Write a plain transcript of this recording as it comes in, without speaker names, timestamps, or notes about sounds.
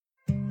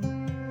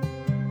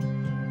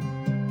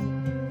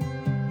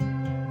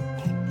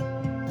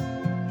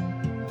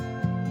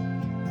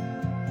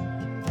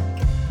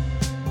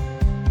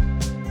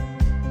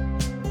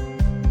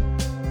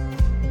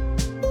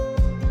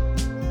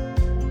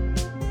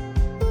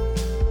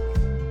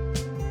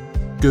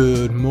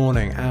Good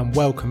morning and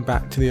welcome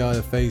back to the Isle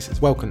of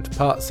Faces. Welcome to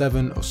part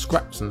 7 of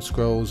Scraps and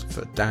Scrolls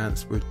for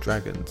Dance with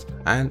Dragons.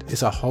 And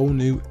it's a whole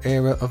new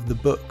era of the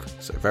book,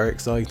 so very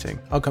exciting.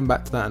 I'll come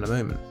back to that in a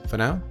moment. For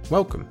now,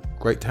 welcome.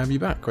 Great to have you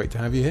back, great to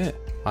have you here.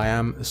 I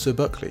am Sir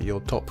Buckley,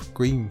 your top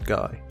green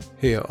guy.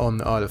 Here on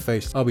the Isle of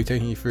Faces, I'll be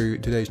taking you through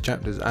today's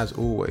chapters as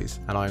always,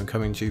 and I am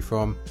coming to you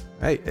from,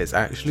 hey, it's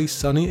actually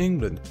sunny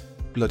England.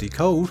 Bloody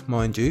cold,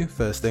 mind you,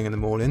 first thing in the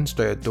morning,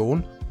 straight at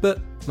dawn, but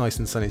nice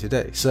and sunny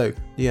today, so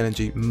the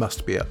energy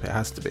must be up, it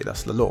has to be,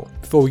 that's the law.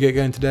 Before we get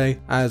going today,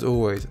 as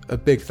always, a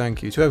big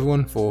thank you to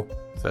everyone for,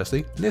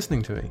 firstly,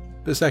 listening to me,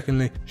 but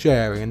secondly,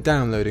 sharing and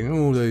downloading and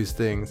all those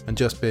things, and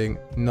just being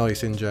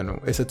nice in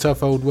general. It's a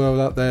tough old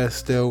world out there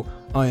still.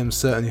 I am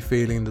certainly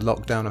feeling the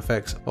lockdown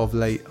effects of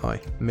late.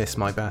 I miss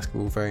my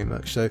basketball very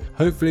much, so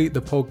hopefully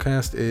the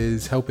podcast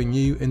is helping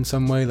you in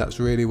some way. That's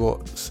really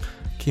what's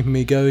keeping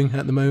me going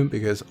at the moment,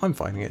 because I'm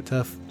finding it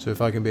tough. So if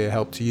I can be a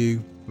help to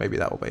you, maybe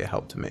that will be a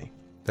help to me.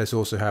 Let's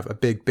also have a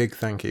big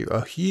thank you,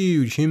 a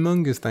huge,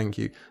 humongous thank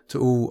you to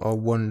all our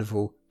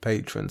wonderful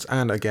patrons.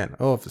 And again,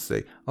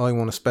 obviously, I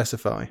want to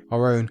specify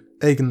our own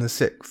Aegon the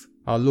Sixth,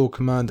 our Lord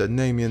Commander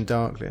Namian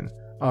Darklin,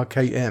 our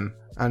KM,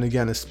 and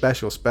again a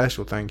special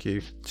thank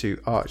you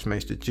to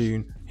Archmaester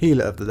June,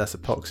 Healer of the Lesser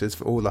Poxes,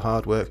 for all the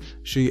hard work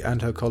she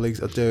and her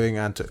colleagues are doing,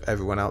 and to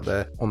everyone out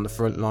there on the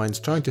front lines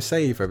trying to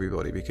save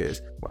everybody,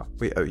 because, well,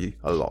 we owe you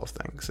a lot of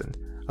thanks, and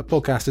a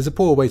podcast is a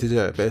poor way to do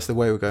it, but it's the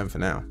way we're going for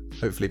now.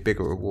 Hopefully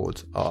bigger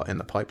rewards are in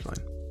the pipeline.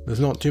 There's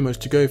not too much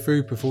to go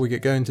through before we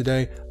get going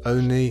today,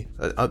 only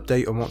an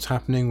update on what's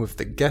happening with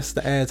the Guess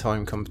the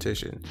Airtime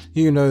competition.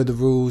 You know the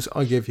rules,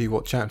 I give you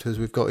what chapters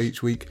we've got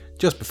each week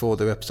just before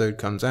the episode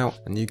comes out,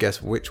 and you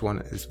guess which one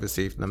has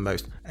received the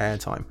most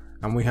airtime.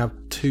 And we have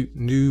 2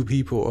 new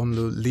people on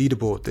the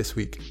leaderboard this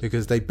week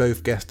because they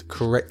both guessed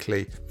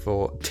correctly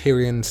for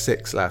Tyrion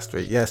 6 last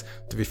week. Yes,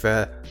 to be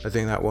fair, I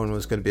think that one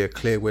was going to be a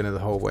clear winner the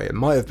whole way. It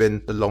might have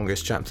been the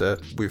longest chapter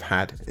we've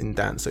had in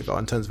Dance so far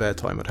in terms of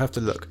airtime. I'd have to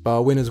look. But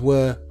our winners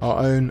were our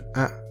own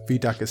at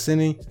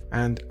Vidakasini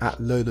and at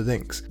Lola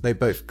Links. They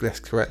both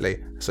guessed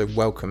correctly, so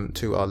welcome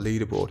to our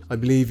leaderboard. I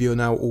believe you're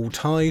now all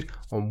tied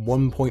on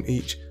 1 point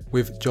each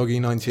with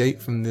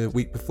Joggy98 from the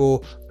week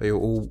before. They are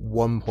all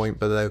 1 point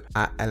below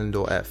at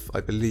Elendor F.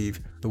 I believe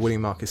the winning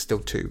mark is still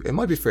 2. It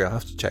might be 3, I'll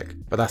have to check.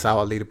 But that's how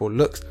our leaderboard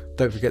looks.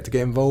 Don't forget to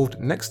get involved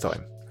next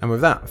time. And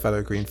with that,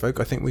 fellow green folk,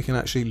 I think we can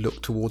actually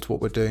look towards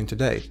what we're doing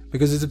today,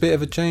 because it's a bit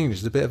of a change,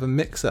 it's a bit of a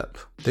mix-up.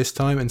 This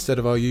time, instead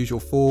of our usual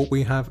 4,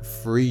 we have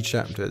 3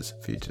 chapters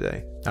for you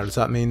today. Now, does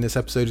that mean this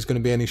episode is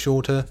going to be any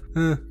shorter?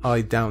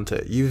 I doubt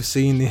it. You've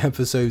seen the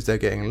episodes, they're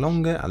getting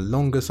longer and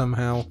longer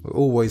somehow. We're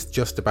always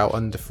just about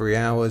under 3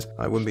 hours.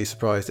 I wouldn't be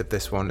surprised if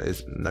this one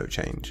is no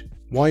change.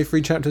 Why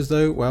 3 chapters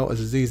though? Well, as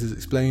Aziz has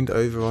explained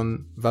over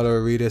on Valor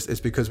Aridis,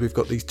 it's because we've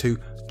got these 2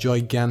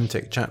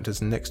 gigantic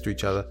chapters next to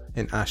each other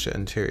in Asher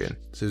and Tyrion.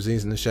 So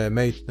Aziz and Asher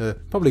made a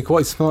probably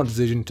quite smart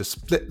decision to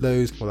split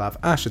those. We'll have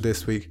Asher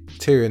this week,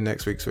 Tyrion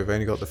next week, so we've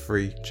only got the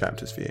 3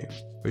 chapters for you.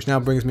 Which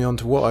now brings me on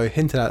to what I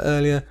hinted at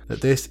earlier,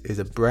 that this is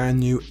a brand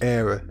new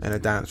era in A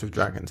Dance with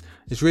Dragons.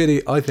 It's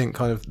really, I think,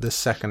 kind of the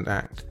second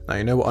act. Now,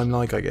 you know what I'm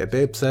like, I get a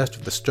bit obsessed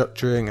with the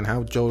structuring and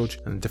how George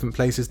and different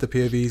places the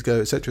POVs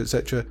go, etc,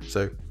 etc.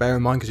 So bear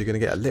in mind, because you're going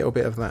to get a little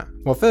bit of that.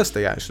 Well,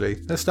 firstly,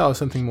 actually, let's start with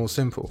something more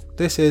simple.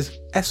 This is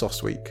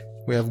Essos week.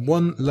 We have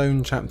 1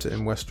 lone chapter in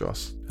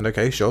Westeros. And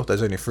okay, sure,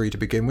 there's only 3 to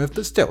begin with,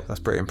 but still, that's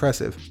pretty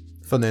impressive.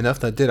 Funnily enough,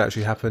 that did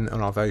actually happen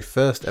on our very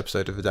first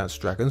episode of A Dance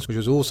with Dragons, which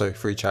was also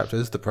 3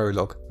 chapters, the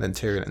prologue, then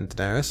Tyrion and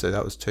Daenerys, so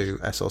that was 2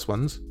 Essos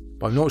ones.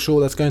 But I'm not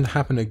sure that's going to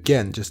happen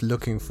again, just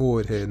looking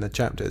forward here in the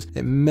chapters.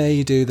 It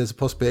may do, there's a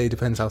possibility,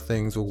 depends how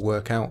things will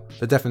work out,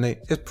 but definitely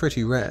it's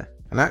pretty rare.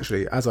 And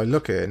actually, as I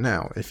look at it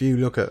now, if you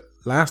look at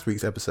last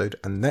week's episode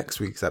and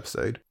next week's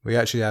episode, we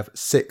actually have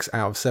 6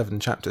 out of 7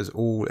 chapters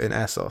all in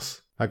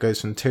Essos. That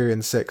goes from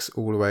Tyrion 6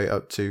 all the way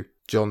up to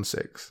Jon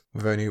 6,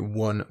 with only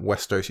 1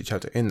 Westerosi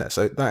chapter in there,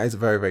 so that is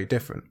very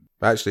different.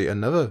 But actually,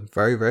 another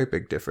very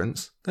big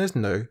difference, there's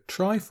no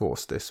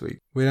Triforce this week.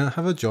 We don't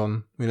have a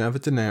Jon, we don't have a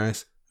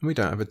Daenerys, and we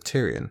don't have a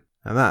Tyrion.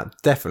 And that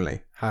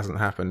definitely hasn't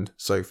happened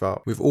so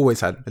far. We've always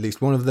had at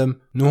least 1 of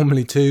them,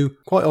 normally 2,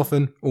 quite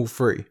often all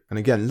 3. And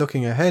again,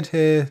 looking ahead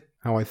here,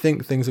 how I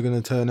think things are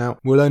going to turn out,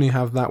 we'll only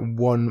have that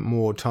 1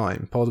 more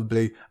time,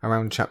 probably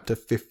around chapter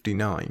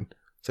 59.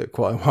 So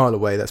quite a while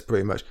away, that's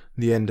pretty much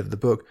the end of the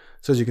book.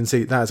 So as you can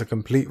see, that is a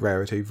complete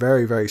rarity.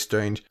 Very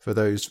strange for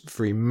those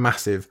 3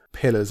 massive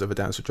pillars of A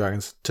Dance with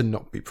Dragons to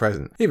not be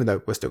present. Even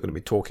though we're still going to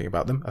be talking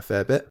about them a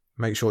fair bit.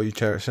 Make sure you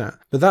cherish that.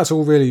 But that's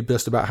all really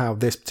just about how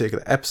this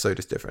particular episode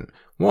is different.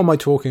 What am I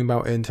talking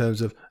about in terms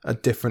of a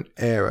different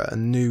era, a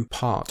new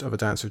part of A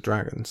Dance with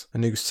Dragons, a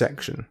new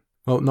section?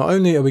 Well, not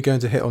only are we going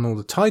to hit on all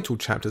the title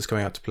chapters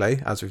coming out to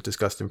play, as we've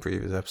discussed in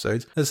previous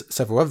episodes, there's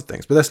several other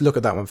things, but let's look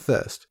at that one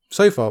first.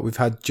 So far, we've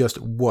had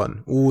just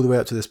 1, all the way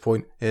up to this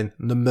point, in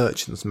The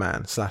Merchant's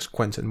Man /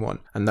 Quentyn 1.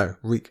 And no,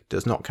 Reek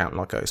does not count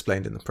like I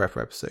explained in the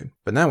Prepper episode.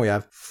 But now we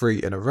have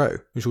 3 in a row,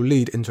 which will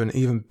lead into an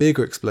even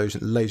bigger explosion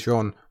later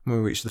on when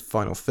we reach the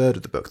final third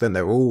of the book. Then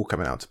they're all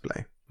coming out to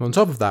play. On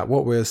top of that,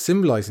 what we're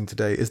symbolising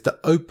today is the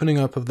opening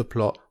up of the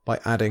plot by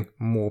adding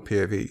more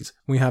POVs.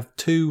 We have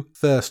 2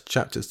 first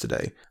chapters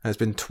today, and it's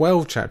been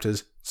 12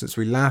 chapters since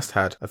we last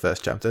had a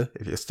first chapter,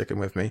 if you're sticking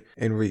with me,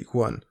 in Reek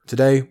 1.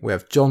 Today, we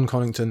have Jon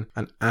Connington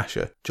and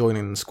Asher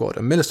joining the squad,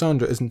 and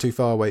Melisandre isn't too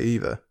far away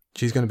either.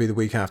 She's going to be the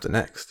week after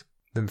next.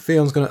 Then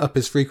Theon's going to up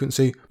his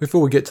frequency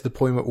before we get to the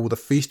point where all the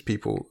Feast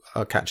people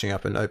are catching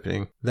up and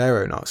opening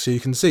their own arcs. So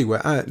you can see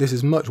this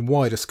is much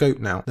wider scope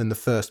now than the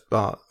first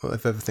part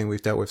of everything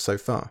we've dealt with so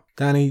far.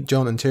 Dany,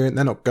 Jon and Tyrion,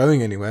 they're not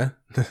going anywhere.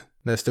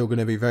 They're still going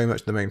to be very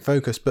much the main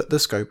focus, but the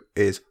scope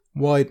is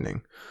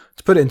widening.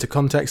 To put it into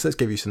context, let's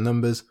give you some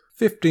numbers.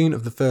 15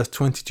 of the first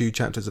 22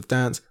 chapters of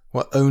Dance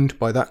were owned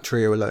by that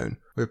trio alone,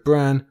 with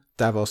Bran,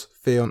 Davos,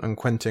 Theon and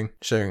Quentyn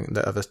sharing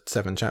the other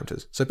 7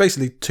 chapters. So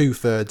basically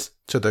 2/3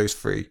 to those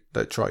 3,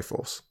 the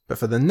Triforce. But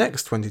for the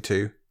next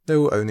 22, they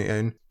will only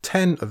own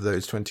 10 of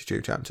those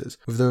 22 chapters,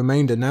 with the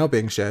remainder now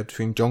being shared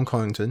between Jon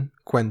Connington,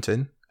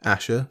 Quentyn,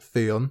 Asher,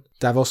 Theon,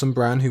 Davos and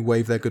Bran who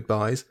wave their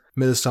goodbyes,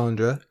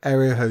 Melisandre,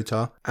 Areo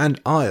Hotah and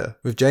Arya,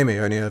 with Jaime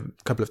only a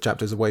couple of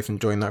chapters away from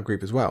joining that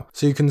group as well.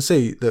 So you can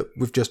see that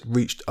we've just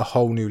reached a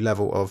whole new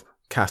level of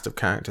cast of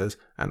characters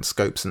and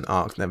scopes and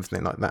arcs and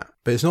everything like that.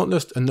 But it's not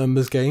just a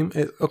numbers game,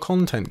 it's a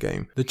content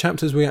game. The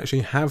chapters we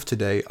actually have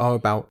today are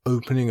about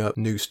opening up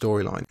new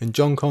storyline. In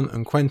Jon Con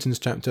and Quentyn's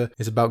chapter,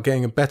 it's about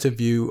getting a better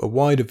view, a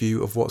wider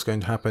view of what's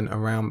going to happen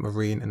around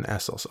Meereen and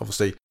Essos.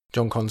 Obviously,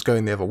 Jon Con's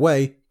going the other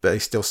way, but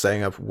he's still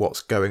setting up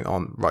what's going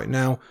on right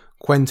now.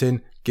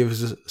 Quentyn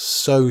gives us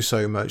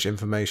so much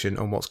information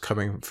on what's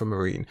coming from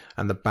Meereen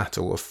and the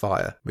Battle of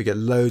Fire. We get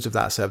loads of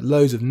that set up,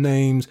 loads of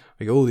names,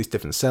 we get all these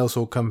different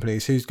sellsword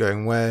companies, who's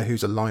going where,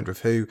 who's aligned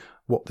with who,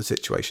 what the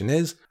situation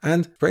is,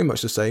 and pretty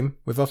much the same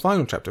with our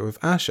final chapter with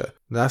Asher.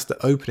 That's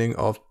the opening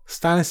of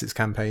Stannis'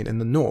 campaign in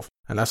the north,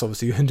 and that's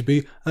obviously going to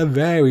be a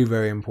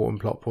very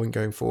important plot point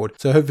going forward.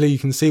 So hopefully you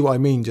can see what I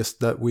mean, just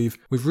that we've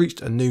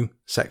reached a new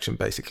section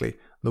basically.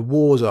 The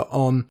wars are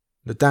on,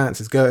 the dance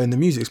is going, the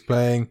music's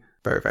playing,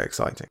 very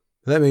exciting.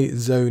 Let me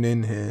zone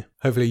in here.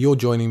 Hopefully you're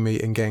joining me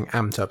in getting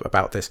amped up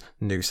about this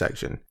new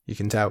section. You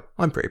can tell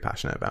I'm pretty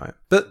passionate about it.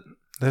 But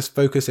let's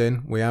focus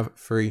in. We have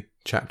 3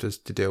 chapters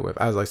to deal with.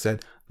 As I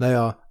said, they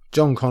are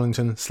Jon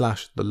Connington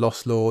 / The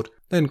Lost Lord,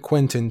 then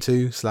Quentyn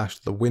 2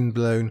 / The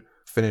Windblown,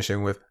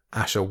 finishing with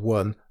Asher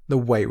 1, The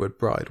Wayward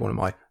Bride, one of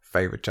my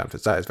favourite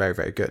chapters. That is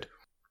very good.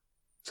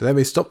 So let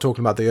me stop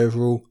talking about the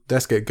overall.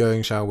 Let's get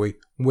going, shall we,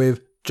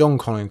 with Jon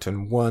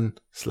Connington 1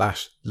 /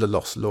 The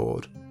Lost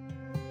Lord.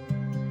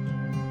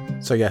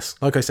 So yes,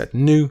 like I said,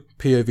 new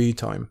POV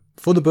time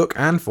for the book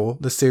and for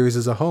the series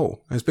as a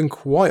whole. It's been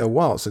quite a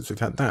while since we've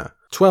had that.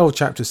 12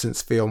 chapters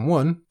since Theon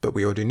 1, but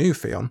we already knew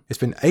Theon. It's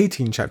been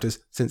 18 chapters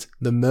since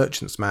The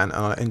Merchant's Man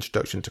and our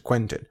introduction to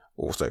Quentyn,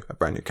 also a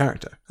brand new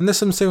character. And there's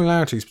some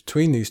similarities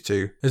between these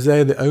two, as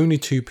they are the only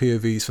 2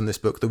 POVs from this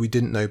book that we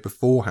didn't know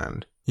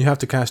beforehand. You have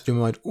to cast your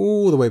mind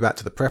all the way back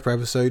to the prep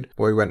episode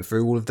where we went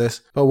through all of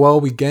this, but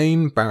while we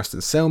gain Barristan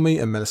Selmy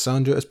and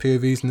Melisandre as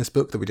POVs in this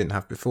book that we didn't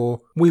have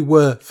before, we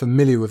were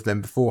familiar with them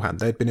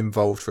beforehand. They'd been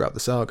involved throughout the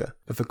saga.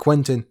 But for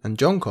Quentyn and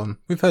Jon Con,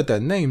 we've heard their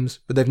names,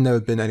 but they've never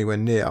been anywhere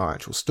near our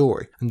actual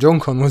story. And Jon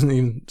Con wasn't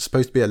even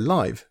supposed to be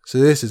alive, so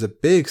this is a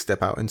big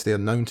step out into the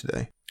unknown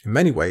today. In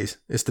many ways,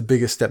 it's the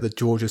biggest step that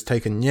George has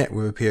taken yet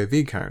with a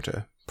POV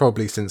character,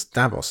 probably since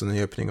Davos and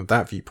the opening of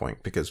that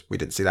viewpoint, because we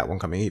didn't see that one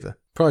coming either.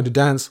 Prior to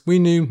Dance, we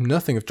knew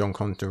nothing of Jon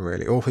Connington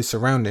really, or his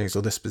surroundings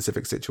or this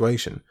specific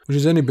situation, which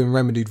has only been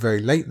remedied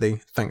very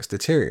lately thanks to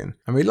Tyrion,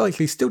 and we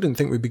likely still didn't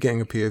think we'd be getting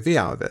a POV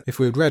out of it. If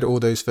we had read all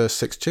those first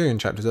 6 Tyrion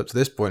chapters up to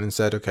this point and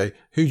said, okay,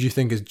 who do you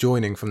think is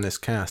joining from this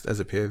cast as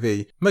a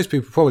POV, most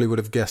people probably would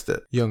have guessed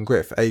it, young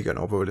Griff, Aegon,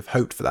 or would have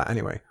hoped for that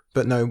anyway.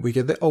 But no, we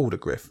get the older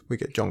Griff, we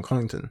get Jon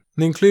Connington.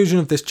 The inclusion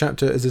of this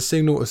chapter is a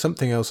signal of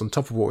something else on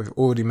top of what we've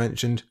already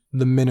mentioned,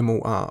 the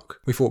minimal arc.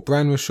 We thought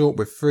Bran was short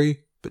with 3,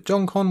 but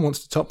Jon Con wants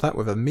to top that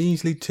with a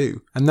measly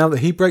 2. And now that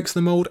he breaks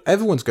the mould,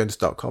 everyone's going to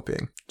start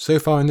copying. So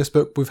far in this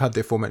book, we've had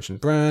the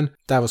aforementioned Bran,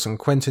 Davos and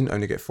Quentyn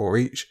only get 4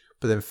 each,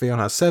 but then Theon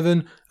has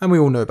 7, and we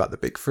all know about the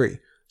big 3.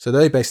 So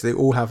they basically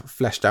all have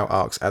fleshed out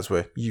arcs as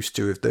we're used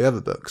to with the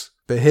other books.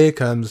 But here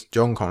comes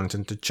Jon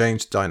Connington to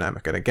change the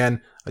dynamic, and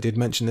again, I did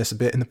mention this a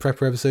bit in the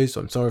prepper episode,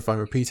 so I'm sorry if I'm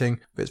repeating,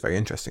 but it's very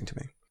interesting to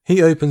me.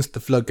 He opens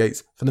the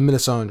floodgates for the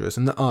Melisandres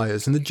and the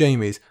Aryas and the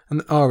Jaimes and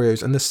the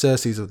Arios and the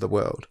Cerseis of the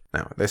world.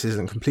 Now, this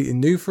isn't completely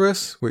new for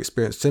us. We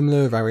experienced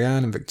similar with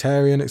Arianne and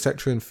Victarion,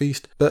 etc. in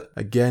Feast, but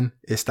again,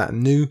 it's that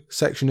new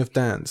section of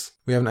Dance.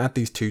 We haven't had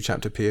these 2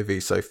 chapter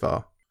POVs so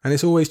far. And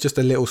it's always just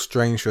a little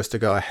strange for us to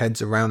get our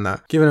heads around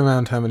that, given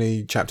around how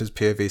many chapters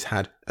POVs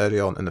had early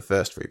on in the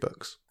first 3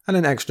 books. And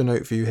an extra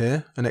note for you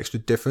here, an extra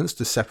difference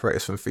to separate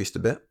us from Feast a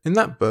bit. In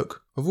that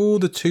book, of all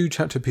the 2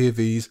 chapter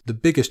POVs, the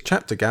biggest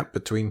chapter gap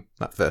between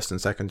that first and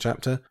second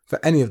chapter,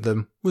 for any of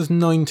them, was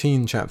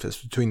 19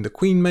 chapters between the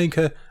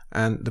Queenmaker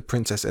and the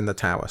Princess in the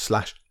Tower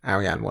 /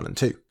 Arianne 1 and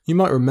 2. You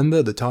might remember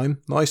at the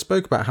time that I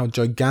spoke about how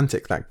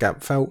gigantic that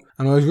gap felt,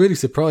 and I was really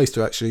surprised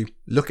to actually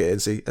look at it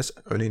and see it's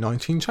only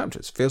 19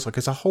 chapters. Feels like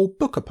it's a whole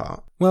book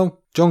apart.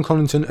 Well, Jon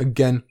Connington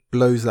again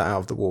blows that out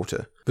of the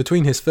water.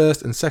 Between his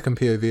first and second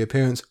POV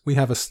appearance, we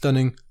have a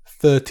stunning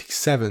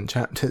 37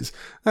 chapters.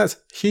 That's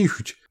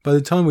huge. By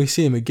the time we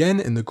see him again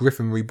in The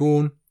Griffin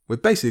Reborn, we're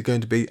basically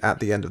going to be at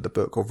the end of the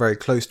book, or very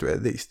close to it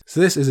at least.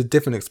 So this is a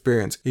different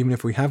experience, even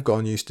if we have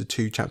gotten used to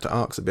 2 chapter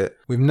arcs a bit.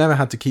 We've never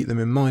had to keep them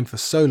in mind for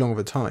so long of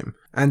a time.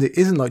 And it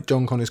isn't like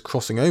Jon Con is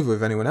crossing over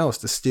with anyone else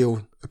to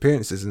steal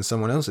appearances in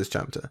someone else's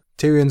chapter.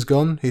 Tyrion's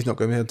gone, he's not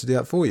going to be able to do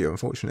that for you,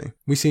 unfortunately.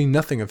 We see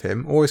nothing of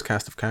him or his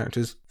cast of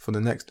characters for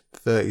the next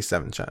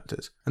 37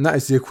 chapters. And that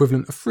is the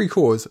equivalent of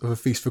 3/4 of A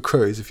Feast for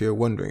Crows, if you're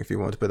wondering, if you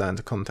want to put that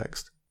into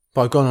context.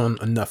 But I've gone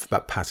on enough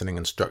about patterning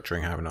and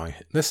structuring, haven't I?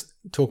 Let's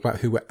talk about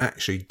who we're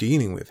actually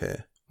dealing with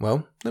here.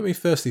 Well, let me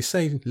firstly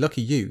say,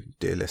 lucky you,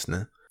 dear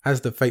listener.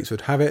 As the fates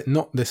would have it,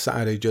 not this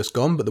Saturday just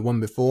gone, but the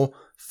one before,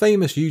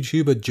 famous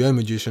YouTuber Joe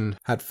Magician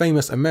had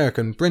famous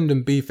American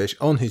Brendan Beefish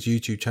on his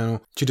YouTube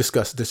channel to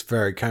discuss this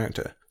very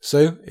character.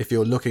 So, if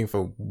you're looking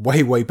for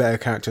way better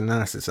character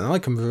analysis than I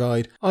can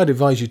provide, I'd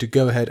advise you to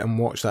go ahead and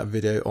watch that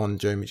video on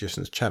Joe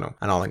Magician's channel,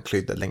 and I'll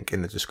include the link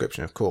in the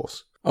description, of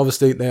course.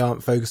 Obviously, they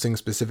aren't focusing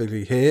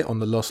specifically here on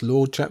the Lost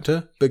Lord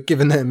chapter, but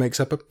given that it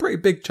makes up a pretty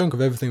big chunk of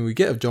everything we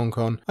get of Jon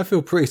Con, I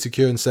feel pretty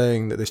secure in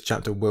saying that this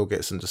chapter will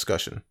get some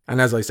discussion. And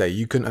as I say,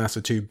 you couldn't ask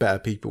for 2 better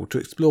people to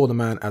explore the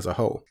man as a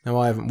whole. Now,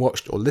 I haven't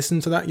watched or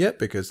listened to that yet,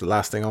 because the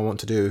last thing I want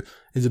to do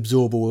is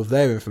absorb all of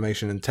their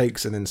information and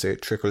takes and then see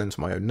it trickle into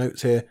my own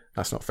notes here.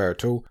 That's not fair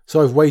at all.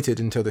 So I've waited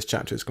until this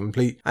chapter is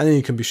complete, and then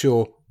you can be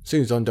sure as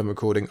soon as I'm done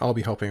recording, I'll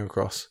be hopping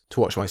across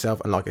to watch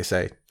myself, and like I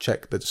say,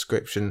 check the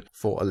description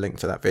for a link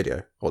to that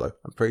video. Although,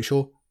 I'm pretty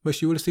sure most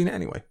of you would have seen it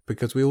anyway,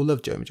 because we all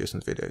love Joe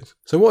Magician's videos.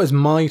 So what is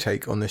my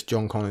take on this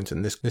Jon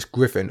Connington, this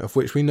Griffin, of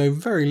which we know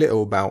very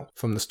little about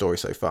from the story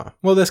so far?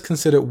 Well, let's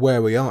consider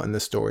where we are in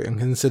the story, and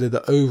consider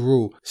the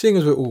overall, seeing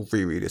as we're all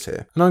rereaders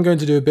here. And I'm going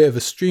to do a bit of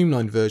a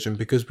streamlined version,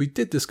 because we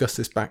did discuss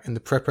this back in the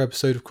prep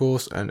episode, of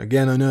course, and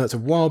again, I know it's a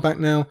while back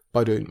now,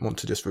 but I don't want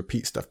to just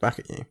repeat stuff back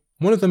at you.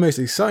 One of the most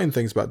exciting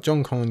things about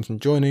Jon Connington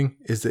joining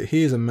is that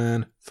he is a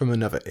man from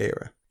another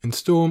era. In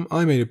Storm,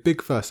 I made a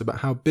big fuss about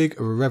how big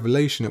of a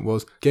revelation it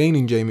was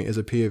gaining Jaime as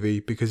a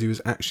POV, because he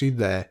was actually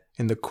there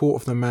in the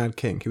court of the Mad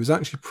King. He was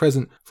actually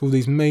present for all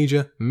these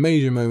major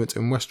moments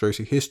in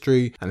Westerosi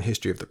history, and the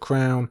history of the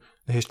Crown,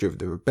 the history of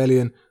the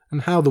Rebellion,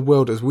 and how the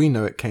world as we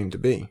know it came to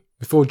be.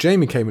 Before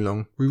Jaime came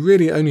along, we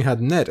really only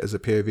had Ned as a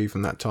POV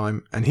from that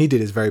time, and he did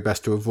his very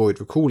best to avoid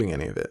recalling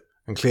any of it.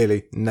 And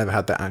clearly never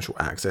had that actual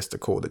access to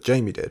court that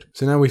Jaime did.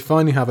 So now we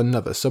finally have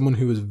someone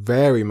who was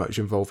very much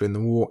involved in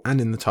the war and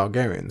in the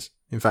Targaryens.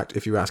 In fact,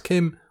 if you ask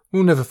him,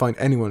 we'll never find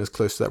anyone as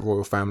close to that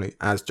royal family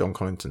as Jon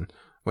Connington,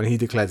 when he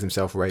declares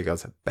himself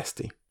Rhaegar's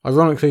bestie.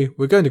 Ironically,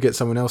 we're going to get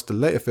someone else to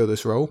later fill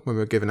this role when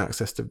we're given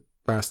access to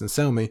Barristan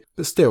Selmy,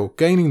 but still,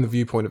 gaining the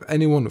viewpoint of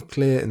anyone with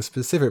clear and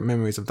specific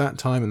memories of that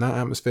time and that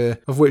atmosphere,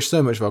 of which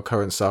so much of our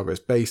current saga is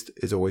based,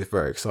 is always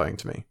very exciting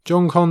to me.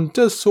 Jon Con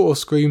does sort of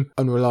scream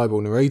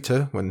unreliable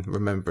narrator when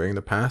remembering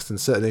the past, and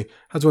certainly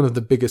has one of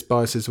the biggest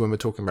biases when we're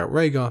talking about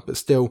Rhaegar, but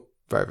still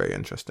very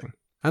interesting.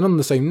 And on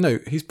the same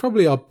note, he's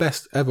probably our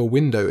best ever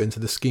window into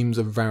the schemes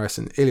of Varys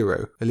and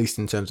Illyrio, at least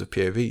in terms of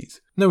POVs.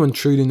 No one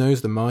truly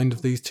knows the mind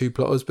of these 2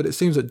 plotters, but it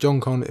seems that Jon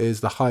Con is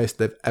the highest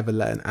they've ever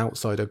let an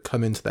outsider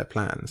come into their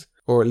plans.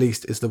 Or at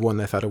least is the one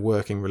they've had a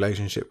working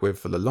relationship with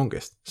for the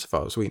longest, so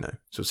far as we know.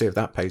 So we'll see if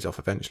that pays off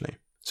eventually.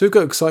 So we've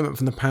got excitement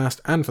from the past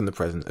and from the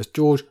present, as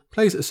George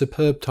plays a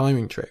superb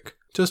timing trick.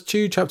 Just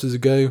 2 chapters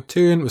ago,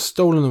 Tyrion was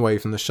stolen away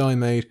from the Shy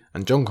Maid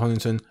and Jon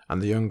Connington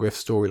and the Young Griff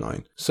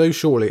storyline, so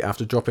shortly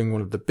after dropping one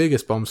of the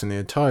biggest bombs in the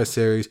entire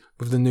series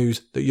with the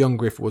news that Young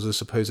Griff was a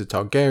supposed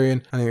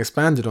Targaryen, and he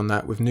expanded on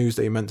that with news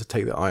that he meant to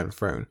take the Iron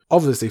Throne,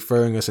 obviously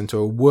throwing us into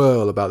a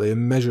whirl about the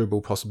immeasurable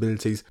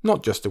possibilities,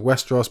 not just to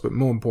Westeros, but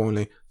more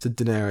importantly to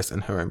Daenerys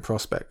and her own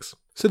prospects.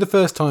 So the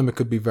first timer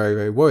could be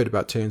very worried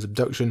about Tyrion's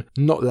abduction,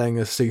 not letting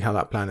us see how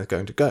that plan is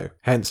going to go.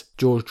 Hence,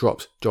 George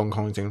drops Jon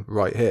Connington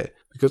right here.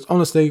 Because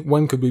honestly,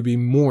 when could we be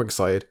more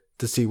excited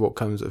to see what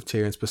comes of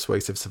Tyrion's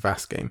persuasive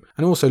Savas game,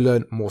 and also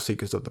learn more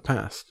secrets of the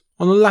past?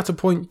 On the latter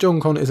point,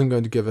 Jon Con isn't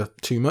going to give us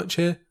too much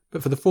here,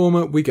 but for the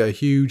former, we get a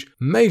huge,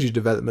 major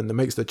development that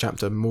makes the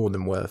chapter more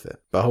than worth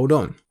it. But hold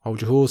on,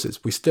 hold your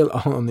horses, we still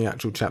aren't on the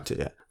actual chapter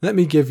yet. Let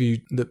me give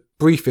you the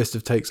briefest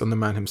of takes on the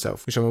man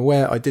himself, which I'm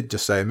aware I did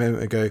just say a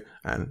moment ago,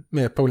 and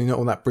probably not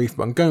all that brief,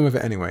 but I'm going with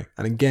it anyway.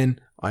 And again,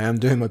 I am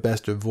doing my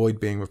best to avoid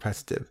being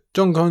repetitive.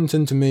 Jon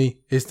Connington to me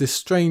is this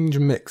strange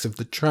mix of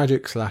the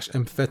tragic /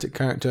 empathetic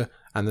character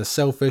and the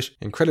selfish,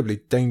 incredibly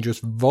dangerous,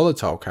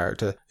 volatile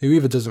character who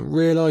either doesn't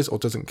realise or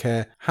doesn't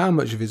care how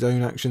much of his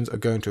own actions are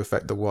going to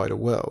affect the wider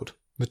world.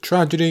 The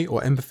tragedy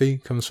or empathy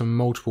comes from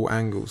multiple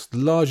angles, the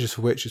largest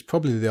of which is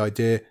probably the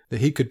idea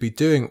that he could be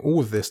doing all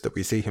of this that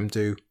we see him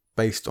do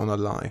based on a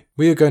lie.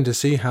 We are going to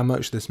see how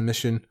much this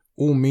mission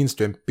all means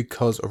to him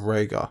because of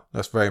Rhaegar.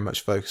 That's very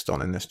much focused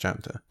on in this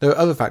chapter. There are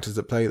other factors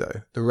at play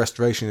though. The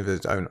restoration of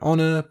his own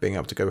honour, being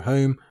able to go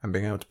home and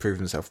being able to prove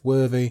himself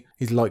worthy.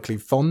 He's likely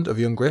fond of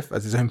young Griff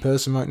as his own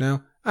person right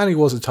now, and he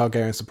was a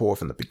Targaryen supporter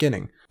from the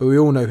beginning, but we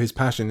all know his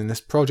passion in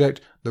this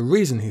project. The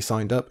reason he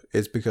signed up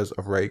is because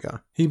of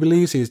Rhaegar. He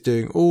believes he is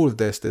doing all of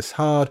this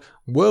hard,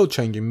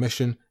 world-changing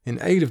mission in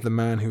aid of the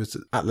man who was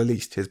at the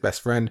least his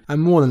best friend,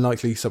 and more than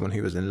likely someone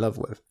he was in love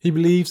with. He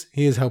believes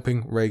he is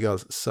helping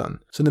Rhaegar's son.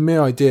 So the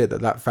mere idea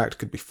that that fact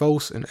could be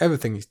false and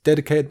everything he's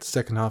dedicated the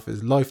second half of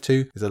his life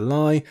to is a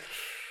lie,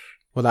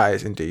 well, that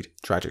is indeed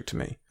tragic to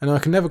me. And I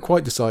can never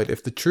quite decide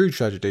if the true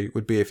tragedy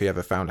would be if he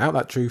ever found out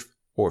that truth,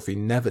 or if he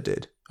never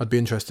did. I'd be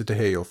interested to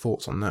hear your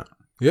thoughts on that.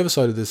 The other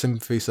side of the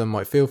sympathy some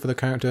might feel for the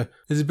character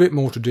is a bit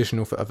more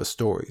traditional for other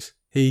stories.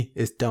 He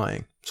is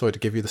dying. Sorry to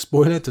give you the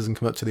spoiler, it doesn't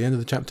come up to the end of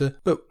the chapter,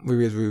 but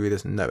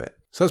rereaders know it.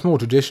 So that's more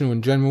traditional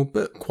in general,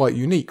 but quite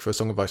unique for A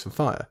Song of Ice and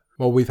Fire.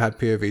 While we've had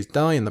POVs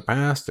die in the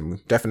past, and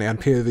we've definitely had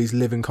POVs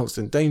live in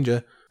constant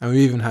danger, and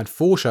we've even had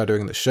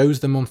foreshadowing that shows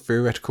them on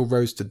theoretical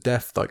roads to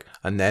death like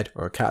a Ned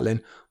or a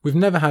Catelyn, we've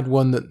never had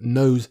one that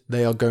knows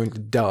they are going to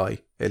die,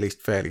 at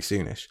least fairly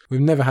soonish.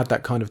 We've never had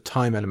that kind of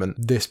time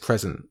element, this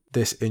present,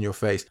 this in your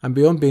face, and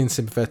beyond being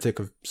sympathetic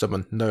of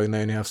someone knowing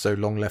they only have so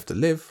long left to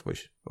live,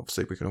 which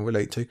obviously we can all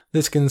relate to,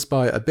 this can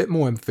inspire a bit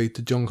more empathy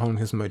to Jon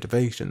Connington's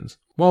motivations.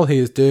 While he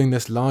is doing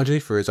this largely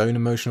for his own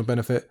emotional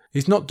benefit,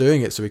 he's not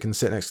doing it so he can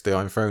sit next to the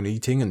Iron Throne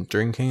eating and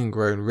drinking and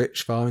growing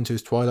rich far into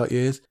his twilight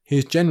years. He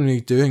is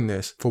genuinely doing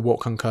this for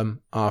what can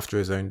come after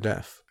his own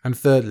death. And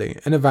thirdly,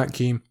 in a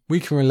vacuum, we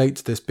can relate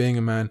to this being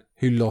a man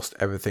who lost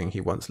everything he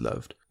once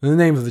loved. And the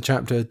name of the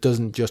chapter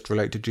doesn't just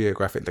relate to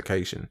geographic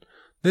location.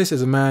 This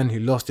is a man who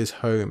lost his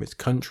home, his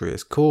country,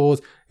 his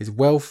cause, his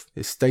wealth,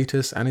 his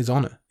status, and his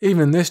honour.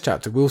 Even in this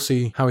chapter, we'll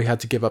see how he had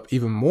to give up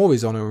even more of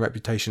his honour and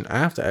reputation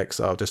after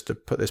exile just to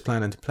put this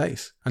plan into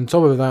place. And on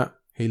top of that,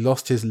 he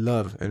lost his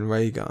love in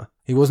Rhaegar.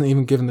 He wasn't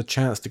even given the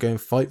chance to go and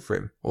fight for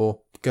him,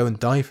 or go and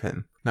die for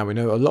him. Now we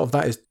know a lot of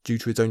that is due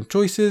to his own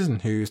choices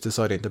and who he's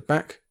deciding to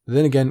back. But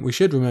then again, we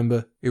should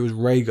remember it was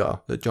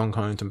Rhaegar that Jon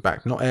Connington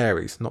backed, not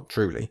Aerys, not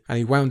truly. And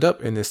he wound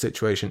up in this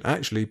situation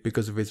actually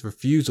because of his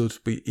refusal to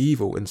be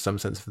evil in some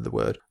sense of the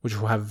word, which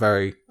will have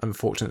very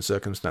unfortunate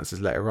circumstances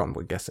later on,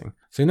 we're guessing.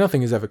 So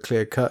nothing is ever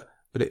clear cut,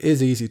 but it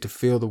is easy to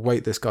feel the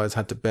weight this guy's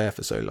had to bear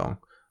for so long.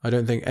 I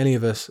don't think any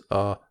of us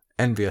are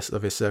envious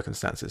of his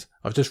circumstances.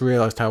 I've just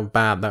realised how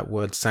bad that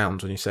word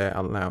sounds when you say it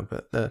out loud,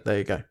 but there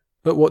you go.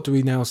 But what do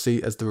we now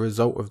see as the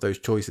result of those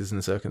choices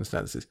and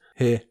circumstances,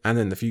 here and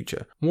in the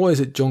future? What is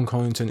it Jon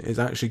Connington is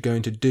actually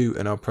going to do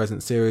in our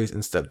present series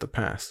instead of the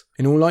past?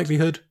 In all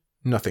likelihood,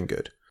 nothing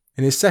good.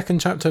 In his second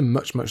chapter,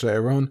 much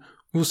later on,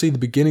 we'll see the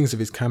beginnings of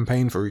his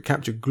campaign for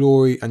recaptured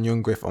glory and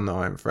young Griff on the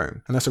Iron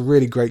Throne. And that's a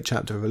really great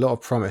chapter with a lot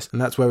of promise,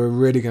 and that's where we're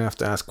really going to have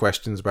to ask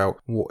questions about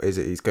what is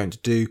it he's going to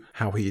do,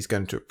 how he's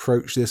going to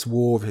approach this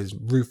war, of his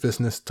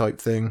ruthlessness type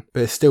thing.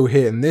 But it's still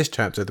here in this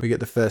chapter that we get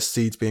the first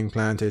seeds being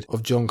planted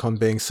of Jon Con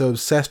being so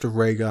obsessed with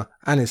Rhaegar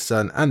and his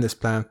son and this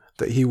plan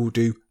that he will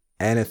do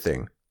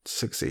anything to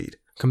succeed.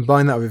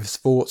 Combine that with his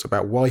thoughts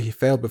about why he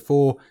failed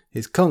before,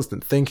 his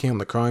constant thinking on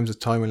the crimes of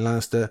Tywin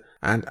Lannister,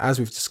 and as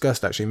we've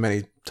discussed actually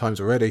many times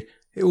already,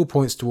 it all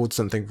points towards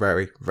something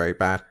very, very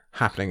bad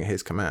happening at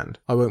his command.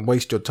 I won't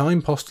waste your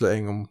time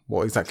postulating on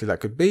what exactly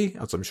that could be,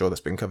 as I'm sure that's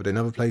been covered in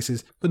other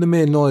places, but the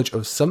mere knowledge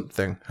of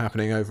something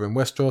happening over in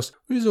Westeros,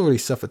 which has already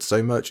suffered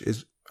so much,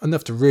 is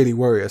enough to really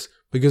worry us,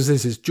 because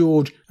this is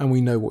George and we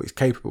know what he's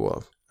capable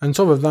of. And on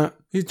top of that,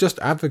 he's just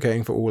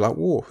advocating for all-out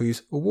war.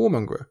 He's a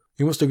warmonger.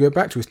 He wants to go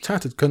back to his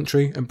tattered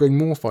country and bring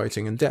more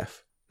fighting and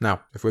death.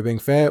 Now, if we're being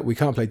fair, we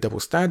can't play double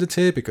standards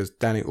here because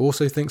Dany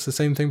also thinks the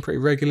same thing pretty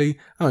regularly,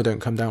 and I don't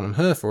come down on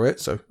her for it,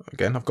 so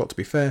again, I've got to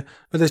be fair,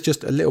 but there's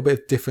just a little bit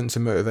of difference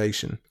in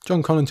motivation.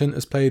 Jon Connington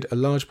has played a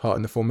large part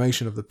in the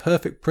formation of the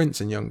perfect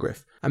prince in young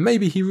Griff, and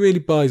maybe he really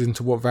buys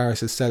into what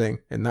Varys is selling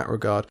in that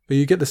regard, but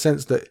you get the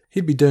sense that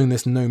he'd be doing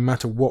this no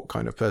matter what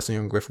kind of person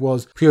young Griff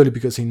was, purely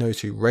because he knows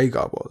who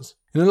Rhaegar was.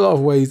 In a lot of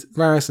ways,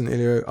 Varys and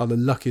Illyrio are the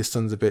luckiest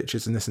sons of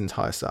bitches in this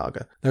entire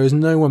saga. There is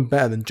no one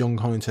better than Jon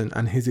Connington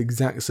and his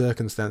exact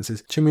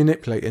circumstances to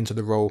manipulate into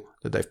the role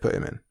that they've put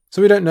him in.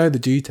 So we don't know the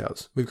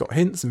details. We've got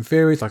hints and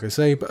theories, like I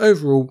say, but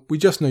overall, we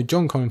just know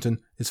Jon Connington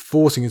is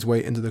forcing his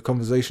way into the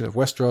conversation of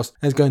Westeros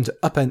and is going to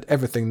upend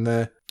everything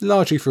there,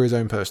 largely for his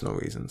own personal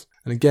reasons.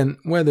 And again,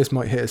 where this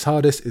might hit us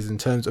hardest is in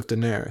terms of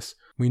Daenerys.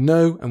 We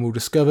know and will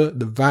discover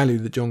the value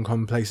that Jon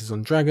Con places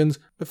on dragons,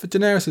 but for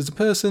Daenerys as a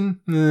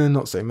person,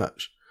 not so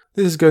much.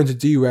 This is going to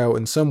derail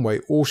in some way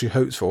all she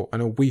hopes for and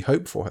all we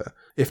hope for her,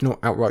 if not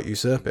outright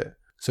usurp it.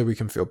 So we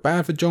can feel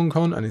bad for Jon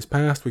Con and his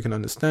past, we can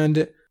understand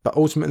it, but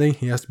ultimately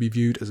he has to be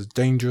viewed as a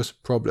dangerous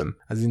problem,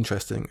 as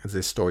interesting as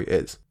this story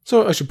is.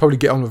 So I should probably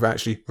get on with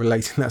actually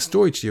relating that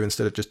story to you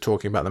instead of just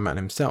talking about the man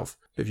himself.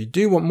 But if you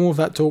do want more of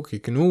that talk, you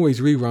can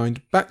always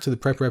rewind back to the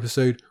Prepper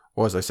episode,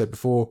 or as I said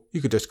before, you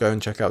could just go and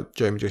check out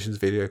Joe Magician's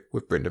video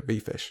with Brynden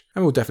Beefish.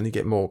 And we'll definitely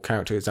get more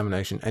character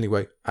examination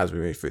anyway as we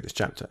move through this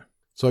chapter.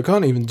 So I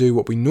can't even do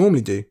what we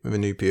normally do with a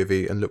new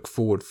POV and look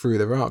forward through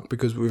their arc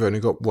because we've only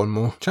got one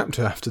more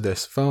chapter after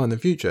this far in the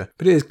future.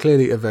 But it is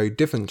clearly a very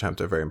different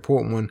chapter, a very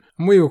important one,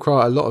 and we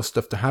require a lot of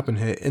stuff to happen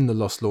here in The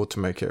Lost Lord to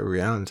make it a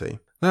reality.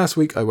 Last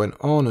week I went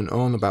on and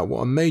on about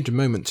what a major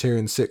moment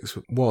Tyrion 6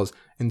 was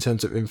in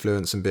terms of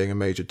influence and being a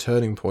major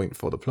turning point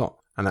for the plot.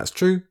 And that's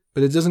true,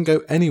 but it doesn't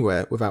go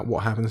anywhere without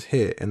what happens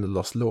here in The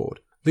Lost Lord.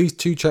 These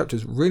two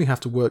chapters really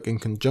have to work in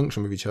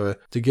conjunction with each other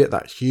to get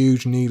that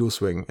huge needle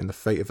swing in the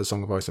fate of A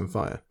Song of Ice and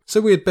Fire. So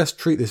we had best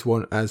treat this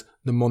one as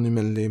the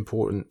monumentally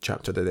important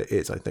chapter that it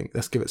is, I think.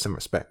 Let's give it some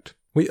respect.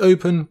 We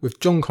open with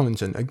Jon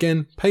Connington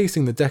again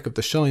pacing the deck of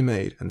the Shy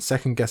Maid and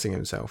second guessing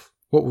himself.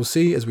 What we'll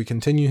see as we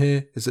continue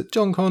here is that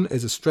Jon Con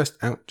is a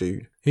stressed out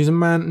dude. He's a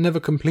man never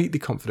completely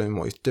confident in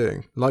what he's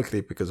doing,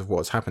 likely because of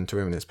what's happened to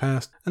him in his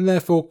past, and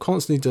therefore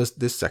constantly does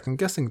this second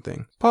guessing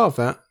thing. Part of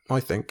that, I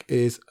think,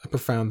 is a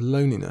profound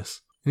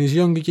loneliness. In his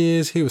younger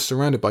years, he was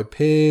surrounded by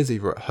peers,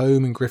 either at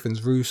home in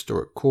Griffin's Roost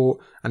or at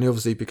court, and he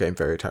obviously became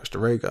very attached to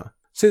Rhaegar.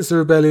 Since the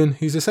rebellion,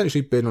 he's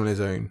essentially been on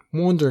his own,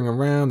 wandering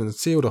around and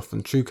sealed off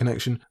from true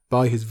connection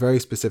by his very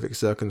specific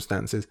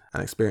circumstances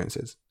and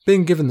experiences.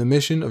 Being given the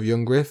mission of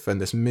young Griff and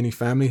this mini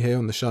family here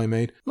on the Shy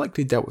Maid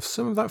likely dealt with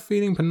some of that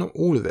feeling, but not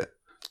all of it.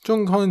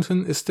 Jon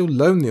Connington is still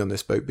lonely on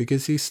this boat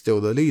because he's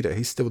still the leader,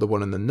 he's still the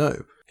one in the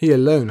know. He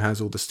alone has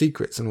all the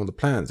secrets and all the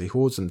plans, he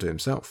hoards them to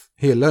himself.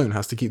 He alone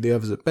has to keep the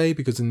others at bay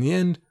because in the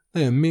end,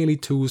 they are merely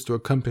tools to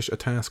accomplish a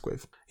task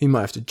with. He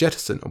might have to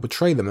jettison or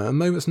betray them at a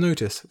moment's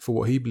notice for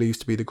what he believes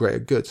to be the greater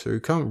good, so he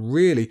can't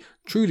really,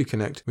 truly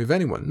connect with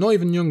anyone, not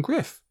even young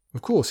Griff.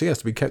 Of course, he has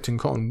to be kept in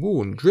cotton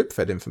wool and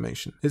drip-fed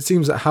information. It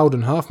seems that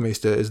Haldon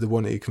Halfmaester is the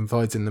one that he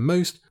confides in the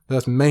most, but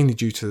that's mainly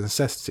due to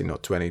necessity,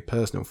 not to any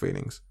personal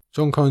feelings.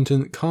 Jon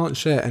Connington can't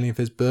share any of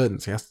his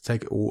burdens, he has to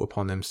take it all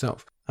upon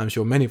himself. I'm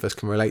sure many of us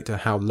can relate to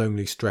how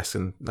lonely stress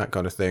and that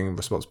kind of thing and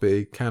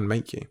responsibility can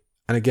make you.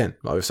 And again,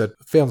 like I've said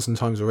 1,000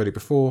 times already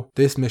before,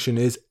 this mission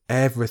is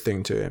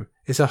everything to him.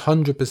 It's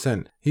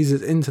 100%. He's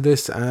as into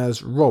this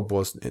as Robb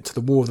was to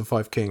the War of the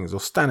Five Kings, or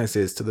Stannis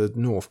is to the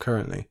North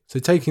currently. So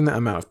taking that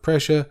amount of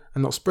pressure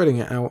and not spreading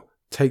it out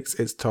takes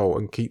its toll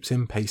and keeps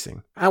him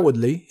pacing.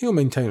 Outwardly, he'll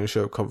maintain a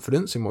show of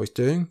confidence in what he's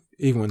doing,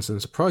 even when some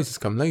surprises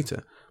come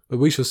later. But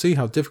we shall see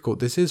how difficult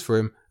this is for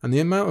him and the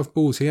amount of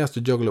balls he has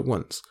to juggle at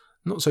once.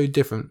 Not so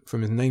different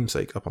from his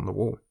namesake up on the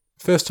wall.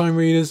 First-time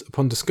readers,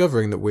 upon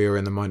discovering that we are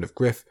in the mind of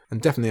Griff, and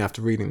definitely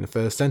after reading the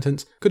first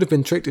sentence, could have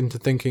been tricked into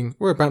thinking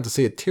we're about to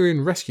see a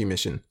Tyrion rescue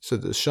mission so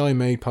that the Shy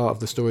Maid part of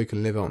the story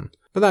can live on.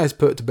 But that is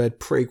put to bed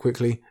pretty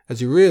quickly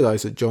as you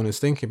realise that Jon is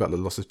thinking about the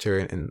loss of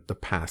Tyrion in the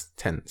past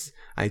tense,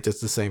 and he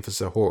does the same for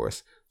Ser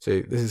Horus.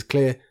 So this is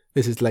clear,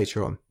 this is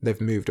later on,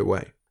 they've moved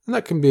away. And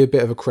that can be a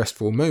bit of a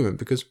crestful moment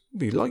because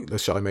we like the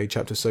Shy Maid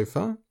chapter so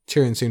far.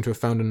 Tyrion seemed to have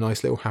found a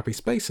nice little happy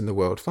space in the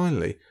world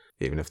finally,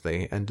 even if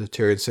the end of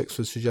Tyrion 6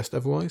 would suggest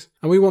otherwise.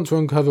 And we want to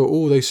uncover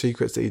all those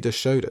secrets that he just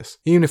showed us.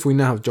 Even if we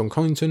now have Jon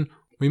Connington,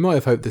 we might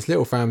have hoped this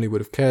little family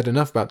would have cared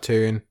enough about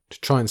Tyrion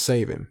to try and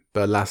save him.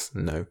 But alas,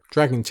 no.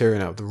 Dragging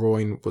Tyrion out of the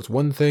Rhoyne was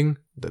one thing,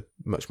 the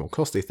much more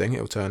costly thing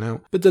it'll turn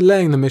out, but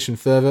delaying the mission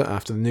further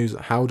after the news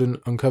that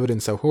Haldon uncovered in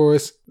Ser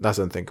Horus, that's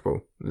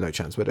unthinkable. No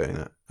chance we're doing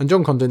that. And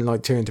Jon Con didn't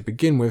like Tyrion to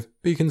begin with,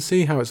 but you can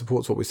see how it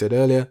supports what we said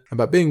earlier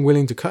about being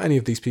willing to cut any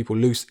of these people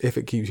loose if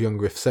it keeps young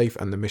Griff safe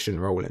and the mission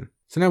rolling.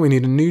 So now we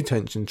need a new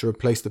tension to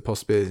replace the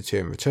possibility of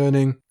Tyrion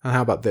returning. And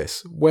how about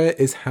this? Where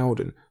is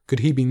Haldon?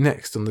 Could he be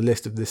next on the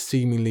list of this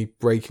seemingly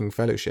breaking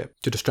fellowship?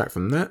 To distract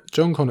from that,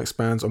 Jon Con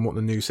expands on what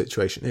the new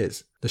situation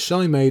is. The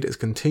Shy Maid has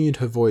continued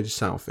her voyage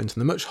south into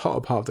the much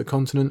hotter part of the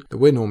continent that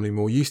we're normally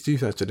more used to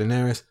thanks to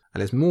Daenerys,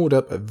 and is moored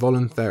up at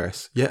Volon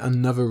Therras, yet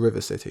another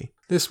river city.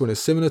 This one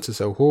is similar to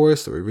Ser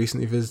Horus that we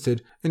recently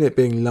visited, in it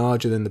being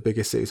larger than the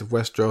biggest cities of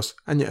Westeros,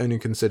 and yet only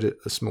considered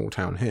a small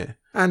town here.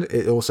 And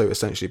it also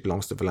essentially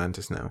belongs to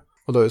Volantis now.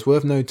 Although it's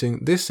worth noting,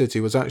 this city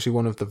was actually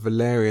one of the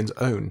Valyrians'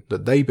 own,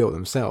 that they built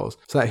themselves,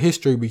 so that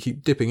history we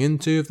keep dipping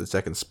into, of the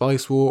Second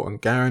Spice War,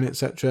 and Garren,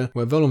 etc.,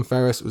 where Volon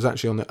Therras was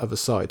actually on the other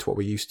side to what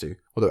we're used to,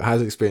 although it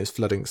has experienced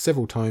flooding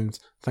several times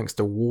thanks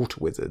to water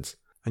wizards.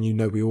 And you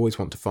know we always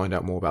want to find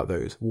out more about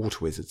those. Water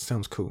wizards,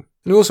 sounds cool.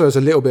 And also has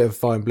a little bit of a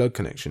fire and blood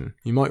connection.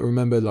 You might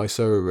remember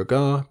Lysera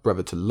Rhaegar,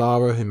 brother to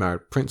Lara, who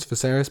married Prince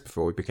Viserys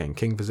before he became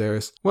King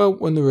Viserys. Well,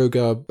 when the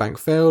Rhaegar bank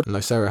failed and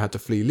Lysera had to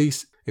flee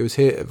Lys, it was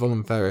here at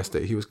Volon Therras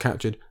that he was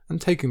captured and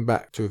taken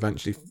back to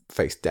eventually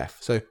face death.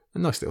 So a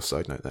nice little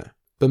side note there.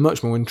 But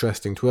much more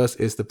interesting to us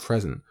is the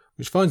present,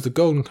 which finds the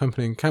Golden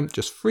Company encamped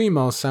just 3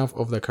 miles south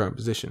of their current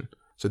position.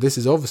 So this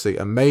is obviously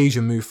a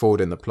major move forward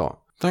in the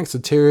plot. Thanks to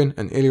Tyrion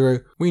and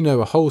Illyrio, we know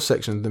a whole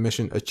section of the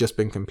mission has just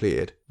been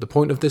completed. The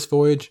point of this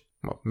voyage?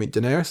 Well, meet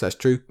Daenerys, that's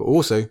true, but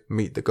also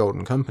meet the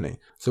Golden Company.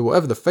 So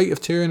whatever the fate of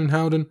Tyrion and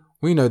Haldon,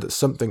 we know that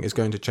something is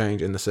going to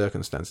change in the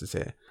circumstances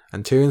here.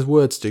 And Tyrion's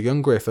words to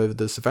young Griff over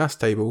the Savas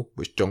table,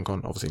 which Jon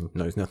Con obviously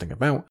knows nothing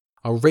about,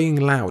 are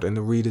ringing loud in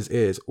the reader's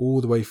ears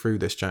all the way through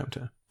this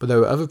chapter. But there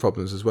were other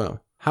problems as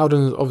well.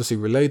 Haldon has obviously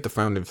relayed the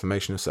found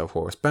information of Ser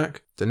Horus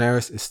back.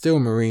 Daenerys is still a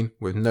marine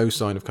with no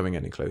sign of coming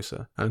any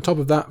closer. And on top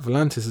of that,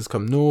 Volantis has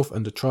come north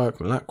under Triarch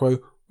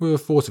Malakwo with a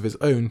force of his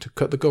own to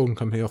cut the Golden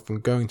Company off from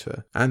going to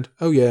her. And,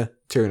 oh yeah,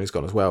 Tyrion is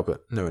gone as well,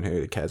 but no one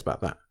really cares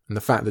about that. And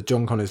the fact that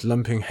Jon Con is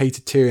lumping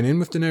hated Tyrion in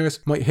with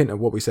Daenerys might hint at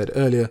what we said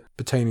earlier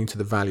pertaining to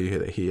the value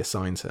that he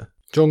assigns her.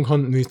 Jon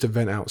Con needs to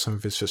vent out some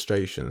of his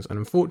frustrations, and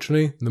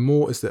unfortunately,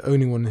 Lemore is the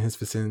only one in his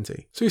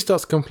vicinity. So he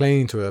starts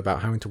complaining to her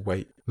about having to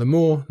wait.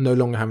 Lemore, no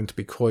longer having to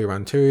be coy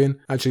around Tyrion,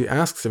 actually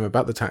asks him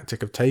about the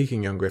tactic of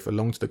taking young Griff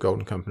along to the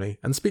Golden Company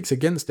and speaks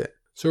against it.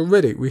 So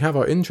already we have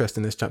our interest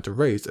in this chapter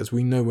raised, as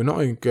we know we're not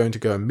only going to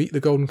go and meet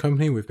the Golden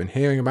Company we've been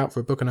hearing about for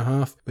a book and a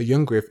half, but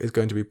young Griff is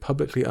going to be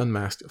publicly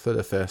unmasked for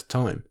the first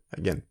time.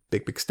 Again,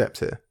 big steps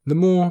here.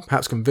 Lemore,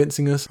 perhaps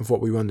convincing us of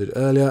what we wondered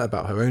earlier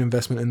about her own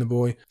investment in the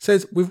boy,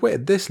 says we've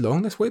waited this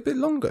long, let's wait a bit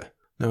longer.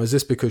 Now, is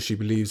this because she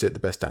believes it the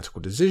best tactical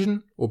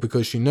decision, or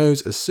because she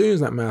knows as soon as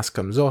that mask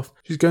comes off,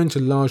 she's going to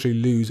largely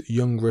lose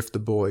young Griff the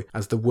boy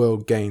as the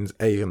world gains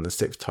Aegon the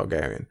 6th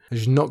Targaryen, and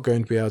she's not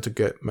going to be able to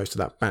get most of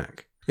that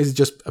back? Is it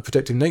just a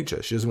protective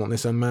nature? She doesn't want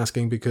this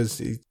unmasking because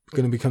he's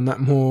going to become that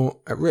more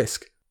at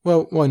risk?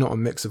 Well, why not a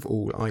mix of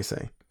all, I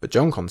say. But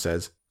Jon Con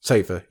says,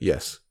 safer,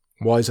 yes.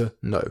 Wiser,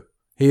 no.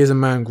 He is a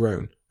man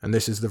grown, and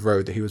this is the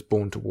road that he was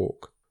born to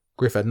walk.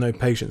 Griff had no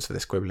patience for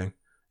this quibbling.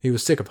 He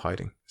was sick of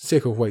hiding,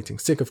 sick of waiting,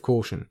 sick of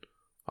caution.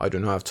 I do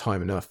not have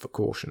time enough for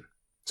caution.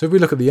 So if we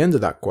look at the end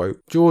of that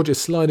quote, George is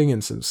sliding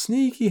in some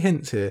sneaky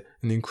hints here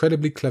in the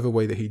incredibly clever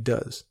way that he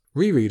does.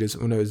 Rereaders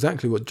will know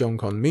exactly what Jon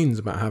Con means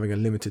about having a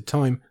limited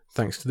time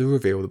thanks to the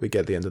reveal that we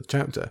get at the end of the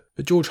chapter,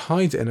 but George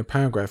hides it in a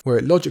paragraph where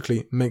it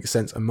logically makes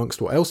sense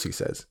amongst what else he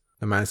says.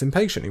 The man is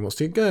impatient, he wants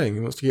to get going,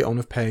 he wants to get on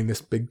with paying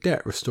this big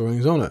debt, restoring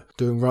his honour,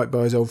 doing right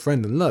by his old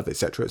friend and love,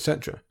 etc,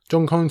 etc.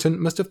 Jon Connington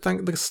must have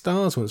thanked the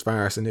stars once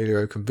Varys and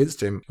Illyrio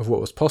convinced him of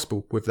what was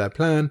possible with their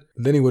plan,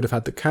 but then he would have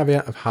had the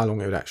caveat of how long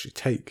it would actually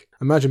take.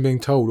 Imagine being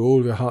told all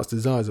of your heart's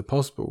desires are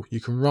possible, you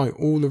can right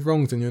all the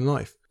wrongs in your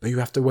life, but you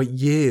have to wait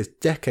years,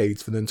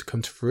 decades for them to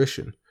come to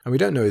fruition. And we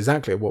don't know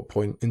exactly at what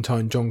point in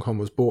time Jon Con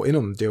was bought in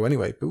on the deal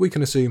anyway, but we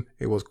can assume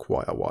it was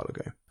quite a while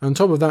ago. And on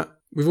top of that,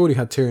 we've already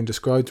had Tyrion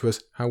describe to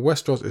us how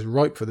Westeros is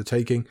ripe for the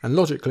taking and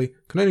logically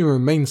can only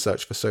remain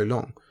such for so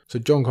long, so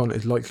Jon Con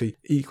is likely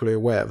equally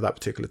aware of that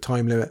particular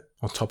time limit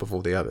on top of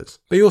all the others.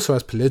 But he also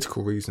has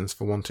political reasons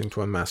for wanting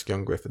to unmask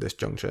young Griff at this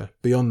juncture,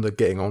 beyond the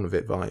getting on with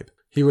it vibe.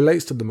 He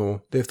relates to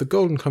Lemore that if the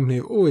Golden Company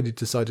have already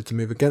decided to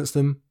move against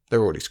them,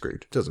 they're already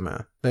screwed. Doesn't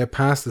matter. They are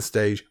past the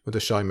stage where the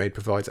Shy Maid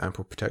provides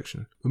ample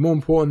protection. But more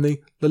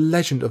importantly, the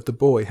legend of the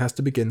boy has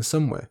to begin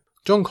somewhere.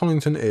 Jon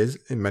Connington is,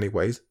 in many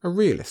ways, a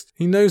realist.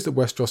 He knows that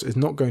Westeros is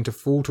not going to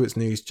fall to its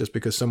knees just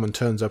because someone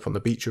turns up on the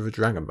beach with a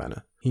dragon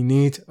banner. He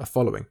needs a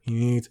following. He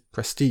needs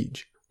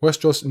prestige.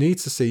 Westeros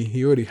needs to see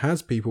he already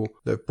has people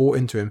that have bought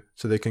into him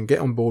so they can get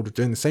on board with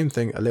doing the same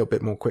thing a little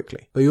bit more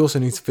quickly. But he also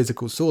needs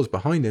physical swords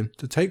behind him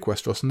to take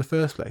Westeros in the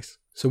first place.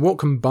 So what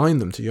can bind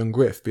them to young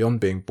Griff beyond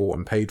being bought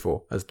and paid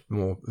for, as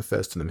Moore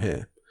refers to them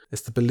here?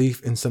 It's the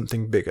belief in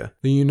something bigger,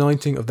 the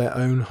uniting of their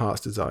own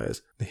heart's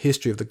desires, the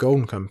history of the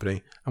Golden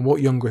Company, and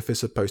what young Griff is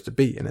supposed to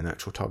be in an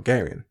actual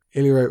Targaryen.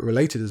 Illyrio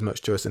related as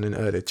much to us in an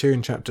earlier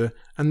Tyrion chapter,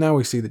 and now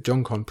we see that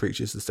Jon Con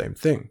preaches the same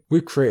thing.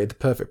 We've created the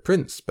perfect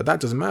prince, but that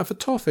doesn't matter for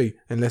Toffee,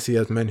 unless he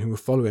has men who will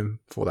follow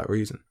him for that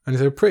reason. And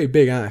it's a pretty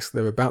big ask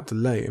they're about to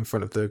lay in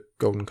front of the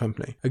Golden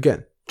Company.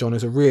 Again, Jon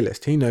is a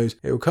realist. He knows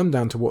it will come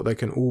down to what they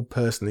can all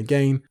personally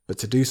gain, but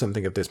to do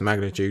something of this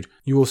magnitude,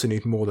 you also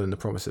need more than the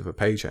promise of a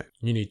paycheck.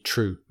 You need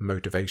true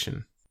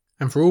motivation.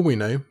 And for all we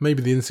know,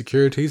 maybe the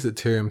insecurities that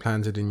Tyrion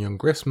planted in young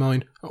Griff's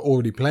mind are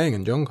already playing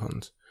in Jon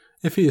Con's.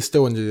 If he is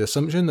still under the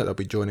assumption that they'll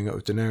be joining up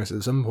with Daenerys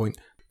at some point,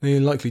 then he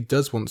likely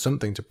does want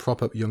something to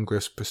prop up young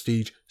Griff's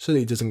prestige so that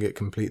he doesn't get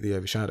completely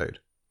overshadowed.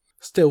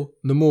 Still,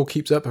 Lemore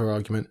keeps up her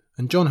argument,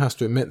 and Jon has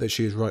to admit that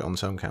she is right on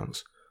some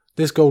counts.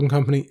 This Golden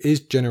Company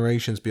is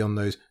generations beyond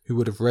those who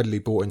would have readily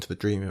bought into the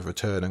dream of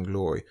return and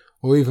glory,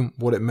 or even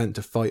what it meant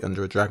to fight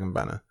under a dragon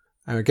banner.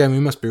 And again, we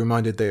must be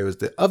reminded that it was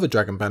the other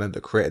dragon banner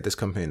that created this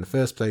company in the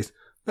first place,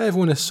 but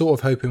everyone is sort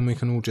of hoping we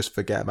can all just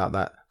forget about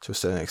that to a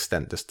certain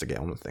extent just to get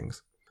on with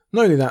things.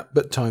 Not only that,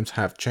 but times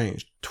have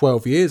changed.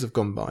 12 years have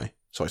gone by,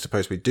 so I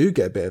suppose we do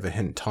get a bit of a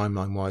hint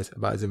timeline-wise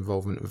about his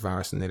involvement with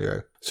Varys and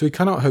Illyrio. So we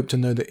cannot hope to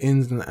know the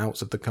ins and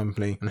outs of the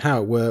company and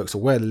how it works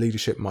or where the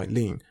leadership might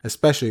lean,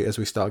 especially as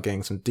we start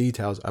getting some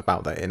details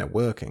about their inner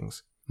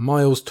workings.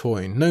 Myles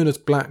Toyne, known as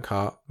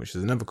Blackheart, which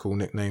is another cool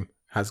nickname,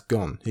 has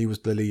gone. He was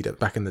the leader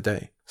back in the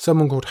day.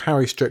 Someone called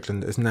Harry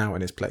Strickland is now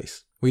in his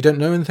place. We don't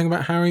know anything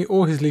about Harry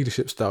or his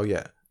leadership style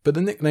yet, but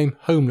the nickname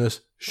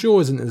Homeless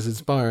sure isn't as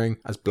inspiring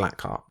as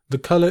Blackheart. The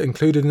colour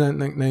included in that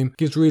nickname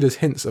gives readers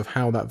hints of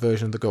how that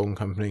version of the Golden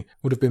Company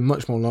would have been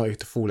much more likely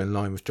to fall in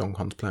line with Jon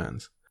Con's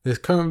plans. This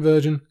current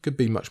version could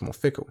be much more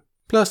fickle.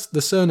 Plus,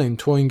 the surname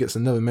Toyne gets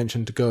another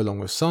mention to go along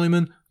with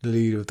Simon, the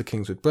leader of the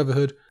Kingswood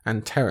Brotherhood,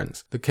 and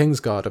Terence, the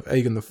Kingsguard of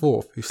Aegon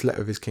IV, who slept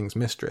with his king's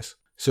mistress.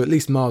 So at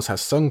least Myles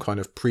has some kind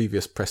of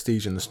previous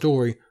prestige in the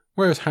story,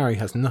 whereas Harry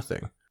has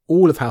nothing.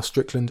 All of House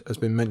Strickland has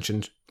been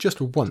mentioned just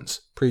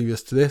once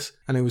previous to this,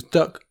 and it was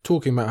Duck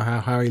talking about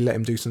how Harry let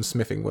him do some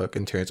smithing work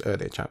in Tyrion's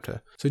earlier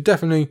chapter. So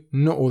definitely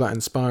not all that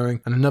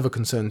inspiring, and another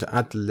concern to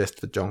add to the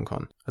list for Jon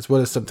Con, as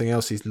well as something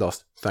else he's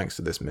lost thanks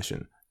to this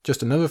mission.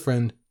 Just another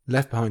friend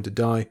left behind to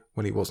die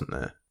when he wasn't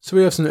there. So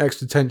we have some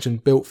extra tension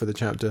built for the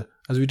chapter,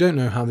 as we don't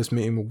know how this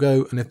meeting will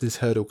go and if this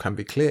hurdle can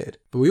be cleared.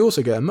 But we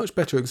also get a much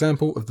better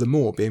example of the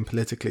Moor being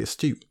politically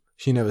astute.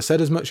 She never said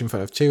as much in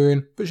front of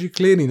Tyrion, but she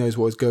clearly knows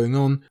what is going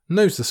on,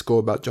 knows the score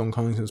about Jon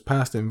Connington's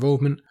past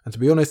involvement, and to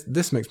be honest,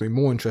 this makes me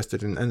more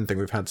interested in anything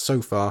we've had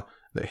so far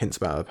that hints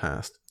about her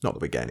past. Not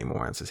that we get any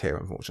more answers here,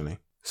 unfortunately.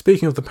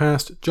 Speaking of the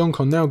past, Jon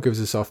Con now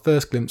gives us our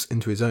first glimpse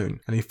into his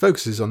own, and he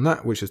focuses on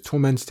that which has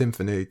tormented him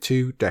for nearly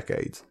 2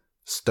 decades,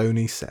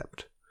 Stony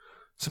Sept.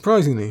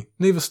 Surprisingly,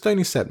 neither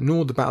Stony Sept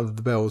nor the Battle of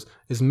the Bells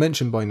is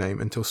mentioned by name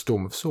until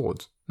Storm of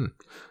Swords.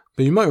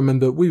 But you might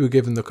remember we were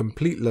given the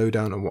complete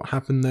lowdown on what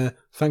happened there,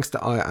 thanks to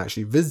Arya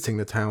actually visiting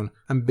the town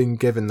and being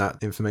given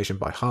that information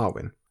by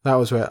Harwin. That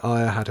was where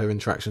Arya had her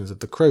interactions with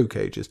the Crow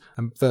Cages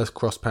and first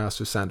crossed paths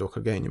with Sandor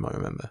Clegane, you might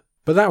remember.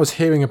 But that was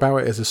hearing about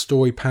it as a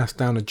story passed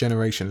down a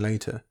generation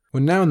later.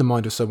 We're now in the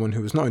mind of someone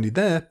who was not only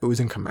there, but was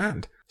in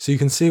command. So you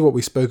can see what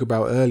we spoke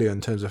about earlier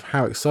in terms of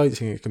how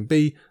exciting it can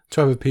be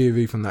to have a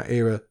POV from that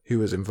era who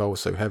was involved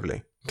so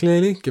heavily.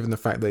 Clearly, given the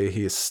fact that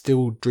he is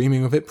still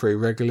dreaming of it pretty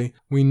regularly,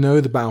 we know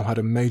the battle had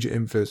a major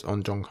influence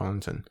on Jon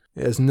Connington.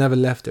 It has never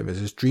left him as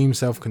his dream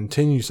self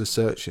continues to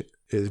search it,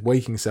 his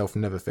waking self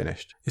never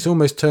finished. It's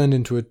almost turned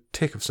into a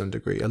tic of some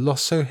degree, a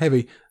loss so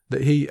heavy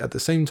that he, at the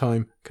same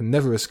time, can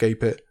never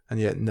escape it and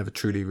yet never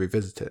truly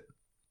revisit it.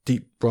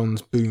 Deep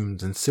bronze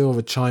booms and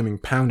silver chiming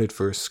pounded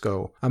through his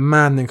skull, a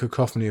maddening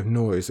cacophony of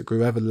noise that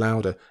grew ever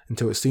louder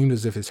until it seemed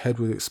as if his head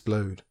would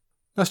explode.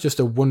 That's just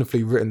a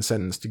wonderfully written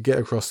sentence to get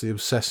across the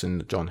obsession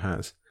that Jon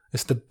has.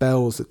 It's the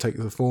bells that take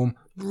the form,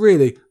 but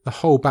really, the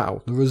whole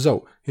battle, the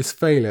result, his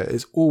failure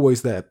is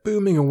always there,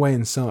 booming away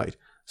inside,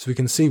 so we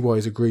can see why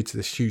he's agreed to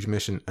this huge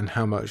mission and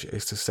how much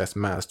its success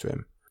matters to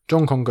him.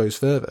 Jon Con goes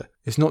further.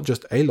 It's not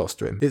just a loss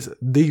to him, it's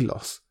the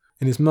loss.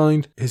 In his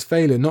mind, his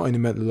failure not only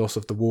meant the loss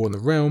of the war in the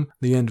realm,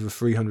 the end of a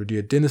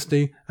 300-year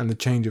dynasty, and the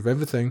change of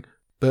everything,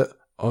 but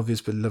of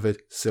his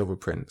beloved Silver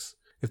Prince.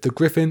 If the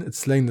Griffin had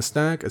slain the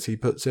stag, as he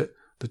puts it,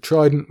 the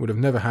Trident would have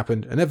never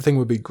happened and everything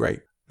would be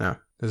great. Now,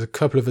 there's a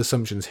couple of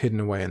assumptions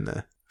hidden away in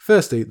there.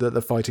 Firstly, that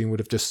the fighting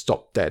would have just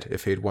stopped dead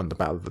if he had won the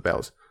Battle of the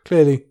Bells.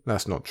 Clearly,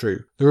 that's not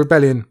true. The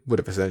rebellion would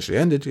have essentially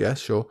ended, yes,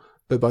 sure,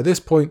 but by this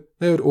point,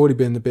 there had already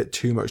been a bit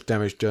too much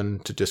damage done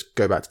to just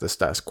go back to the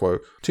status quo.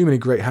 Too many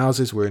great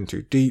houses were in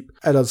too deep,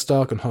 Eddard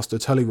Stark and Hoster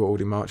Tully were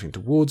already marching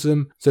towards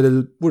them, so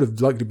there would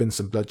have likely been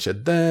some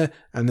bloodshed there,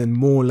 and then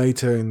more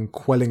later in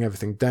quelling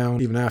everything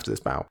down, even after this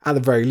battle. At the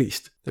very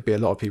least, there'd be a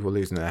lot of people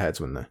losing their heads,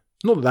 wouldn't there?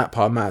 Not that that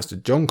part matters to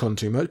Jon Con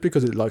too much,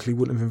 because it likely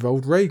wouldn't have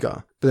involved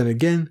Rhaegar. But then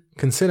again,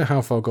 consider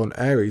how far gone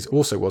Aerys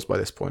also was by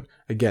this point,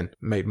 again,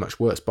 made much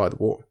worse by the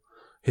war.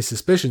 His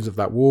suspicions of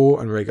that war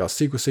and Rhaegar's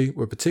secrecy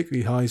were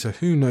particularly high, so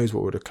who knows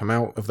what would have come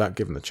out of that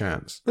given the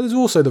chance. But there's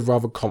also the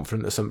rather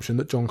confident assumption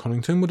that Jon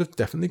Connington would have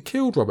definitely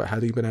killed Robert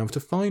had he been able to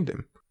find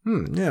him.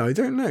 Yeah, I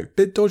don't know,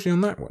 bit dodgy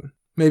on that one.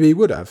 Maybe he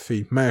would have if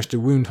he managed to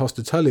wound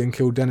Hoster Tully and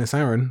kill Dennis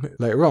Arryn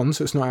later on,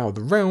 so it's not out of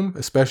the realm,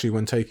 especially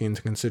when taking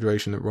into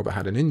consideration that Robert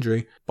had an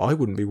injury, but I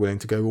wouldn't be willing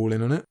to go all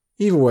in on it.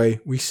 Either way,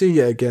 we see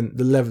yet again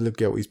the level of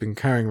guilt he's been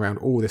carrying around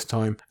all this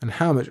time and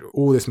how much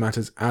all this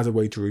matters as a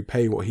way to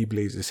repay what he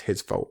believes is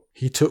his fault.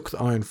 He took the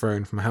Iron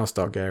Throne from House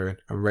Targaryen,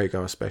 and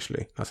Rhaegar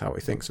especially, that's how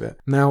he thinks of it.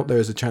 Now there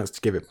is a chance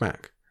to give it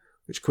back,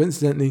 which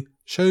coincidentally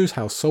shows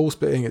how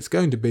soul-splitting it's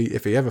going to be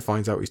if he ever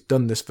finds out he's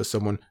done this for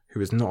someone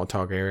who is not a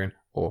Targaryen,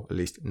 or at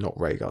least not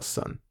Rhaegar's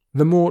son.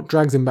 The Moor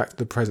drags him back to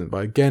the present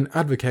by again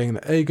advocating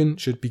that Aegon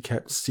should be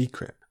kept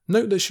secret.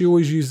 Note that she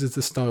always uses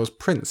the styles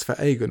Prince for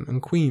Aegon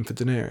and Queen for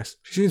Daenerys.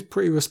 She seems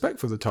pretty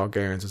respectful of the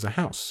Targaryens as a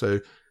house, so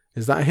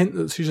is that a hint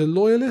that she's a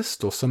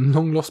loyalist or some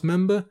long-lost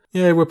member?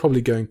 Yeah, we're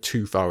probably going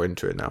too far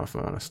into it now, if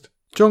I'm honest.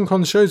 Jon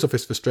Con shows off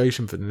his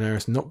frustration for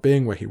Daenerys not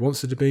being where he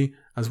wants her to be,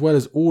 as well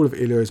as all of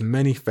Illyria's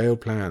many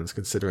failed plans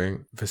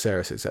considering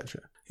Viserys,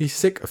 etc. He's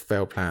sick of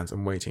failed plans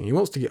and waiting. He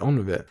wants to get on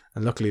with it,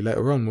 and luckily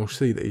later on we'll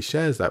see that he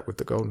shares that with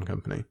the Golden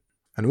Company.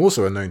 And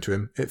also unknown to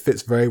him, it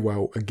fits very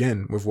well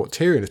again with what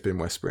Tyrion has been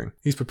whispering.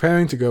 He's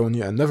preparing to go on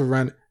yet another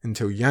rant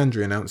until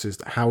Yandri announces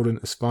that Haldon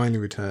has finally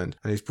returned,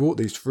 and he's brought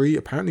these 3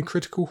 apparently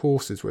critical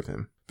horses with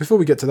him. Before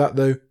we get to that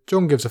though,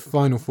 Jon gives a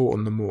final thought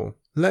on the Moor,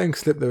 letting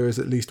slip there is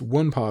at least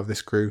one part of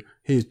this crew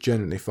he is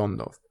genuinely fond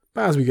of.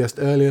 But as we guessed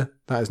earlier,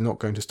 that is not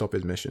going to stop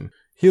his mission.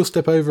 He'll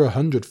step over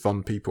 100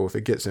 fond people if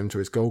it gets him to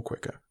his goal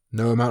quicker.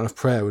 No amount of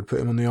prayer would put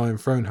him on the Iron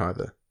Throne,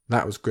 however.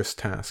 That was Griff's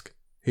task.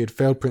 He had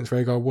failed Prince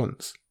Rhaegar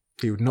once.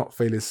 He would not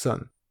fail his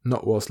son,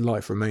 not whilst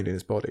life remained in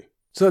his body.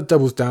 So that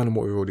doubles down on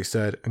what we've already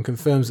said and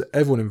confirms that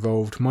everyone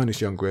involved, minus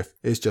young Griff,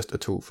 is just a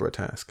tool for a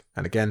task.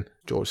 And again,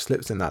 George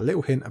slips in that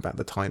little hint about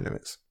the time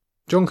limits.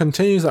 Jon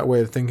continues that way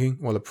of thinking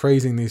while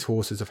appraising these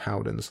horses of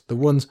Haldon's, the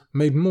ones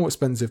made more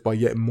expensive by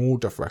yet more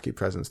Dothraki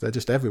presence. They're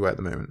just everywhere at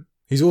the moment.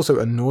 He's also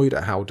annoyed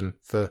at Haldon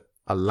for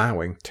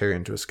allowing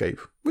Tyrion to escape,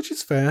 which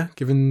is fair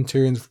given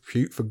Tyrion's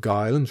repute for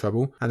guile and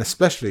trouble, and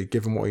especially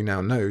given what he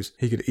now knows,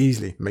 he could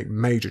easily make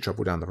major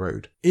trouble down the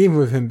road. Even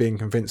with him being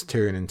convinced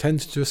Tyrion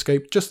intended to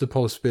escape, just the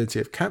possibility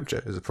of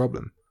capture is a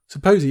problem.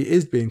 Suppose he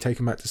is being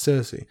taken back to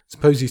Cersei.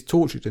 Suppose he's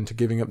tortured into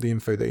giving up the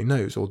info that he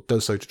knows, or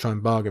does so to try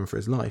and bargain for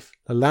his life.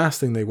 The last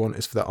thing they want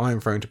is for the Iron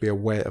Throne to be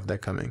aware of their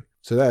coming.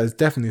 So that is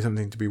definitely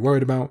something to be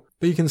worried about,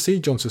 but you can see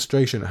Jon's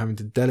frustration at having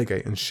to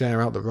delegate and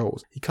share out the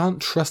roles. He can't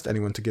trust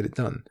anyone to get it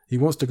done. He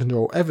wants to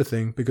control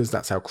everything because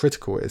that's how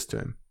critical it is to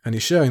him. And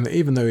he's showing that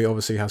even though he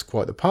obviously has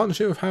quite the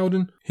partnership with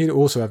Howden, he'd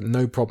also have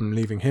no problem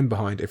leaving him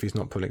behind if he's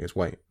not pulling his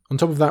weight. On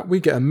top of that, we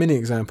get a mini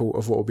example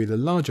of what will be the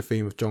larger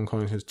theme of Jon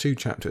Connington's 2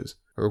 chapters,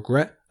 a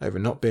regret over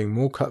not being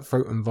more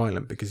cutthroat and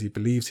violent because he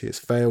believes he has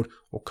failed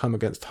or come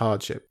against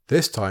hardship.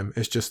 This time,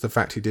 it's just the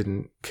fact he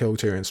didn't kill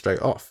Tyrion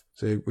straight off.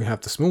 So we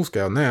have the small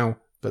scale now,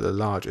 but the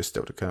large is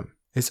still to come.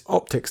 It's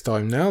optics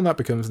time now, that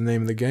becomes the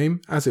name of the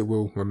game, as it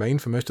will remain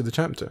for most of the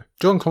chapter.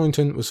 Jon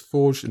Connington was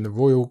forged in the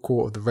royal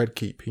court of the Red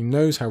Keep. He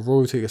knows how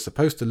royalty is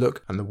supposed to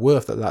look and the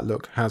worth that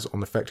look has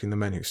on affecting the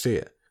men who see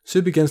it. So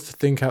he begins to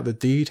think out the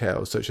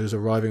details, such as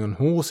arriving on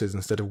horses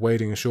instead of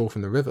wading ashore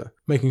from the river,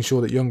 making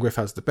sure that young Griff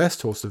has the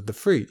best horse of the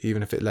 3,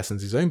 even if it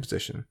lessens his own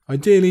position.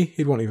 Ideally,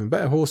 he'd want even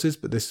better horses,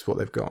 but this is what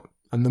they've got.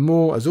 And the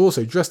Moor has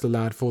also dressed the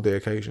lad for the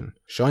occasion.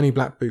 Shiny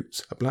black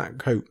boots, a black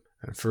coat,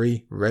 and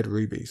 3 red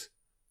rubies.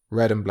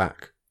 Red and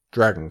black.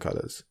 Dragon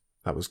colours.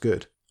 That was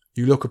good.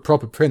 You look a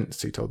proper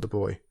prince, he told the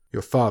boy.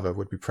 Your father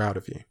would be proud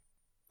of you.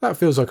 That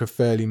feels like a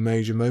fairly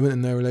major moment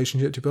in their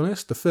relationship, to be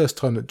honest. The first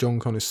time that Jon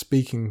Con is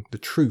speaking the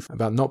truth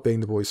about not being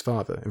the boy's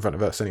father, in front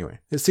of us anyway.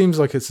 It seems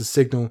like it's a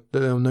signal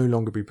that they'll no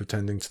longer be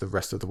pretending to the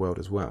rest of the world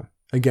as well.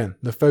 Again,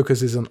 the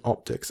focus is on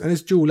optics, and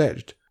it's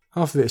dual-edged.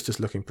 Half of it is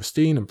just looking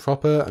pristine and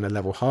proper and a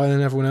level higher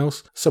than everyone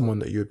else, someone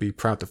that you would be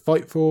proud to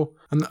fight for,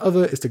 and the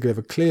other is to give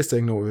a clear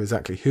signal of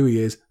exactly who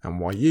he is and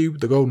why you,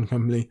 the Golden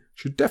Company,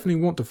 should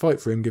definitely want to fight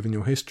for him given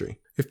your history.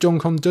 If Jon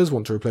Con does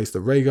want to replace the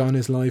Rhaegar in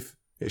his life,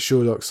 it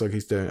sure looks like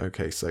he's doing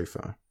okay so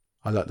far.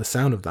 I like the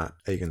sound of that,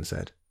 Aegon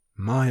said.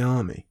 My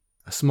army.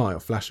 A smile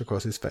flashed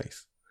across his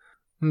face.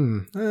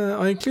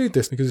 I include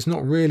this because it's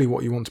not really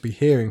what you want to be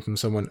hearing from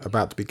someone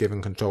about to be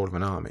given control of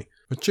an army.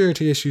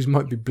 Maturity issues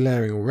might be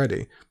blaring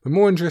already, but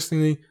more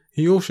interestingly,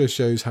 he also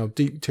shows how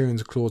deep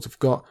Tyrion's claws have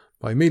got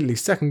by immediately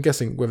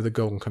second-guessing whether the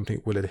Golden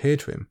Company will adhere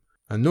to him.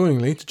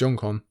 Annoyingly, to Jon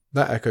Con,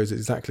 that echoes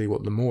exactly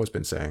what the Moor has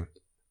been saying.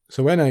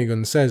 So when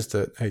Aegon says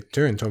that, hey,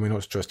 Tyrion told me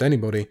not to trust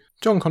anybody,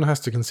 Jon Con has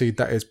to concede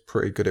that is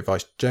pretty good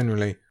advice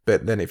generally,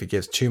 but then if he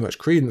gives too much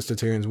credence to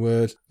Tyrion's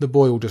words, the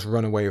boy will just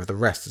run away with the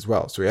rest as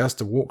well, so he has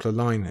to walk the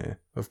line here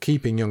of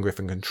keeping young Griff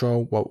in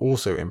control while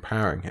also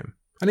empowering him.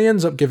 And he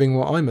ends up giving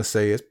what I must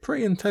say is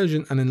pretty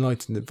intelligent and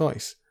enlightened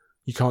advice.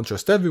 You can't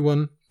trust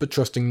everyone, but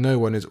trusting no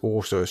one is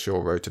also a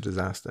sure road to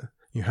disaster.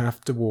 You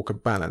have to walk a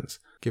balance.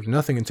 Give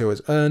nothing until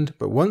it's earned,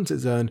 but once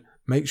it's earned,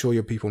 make sure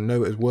your people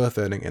know it is worth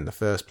earning in the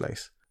first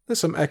place. There's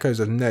some echoes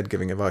of Ned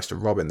giving advice to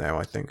Robin there,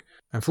 I think.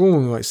 And for all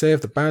we might say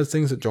of the bad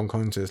things that Jon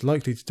Connington is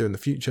likely to do in the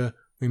future,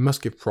 we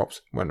must give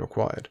props when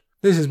required.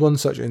 This is one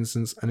such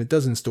instance, and it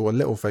does install a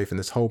little faith in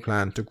this whole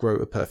plan to grow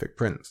a perfect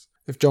prince.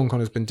 If Jon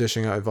Con has been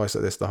dishing out advice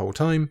like this the whole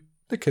time,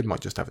 the kid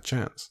might just have a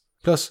chance.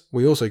 Plus,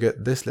 we also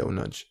get this little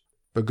nudge.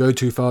 But go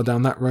too far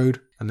down that road,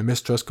 and the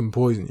mistrust can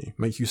poison you,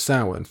 make you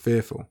sour and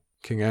fearful.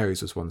 King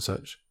Aerys was one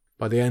such.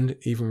 By the end,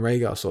 even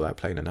Rhaegar saw that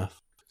plain enough.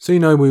 So you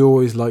know we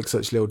always like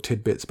such little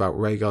tidbits about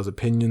Rhaegar's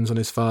opinions on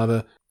his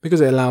father, because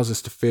it allows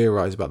us to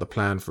theorise about the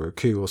plan for a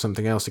coup or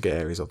something else to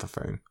get Aerys off the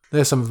throne.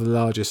 They're some of the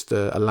largest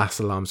alas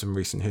alarms in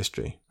recent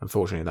history.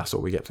 Unfortunately, that's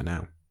all we get for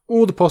now.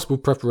 All the possible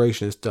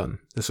preparation is done.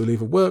 This will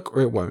either work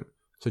or it won't.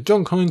 So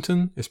Jon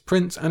Connington, his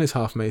prince and his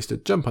half-maester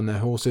jump on their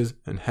horses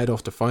and head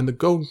off to find the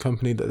Golden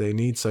Company that they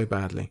need so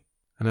badly.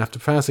 And after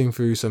passing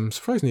through some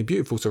surprisingly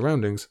beautiful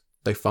surroundings,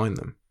 they find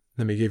them.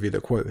 Let me give you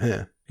the quote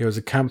here. It was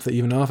a camp that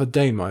even Arthur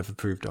Dayne might have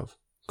approved of.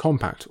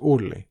 Compact,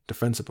 orderly,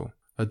 defensible.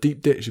 A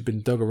deep ditch had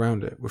been dug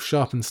around it, with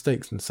sharpened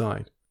stakes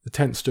inside. The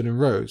tents stood in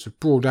rows, with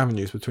broad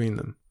avenues between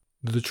them.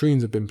 The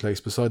latrines had been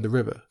placed beside the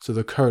river, so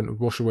the current would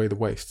wash away the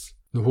wastes.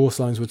 The horse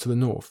lines were to the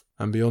north,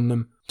 and beyond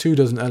them,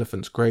 24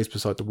 elephants grazed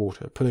beside the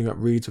water, pulling up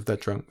reeds with their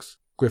trunks.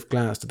 Griff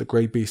glanced at the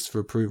grey beasts for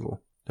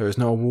approval. There is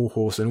not a war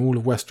horse in all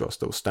of Westeros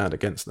that will stand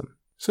against them.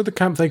 So the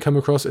camp they come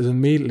across is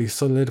immediately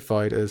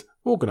solidified as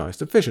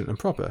organised, efficient and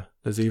proper.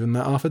 There's even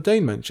that Arthur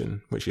Dayne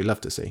mention, which you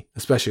love to see,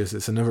 especially as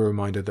it's another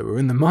reminder that we're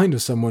in the mind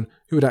of someone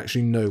who would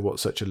actually know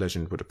what such a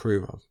legend would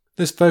approve of.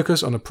 This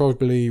focus on a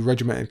properly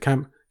regimented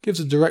camp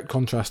gives a direct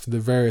contrast to the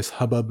various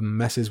hubbub and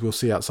messes we'll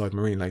see outside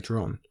Meereen later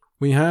on.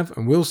 We have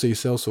and will see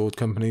sellsword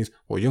companies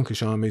or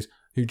Yunkish armies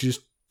who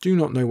just do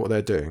not know what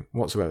they're doing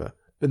whatsoever.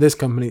 But this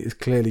company is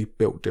clearly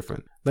built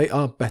different. They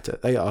are better.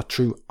 They are a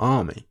true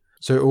army.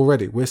 So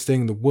already we're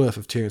seeing the worth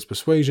of Tyrion's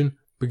persuasion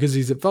because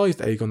he's advised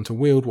Aegon to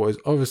wield what is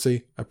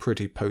obviously a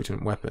pretty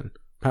potent weapon.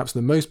 Perhaps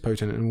the most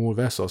potent in all of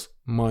Essos,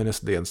 minus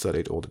the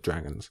Unsullied or the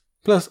dragons.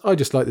 Plus, I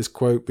just like this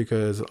quote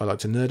because I like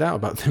to nerd out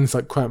about things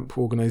like camp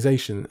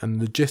organisation and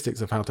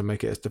logistics of how to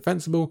make it as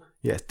defensible,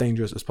 yet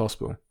dangerous as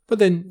possible. But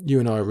then, you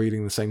and I are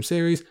reading the same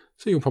series,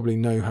 so you'll probably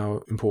know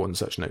how important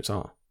such notes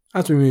are.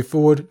 As we move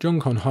forward,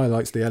 Jon Con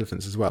highlights the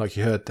elephants as well, like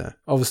you heard there.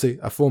 Obviously,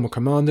 a former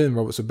commander in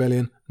Robert's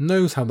Rebellion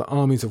knows how the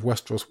armies of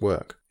Westeros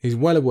work. He's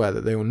well aware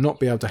that they will not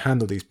be able to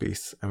handle these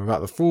beasts, and without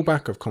the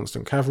fallback of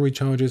constant cavalry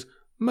charges,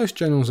 most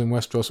generals in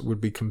Westeros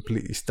would be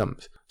completely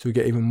stumped. So we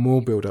get even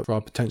more build-up for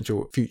our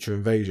potential future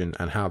invasion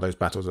and how those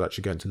battles are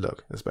actually going to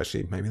look,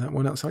 especially maybe that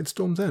one outside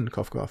Storm's End,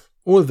 cough cough.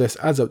 All of this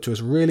adds up to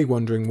us really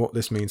wondering what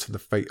this means for the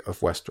fate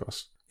of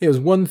Westeros. It was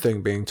one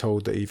thing being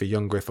told that either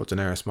young Griff or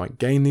Daenerys might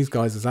gain these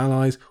guys as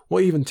allies, or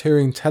even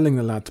Tyrion telling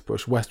the lad to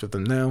push west with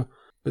them now,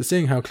 but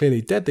seeing how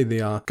clearly deadly they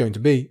are going to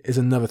be is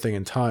another thing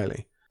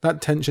entirely.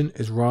 That tension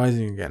is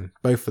rising again,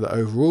 both for the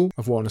overall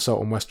of what an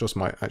assault on Westeros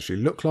might actually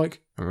look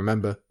like, and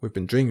remember, we've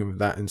been dreaming of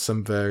that in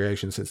some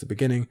variation since the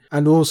beginning,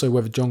 and also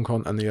whether Jon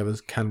Con and the others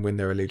can win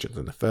their allegiance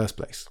in the first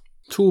place.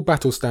 Tall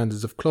battle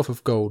standards of cloth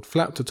of gold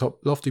flapped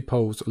atop lofty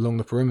poles along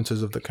the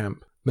perimeters of the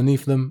camp.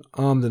 Beneath them,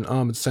 armed and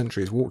armoured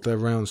sentries walked their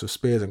rounds with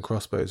spears and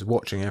crossbows,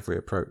 watching every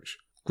approach.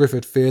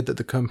 Griffith feared that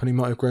the company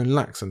might have grown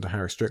lax under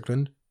Harry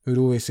Strickland, who had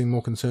always seemed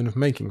more concerned with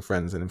making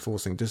friends than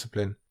enforcing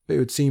discipline, but it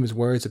would seem his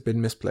worries had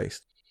been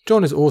misplaced.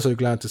 Jon is also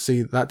glad to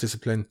see that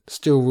discipline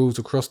still rules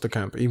across the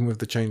camp even with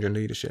the change in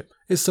leadership.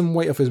 It's some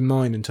weight off his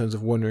mind in terms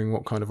of wondering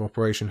what kind of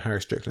operation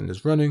Harry Strickland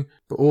is running,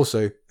 but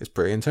also it's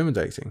pretty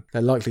intimidating.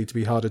 They're likely to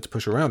be harder to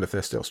push around if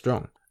they're still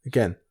strong.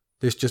 Again,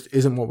 this just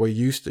isn't what we're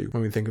used to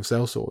when we think of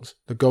sellswords.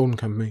 The Golden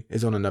Company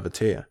is on another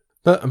tier.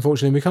 But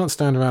unfortunately we can't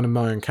stand around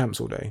admiring camps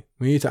all day.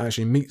 We need to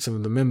actually meet some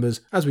of the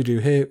members, as we do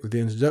here with the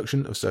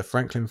introduction of Sir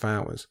Franklin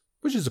Flowers,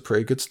 which is a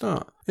pretty good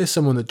start. It's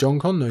someone that Jon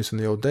Con knows from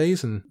the old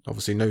days and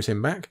obviously knows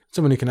him back.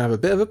 Someone he can have a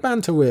bit of a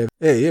banter with.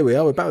 Hey, here we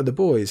are, we're back with the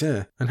boys,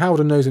 yeah. And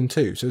Howden knows him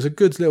too, so it's a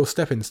good little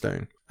stepping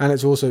stone. And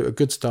it's also a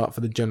good start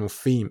for the general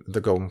theme of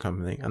the Golden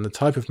Company and the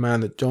type of man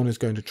that Jon is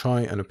going to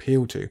try and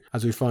appeal to,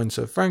 as we find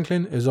Sir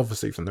Franklin is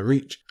obviously from the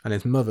Reach and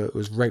his mother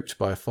was raped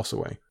by a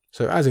Fossaway.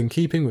 So as in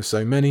keeping with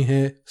so many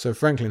here, Sir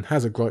Franklin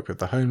has a gripe with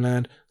the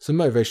homeland, some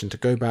motivation to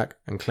go back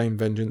and claim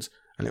vengeance,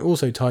 and it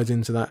also ties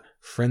into that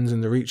friends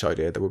in the Reach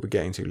idea that we'll be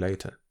getting to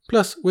later.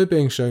 Plus, we're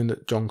being shown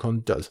that Jon Con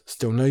does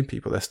still know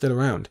people, they're still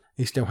around,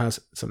 he still has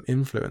some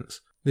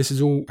influence. This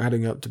is all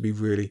adding up to be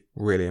really,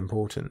 really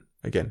important.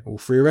 Again, all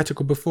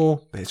theoretical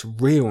before, but it's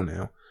real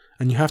now.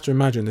 And you have to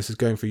imagine this is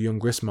going through young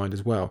Griff's mind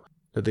as well,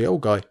 that the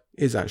old guy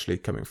is actually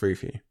coming through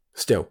for you.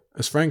 Still,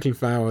 as Franklin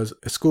Flowers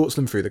escorts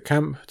them through the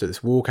camp to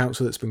this war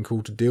council that's been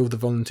called to deal with the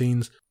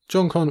Volantines,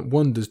 Jon Con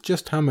wonders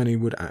just how many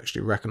would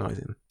actually recognise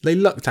him. They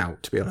lucked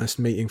out, to be honest,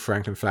 meeting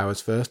Franklin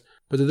Flowers first,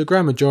 but to the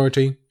grand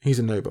majority, he's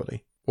a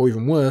nobody. Or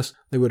even worse,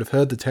 they would have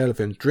heard the tale of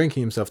him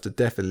drinking himself to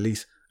death at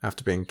least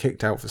after being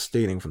kicked out for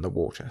stealing from the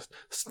war chest,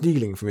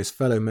 stealing from his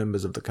fellow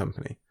members of the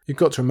company. You've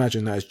got to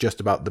imagine that is just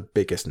about the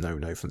biggest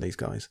no-no from these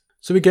guys.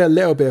 So we get a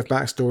little bit of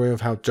backstory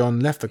of how Jon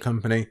left the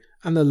company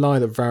and the lie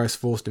that Varys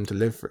forced him to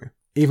live through.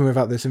 Even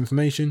without this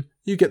information,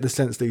 you get the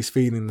sense that he's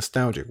feeling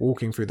nostalgic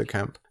walking through the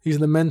camp. He's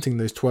lamenting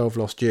those 12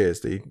 lost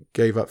years that he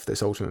gave up for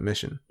this ultimate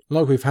mission.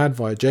 Like we've had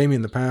via Jaime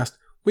in the past,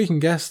 we can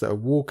guess that a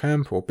war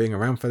camp or being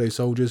around fellow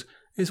soldiers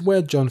is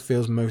where Jon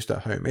feels most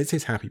at home. It's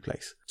his happy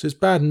place. So it's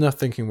bad enough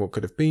thinking what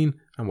could have been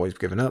and what he's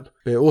given up,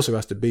 but it also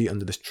has to be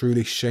under this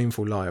truly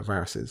shameful lie of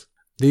Varys's.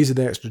 These are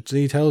the extra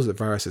details that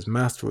Varys is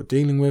master at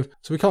dealing with,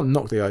 so we can't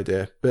knock the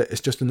idea, but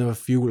it's just another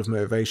fuel of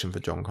motivation for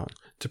Jon Con,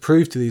 to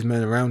prove to these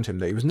men around him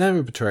that he was never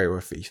a betrayer or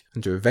a thief,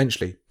 and to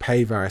eventually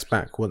pay Varys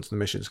back once the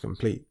mission is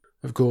complete.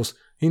 Of course,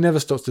 he never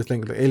stops to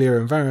think that Ilya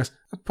and Varys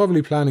are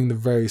probably planning the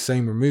very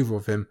same removal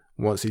of him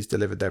once he's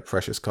delivered their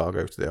precious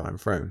cargo to the Iron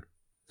Throne.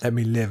 Let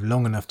me live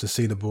long enough to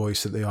see the boys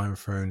sit the Iron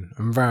Throne,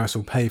 and Varys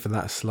will pay for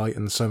that slight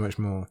and so much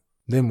more.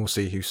 Then we'll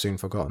see who's soon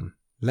forgotten.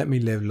 Let me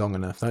live long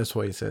enough, that's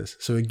what he says.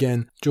 So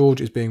again,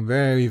 George is being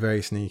very,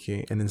 very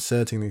sneaky and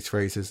inserting these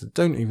phrases that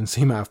don't even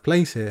seem out of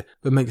place here,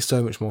 but make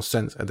so much more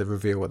sense at the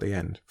reveal at the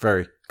end.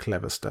 Very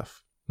clever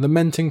stuff.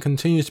 Lamenting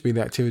continues to be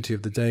the activity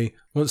of the day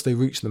once they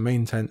reach the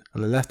main tent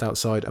and are left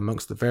outside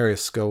amongst the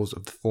various skulls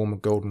of the former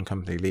Golden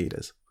Company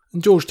leaders.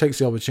 And George takes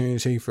the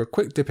opportunity for a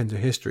quick dip into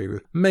history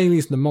with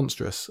Maelys the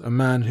Monstrous, a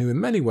man who in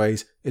many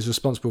ways is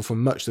responsible for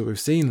much that we've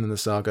seen in the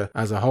saga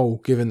as a whole,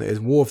 given that his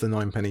War of the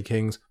Ninepenny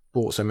Kings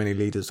brought so many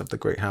leaders of the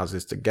great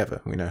houses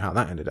together. We know how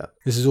that ended up.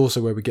 This is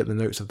also where we get the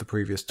notes of the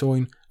previous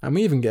Toyne, and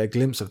we even get a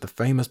glimpse of the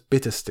famous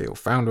Bittersteel,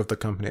 founder of the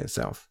company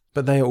itself.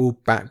 But they are all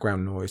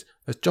background noise,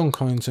 as Jon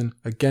Connington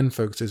again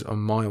focuses on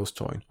Miles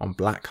Toyne, on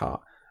Blackheart,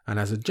 and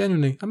has a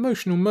genuinely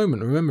emotional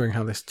moment remembering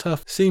how this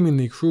tough,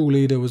 seemingly cruel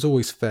leader was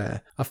always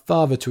fair, a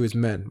father to his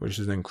men, which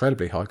is an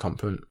incredibly high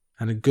compliment,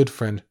 and a good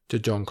friend to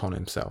Jon Con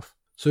himself.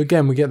 So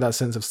again, we get that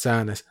sense of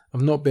sadness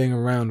of not being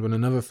around when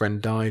another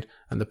friend died,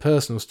 and the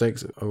personal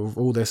stakes of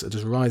all this are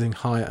just rising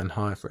higher and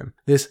higher for him.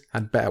 This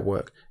had better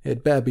work. It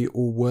had better be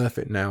all worth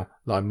it now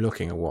that I'm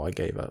looking at what I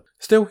gave up.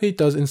 Still, he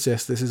does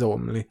insist this is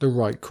ultimately the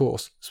right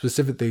course,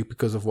 specifically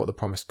because of what the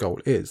promised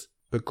goal is.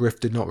 But Griff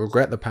did not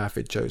regret the path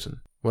he'd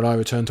chosen. When I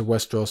return to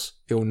Westeros,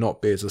 it will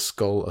not be as a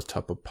skull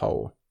atop a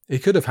pole. He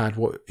could have had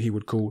what he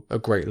would call a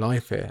great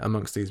life here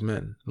amongst these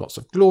men. Lots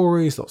of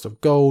glories, lots of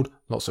gold,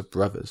 lots of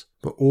brothers.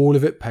 But all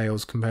of it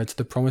pales compared to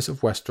the promise of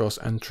Westeros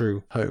and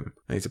true home,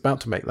 and he's about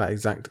to make that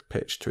exact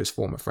pitch to his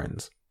former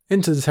friends.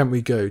 Into the tent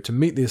we go to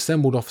meet the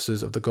assembled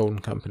officers of the Golden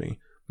Company,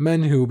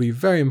 men who will be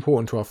very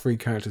important to our three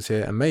characters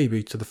here and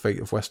maybe to the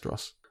fate of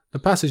Westeros. The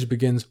passage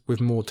begins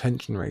with more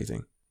tension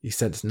raising. He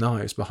sensed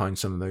knives behind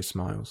some of those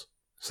smiles.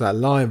 So that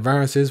lie of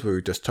Varys' we were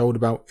just told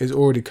about is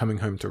already coming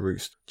home to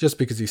roost. Just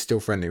because he's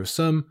still friendly with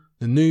some,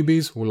 the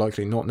newbies will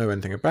likely not know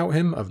anything about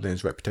him other than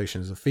his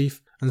reputation as a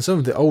thief, and some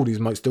of the oldies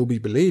might still be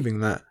believing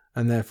that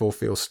and therefore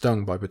feel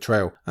stung by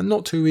betrayal and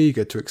not too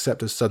eager to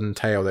accept a sudden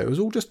tale that it was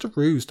all just a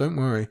ruse, don't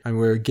worry, and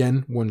we're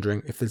again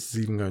wondering if this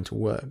is even going to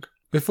work.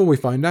 Before we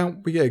find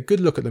out, we get a good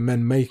look at the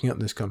men making up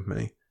this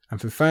company. And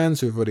for fans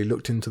who have already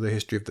looked into the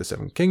history of the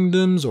Seven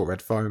Kingdoms, or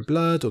Red Fire and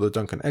Blood, or the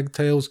Duncan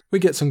Eggtails, we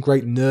get some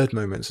great nerd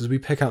moments as we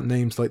pick out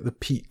names like the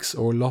Peaks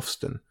or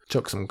Lofston.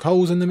 Chuck some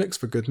Coles in the mix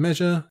for good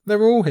measure.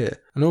 They're all here.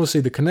 And obviously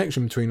the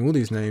connection between all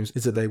these names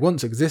is that they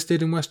once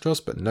existed in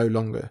Westeros but no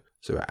longer.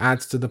 So it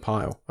adds to the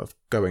pile of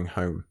going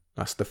home.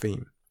 That's the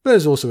theme. But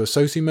there's also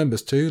associate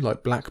members too,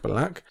 like Black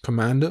Balak,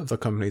 commander of the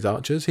company's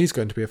archers. He's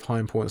going to be of high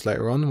importance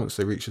later on once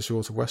they reach the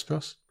shores of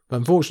Westeros. But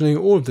unfortunately,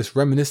 all of this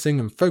reminiscing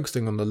and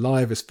focusing on the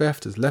lie of his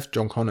theft has left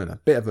Jon Con in a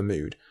bit of a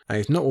mood, and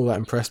he's not all that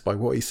impressed by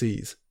what he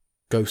sees.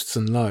 Ghosts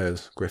and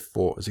liars, Griff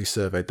thought as he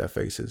surveyed their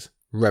faces.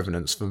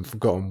 Revenants from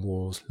forgotten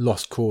wars,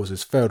 lost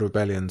causes, failed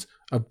rebellions,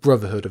 a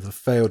brotherhood of the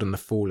failed and the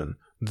fallen,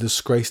 the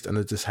disgraced and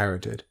the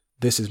disherited.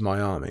 This is my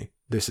army.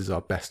 This is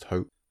our best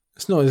hope.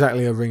 It's not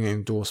exactly a ringing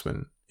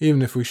endorsement,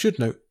 even if we should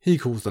note he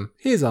calls them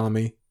his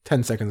army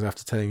 10 seconds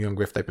after telling young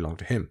Griff they belong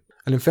to him.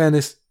 And in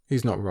fairness,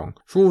 he's not wrong.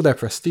 For all their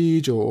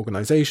prestige or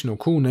organisation or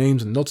cool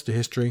names and nods to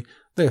history,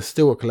 they are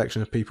still a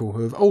collection of people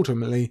who have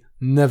ultimately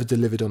never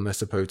delivered on their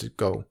supposed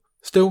goal.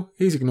 Still,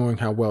 he's ignoring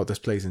how well this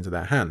plays into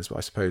their hands, but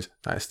I suppose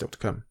that is still to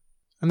come.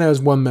 And there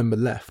is one member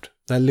left,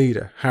 their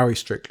leader, Harry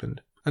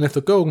Strickland. And if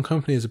the Golden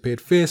Company has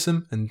appeared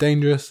fearsome and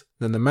dangerous,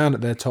 then the man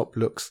at their top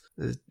looks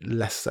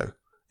less so.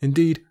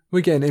 Indeed,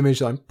 we get an image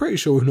that I'm pretty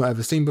sure we've not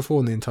ever seen before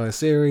in the entire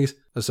series,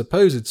 a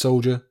supposed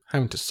soldier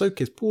having to soak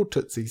his poor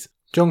tootsies.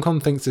 Jon Con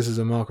thinks this is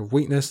a mark of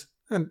weakness,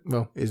 and,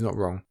 well, he's not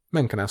wrong.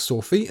 Men can have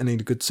sore feet and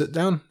need a good sit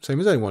down, same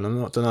as anyone, I'm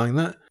not denying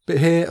that. But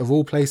here, of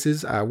all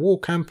places, at a war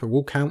camp, a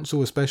war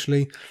council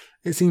especially,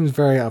 it seems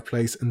very out of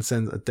place and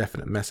sends a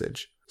definite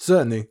message.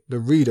 Certainly, the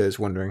reader is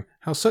wondering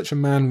how such a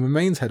man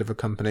remains head of a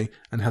company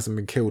and hasn't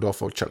been killed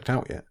off or chucked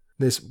out yet.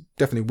 This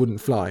definitely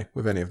wouldn't fly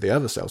with any of the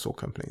other sellsword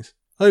companies.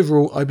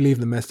 Overall, I believe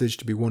the message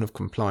to be one of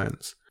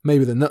compliance.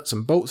 Maybe the nuts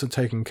and bolts are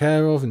taken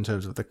care of in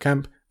terms of the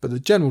camp, but the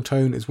general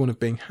tone is one of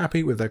being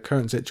happy with their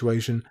current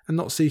situation and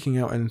not seeking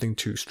out anything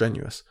too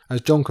strenuous,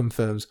 as Jon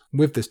confirms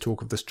with this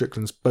talk of the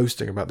Stricklands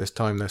boasting about this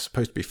time they're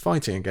supposed to be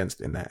fighting against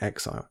in their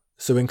exile.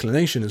 So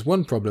inclination is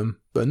one problem,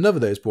 but another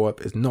that is brought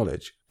up is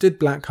knowledge. Did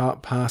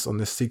Blackheart pass on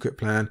this secret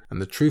plan and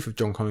the truth of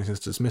Jon Connington's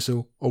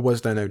dismissal, or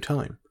was there no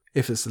time?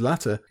 If it's the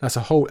latter, that's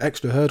a whole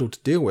extra hurdle to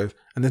deal with,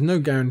 and there's no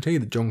guarantee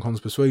that Jon Con's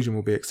persuasion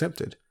will be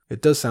accepted.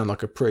 It does sound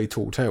like a pretty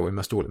tall tale, we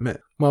must all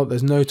admit. Well,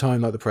 there's no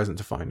time like the present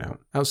to find out.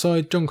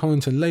 Outside, Jon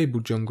Connington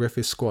labelled John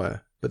Griff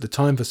squire, but the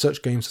time for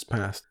such games has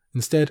passed.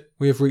 Instead,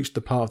 we have reached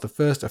the part of the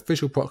first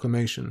official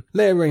proclamation.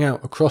 Let it ring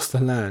out across the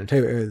land.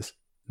 Here it is.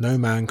 No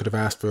man could have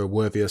asked for a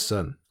worthier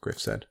son, Griff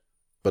said.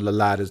 But the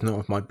lad is not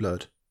of my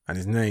blood, and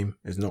his name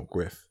is not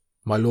Griff.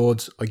 My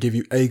lords, I give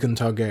you Aegon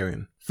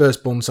Targaryen,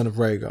 firstborn son of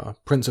Rhaegar,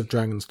 Prince of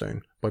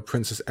Dragonstone, by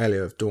Princess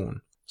Elia of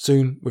Dorne.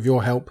 Soon, with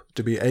your help,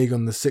 to be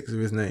Aegon the Sixth of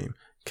his name,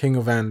 King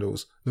of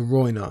Andals, the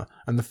Rhoynar,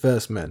 and the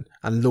First Men,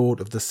 and Lord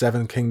of the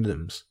Seven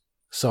Kingdoms.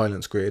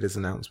 Silence greeted his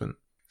announcement.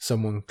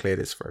 Someone cleared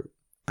his throat.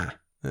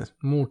 There's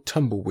more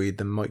tumbleweed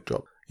than mic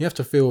drop. You have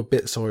to feel a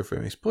bit sorry for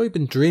him. He's probably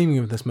been dreaming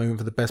of this moment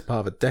for the best part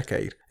of a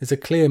decade. It's a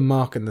clear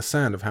mark in the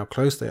sand of how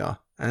close they are,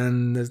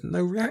 and there's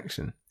no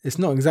reaction. It's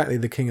not exactly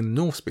the King in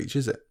the North speech,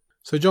 is it?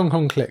 So Jon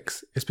Con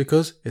clicks. It's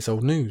because it's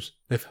old news.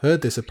 They've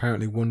heard this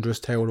apparently wondrous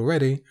tale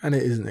already, and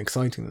it isn't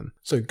exciting them.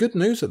 So good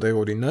news that they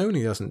already know and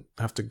he doesn't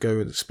have to go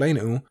and explain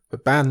it all,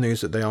 but bad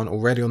news that they aren't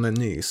already on their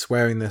knees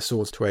swearing their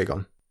swords to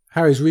Aegon.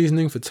 Harry's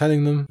reasoning for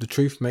telling them the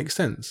truth makes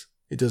sense.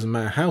 It doesn't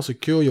matter how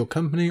secure your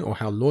company or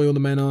how loyal the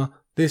men are,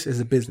 this is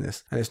a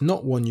business, and it's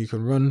not one you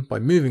can run by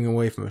moving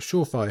away from a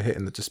surefire hit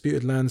in the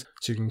disputed lands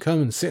so you can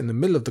come and sit in the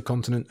middle of the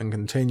continent and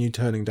continue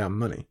turning down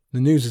money.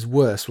 The news is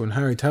worse when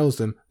Harry tells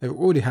them they've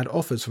already had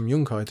offers from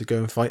Yunkai to go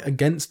and fight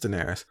against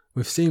Daenerys,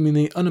 with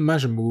seemingly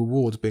unimaginable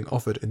rewards being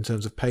offered in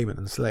terms of payment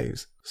and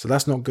slaves. So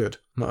that's not good.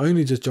 Not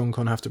only does Jon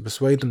Con have to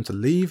persuade them to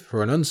leave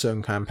for an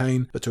uncertain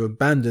campaign, but to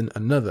abandon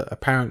another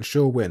apparent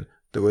sure win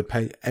that would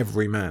pay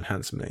every man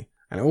handsomely.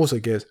 And it also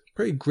gives a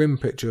pretty grim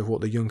picture of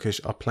what the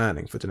Yunkish are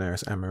planning for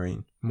Daenerys and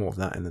Meereen. More of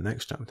that in the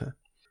next chapter.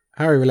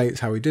 Harry relates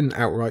how he didn't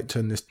outright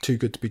turn this too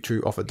good to be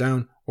true offer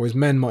down, or his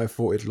men might have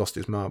thought he'd lost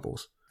his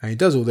marbles. And he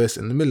does all this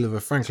in the middle of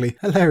a frankly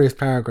hilarious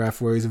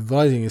paragraph where he's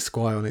advising his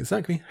squire on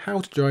exactly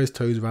how to dry his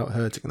toes without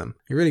hurting them.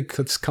 He really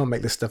just can't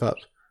make this stuff up.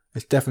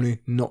 It's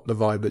definitely not the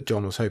vibe that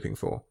Jon was hoping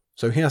for.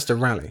 So he has to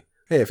rally.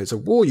 "Hey, if it's a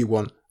war you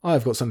want,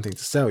 I've got something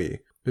to sell you."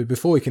 But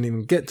before he can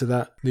even get to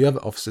that, the other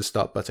officers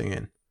start butting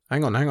in.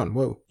 Hang on,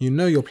 whoa. You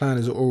know your plan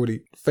has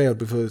already failed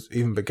before it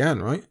even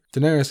began, right?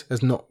 Daenerys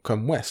has not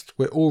come west.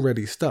 We're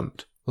already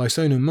stumped.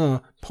 Lysono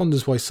Ma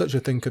ponders why such a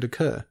thing could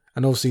occur.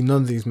 And obviously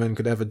none of these men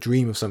could ever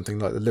dream of something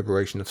like the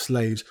liberation of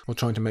slaves or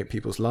trying to make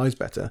people's lives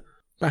better.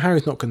 But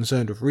Harry's not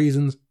concerned with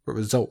reasons, but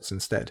results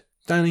instead.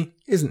 Dany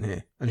isn't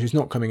here, and she's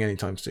not coming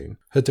anytime soon.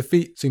 Her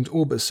defeat seemed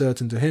all but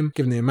certain to him,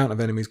 given the amount of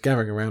enemies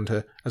gathering around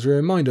her, as we're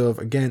reminded of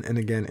again and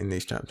again in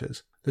these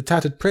chapters. The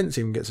Tattered Prince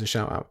even gets a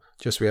shout out,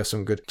 just so we have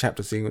some good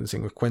chapter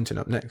sequencing with Quentyn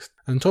up next.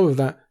 And on top of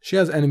that, she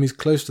has enemies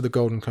close to the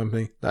Golden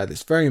Company that at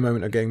this very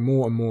moment are getting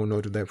more and more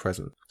annoyed with their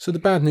presence. So the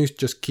bad news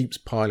just keeps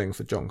piling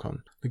for Jon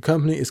Con. The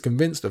company is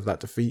convinced of that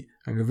defeat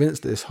and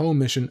convinced that this whole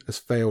mission has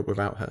failed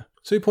without her.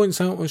 So he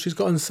points out, well, she's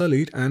got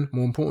Unsullied and,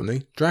 more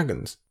importantly,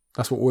 dragons.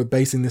 That's what we're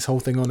basing this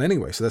whole thing on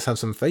anyway, so let's have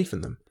some faith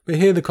in them. But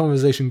here the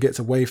conversation gets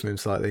away from him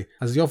slightly,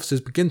 as the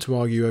officers begin to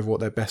argue over what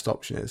their best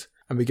option is,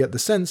 and we get the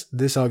sense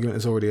this argument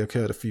has already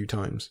occurred a few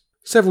times.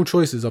 Several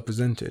choices are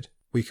presented.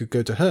 We could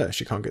go to her,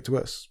 she can't get to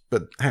us.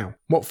 But how?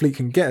 What fleet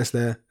can get us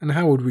there, and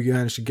how would we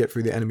manage to get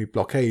through the enemy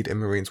blockade in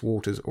Meereen's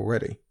waters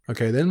already?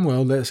 Okay then,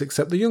 well, let's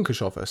accept the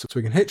Yunkish offer, so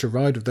we can hitch a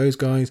ride with those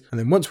guys, and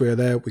then once we are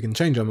there, we can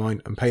change our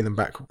mind and pay them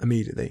back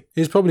immediately.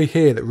 It is probably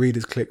here that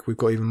readers click we've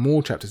got even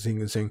more chapter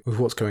sequencing with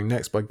what's coming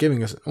next by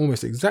giving us an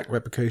almost exact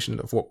replication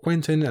of what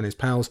Quentyn and his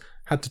pals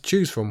had to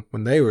choose from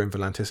when they were in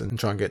Volantis and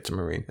try and get to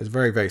Meereen. It's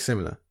very, very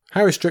similar.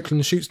 Harry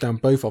Strickland shoots down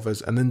both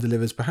offers and then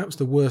delivers perhaps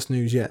the worst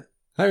news yet.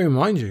 Let me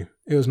remind you,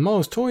 it was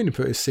Miles Toyne who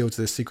put his seal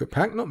to this secret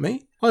pact, not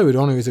me. I would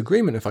honour his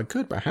agreement if I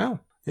could, but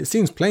how? It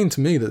seems plain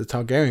to me that the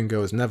Targaryen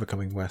girl is never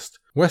coming west.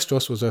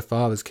 Westeros was her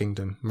father's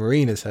kingdom,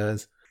 Meereen is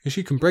hers. If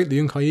she can break the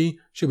Yunkai,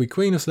 she'll be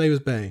Queen of Slavers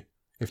Bay.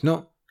 If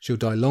not, she'll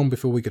die long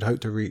before we could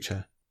hope to reach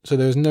her. So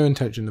there is no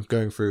intention of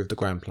going through with the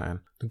grand plan.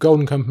 The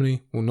Golden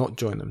Company will not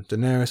join them,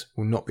 Daenerys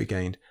will not be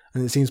gained,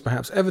 and it seems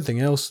perhaps everything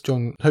else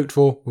Jon hoped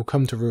for will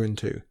come to ruin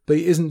too. But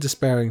he isn't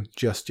despairing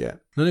just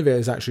yet. None of it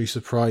is actually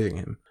surprising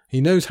him. He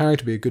knows Harry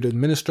to be a good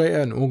administrator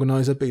and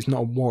organiser, but he's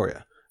not a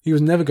warrior. He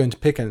was never going to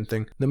pick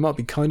anything that might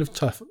be kind of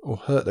tough or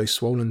hurt those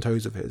swollen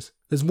toes of his.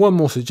 There's one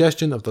more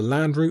suggestion of the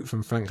land route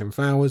from Franklin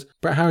Flowers,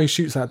 but Harry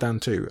shoots that down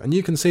too, and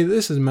you can see that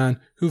this is a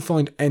man who will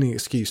find any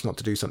excuse not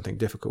to do something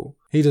difficult.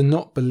 He does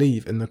not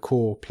believe in the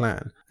core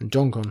plan, and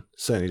Jon Con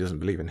certainly doesn't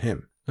believe in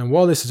him. And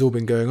while this has all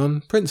been going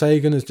on, Prince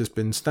Aegon has just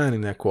been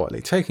standing there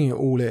quietly, taking it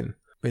all in.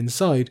 But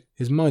inside,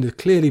 his mind has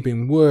clearly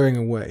been whirring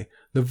away,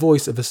 the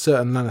voice of a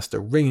certain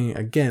Lannister ringing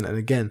again and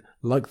again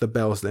like the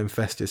bells that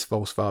infest his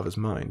false father's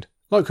mind.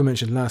 Like we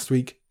mentioned last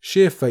week,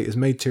 sheer fate has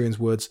made Tyrion's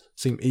words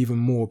seem even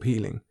more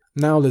appealing.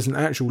 Now there's an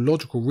actual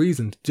logical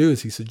reason to do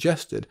as he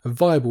suggested, a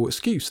viable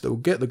excuse that will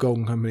get the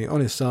Golden Company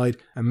on his side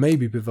and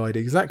maybe provide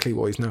exactly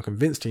what he's now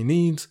convinced he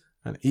needs,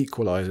 an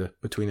equaliser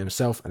between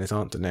himself and his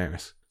Aunt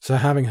Daenerys. So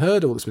having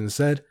heard all that's been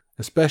said,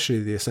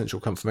 especially the essential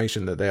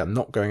confirmation that they are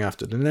not going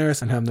after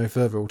Daenerys and have no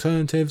further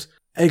alternatives,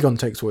 Aegon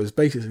takes what is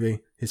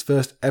basically his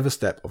first ever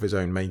step of his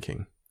own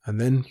making. And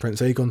then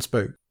Prince Aegon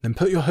spoke. "Then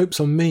put your hopes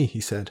on me,"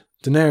 he said.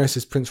 "Daenerys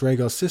is Prince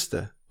Rhaegar's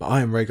sister, but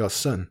I am Rhaegar's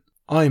son.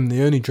 I am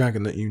the only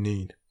dragon that you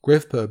need."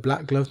 Griff put a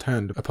black-gloved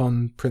hand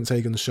upon Prince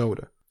Aegon's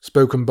shoulder.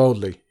 "Spoken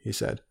boldly," he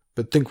said,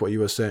 "but think what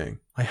you are saying."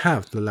 "I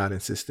have," the lad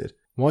insisted.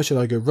 "Why should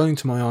I go running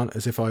to my aunt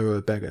as if I were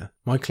a beggar?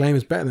 My claim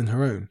is better than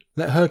her own.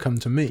 Let her come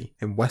to me,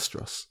 in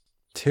Westeros."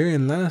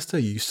 Tyrion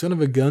Lannister, you son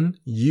of a gun,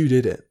 you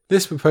did it.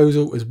 This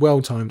proposal is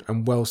well timed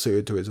and well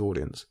suited to his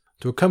audience.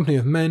 To a company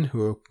of men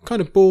who are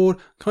kind of bored,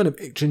 kind of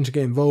itching to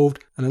get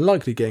involved, and are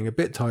likely getting a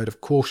bit tired of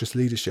cautious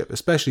leadership,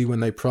 especially when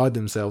they pride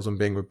themselves on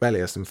being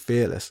rebellious and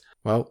fearless.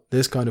 Well,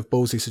 this kind of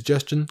ballsy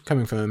suggestion,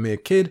 coming from a mere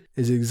kid,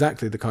 is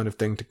exactly the kind of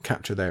thing to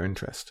capture their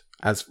interest,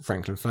 as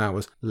Franklin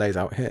Flowers lays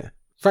out here.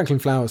 Franklin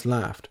Flowers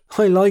laughed.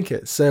 "I like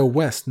it. Sail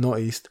west, not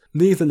east.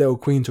 Leave the little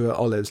queen to her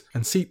olives,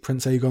 and seat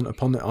Prince Aegon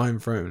upon the Iron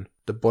Throne.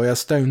 The boy has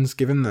stones,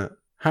 give him that."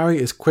 Harry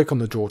is quick on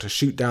the draw to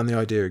shoot down the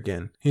idea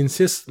again. He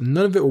insists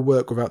none of it will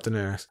work without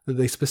Daenerys, that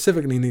they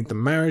specifically need the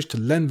marriage to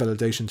lend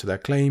validation to their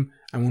claim,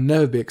 and will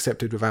never be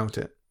accepted without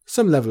it.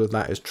 Some level of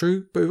that is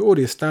true, but we've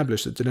already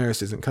established that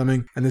Daenerys isn't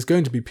coming, and there's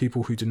going to be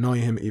people who deny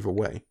him either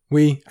way.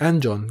 We,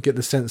 and Jon, get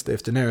the sense that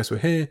if Daenerys were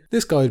here,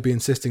 this guy would be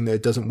insisting that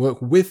it doesn't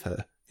work with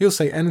her. He'll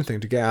say anything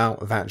to get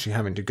out of actually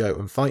having to go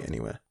and fight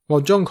anywhere. While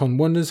Jon Con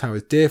wonders how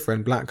his dear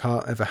friend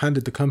Blackheart ever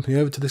handed the company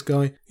over to this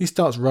guy, he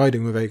starts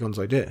riding with Aegon's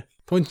idea,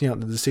 pointing out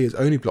that the sea is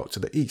only blocked to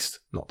the east,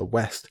 not the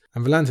west,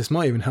 and Volantis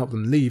might even help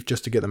them leave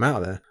just to get them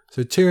out of there,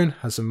 so Tyrion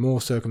has some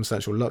more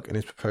circumstantial luck in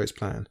his proposed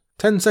plan.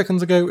 10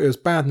 seconds ago it was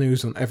bad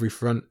news on every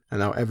front, and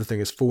now everything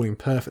is falling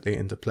perfectly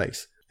into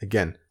place.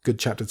 Again, good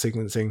chapter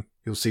sequencing,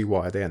 you'll see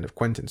why at the end of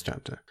Quentyn's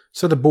chapter.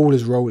 So the ball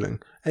is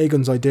rolling.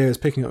 Aegon's idea is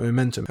picking up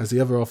momentum as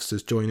the other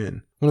officers join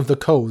in. One of the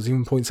Coles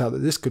even points out that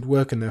this could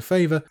work in their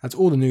favour, as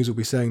all the news will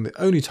be saying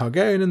the only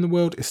Targaryen in the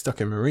world is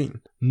stuck in Meereen.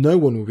 No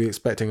one will be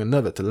expecting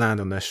another to land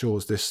on their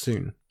shores this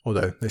soon,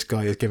 although this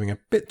guy is giving a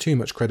bit too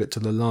much credit to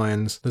the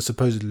lions that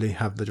supposedly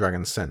have the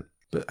dragon's scent.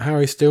 but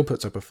Harry still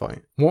puts up a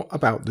fight. What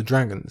about the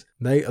dragons?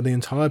 They are the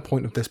entire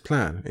point of this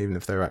plan, even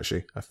if they're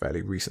actually a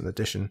fairly recent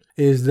addition.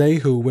 It is they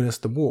who will win us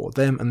the war,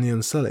 them and the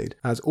Unsullied.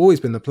 That has always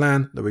been the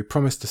plan that we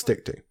promised to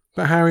stick to.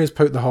 But Harry has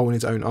poked the hole in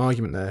his own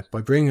argument there by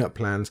bringing up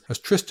plans as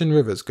Tristan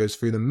Rivers goes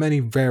through the many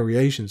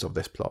variations of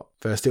this plot.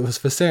 First it was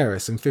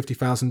Viserys and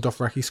 50,000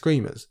 Dothraki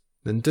screamers,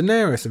 then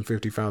Daenerys and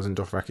 50,000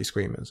 Dothraki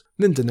screamers,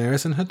 then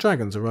Daenerys and her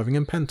dragons arriving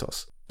in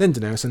Pentos, then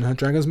Daenerys and her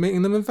dragons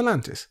meeting them in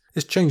Volantis.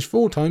 It's changed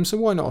 4 times, so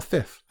why not a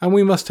 5th? And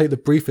we must take the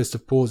briefest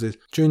of pauses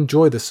to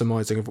enjoy the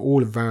surmising of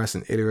all of Varys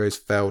and Illyrio's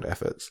failed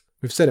efforts.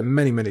 We've said it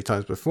many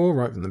times before,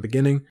 right from the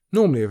beginning,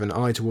 normally with an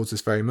eye towards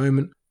this very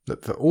moment,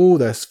 that for all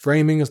their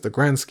framing as the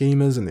grand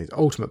schemers and these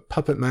ultimate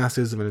puppet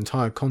masters of an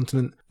entire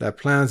continent, their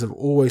plans have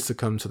always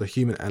succumbed to the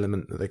human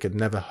element that they could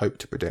never hope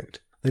to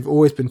predict. They've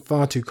always been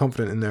far too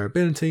confident in their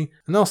ability,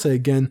 and I'll say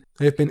again,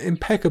 they have been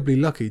impeccably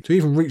lucky to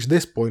even reach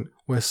this point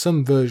where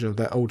some version of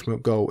their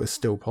ultimate goal is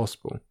still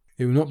possible.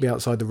 It will not be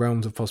outside the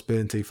realms of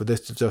possibility for this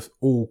to just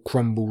all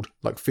crumbled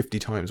like 50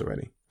 times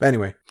already. But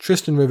anyway,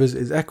 Tristan Rivers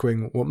is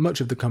echoing what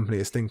much of the company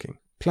is thinking.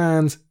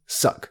 Plans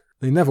suck.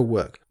 They never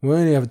work. We're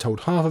only ever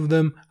told half of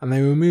them, and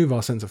they remove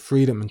our sense of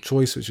freedom and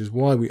choice, which is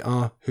why we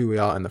are who we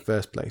are in the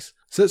first place.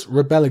 So let's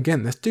rebel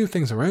again. Let's do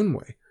things our own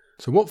way.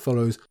 So what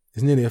follows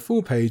is nearly a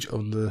full page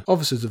of the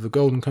officers of the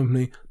Golden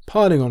Company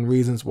piling on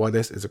reasons why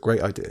this is a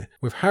great idea,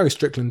 with Harry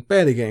Strickland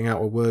barely getting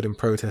out a word in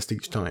protest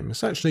each time.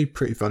 It's actually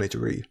pretty funny to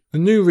read. The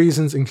new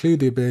reasons include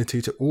the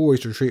ability to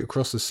always retreat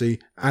across the sea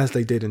as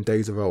they did in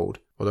days of old,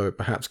 although it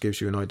perhaps gives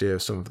you an idea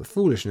of some of the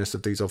foolishness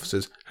of these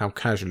officers, how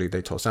casually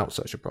they toss out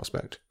such a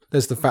prospect.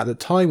 There's the fact that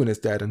Tywin is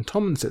dead and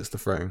Tommen sits the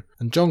throne,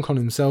 and Jon Con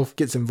himself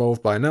gets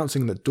involved by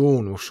announcing that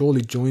Dorne will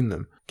surely join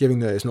them, given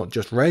that it's not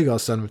just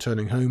Rhaegar's son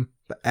returning home,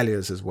 but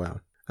Elliot's as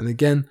well. And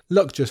again,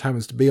 luck just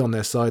happens to be on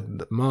their side and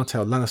that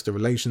Martell-Lannister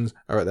relations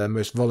are at their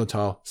most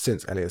volatile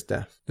since Elliot's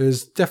death.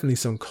 There's definitely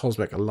some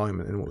cosmic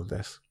alignment in all of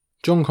this.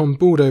 Jon Con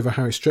bawled over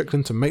Harry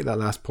Strickland to make that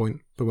last point,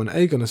 but when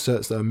Aegon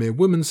asserts that a mere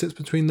woman sits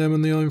between them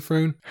and the Iron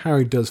Throne,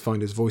 Harry does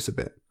find his voice a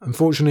bit.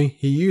 Unfortunately,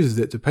 he uses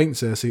it to paint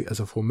Cersei as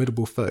a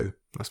formidable foe.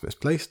 That's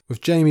misplaced.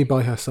 With Jaime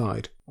by her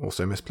side.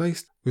 Also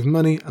misplaced. With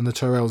money and the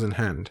Tyrells in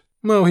hand.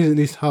 Well, he's at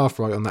least half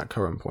right on that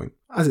current point.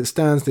 As it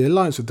stands, the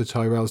alliance with the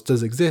Tyrells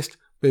does exist,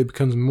 but it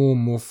becomes more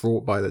and more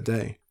fraught by the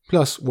day.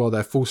 Plus, while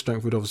their full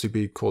strength would obviously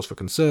be cause for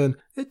concern,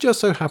 it just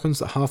so happens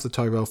that half the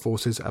Tyrell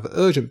forces have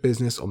urgent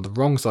business on the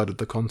wrong side of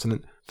the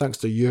continent thanks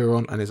to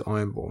Euron and his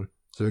Ironborn.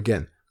 So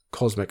again,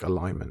 cosmic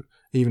alignment,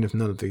 even if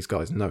none of these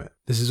guys know it.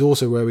 This is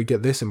also where we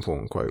get this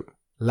important quote.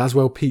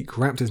 Laswell Peake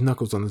rapped his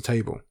knuckles on the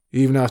table.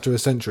 Even after a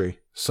century,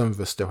 some of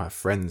us still have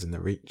friends in the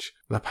Reach.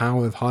 The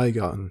power of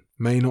Highgarden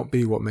may not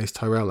be what Mace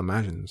Tyrell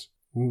imagines.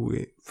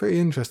 Ooh, pretty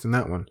interesting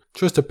that one.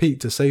 Trust a Peake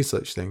to say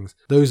such things,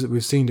 those that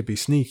we've seen to be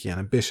sneaky and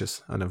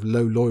ambitious and of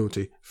low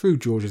loyalty through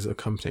George's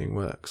accompanying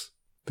works.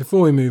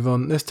 Before we move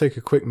on, let's take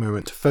a quick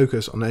moment to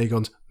focus on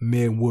Aegon's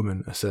mere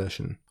woman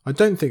assertion. I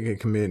don't think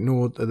it can be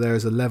ignored that there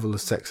is a level of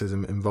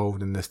sexism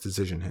involved in this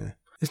decision here.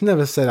 It's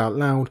never said out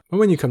loud, but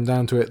when you come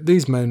down to it,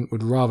 these men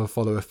would rather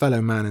follow a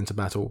fellow man into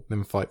battle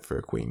than fight for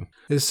a queen.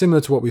 It's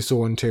similar to what we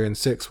saw in Tyrion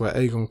 6, where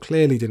Aegon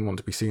clearly didn't want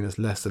to be seen as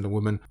less than a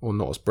woman or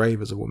not as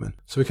brave as a woman.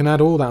 So we can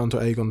add all that onto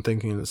Aegon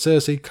thinking that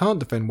Cersei can't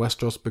defend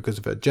Westeros because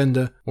of her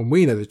gender, when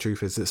we know the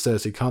truth is that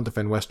Cersei can't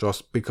defend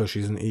Westeros because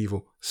she's an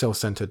evil,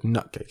 self-centered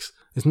nutcase.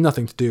 It's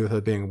nothing to do with her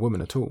being a woman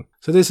at all.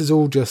 So this is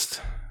all just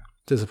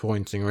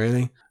disappointing,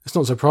 really. It's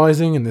not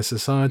surprising in this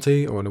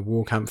society or in a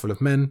war camp full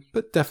of men,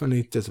 but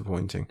definitely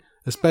disappointing.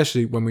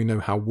 Especially when we know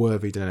how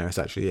worthy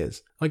Daenerys actually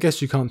is. I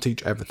guess you can't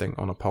teach everything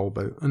on a pole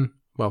boat, and,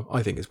 well,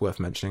 I think it's worth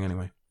mentioning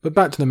anyway. But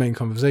back to the main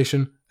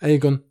conversation,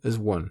 Aegon has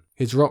won.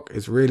 His rock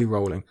is really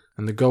rolling,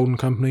 and the Golden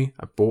Company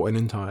are bought in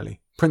entirely.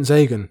 Prince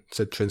Aegon,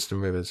 said Tristan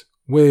Rivers,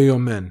 we're your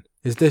men.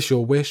 Is this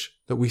your wish,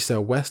 that we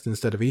sail west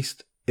instead of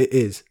east? It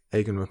is,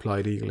 Aegon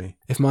replied eagerly.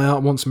 If my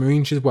art wants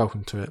Meereen, she's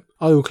welcome to it.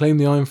 I will claim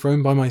the Iron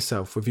Throne by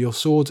myself, with your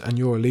swords and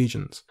your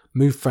allegiance.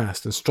 Move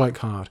fast and strike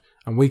hard,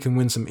 and we can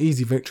win some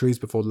easy victories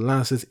before the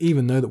Lannisters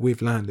even know that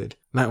we've landed.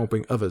 That will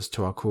bring others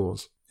to our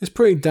cause. It's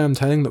pretty damn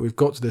telling that we've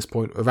got to this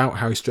point without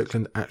Harry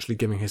Strickland actually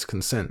giving his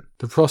consent.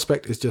 The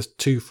prospect is just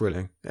too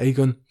thrilling,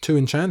 Aegon too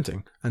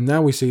enchanting, and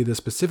now we see the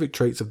specific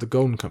traits of the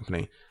Golden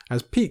Company,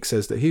 as Peake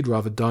says that he'd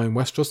rather die in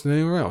Westeros than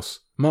anywhere else.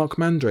 Mark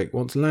Mandrake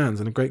wants lands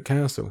and a great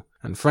castle,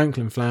 and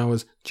Franklin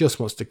Flowers just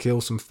wants to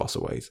kill some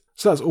Fossaways.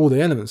 So that's all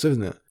the elements,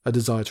 isn't it? A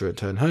desire to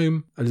return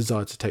home, a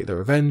desire to take their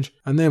revenge,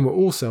 and then we're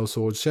all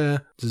sellswords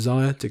share,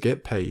 desire to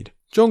get paid.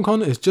 Jon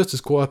Con is just as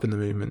caught up in the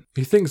movement.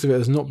 He thinks of it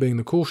as not being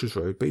the cautious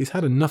road, but he's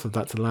had enough of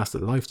that to last a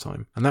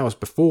lifetime, and that was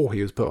before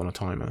he was put on a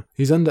timer.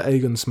 He's under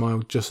Aegon's smile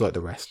just like the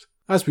rest.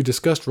 As we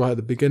discussed right at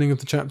the beginning of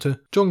the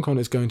chapter, Jon Con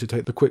is going to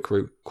take the quick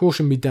route.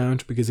 Caution be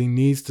damned because he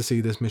needs to see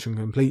this mission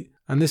complete,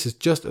 and this is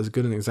just as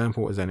good an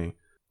example as any.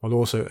 While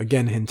also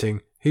again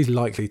hinting he's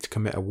likely to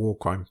commit a war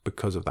crime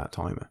because of that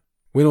timer.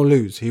 Win or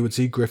lose, he would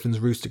see Griffin's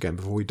Roost again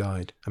before he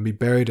died, and be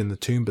buried in the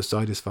tomb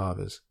beside his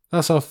fathers.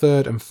 That's our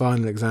third and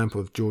final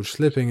example of George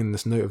slipping in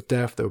this note of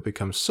death that will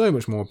become so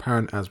much more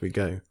apparent as we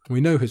go.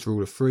 We know his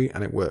rule of 3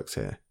 and it works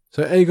here.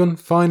 So Aegon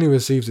finally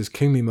receives his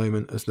kingly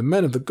moment as the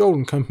men of the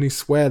Golden Company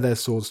swear their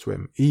swords to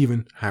him,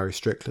 even Harry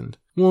Strickland.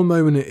 What a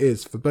moment it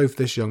is for both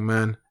this young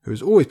man, who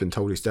has always been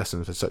told he's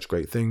destined for such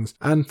great things,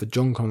 and for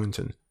Jon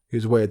Connington, who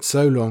has waited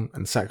so long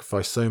and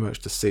sacrificed so much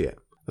to see it.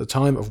 The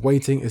time of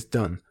waiting is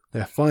done. They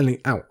are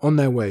finally out on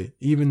their way,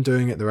 even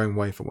doing it their own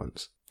way for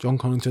once. Jon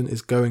Connington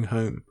is going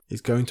home.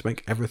 He's going to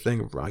make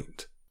everything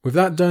right. With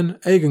that done,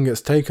 Aegon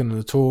gets taken on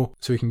a tour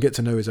so he can get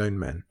to know his own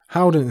men.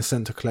 Haldon is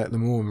sent to collect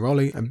them all and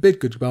Rolly and bid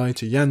goodbye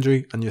to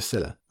Yandri and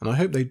Ysilla, and I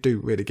hope they do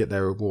really get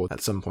their reward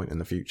at some point in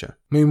the future.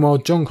 Meanwhile,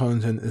 Jon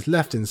Connington is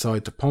left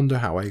inside to ponder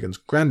how Aegon's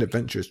grand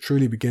adventure is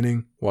truly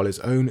beginning, while his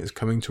own is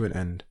coming to an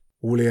end.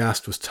 All he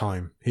asked was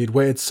time. He had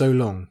waited so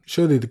long.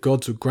 Surely the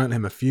gods would grant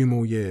him a few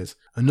more years.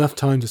 Enough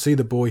time to see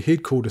the boy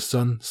he'd called a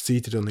son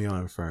seated on the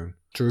Iron Throne.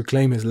 To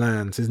reclaim his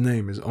lands, his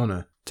name, his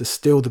honour. To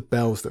still the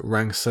bells that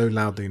rang so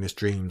loudly in his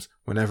dreams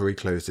whenever he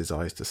closed his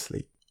eyes to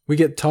sleep. We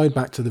get tied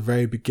back to the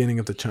very beginning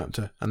of the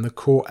chapter and the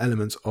core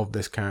elements of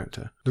this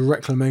character. The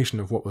reclamation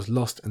of what was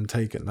lost and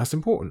taken, that's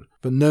important,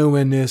 but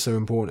nowhere near so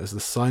important as the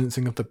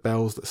silencing of the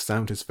bells that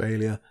stamped his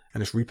failure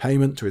and his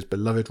repayment to his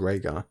beloved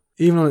Rhaegar.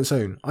 Even on its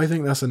own, I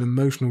think that's an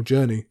emotional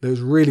journey that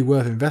was really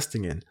worth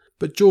investing in,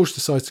 but George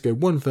decides to go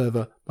one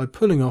further by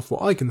pulling off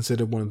what I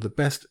consider one of the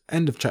best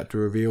end of chapter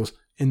reveals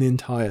in the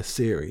entire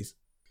series.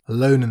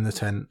 Alone in the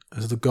tent,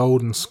 as the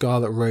gold and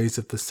scarlet rays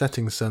of the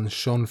setting sun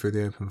shone through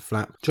the open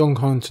flap, Jon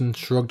Connington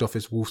shrugged off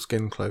his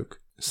wolfskin cloak,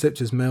 slipped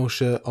his mail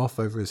shirt off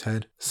over his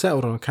head,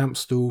 settled on a camp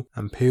stool,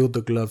 and peeled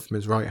the glove from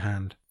his right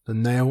hand. The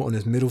nail on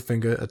his middle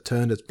finger had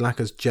turned as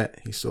black as jet,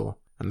 he saw,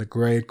 and the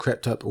grey had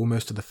crept up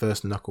almost to the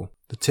first knuckle.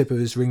 The tip of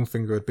his ring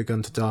finger had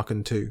begun to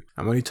darken too,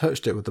 and when he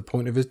touched it with the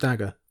point of his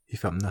dagger, he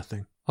felt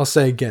nothing. I'll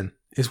say again,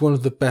 it's one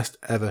of the best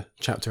ever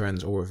chapter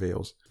ends or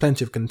reveals.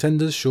 Plenty of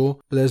contenders,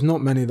 sure, but there's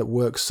not many that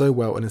work so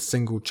well in a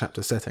single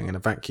chapter setting in a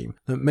vacuum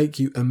that make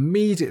you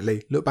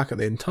immediately look back at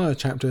the entire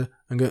chapter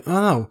and go,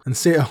 oh, and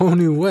see it a whole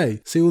new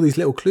way. See all these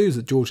little clues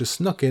that George has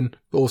snuck in,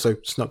 but also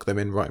snuck them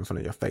in right in front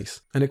of your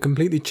face. And it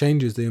completely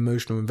changes the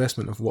emotional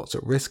investment of what's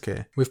at risk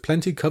here. We've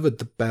plenty covered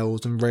the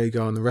bells and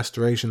Rhaegar and the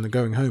restoration and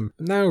going home,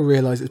 but now I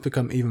realise it's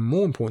become even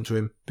more important to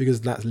him because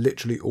that's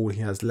literally all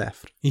he has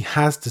left. He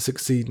has to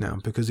succeed now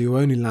because he will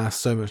only last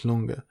so much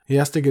longer. He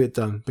has to get it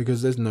done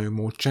because there's no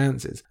more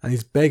chances, and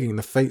he's begging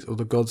the fate or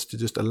the gods to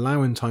just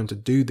allow him time to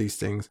do these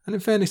things, and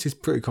in fairness he's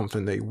pretty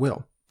confident that he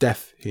will.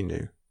 Death, he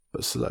knew,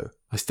 but slow.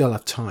 I still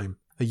have time.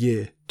 A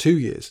year, 2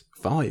 years,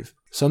 5.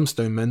 Some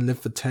stone men live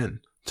for 10.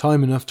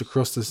 Time enough to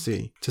cross the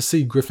sea, to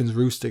see Griffin's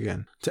Roost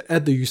again, to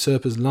end the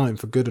usurper's line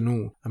for good and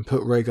all, and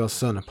put Rhaegar's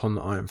son upon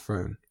the Iron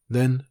Throne.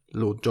 Then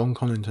Lord Jon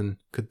Connington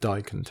could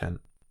die content.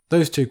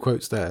 Those two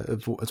quotes there,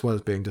 as well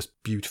as being just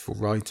beautiful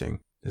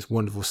writing, this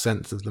wonderful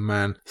sense of the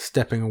man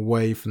stepping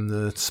away from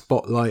the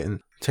spotlight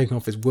and taking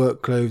off his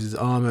work clothes, his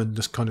armour, and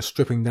just kind of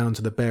stripping down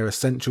to the bare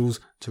essentials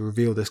to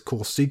reveal this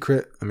core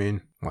secret. I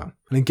mean, wow.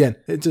 And again,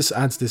 it just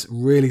adds this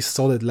really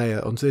solid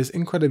layer onto this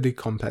incredibly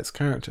complex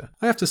character.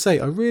 I have to say,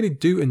 I really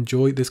do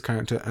enjoy this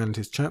character and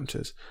his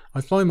chapters.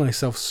 I find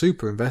myself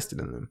super invested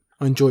in them.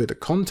 I enjoy the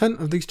content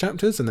of these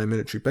chapters and their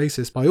military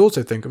basis, but I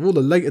also think of all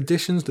the late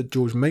additions that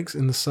George makes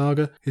in the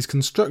saga, his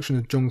construction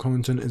of Jon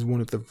Connington is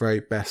one of the very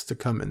best to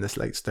come in this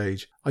late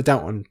stage. I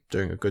doubt I'm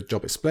doing a good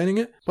job explaining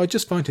it, but I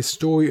just find his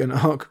story and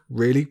arc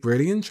really,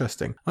 really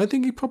interesting. I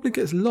think he probably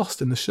gets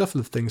lost in the shuffle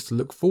of things to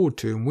look forward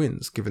to and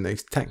wins, given that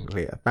he's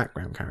technically a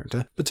background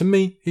character, but to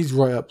me, he's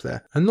right up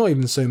there, and not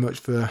even so much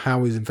for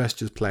how his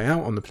adventures play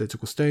out on the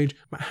political stage,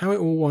 but how it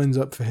all winds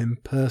up for him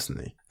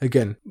personally.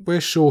 Again,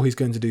 we're sure he's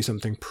going to do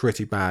something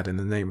pretty bad in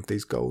the name of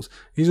these goals.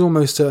 He's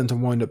almost certain to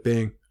wind up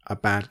being a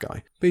bad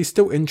guy, but he's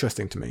still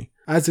interesting to me,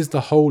 as is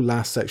the whole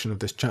last section of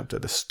this chapter,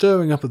 the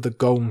stirring up of the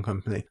Golden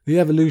Company, the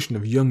evolution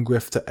of young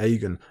Griff to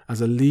Aegon as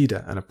a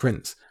leader and a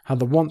prince, how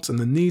the wants and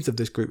the needs of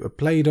this group are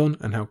played on,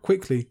 and how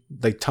quickly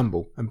they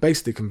tumble and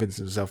basically convince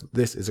themselves that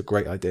this is a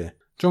great idea.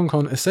 Jon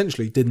Con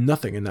essentially did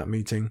nothing in that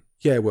meeting,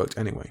 yeah, it worked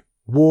anyway.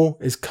 War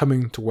is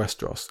coming to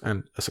Westeros,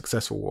 and a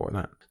successful war at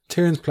that.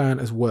 Tyrion's plan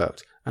has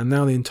worked, and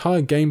now the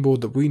entire game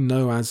board that we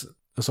know as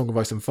A Song of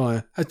Ice and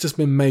Fire has just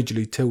been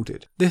majorly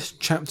tilted. This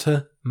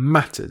chapter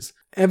matters.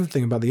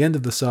 Everything about the end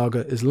of the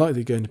saga is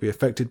likely going to be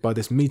affected by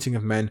this meeting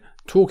of men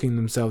talking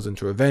themselves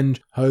into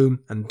revenge, home,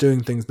 and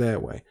doing things their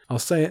way. I'll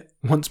say it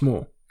once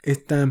more.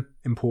 It's damn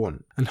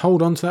important. And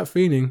hold on to that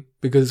feeling,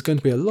 because it's going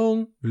to be a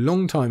long,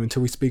 long time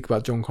until we speak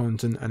about Jon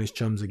Connington and his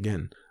chums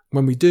again.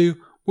 When we do,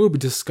 we'll be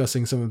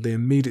discussing some of the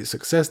immediate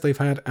success they've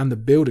had and the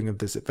building of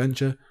this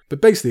adventure,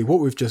 but basically what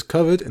we've just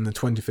covered in the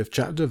 25th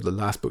chapter of the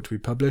last book to be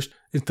published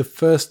is the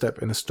first step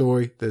in a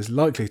story that is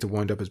likely to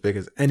wind up as big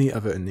as any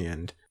other in the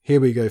end.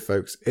 Here we go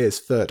folks, it is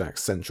third act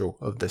central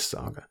of this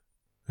saga.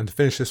 And to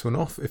finish this one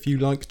off, if you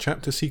like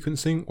chapter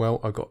sequencing,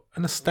 well, I've got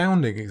an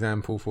astounding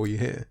example for you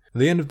here. At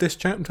the end of this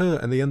chapter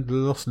and the end of The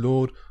Lost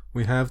Lord,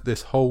 we have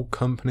this whole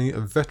company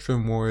of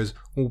veteran warriors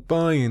all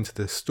buying into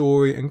this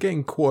story and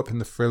getting caught up in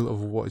the thrill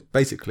of what is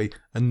basically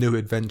a new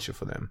adventure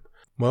for them.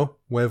 Well,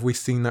 where have we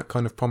seen that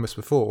kind of promise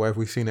before? Where have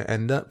we seen it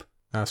end up?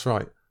 That's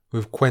right,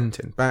 with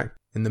Quentin back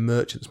in The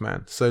Merchant's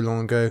Man so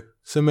long ago,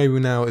 so maybe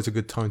now is a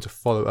good time to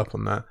follow up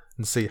on that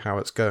and see how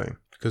it's going.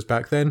 Because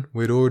back then,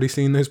 we'd already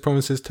seen those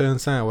promises turn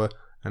sour,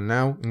 and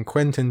now in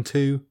Quentin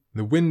 2,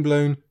 The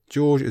Windblown,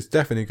 George is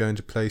definitely going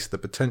to place the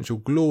potential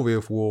glory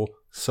of war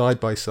side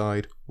by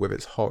side with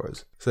its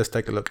horrors. So let's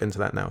take a look into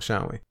that now,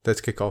 shall we?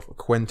 Let's kick off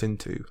Quentin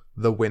 2,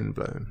 The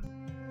Windblown.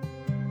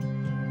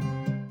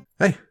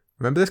 Hey,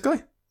 remember this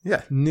guy?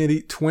 Yeah,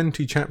 nearly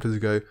 20 chapters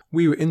ago,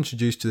 we were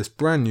introduced to this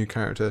brand new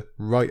character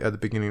right at the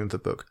beginning of the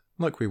book,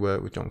 like we were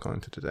with John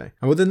Collington today.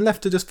 And we're then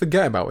left to just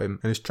forget about him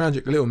and his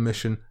tragic little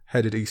mission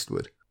headed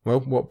eastward. Well,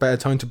 what better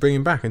time to bring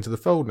him back into the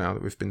fold now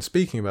that we've been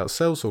speaking about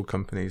sellsword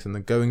companies and the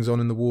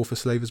goings-on in the war for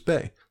Slavers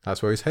Bay.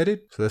 That's where he's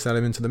headed, so let's add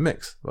him into the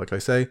mix. Like I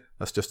say,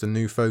 that's just a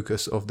new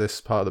focus of this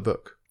part of the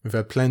book. We've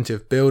had plenty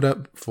of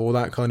build-up for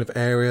that kind of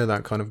area,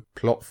 that kind of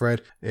plot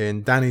thread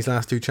in Dany's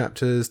last 2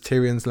 chapters,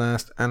 Tyrion's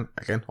last, and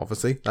again,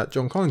 obviously, that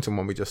John Collington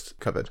one we just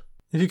covered.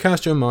 If you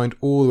cast your mind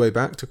all the way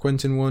back to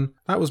Quentin 1,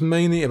 that was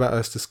mainly about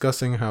us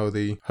discussing how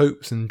the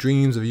hopes and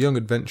dreams of young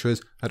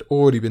adventurers had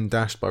already been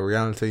dashed by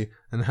reality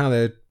and how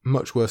they had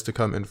much worse to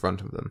come in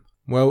front of them.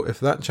 Well, if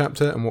that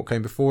chapter and what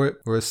came before it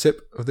were a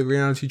sip of the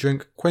reality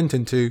drink,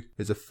 Quentin 2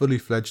 is a fully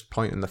fledged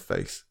pint in the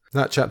face.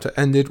 That chapter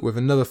ended with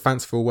another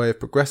fanciful way of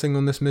progressing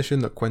on this mission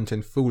that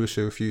Quentin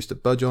foolishly refused to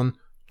budge on,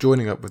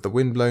 joining up with the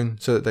Windblown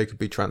so that they could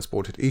be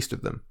transported east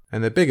of them.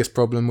 And their biggest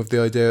problem with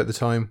the idea at the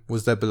time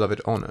was their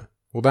beloved honour.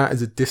 Well, that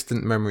is a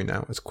distant memory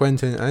now, as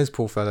Quentin and his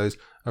poor fellows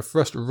are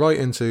thrust right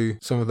into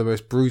some of the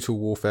most brutal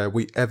warfare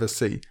we ever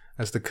see,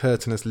 as the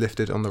curtain is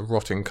lifted on the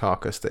rotting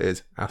carcass that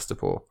is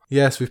Astapor.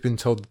 Yes, we've been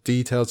told the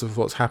details of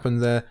what's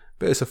happened there,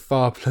 but it's a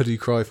far bloody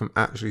cry from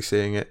actually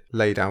seeing it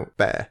laid out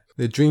bare.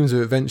 Their dreams of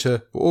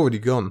adventure were already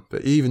gone,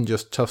 but even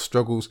just tough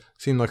struggles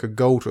seem like a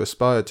goal to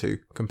aspire to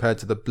compared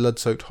to the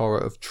blood-soaked horror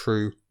of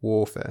true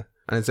warfare.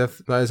 And as if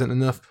that isn't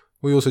enough,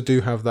 we also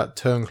do have that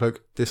turncloak,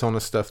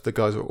 dishonest stuff the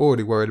guys were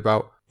already worried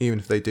about, even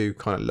if they do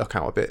kind of luck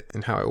out a bit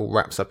in how it all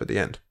wraps up at the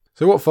end.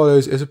 So what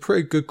follows is a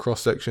pretty good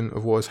cross-section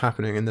of what is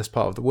happening in this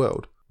part of the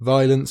world.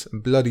 Violence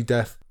and bloody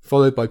death,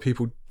 followed by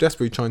people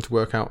desperately trying to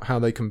work out how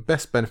they can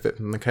best benefit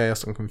from the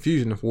chaos and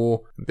confusion of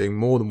war, and being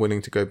more than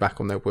willing to go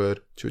back on their word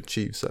to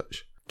achieve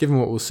such. Given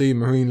what we'll see in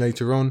Meereen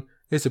later on,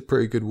 it's a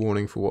pretty good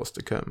warning for what's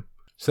to come.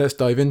 So let's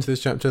dive into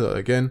this chapter that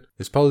again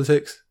is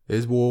politics,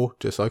 is war,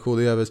 just like all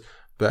the others,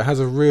 but it has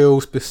a real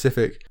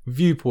specific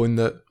viewpoint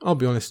that, I'll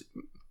be honest,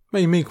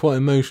 made me quite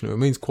emotional. It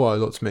means quite a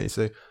lot to me.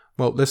 So,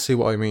 well, let's see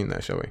what I mean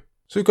there, shall we?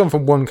 So we've gone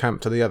from one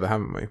camp to the other,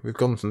 haven't we? We've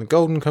gone from the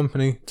Golden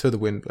Company to the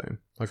Windblown.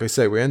 Like I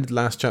say, we ended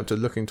last chapter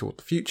looking toward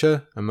the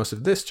future, and most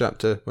of this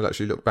chapter will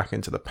actually look back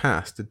into the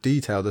past to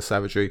detail the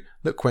savagery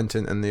that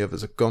Quentin and the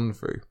others have gone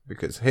through.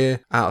 Because here,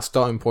 at our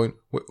starting point,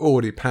 we're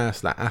already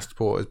past that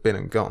Astapor has been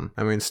and gone,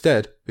 and we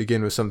instead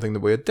begin with something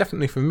that we are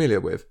definitely familiar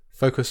with.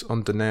 Focus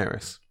on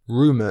Daenerys.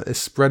 Rumour is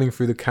spreading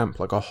through the camp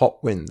like a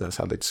hot wind, that's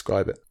how they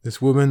describe it.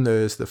 This woman that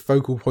is the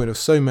focal point of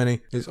so many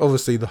is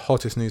obviously the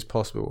hottest news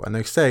possible, and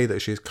they say that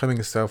she is coming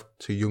herself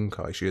to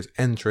Yunkai. She is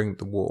entering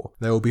the war.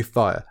 There will be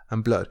fire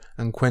and blood,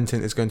 and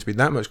Quentin is going to be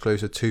that much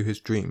closer to his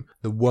dream,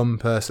 the one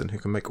person who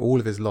can make all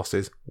of his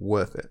losses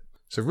worth it.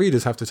 So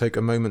readers have to take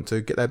a moment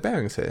to get their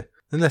bearings here.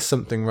 Unless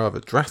something rather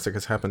drastic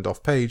has happened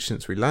off page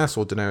since we last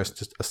saw Daenerys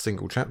just a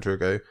single chapter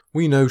ago,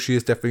 we know she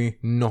is definitely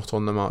not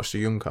on the march to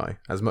Yunkai,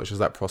 as much as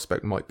that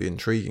prospect might be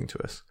intriguing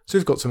to us. So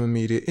we've got some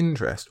immediate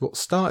interest. What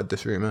started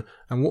this rumour,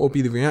 and what will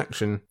be the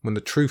reaction when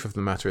the truth of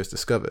the matter is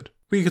discovered?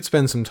 We could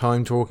spend some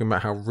time talking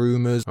about how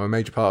rumours are a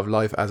major part of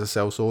life as a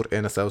sellsword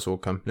in a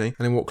sellsword company,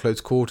 and in what close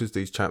quarters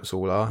these chaps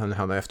all are and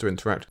how they have to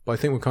interact, but I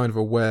think we're kind of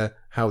aware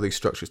how these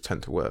structures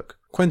tend to work.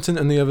 Quentin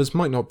and the others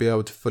might not be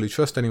able to fully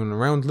trust anyone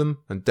around them,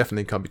 and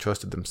definitely can't be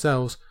trusted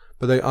themselves,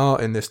 but they are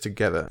in this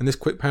together, and this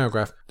quick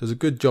paragraph does a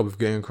good job of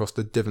getting across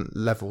the different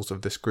levels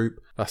of this group.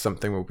 That's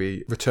something we'll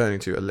be returning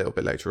to a little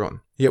bit later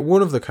on. Yet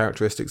one of the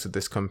characteristics of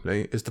this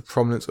company is the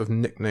prominence of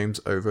nicknames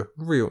over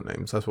real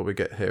names. That's what we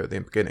get here at the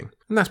beginning.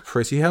 And that's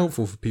pretty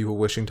helpful for people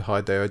wishing to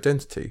hide their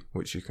identity,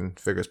 which you can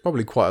figure is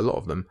probably quite a lot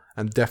of them,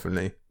 and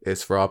definitely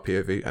is for our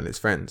POV and its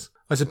friends.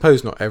 I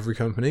suppose not every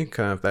company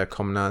can have their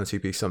commonality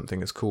be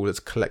something as cool as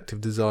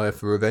collective desire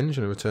for revenge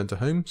and a return to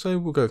home, so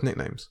we'll go with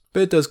nicknames.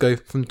 But it does go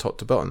from top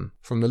to bottom,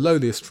 from the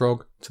lowliest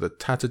frog to the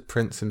tattered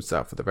prince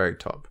himself at the very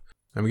top.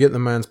 And we get the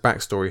man's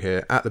backstory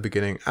here at the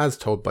beginning as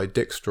told by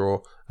Dick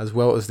Straw, as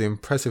well as the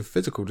impressive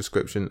physical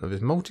description of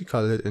his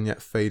multicoloured and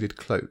yet faded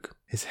cloak.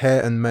 His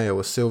hair and mail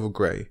was silver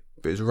grey,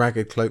 but his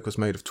ragged cloak was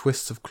made of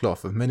twists of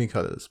cloth of many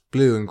colours,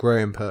 blue and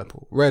grey and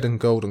purple, red and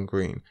gold and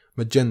green,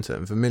 magenta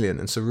and vermilion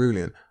and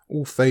cerulean,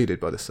 all faded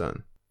by the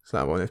sun. So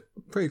that one is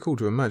pretty cool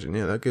to imagine,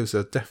 yeah, that gives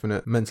a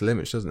definite mental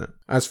image, doesn't it?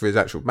 As for his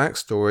actual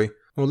backstory,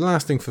 Well,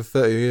 lasting for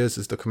 30 years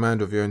as the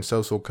commander of your own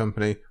sellsword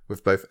company,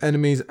 with both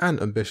enemies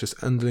and ambitious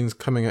underlings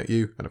coming at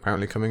you and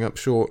apparently coming up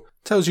short,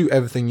 tells you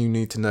everything you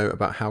need to know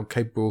about how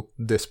capable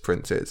this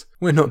prince is.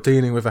 We're not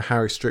dealing with a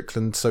Harry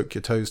Strickland soak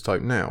your toes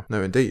type now,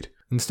 no indeed.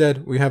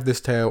 Instead, we have this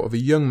tale of a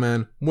young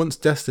man once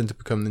destined to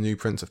become the new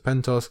Prince of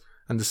Pentos,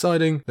 and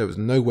deciding there was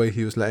no way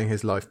he was letting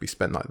his life be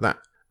spent like that.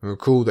 And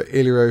recall that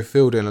Illyrio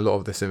filled in a lot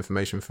of this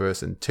information for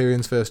us in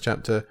Tyrion's first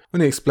chapter,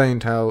 when he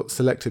explained how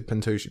selected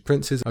Pentoshi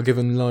princes are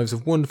given lives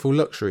of wonderful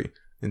luxury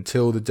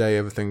until the day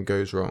everything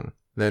goes wrong.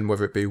 Then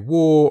whether it be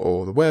war,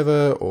 or the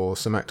weather, or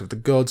some act of the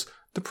gods,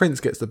 the prince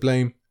gets the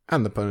blame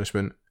and the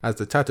punishment, as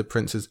the Tattered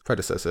Prince's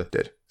predecessor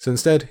did. So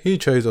instead, he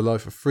chose a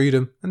life of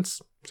freedom and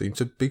seemed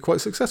to be quite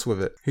successful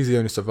with it. He's the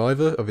only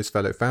survivor of his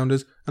fellow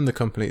founders, and the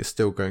company is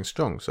still going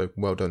strong, so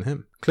well done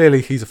him.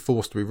 Clearly, he's a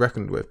force to be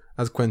reckoned with,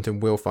 as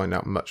Quentyn will find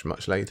out much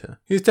later.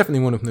 He is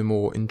definitely one of the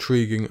more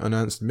intriguing,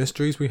 unanswered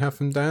mysteries we have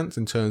from Dance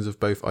in terms of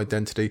both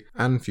identity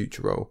and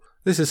future role.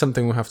 This is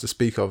something we'll have to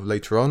speak of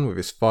later on with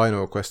his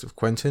final request of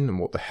Quentyn and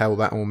what the hell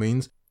that all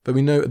means. But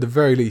we know at the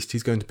very least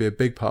he's going to be a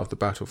big part of the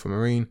battle for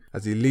Meereen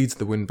as he leads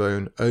the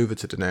Windbone over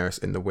to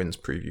Daenerys in the Winds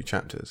preview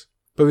chapters.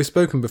 But we've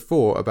spoken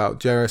before about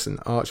Jaehaerys and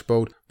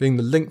Archibald being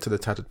the link to the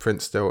Tattered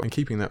Prince still and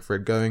keeping that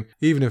thread going,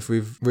 even if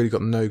we've really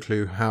got no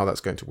clue how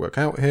that's going to work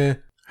out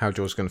here, how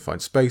George's going to find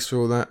space for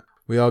all that.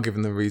 We are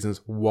given the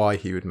reasons why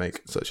he would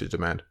make such a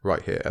demand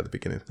right here at the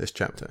beginning of this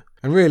chapter.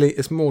 And really,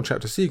 it's more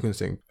chapter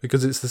sequencing,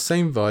 because it's the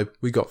same vibe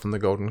we got from the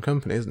Golden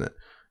Company, isn't it?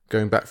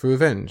 Going back for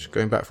revenge,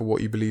 going back for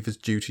what you believe is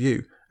due to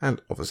you, and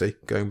obviously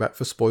going back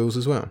for spoils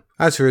as well.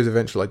 As for his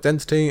eventual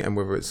identity, and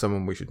whether it's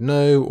someone we should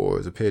know or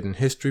has appeared in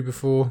history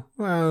before,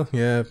 well,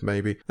 yeah,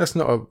 maybe. That's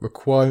not a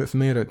requirement for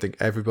me. I don't think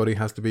everybody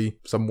has to be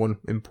someone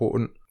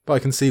important, but I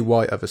can see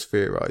why others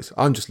theorise.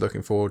 I'm just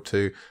looking forward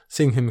to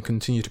seeing him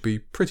continue to be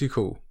pretty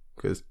cool,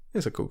 because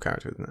he's a cool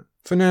character, isn't it?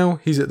 For now,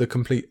 he's at the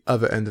complete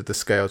other end of the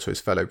scale to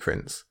his fellow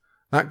prince.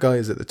 That guy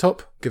is at the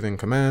top, giving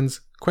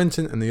commands.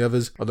 Quentyn and the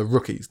others are the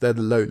rookies, they're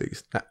the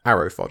lowlies, that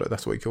arrow fodder,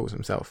 that's what he calls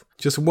himself.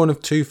 Just one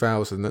of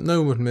 2,000 that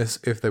no one would miss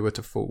if they were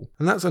to fall.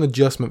 And that's an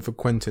adjustment for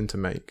Quentyn to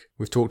make.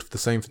 We've talked of the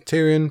same for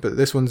Tyrion, but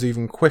this one's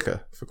even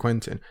quicker for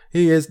Quentyn.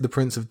 He is the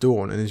Prince of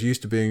Dawn and is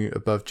used to being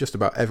above just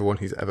about everyone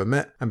he's ever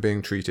met and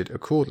being treated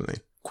accordingly.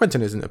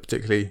 Quentyn isn't a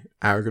particularly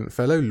arrogant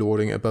fellow,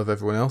 lording it above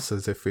everyone else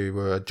as if he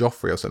were a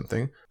Joffrey or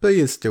something, but he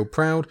is still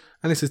proud,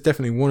 and this is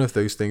definitely one of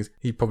those things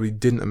he probably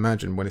didn't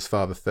imagine when his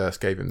father first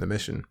gave him the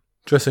mission.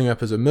 Dressing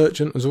up as a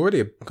merchant was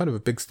already kind of a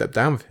big step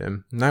down for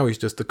him. Now he's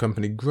just the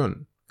company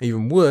grunt.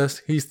 Even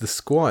worse, he's the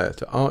squire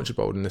to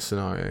Archibald in this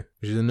scenario,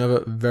 which is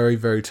another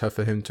very tough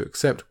for him to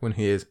accept when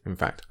he is, in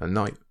fact, a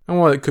knight. And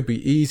while it could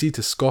be easy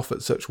to scoff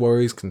at such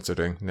worries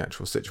considering the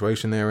actual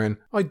situation they're in,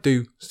 I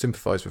do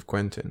sympathise with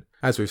Quentyn.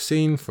 As we've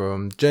seen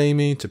from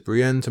Jaime to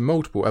Brienne to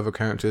multiple other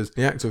characters,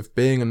 the act of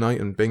being a knight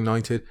and being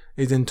knighted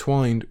is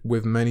entwined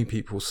with many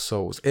people's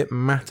souls. It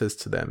matters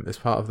to them, it's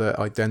part of their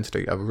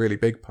identity, a really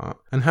big part.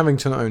 And having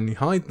to not only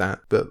hide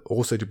that, but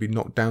also to be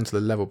knocked down to the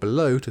level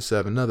below to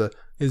serve another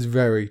is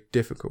very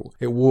difficult.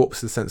 It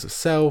warps the sense of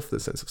self, the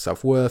sense of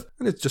self-worth,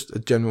 and it's just a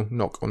general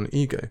knock on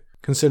ego.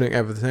 Considering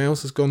everything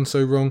else has gone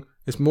so wrong,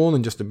 it's more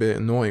than just a bit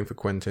annoying for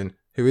Quentyn,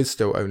 who is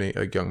still only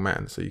a young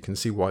man, so you can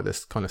see why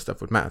this kind of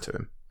stuff would matter to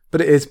him.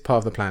 But it is part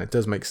of the plan, it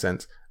does make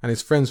sense, and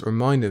his friends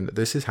remind him that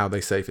this is how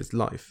they save his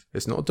life.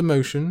 It's not a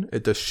demotion,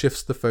 it just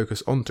shifts the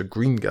focus onto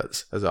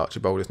Greenguts, as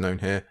Archibald is known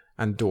here,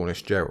 and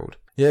Dornish Gerald.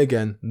 Yet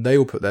again, they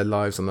will put their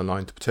lives on the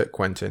line to protect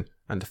Quentyn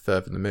and to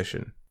further the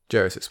mission.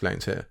 Jaehaerys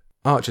explains here.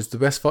 Arch is the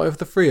best fighter of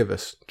the three of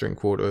us,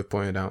 Drinkwater had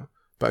pointed out,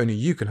 but only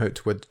you can hope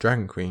to wed the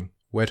Dragon Queen.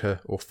 Wed her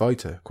or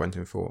fight her,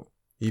 Quentyn thought.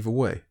 Either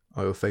way,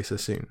 I will face her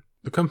soon.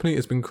 The company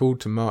has been called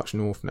to march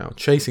north now,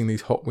 chasing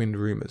these hot wind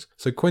rumours,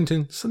 so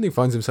Quentyn suddenly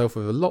finds himself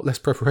with a lot less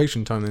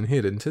preparation time than he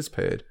had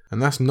anticipated. And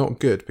that's not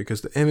good,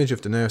 because the image of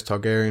Daenerys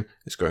Targaryen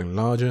is growing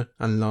larger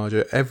and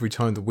larger every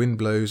time the wind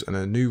blows and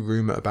a new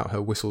rumour about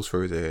her whistles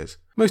through his ears.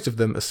 Most of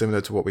them are similar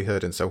to what we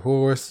heard in Sir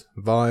Horus,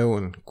 vile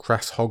and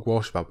crass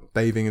hogwash about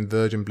bathing in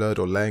virgin blood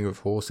or laying with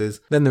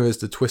horses. Then there is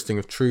the twisting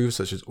of truths,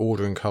 such as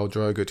ordering Khal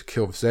Drogo to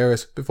kill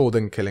Viserys before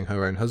then killing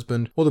her own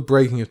husband, or the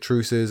breaking of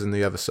truces and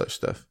the other such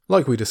stuff.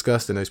 Like we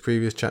discussed in those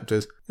previous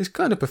chapters, it's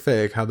kind of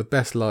pathetic how the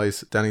best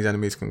lies Dany's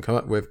enemies can come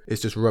up with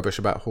is just rubbish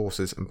about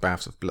horses and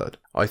baths of blood.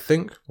 I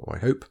think, or I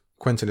hope,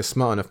 Quentyn is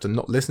smart enough to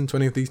not listen to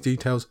any of these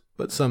details,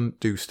 but some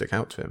do stick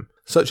out to him.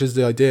 Such as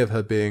the idea of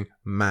her being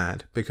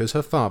mad because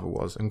her father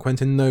was, and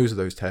Quentyn knows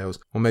those tales,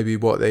 or maybe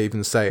what they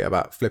even say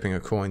about flipping a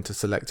coin to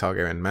select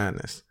Targaryen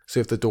madness. So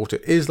if the daughter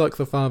is like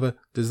the father,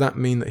 does that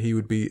mean that he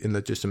would be in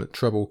legitimate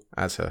trouble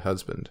as her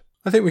husband?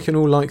 I think we can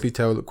all likely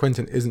tell that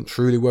Quentyn isn't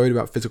truly worried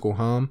about physical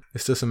harm,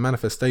 it's just a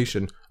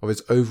manifestation of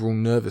his overall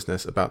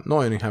nervousness about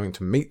not only having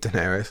to meet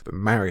Daenerys, but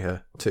marry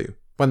her too.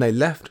 When they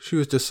left, she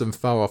was just some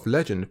far-off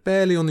legend,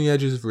 barely on the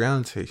edges of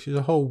reality. She's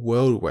a whole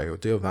world away, we'll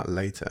deal with that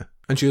later.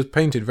 And she was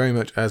painted very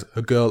much as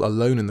a girl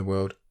alone in the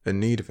world, in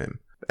need of him.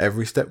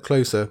 Every step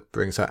closer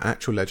brings her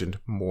actual legend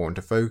more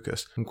into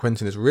focus, and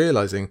Quentyn is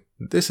realising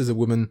that this is a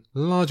woman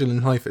larger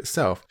than life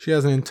itself. She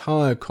has an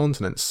entire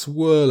continent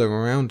swirling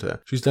around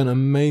her. She's done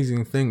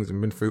amazing things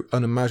and been through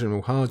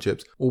unimaginable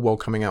hardships, all while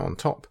coming out on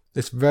top.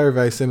 It's very,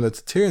 very similar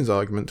to Tyrion's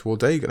argument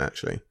towards Aegon,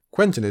 actually.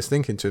 Quentyn is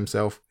thinking to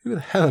himself, who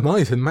the hell am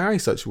I to marry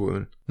such a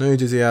woman? Not only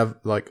does he have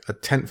like a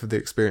tenth of the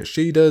experience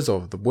she does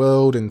of the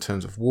world in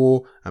terms of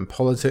war and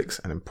politics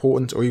and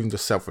importance or even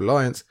just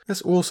self-reliance,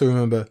 let's also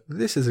remember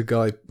this is a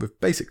guy with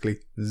basically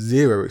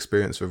zero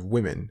experience with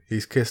women.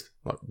 He's kissed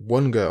like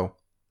one girl,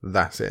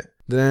 that's it.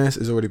 Daenerys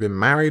has already been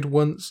married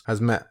once,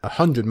 has met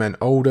 100 men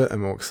older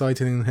and more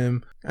exciting than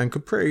him, and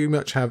could pretty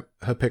much have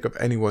her pick up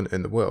anyone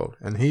in the world.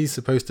 And he's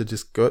supposed to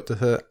just go up to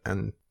her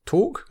and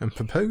talk and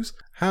propose?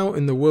 How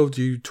in the world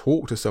do you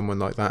talk to someone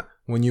like that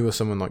when you are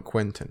someone like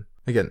Quentyn?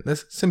 Again,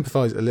 let's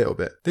sympathise a little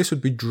bit. This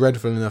would be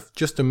dreadful enough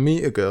just to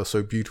meet a girl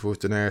so beautiful as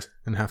Daenerys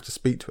and have to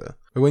speak to her.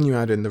 But when you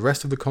add in the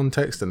rest of the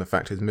context and the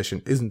fact his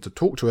mission isn't to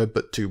talk to her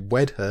but to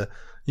wed her,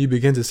 you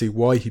begin to see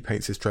why he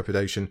paints his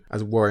trepidation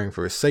as worrying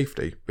for his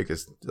safety,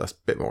 because that's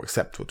a bit more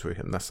acceptable to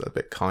him, that's a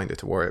bit kinder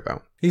to worry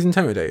about. He's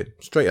intimidated,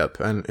 straight up,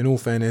 and in all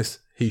fairness,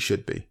 he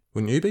should be.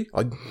 Wouldn't you be?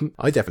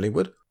 I definitely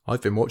would.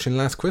 I've been watching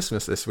Last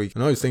Christmas this week,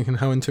 and I was thinking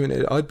how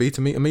intimidated I'd be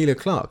to meet Emilia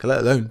Clarke,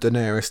 let alone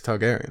Daenerys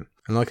Targaryen.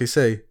 And like I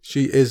say,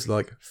 she is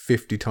like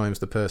 50 times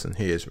the person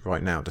he is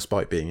right now,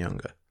 despite being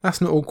younger. That's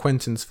not all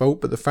Quentyn's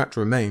fault, but the fact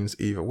remains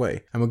either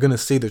way, and we're going to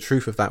see the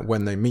truth of that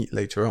when they meet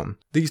later on.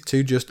 These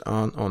two just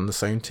aren't on the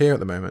same tier at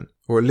the moment,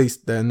 or at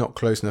least they're not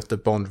close enough to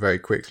bond very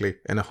quickly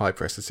in a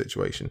high-pressure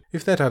situation.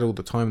 If they'd had all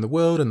the time in the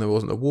world and there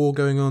wasn't a war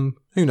going on,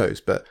 who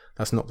knows, but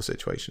that's not the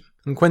situation.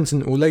 And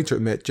Quentyn will later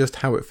admit just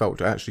how it felt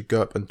to actually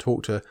go up and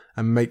talk to her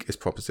and make his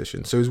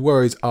proposition, so his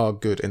worries are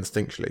good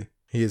instinctually.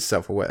 He is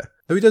self-aware.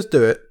 Though he does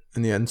do it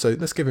in the end, so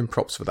let's give him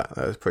props for that.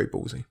 That was pretty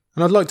ballsy.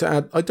 And I'd like to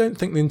add, I don't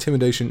think the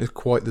intimidation is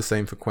quite the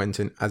same for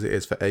Quentyn as it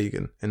is for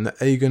Aegon, in that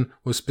Aegon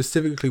was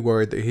specifically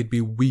worried that he'd be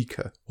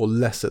weaker or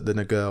lesser than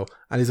a girl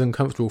and is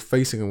uncomfortable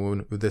facing a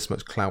woman with this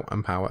much clout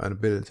and power and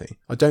ability.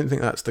 I don't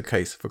think that's the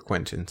case for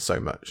Quentyn so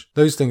much.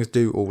 Those things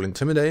do all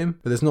intimidate him,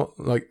 but there's not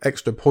like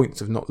extra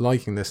points of not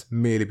liking this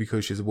merely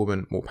because she's a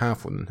woman more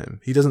powerful than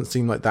him. He doesn't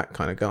seem like that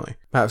kind of guy.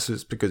 Perhaps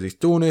it's because he's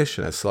Dornish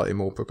and has slightly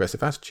more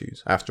progressive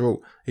attitudes. After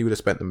all, he would have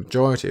spent the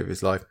majority of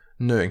his life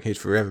knowing he'd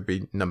forever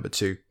be number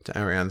 2 to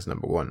Arianne's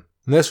number 1.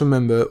 And let's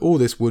remember, all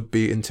this would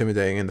be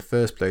intimidating in the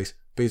first place,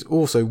 but he's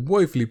also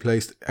woefully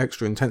placed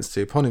extra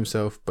intensity upon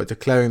himself by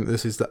declaring that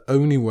this is the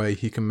only way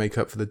he can make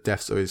up for the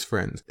deaths of his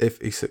friends, if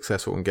he's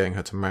successful in getting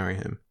her to marry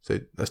him.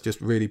 So that's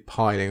just really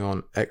piling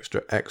on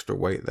extra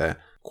weight there.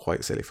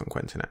 Quite silly from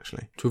Quentyn,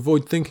 actually. To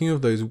avoid thinking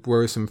of those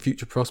worrisome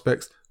future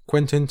prospects,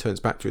 Quentyn turns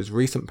back to his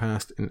recent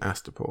past in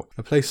Astapor,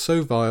 a place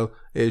so vile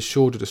it is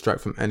sure to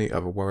distract from any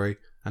other worry,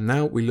 and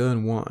now we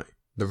learn why.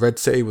 The Red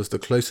City was the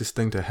closest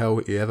thing to hell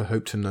he ever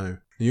hoped to know.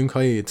 The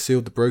Yunkai had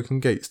sealed the broken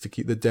gates to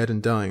keep the dead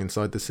and dying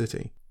inside the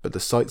city, but the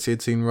sights he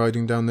had seen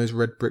riding down those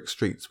red brick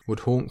streets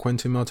would haunt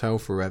Quentyn Martell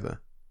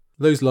forever.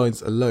 Those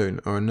lines alone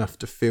are enough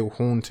to feel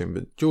haunting,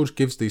 but George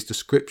gives these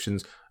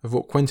descriptions of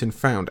what Quentyn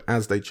found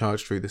as they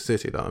charged through the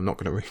city that I'm not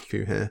going to read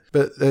you here.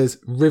 But there's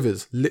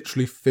rivers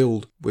literally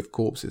filled with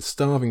corpses,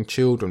 starving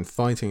children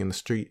fighting in the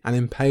street, an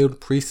impaled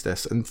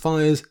priestess, and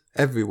fires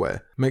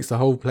everywhere. It makes the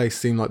whole place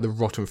seem like the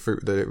rotten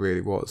fruit that it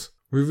really was.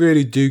 We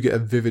really do get a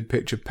vivid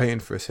picture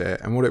painted for us here,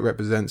 and what it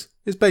represents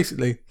is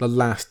basically the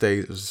last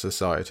days of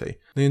society.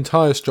 The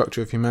entire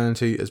structure of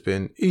humanity has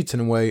been eaten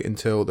away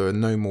until there are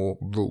no more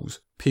rules.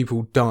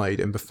 People died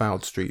in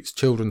befouled streets,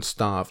 children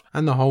starved,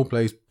 and the whole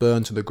place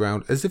burned to the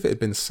ground as if it had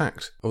been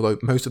sacked, although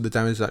most of the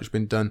damage has actually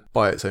been done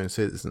by its own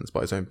citizens,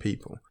 by its own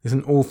people. It's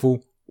an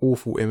awful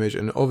image,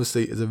 and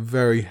obviously is a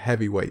very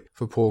heavy weight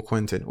for poor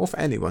Quentyn, or for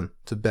anyone,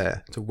 to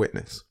bear, to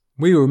witness.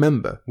 We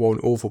remember what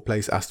an awful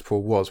place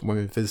Astapor was when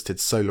we visited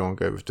so long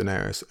ago with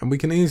Daenerys, and we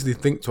can easily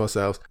think to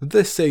ourselves that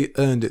this city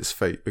earned its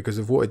fate because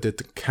of what it did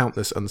to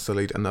countless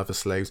Unsullied and other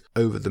slaves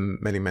over the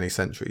many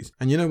centuries.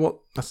 And you know what?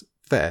 That's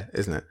fair,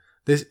 isn't it?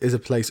 This is a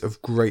place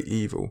of great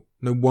evil.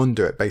 No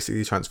wonder it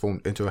basically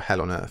transformed into a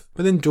hell on earth.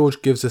 But then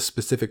George gives us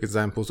specific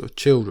examples of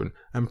children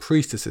and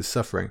priestesses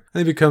suffering,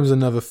 and it becomes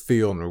another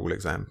Theon rule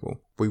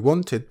example. We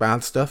wanted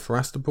bad stuff for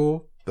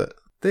Astapor, but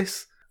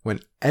this, when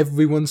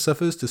everyone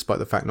suffers despite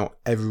the fact not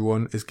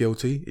everyone is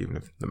guilty, even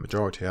if the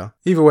majority are.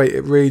 Either way,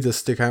 it really does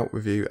stick out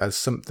with you as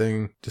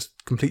something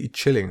just completely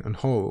chilling and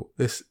horrible.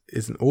 This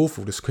is an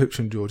awful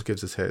description George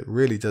gives us here. It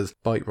really does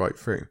bite right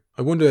through.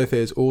 I wonder if it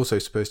is also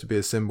supposed to be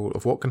a symbol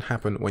of what can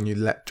happen when you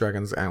let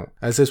dragons out,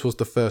 as this was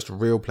the first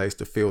real place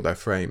to feel their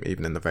frame,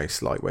 even in the very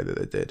slight way that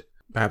they did.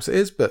 Perhaps it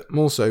is, but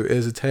more so, it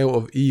is a tale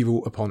of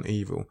evil upon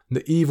evil.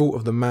 The evil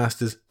of the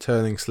masters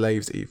turning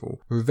slaves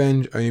evil.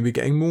 Revenge only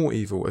begetting more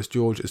evil, as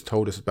George has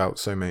told us about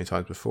so many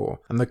times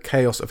before. And the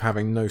chaos of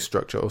having no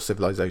structure or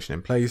civilization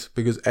in place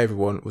because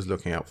everyone was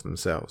looking out for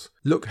themselves.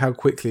 Look how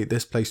quickly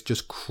this place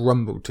just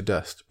crumbled to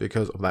dust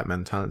because of that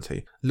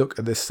mentality. Look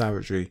at this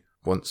savagery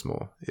once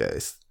more. Yeah,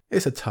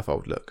 it's a tough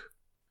old look.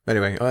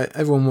 Anyway,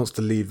 everyone wants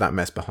to leave that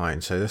mess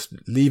behind, so let's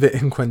leave it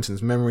in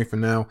Quentyn's memory for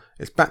now.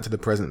 It's back to the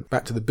present,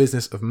 back to the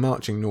business of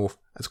marching north,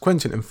 as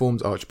Quentyn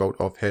informs Archibald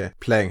of here,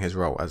 playing his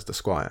role as the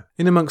squire.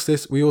 In amongst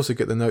this, we also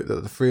get the note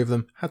that the three of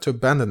them had to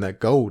abandon their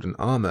gold and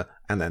armour,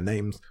 and their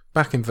names,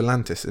 back in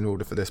Volantis in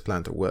order for this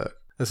plan to work.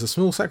 That's a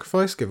small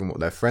sacrifice given what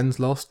their friends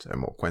lost,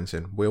 and what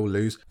Quentyn will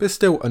lose, but it's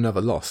still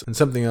another loss, and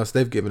something else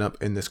they've given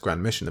up in this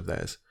grand mission of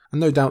theirs.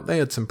 And no doubt they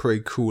had some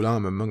pretty cool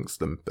armour amongst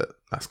them, but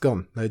that's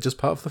gone. They're just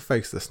part of the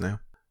Faceless now.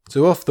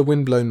 So off the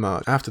windblown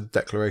march after the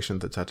declaration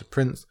of the Tattered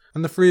Prince,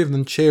 and the three of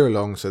them cheer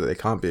along so that they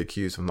can't be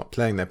accused of not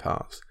playing their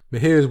parts.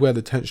 But here is where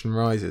the tension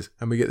rises,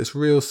 and we get this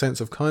real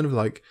sense of kind of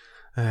like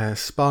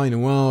spy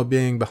noir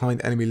being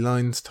behind enemy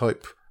lines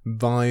type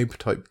vibe,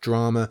 type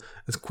drama,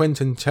 as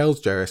Quentyn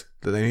tells Jaehaerys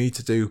that they need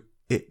to do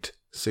it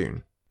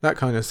soon. That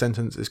kind of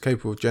sentence is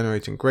capable of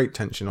generating great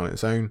tension on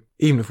its own,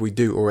 even if we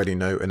do already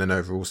know in an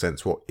overall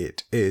sense what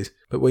it is.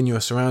 But when you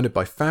are surrounded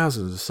by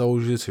thousands of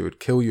soldiers who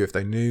would kill you if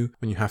they knew,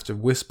 when you have to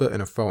whisper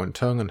in a foreign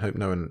tongue and hope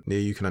no one near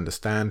you can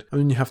understand, and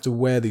when you have to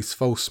wear these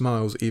false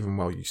smiles even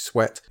while you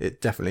sweat, it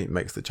definitely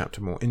makes the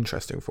chapter more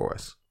interesting for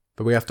us.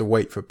 But we have to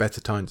wait for a better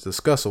time to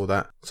discuss all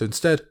that, so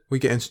instead we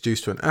get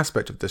introduced to an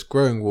aspect of this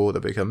growing war that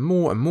becomes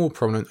more and more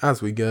prominent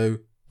as we go,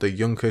 the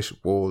Yunkish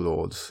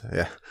warlords.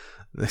 Yeah.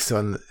 This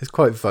one is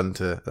quite fun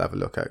to have a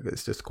look at.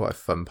 It's just quite a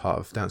fun part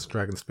of Dance with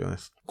Dragons, to be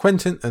honest.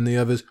 Quentyn and the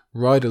others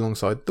ride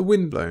alongside the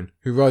Windblown,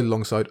 who ride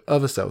alongside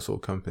other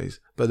sellsword companies,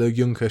 but the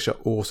Yunkish are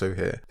also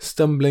here,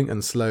 stumbling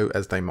and slow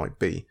as they might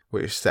be,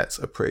 which sets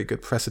a pretty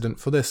good precedent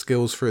for their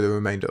skills through the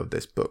remainder of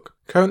this book.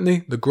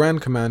 Currently, the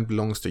Grand Command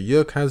belongs to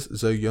Yurkhaz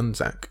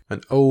Zo-Yunzak,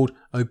 an old,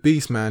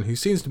 obese man who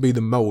seems to be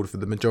the mould for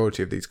the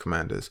majority of these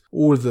commanders.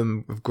 All of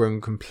them have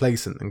grown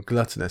complacent and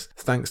gluttonous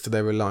thanks to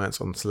their reliance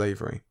on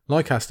slavery.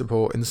 Like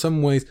Astapor, in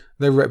some ways,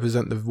 they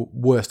represent the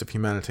worst of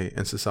humanity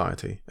in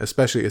society,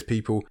 especially as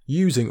people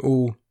using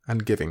all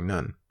and giving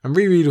none. And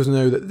rereaders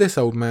know that this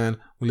old man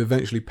will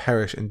eventually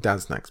perish in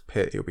Daznak's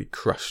pit. He'll be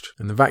crushed,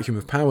 and the vacuum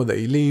of power that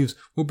he leaves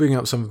will bring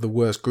out some of the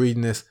worst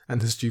greediness and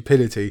the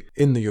stupidity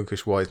in the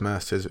Yunkish wise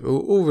masters, who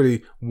are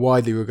already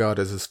widely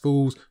regarded as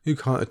fools who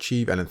can't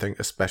achieve anything,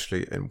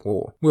 especially in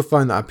war. We'll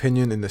find that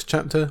opinion in this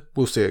chapter,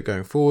 we'll see it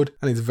going forward,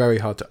 and it's very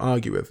hard to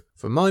argue with.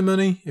 For my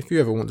money, if you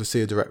ever want to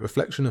see a direct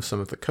reflection of some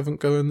of the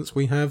Covenant governments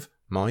we have,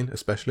 mine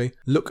especially,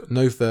 look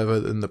no further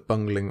than the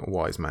bungling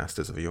wise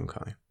masters of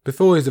Yunkai.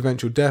 Before his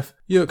eventual death,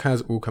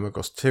 Yurkhaz will come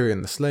across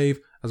Tyrion the slave,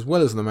 as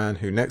well as the man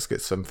who next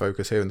gets some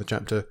focus here in the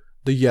chapter,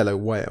 the Yellow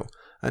Whale,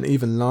 an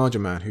even larger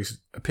man who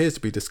appears to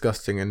be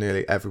disgusting in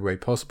nearly every way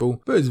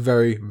possible, but is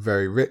very,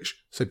 very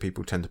rich, so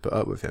people tend to put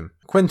up with him.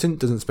 Quentyn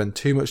doesn't spend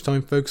too much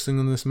time focusing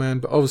on this man,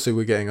 but obviously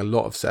we're getting a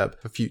lot of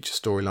setup for future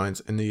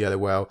storylines in the Yellow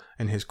Whale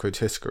and his crude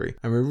history,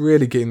 and we're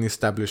really getting the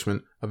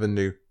establishment of a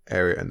new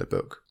area in the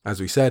book. As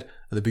we said at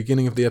the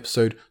beginning of the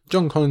episode,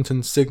 Jon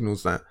Connington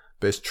signals that,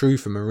 but it's true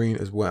for Meereen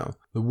as well.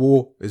 The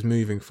war is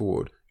moving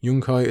forward.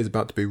 Yunkai is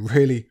about to be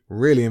really,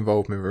 really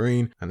involved with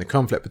Meereen and the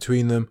conflict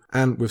between them,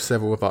 and with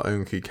several of our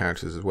own key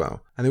characters as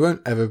well. And they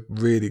won't ever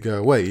really go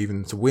away,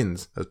 even to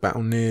winds, as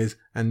battle nears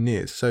and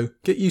nears, so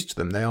get used to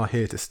them, they are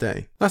here to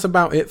stay. That's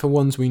about it for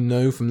ones we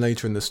know from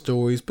later in the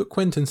stories, but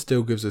Quentyn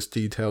still gives us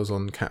details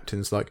on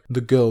captains like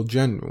the Girl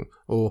General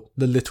or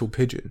the Little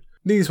Pigeon.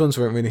 These ones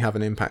won't really have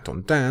an impact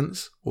on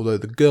Dance, although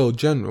the Girl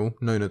General,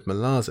 known as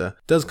Malaza,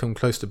 does come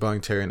close to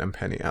buying Tyrion and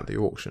Penny at the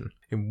auction.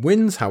 In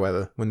Winds,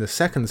 however, when the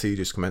second siege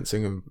is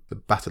commencing and the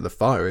Battle of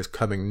Fire is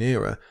coming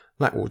nearer,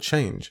 that will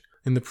change.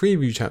 In the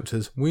preview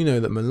chapters, we know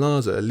that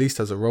Malaza at least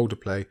has a role to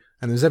play,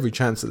 and there's every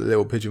chance that the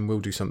Little Pigeon will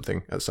do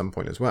something at some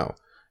point as well.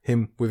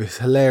 Him with his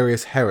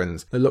hilarious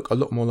herons that look a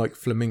lot more like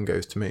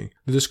flamingos to me.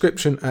 The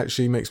description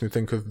actually makes me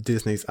think of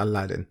Disney's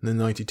Aladdin, the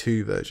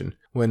 92 version,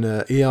 when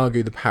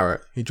Iago the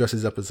parrot, he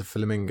dresses up as a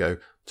flamingo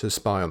to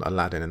spy on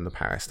Aladdin in the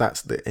Paris.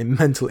 That's the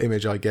mental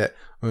image I get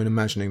when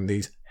imagining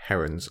these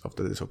herons of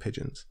the little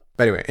pigeons.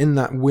 But anyway, in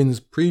that Winds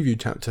preview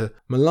chapter,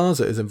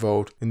 Malaza is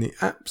involved in the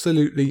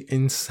absolutely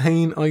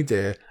insane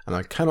idea, and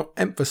I cannot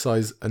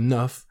emphasize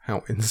enough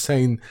how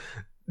insane,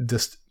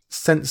 just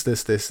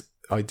senseless this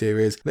idea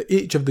is, that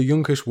each of the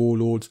Yunkish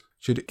warlords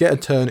should get a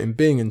turn in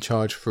being in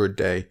charge for a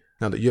day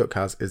now that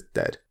Yurkhaz is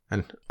dead.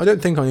 And I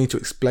don't think I need to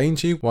explain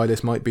to you why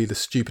this might be the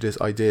stupidest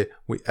idea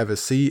we ever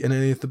see in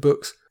any of the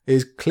books. It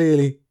is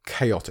clearly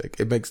chaotic.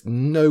 It makes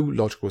no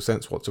logical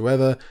sense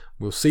whatsoever.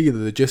 We'll see the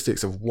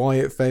logistics of why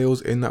it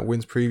fails in that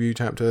Winds preview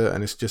chapter,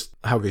 and it's just,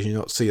 how could you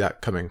not see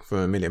that coming from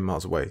a million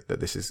miles away, that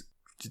this is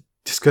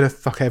just going to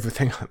fuck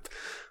everything up.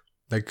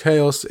 The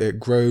chaos, it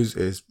grows,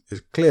 is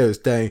clear as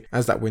day,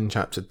 as that Wind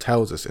chapter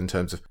tells us in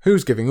terms of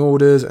who's giving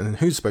orders and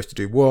who's supposed to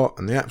do what,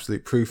 and the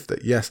absolute proof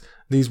that yes,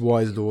 these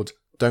wise lords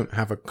don't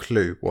have a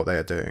clue what they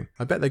are doing.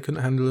 I bet they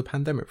couldn't handle a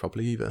pandemic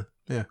properly either.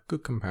 Yeah,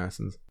 good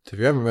comparisons. So if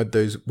you haven't read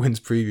those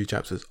Winds preview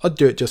chapters, I'd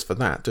do it just for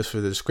that, just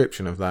for the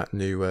description of that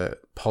new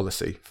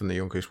policy from the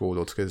Yunkish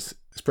warlords, because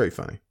it's pretty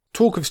funny.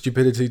 Talk of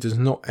stupidity does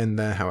not end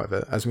there,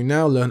 however, as we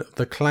now learn of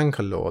the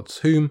Clanker Lords,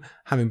 whom,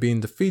 having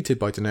been defeated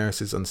by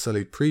Daenerys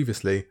Unsullied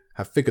previously,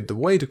 have figured the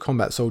way to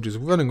combat soldiers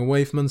running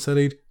away from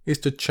Unsullied is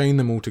to chain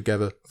them all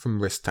together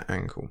from wrist to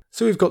ankle.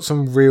 So we've got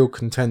some real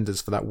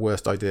contenders for that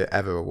worst idea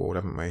ever award,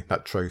 haven't we?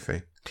 That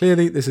trophy.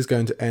 Clearly, this is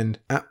going to end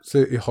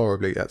absolutely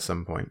horribly at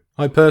some point.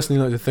 I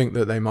personally like to think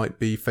that they might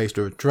be faced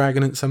with a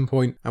dragon at some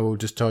point and will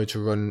just try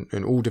to run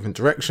in all different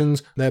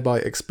directions, thereby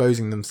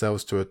exposing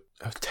themselves to a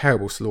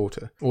terrible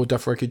slaughter. Or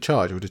Dothraki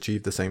Charge would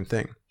achieve the same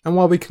thing. And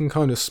while we can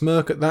kind of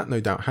smirk at that no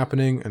doubt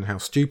happening and how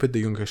stupid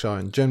the Yunkish are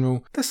in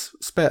general, let's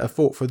spare a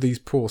thought for these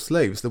poor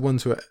slaves, the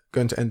ones who are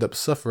going to end up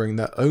suffering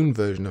their own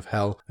version of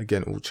hell,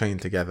 again all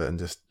chained together and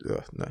just,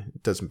 no,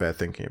 it doesn't bear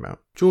thinking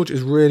about. George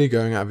is really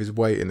going out of his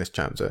way in this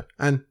chapter,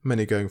 and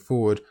many going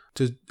forward,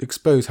 to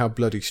expose how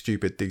bloody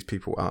stupid these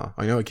people are.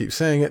 I know I keep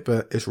saying it,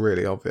 but it's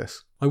really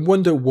obvious. I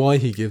wonder why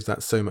he gives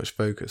that so much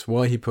focus,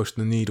 why he pushed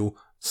the needle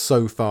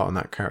so far on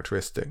that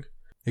characteristic.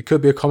 It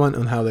could be a comment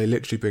on how they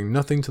literally bring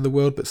nothing to the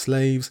world but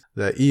slaves.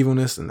 Their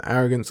evilness and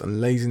arrogance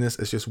and laziness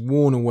has just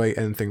worn away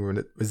anything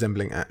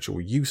resembling actual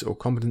use or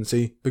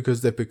competency because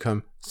they've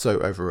become so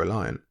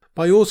over-reliant.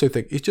 But I also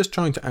think he's just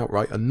trying to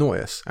outright annoy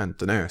us, and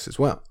Daenerys as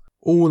well.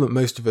 All that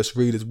most of us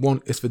readers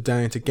want is for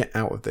Dany to get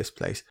out of this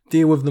place,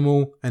 deal with them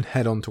all, and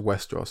head on to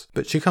Westeros.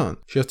 But she can't.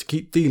 She has to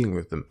keep dealing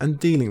with them,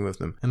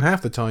 and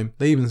half the time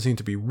they even seem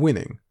to be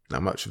winning. Now,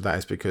 much of that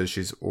is because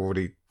she's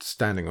already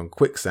standing on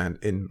quicksand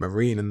in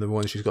Meereen and the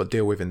ones she's got to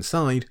deal with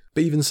inside.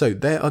 But even so,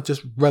 they are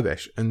just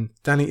rubbish, and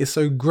Dany is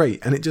so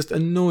great, and it just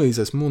annoys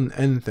us more than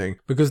anything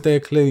because they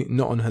are clearly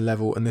not on her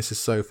level, and this is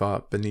so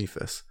far beneath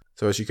us.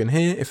 So as you can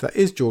hear, if that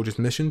is George's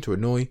mission to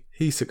annoy,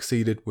 he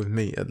succeeded with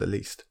me at the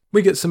least.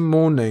 We get some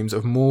more names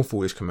of more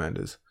foolish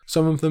commanders.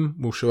 Some of them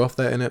will show off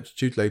their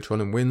ineptitude later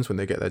on in wins when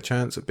they get their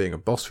chance at being a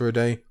boss for a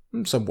day.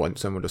 Some won't,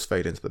 some will just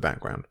fade into the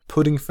background.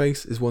 Pudding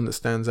Face is one that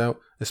stands out,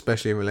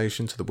 especially in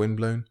relation to the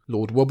Windblown.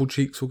 Lord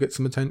Wobblecheeks will get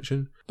some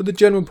attention. But the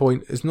general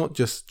point is not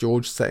just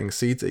George setting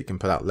seeds that he can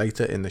pull out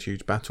later in the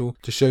huge battle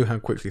to show how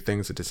quickly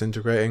things are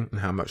disintegrating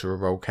and how much of a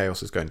role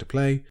chaos is going to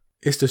play.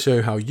 It's to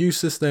show how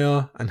useless they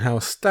are and how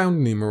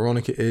astoundingly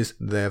moronic it is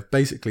that they have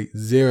basically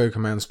zero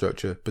command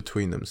structure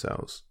between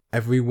themselves.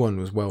 Everyone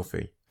was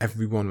wealthy,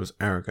 everyone was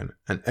arrogant,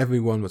 and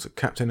everyone was a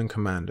captain and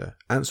commander,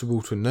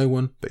 answerable to no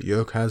one but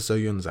Yurkhaz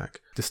Zoyunzak,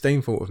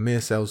 disdainful of mere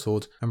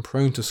sellswords and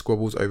prone to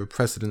squabbles over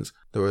precedents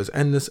that were as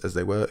endless as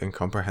they were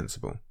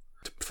incomprehensible.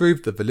 To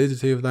prove the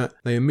validity of that,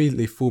 they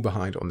immediately fall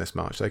behind on this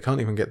march. They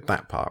can't even get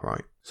that part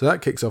right. So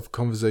that kicks off a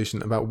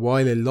conversation about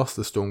why they lost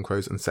the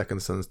Stormcrows and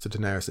Second Sons to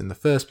Daenerys in the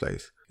first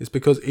place. It's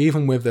because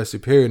even with their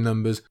superior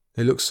numbers,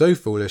 they look so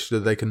foolish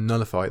that they can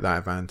nullify that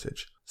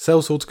advantage.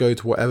 Sellswords go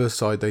to whatever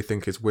side they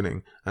think is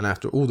winning, and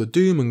after all the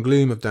doom and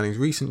gloom of Dany's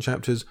recent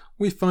chapters,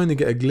 we finally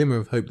get a glimmer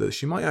of hope that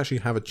she might actually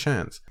have a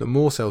chance, that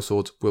more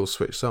sellswords will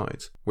switch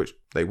sides, which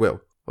they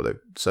will. Although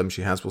some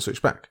she has will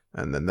switch back,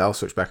 and then they'll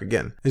switch back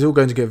again. It's all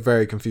going to get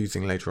very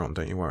confusing later on,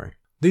 don't you worry.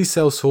 These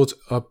sellswords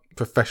are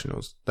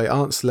professionals. They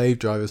aren't slave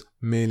drivers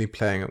merely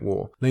playing at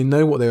war. They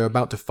know what they are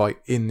about to fight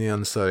in the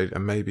Unsullied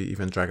and maybe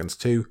even Dragons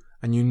too,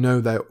 and you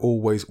know they're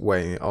always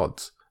weighing the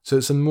odds. So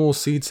it's some more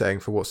seed setting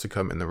for what's to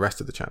come in the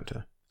rest of the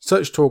chapter.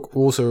 Such talk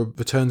also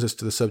returns us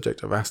to the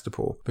subject of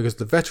Astapor, because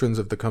the veterans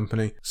of the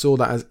company saw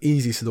that as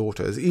easy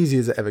slaughter, as easy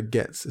as it ever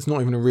gets. It's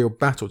not even a real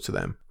battle to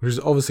them, which is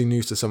obviously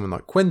news to someone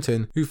like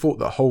Quentyn, who thought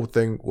the whole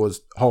thing was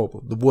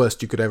horrible, the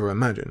worst you could ever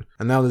imagine.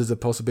 And now there's a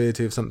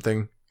possibility of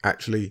something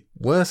actually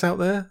worse out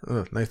there?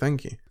 No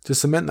thank you. To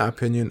cement that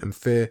opinion and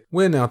fear,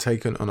 we're now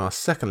taken on our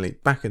second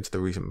leap back into the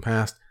recent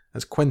past,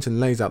 as Quentyn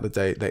lays out the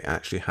day they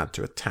actually had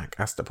to attack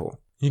Astapor.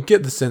 You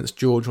get the sense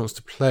George wants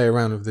to play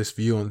around with this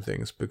view on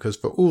things, because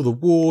for all the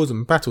wars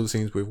and battle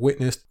scenes we've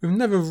witnessed, we've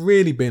never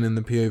really been in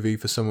the POV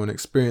for someone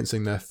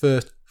experiencing their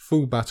first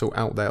full battle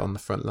out there on the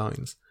front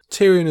lines.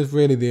 Tyrion is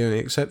really the only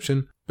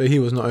exception, but he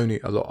was not only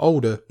a lot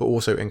older, but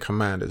also in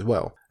command as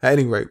well. At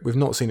any rate, we've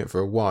not seen it for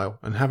a while,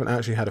 and haven't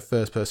actually had a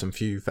first-person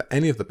view for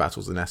any of the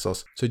battles in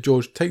Essos, so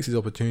George takes his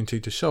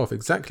opportunity to show off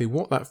exactly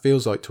what that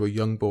feels like to a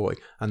young boy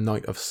and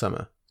Knight of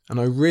Summer. And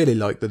I really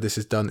like that this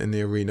is done in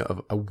the arena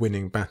of a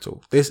winning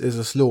battle. This is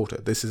a slaughter,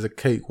 this is a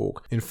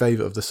cakewalk in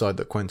favour of the side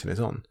that Quentyn is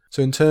on.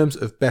 So in terms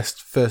of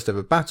best first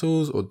ever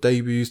battles or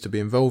debuts to be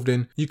involved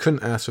in, you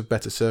couldn't ask for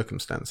better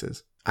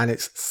circumstances. And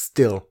it's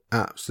still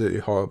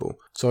absolutely horrible.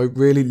 So I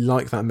really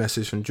like that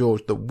message from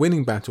George that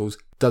winning battles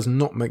does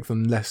not make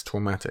them less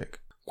traumatic.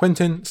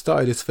 Quentyn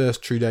started his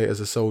first true day as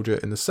a soldier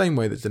in the same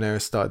way that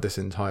Daenerys started this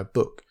entire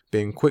book,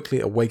 being quickly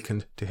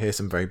awakened to hear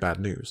some very bad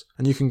news.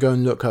 And you can go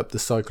and look up the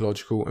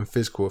psychological and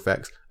physical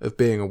effects of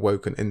being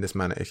awoken in this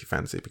manner if you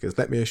fancy, because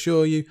let me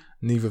assure you,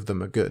 neither of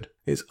them are good.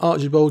 It's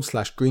Archibald /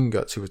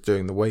 Greenguts who was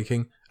doing the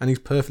waking, and he's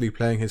perfectly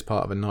playing his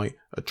part of a knight,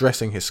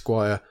 addressing his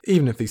squire,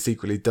 even if he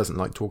secretly doesn't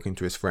like talking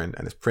to his friend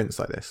and his prince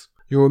like this.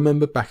 You'll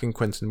remember back in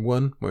Quentyn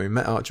 1, when we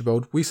met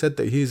Archibald, we said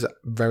that he is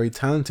very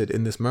talented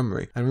in this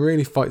mummery and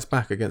really fights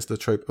back against the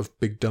trope of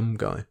big dumb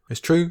guy.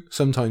 It's true,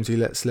 sometimes he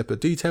lets slip a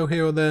detail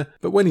here or there,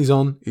 but when he's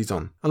on, he's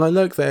on. And I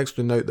like the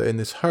extra note that in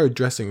this hurried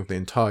dressing of the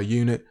entire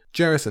unit,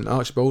 Jaehaerys and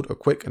Archibald are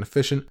quick and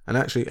efficient and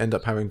actually end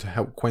up having to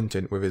help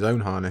Quentyn with his own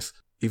harness,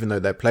 even though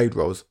their played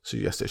roles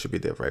suggest it should be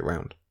the other way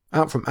around.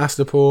 Out from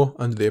Astapor,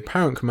 under the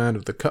apparent command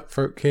of the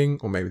Cutthroat King,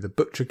 or maybe the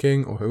Butcher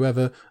King, or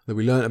whoever that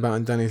we learnt about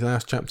in Dany's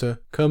last chapter,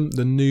 come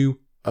the new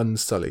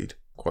Unsullied,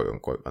 quote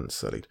unquote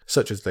Unsullied,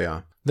 such as they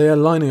are. They are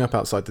lining up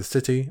outside the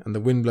city, and the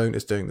Windblown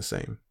is doing the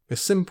same.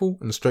 It's simple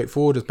and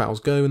straightforward as battles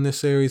go in this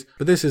series,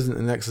 but this isn't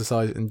an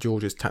exercise in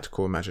George's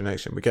tactical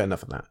imagination. We get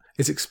enough of that.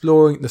 It's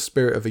exploring the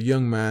spirit of a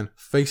young man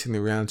facing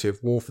the reality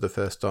of war for the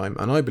first time,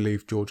 and I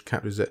believe George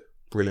captures it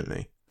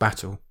brilliantly.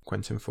 Battle,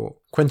 Quentyn thought.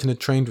 Quentyn had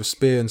trained with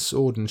spear and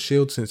sword and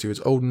shield since he was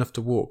old enough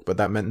to walk, but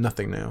that meant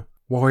nothing now.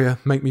 Warrior,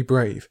 make me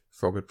brave,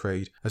 Frog had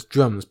prayed, as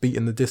drums beat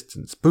in the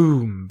distance.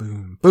 Boom,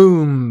 boom,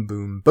 boom,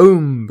 boom,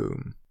 boom,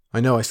 boom.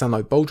 I know I sound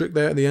like Baldric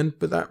there at the end,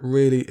 but that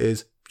really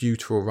is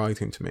beautiful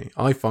writing to me.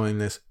 I find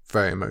this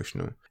very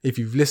emotional. If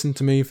you've listened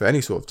to me for any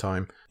sort of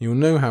time, you'll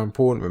know how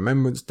important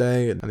Remembrance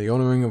Day and the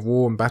honouring of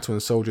war and battle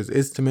and soldiers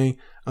is to me,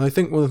 and I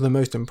think one of the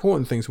most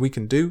important things we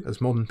can do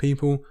as modern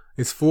people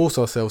is force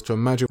ourselves to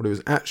imagine what it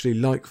was actually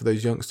like for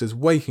those youngsters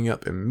waking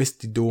up in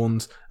misty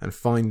dawns and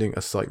finding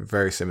a sight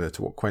very similar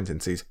to what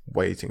Quentyn sees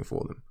waiting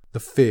for them. The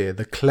fear,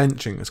 the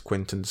clenching as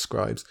Quentyn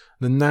describes,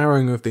 the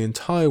narrowing of the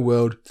entire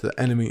world to the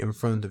enemy in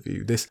front of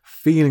you, this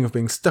feeling of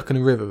being stuck in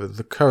a river with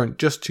the current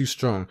just too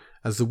strong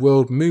as the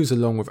world moves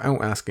along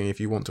without asking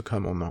if you want to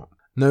come or not.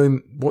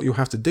 Knowing what you'll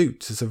have to do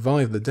to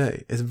survive the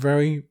day is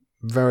very,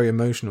 very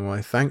emotional.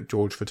 I thank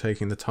George for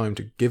taking the time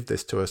to give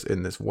this to us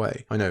in this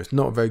way. I know it's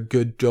not a very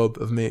good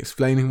job of me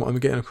explaining what I'm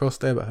getting across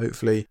there, but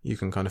hopefully you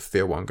can kind of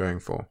feel what I'm going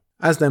for.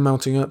 As they're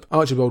mounting up,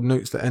 Archibald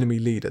notes the enemy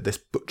leader, this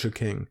Butcher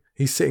King.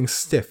 He's sitting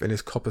stiff in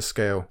his copper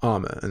scale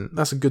armour, and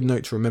that's a good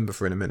note to remember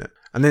for in a minute.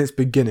 And then it's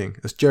beginning,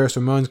 as Jaehaerys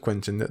reminds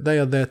Quentyn that they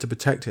are there to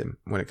protect him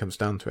when it comes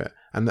down to it,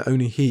 and that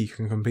only he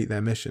can complete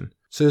their mission.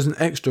 So there's an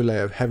extra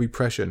layer of heavy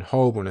pressure and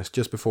horribleness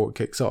just before it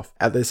kicks off,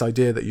 at this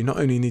idea that you not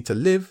only need to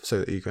live so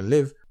that you can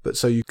live, but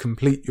so you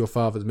complete your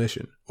father's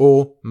mission.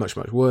 Or, much,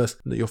 much worse,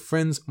 that your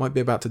friends might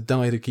be about to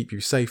die to keep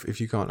you safe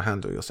if you can't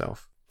handle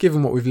yourself.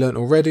 Given what we've learnt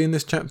already in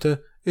this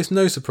chapter, it's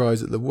no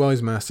surprise that the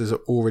Wise Masters are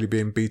already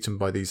being beaten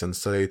by these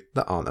Unsullied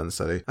that aren't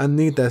Unsullied, and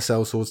need their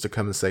sellswords to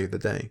come and save the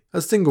day.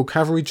 A single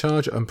cavalry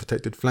charge at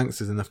unprotected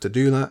flanks is enough to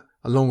do that,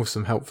 along with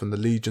some help from the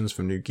legions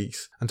from New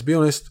Geese. And to be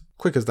honest,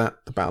 quick as that,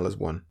 the battle is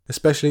won.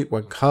 Especially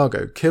when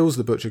Cargo kills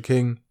the Butcher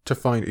King to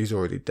find he's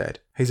already dead.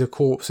 He's a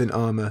corpse in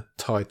armour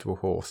tied to a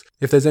horse.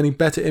 If there's any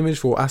better image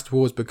for what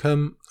Astapor has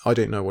become, I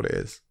don't know what it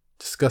is.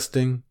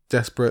 Disgusting,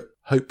 desperate,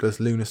 hopeless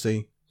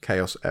lunacy,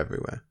 chaos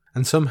everywhere.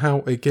 And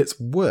somehow it gets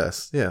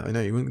worse. Yeah, I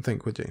know, you wouldn't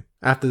think, would you?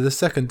 After the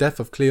second death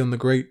of Cleon the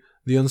Great,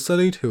 the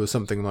Unsullied, who was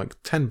something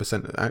like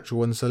 10%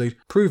 actual Unsullied,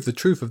 proved the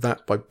truth of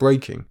that by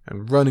breaking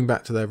and running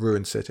back to their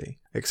ruined city.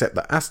 Except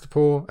that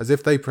Astapor, as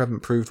if they haven't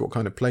proved what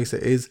kind of place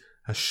it is,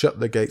 has shut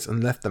the gates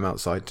and left them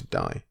outside to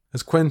die.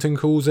 As Quentyn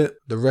calls it,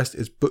 the rest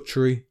is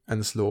butchery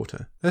and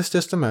slaughter. Let's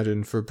just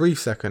imagine for a brief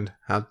second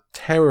how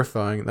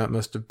terrifying that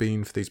must have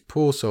been for these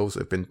poor souls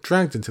that have been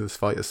dragged into this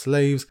fight as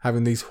slaves,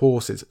 having these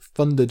horses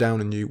thunder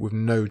down on you with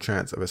no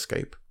chance of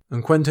escape.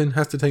 And Quentyn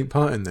has to take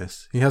part in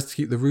this. He has to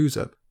keep the ruse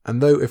up.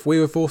 And though if we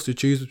were forced to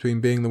choose between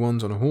being the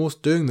ones on a horse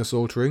doing the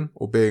slaughtering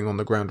or being on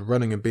the ground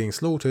running and being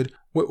slaughtered,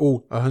 we're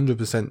all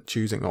 100%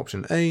 choosing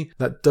option A.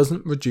 That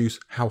doesn't reduce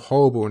how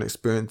horrible an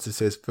experience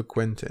this is for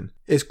Quentyn.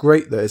 It's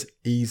great that it's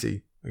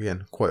easy,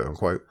 again, quote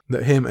unquote,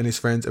 that him and his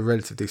friends are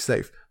relatively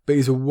safe, but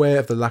he's aware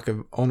of the lack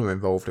of honour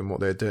involved in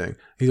what they're doing.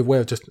 He's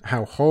aware of just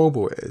how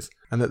horrible it is,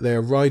 and that they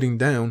are riding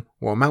down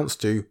what amounts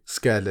to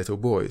scared little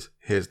boys.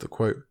 Here's the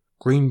quote.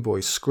 Green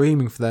boys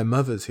screaming for their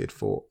mothers, he had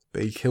thought,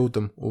 but he killed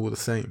them all the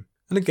same.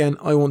 And again,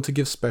 I want to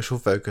give special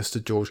focus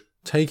to George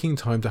taking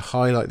time to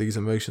highlight these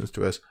emotions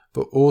to us,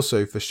 but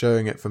also for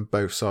showing it from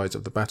both sides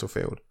of the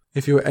battlefield.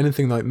 If you are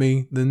anything like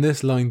me, then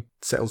this line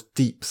settles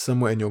deep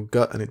somewhere in your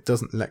gut and it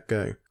doesn't let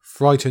go.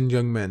 Frightened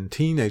young men,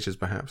 teenagers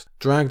perhaps,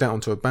 dragged out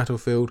onto a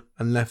battlefield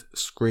and left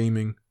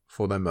screaming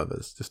for their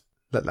mothers. Just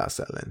let that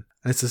settle in.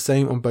 And it's the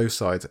same on both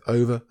sides,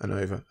 over and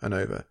over and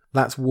over.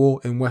 That's war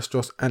in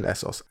Westeros and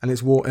Essos, and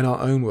it's war in our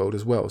own world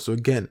as well. So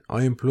again,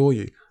 I implore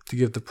you to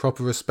give the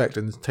proper respect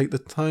and take the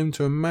time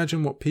to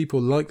imagine what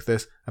people like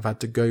this have had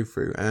to go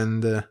through.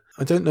 And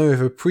I don't know if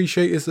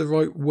appreciate is the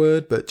right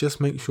word, but just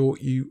make sure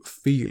you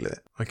feel it.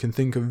 I can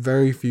think of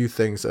very few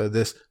things that are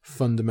this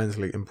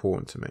fundamentally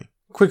important to me.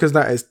 Quick as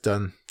that is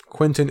done,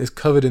 Quentyn is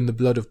covered in the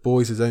blood of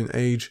boys his own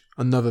age,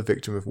 another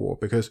victim of war,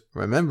 because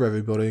remember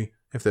everybody,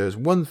 if there is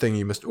one thing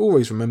you must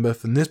always remember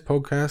from this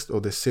podcast or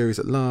this series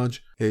at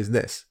large, it is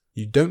this.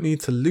 You don't need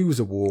to lose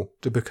a war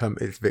to become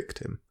its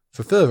victim.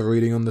 For further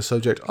reading on the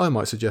subject, I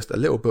might suggest a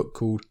little book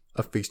called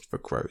A Feast for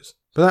Crows.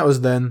 But that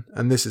was then,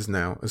 and this is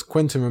now, as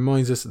Quentyn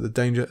reminds us that the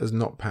danger has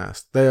not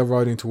passed. They are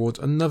riding towards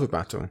another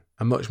battle,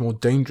 a much more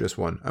dangerous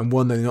one, and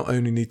one they not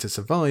only need to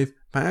survive,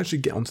 but actually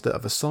get onto the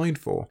other side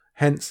for.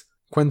 Hence,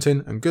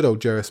 Quentyn and good old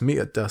Jaehaerys meet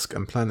at dusk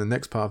and plan the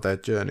next part of their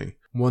journey,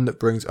 one that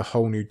brings a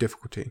whole new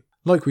difficulty.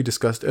 Like we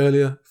discussed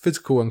earlier,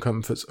 physical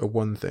uncomforts are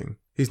one thing.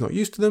 He's not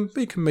used to them, but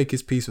he can make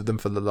his peace with them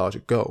for the larger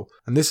goal.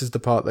 And this is the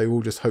part they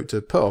all just hoped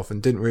to put off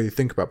and didn't really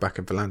think about back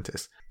in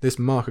Volantis. This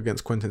mark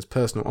against Quentyn's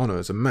personal honour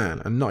as a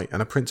man, a knight,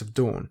 and a Prince of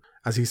Dawn.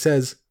 As he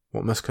says,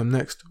 What must come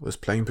next was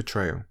plain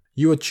betrayal.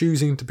 You are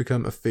choosing to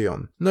become a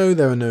Theon. No,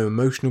 there are no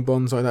emotional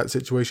bonds like that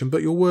situation,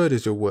 but your word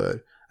is your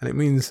word, and it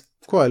means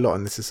quite a lot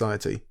in this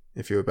society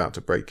if you're about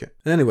to break it.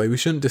 And anyway, we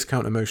shouldn't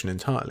discount emotion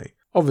entirely.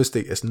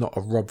 Obviously, it's not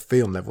a Robb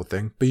Theon level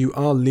thing, but you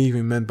are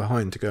leaving men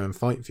behind to go and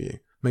fight for you,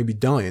 maybe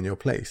die in your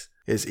place.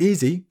 It's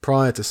easy,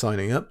 prior to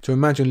signing up, to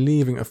imagine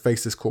leaving a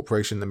faceless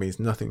corporation that means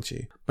nothing to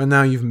you. But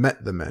now you've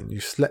met the men,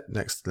 you've slept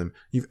next to them,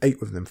 you've ate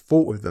with them,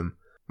 fought with them.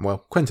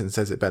 Well, Quentyn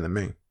says it better than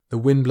me. The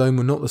Windblown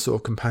were not the sort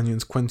of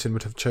companions Quentyn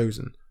would have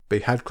chosen, but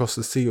he had crossed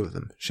the sea with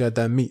them, shared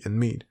their meat and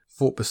mead,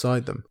 fought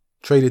beside them,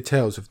 traded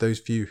tales with those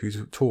few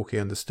whose talk he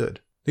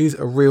understood. These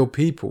are real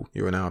people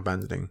you are now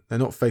abandoning. They're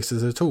not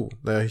faces at all.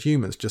 They are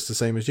humans just the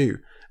same as you.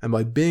 And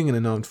by being in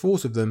an armed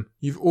force with them,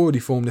 you've already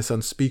formed this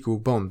unspeakable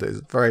bond that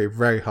is very,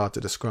 very hard to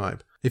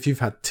describe. If you've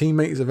had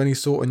teammates of any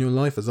sort in your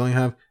life, as I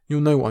have, you'll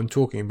know what I'm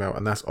talking about,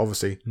 and that's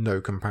obviously no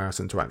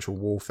comparison to actual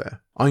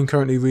warfare. I'm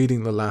currently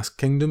reading The Last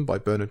Kingdom by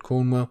Bernard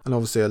Cornwell, and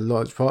obviously a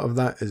large part of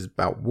that is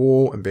about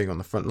war and being on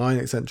the front line,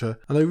 etc.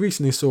 And I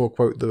recently saw a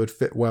quote that would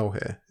fit well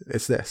here.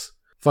 It's this: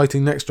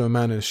 "Fighting next to a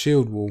man in a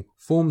shield wall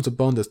forms a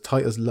bond as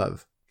tight as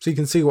love." So you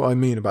can see what I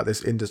mean about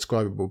this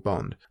indescribable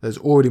bond that has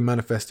already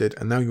manifested,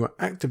 and now you are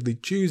actively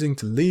choosing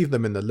to leave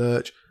them in the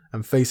lurch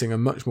and facing a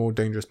much more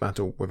dangerous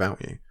battle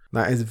without you.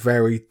 That is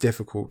very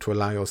difficult to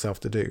allow yourself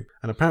to do,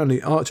 and apparently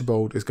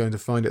Archibald is going to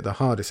find it the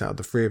hardest out of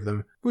the three of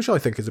them, which I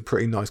think is a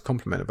pretty nice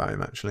compliment about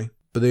him actually.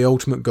 But the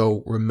ultimate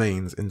goal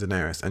remains in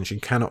Daenerys, and she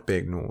cannot be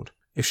ignored.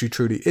 If she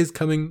truly is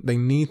coming, they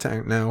need to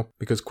act now,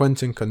 because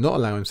Quentyn cannot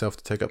allow himself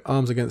to take up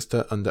arms against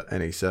her under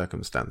any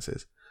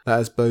circumstances. That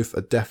is both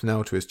a death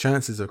knell to his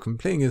chances of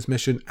completing his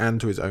mission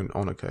and to his own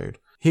honour code.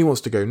 He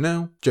wants to go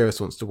now, Jaehaerys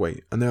wants to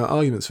wait, and there are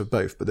arguments for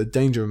both, but the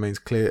danger remains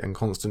clear and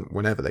constant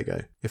whenever they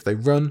go. If they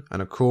run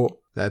and are caught,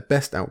 their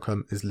best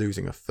outcome is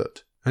losing a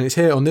foot. And it's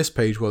here on this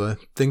page, while they're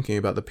thinking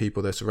about the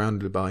people they're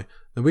surrounded by,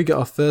 that we get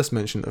our first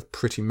mention of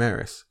Pretty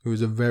Meris, who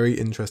is a very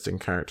interesting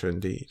character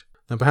indeed.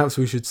 Now perhaps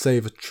we should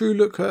save a true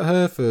look at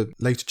her for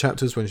later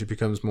chapters when she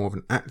becomes more of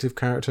an active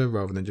character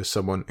rather than just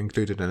someone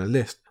included in a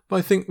list, but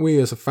I think we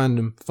as a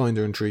fandom find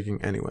her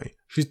intriguing anyway.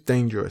 She's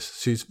dangerous,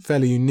 she's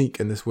fairly unique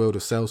in this world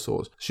of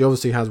sellswords. She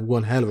obviously has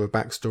one hell of a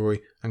backstory,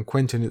 and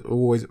Quentyn is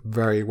always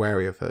very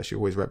wary of her. She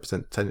always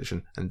represents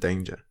tension and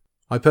danger.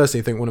 I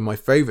personally think one of my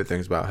favourite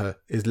things about her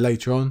is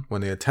later on, when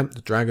they attempt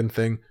the dragon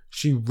thing,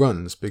 she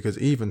runs because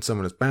even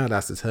someone as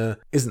badass as her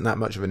isn't that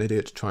much of an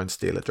idiot to try and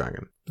steal a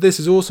dragon. But this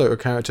is also a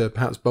character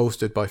perhaps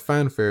bolstered by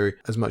fan theory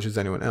as much as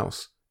anyone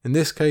else. In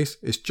this case,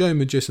 it's Joe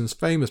Magician's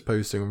famous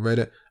posting on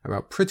Reddit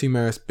about Pretty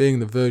Meris being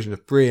the version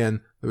of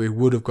Brienne that we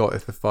would have got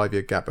if the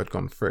 5-year gap had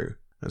gone through.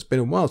 And it's been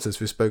a while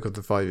since we spoke of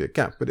the 5-year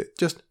gap, but it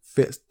just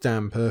fits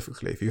damn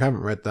perfectly. If you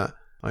haven't read that,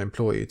 I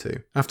implore you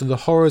to. After the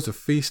horrors of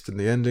Feast and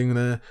the ending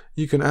there,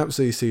 you can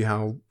absolutely see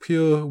how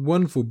pure,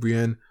 wonderful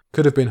Brienne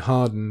could have been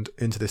hardened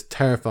into this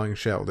terrifying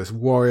shell, this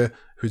warrior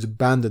who's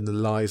abandoned the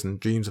lies and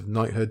dreams of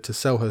knighthood to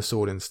sell her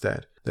sword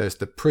instead. There's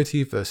the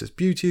pretty versus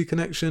beauty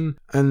connection,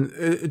 and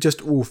it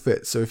just all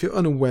fits. So if you're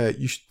unaware,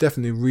 you should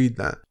definitely read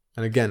that.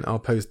 And again, I'll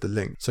post the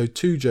link. So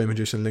 2 Joe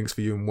Magician links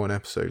for you in one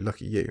episode,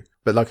 lucky you.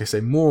 But like I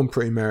say, more on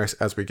Pretty Meris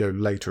as we go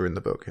later in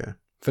the book here.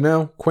 For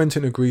now,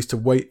 Quentyn agrees to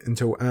wait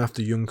until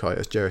after Yunkai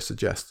as Jaehaerys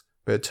suggests,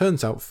 but it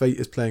turns out fate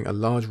is playing a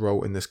large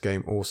role in this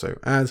game also,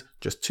 as,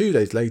 just 2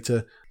 days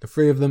later, the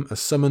 3 of them are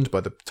summoned by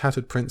the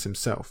Tattered Prince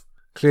himself.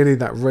 Clearly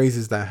that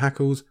raises their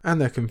hackles, and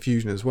their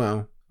confusion as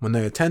well, when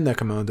they attend their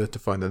commander to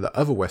find that the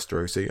other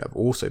Westerosi have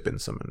also been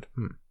summoned.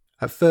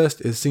 At first,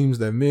 it seems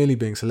they're merely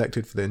being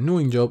selected for the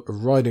annoying job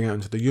of riding out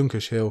into the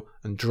Yunkish Hill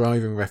and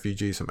driving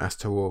refugees from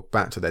Aztor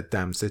back to their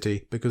damn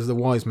city because the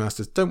Wise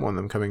Masters don't want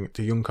them coming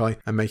to Yunkai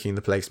and making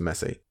the place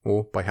messy,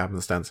 or by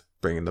happenstance,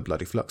 bringing the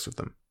bloody flux with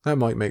them. That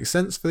might make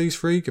sense for these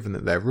 3, given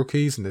that they're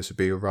rookies and this would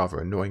be a rather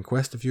annoying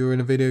quest if you were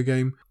in a video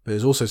game, but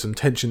there's also some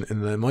tension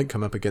in that they might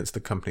come up against the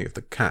company of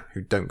the Cat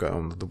who don't go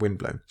on with the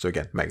Windblown, so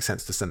again, makes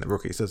sense to send the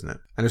rookies, doesn't it?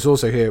 And it's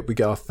also here we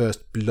get our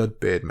first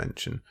Bloodbeard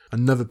mention,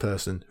 another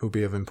person who'll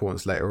be of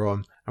importance later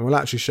on, and will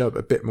actually show up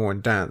a bit more in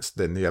Dance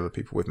than the other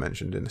people we've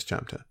mentioned in this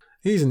chapter.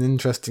 He's an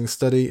interesting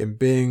study in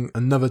being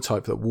another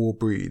type that war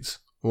breeds.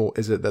 Or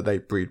is it that they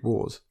breed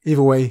wars?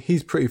 Either way,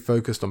 he's pretty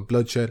focused on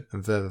bloodshed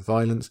and further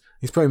violence.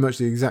 He's pretty much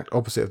the exact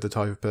opposite of the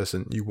type of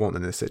person you want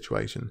in this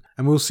situation.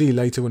 And we'll see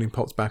later when he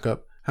pops back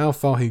up how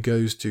far he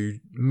goes to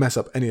mess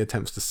up any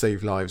attempts to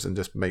save lives and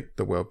just make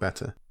the world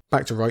better.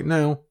 Back to right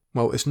now,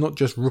 well, it's not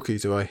just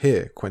rookies who are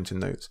here, Quentyn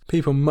notes.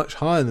 People much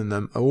higher than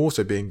them are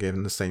also being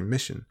given the same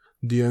mission.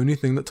 The only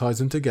thing that ties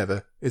them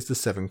together is the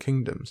 7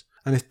 kingdoms,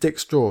 and it's Dick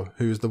Straw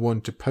who is the one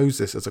to pose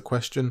this as a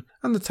question,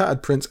 and the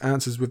Tattered Prince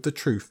answers with the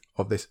truth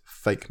of this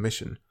fake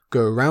mission.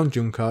 Go around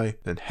Yunkai,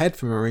 then head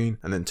for Meereen,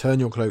 and then turn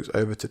your cloaks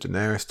over to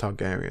Daenerys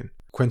Targaryen.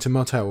 Quentyn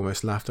Martell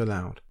almost laughed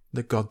aloud.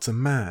 The gods are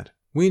mad.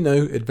 We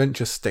know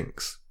adventure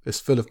stinks. It's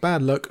full of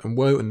bad luck and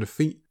woe and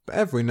defeat, but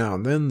every now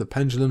and then the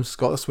pendulum's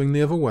got to swing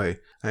the other way,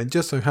 and it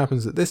just so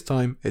happens that this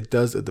time it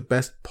does at the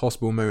best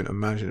possible moment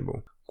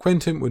imaginable.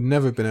 Quentyn would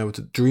never have been able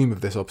to dream of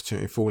this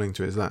opportunity falling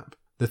to his lap.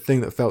 The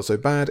thing that felt so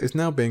bad is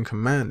now being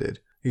commanded.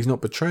 He's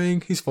not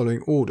betraying, he's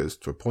following orders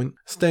to a point,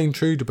 staying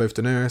true to both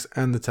Daenerys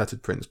and the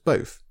Tattered Prince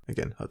both.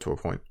 Again, up to a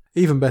point.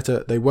 Even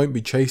better, they won't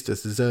be chased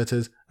as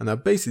deserters, and they'll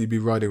basically be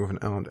riding with an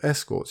armed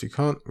escort, so you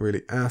can't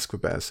really ask for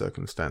better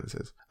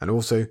circumstances. And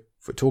also,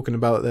 if we're talking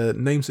about the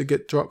names that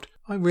get dropped,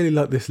 I really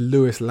like this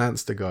Lewis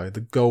Lannister guy,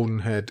 the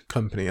golden-haired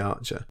company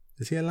archer.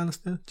 Is he a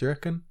Lannister, do you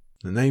reckon?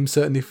 The name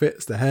certainly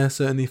fits, the hair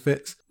certainly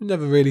fits. I've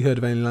never really heard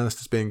of any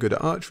Lannisters being good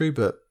at archery,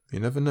 but you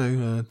never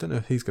know. Don't know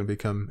if he's going to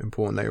become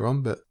important later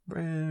on, but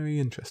very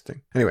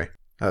interesting. Anyway,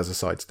 as a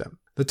sidestep.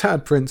 The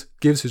Tattered Prince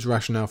gives his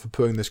rationale for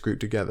putting this group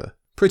together.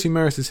 Pretty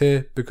Meris is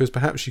here because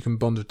perhaps she can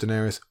bond with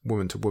Daenerys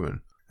woman to woman.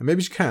 And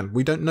maybe she can,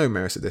 we don't know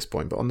Meris at this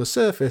point, but on the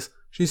surface,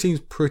 she seems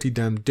pretty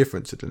damn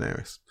different to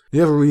Daenerys.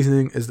 The other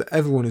reasoning is that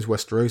everyone is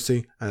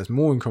Westerosi and has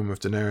more in common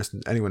with Daenerys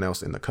than anyone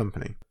else in the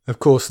company. Of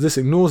course, this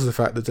ignores the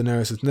fact that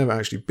Daenerys has never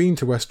actually been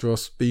to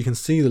Westeros, but you can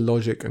see the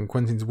logic and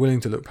Quentin's willing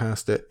to look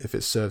past it if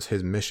it serves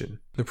his mission.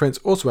 The Prince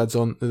also adds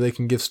on that they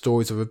can give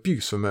stories of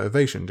abuse for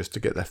motivation just to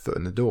get their foot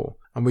in the door,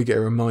 and we get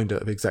a reminder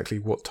of exactly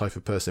what type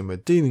of person we're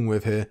dealing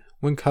with here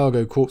when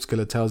Cargo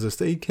Corpsekiller tells us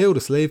that he killed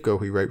a slave girl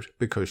he raped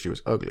because she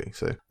was ugly,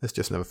 so let's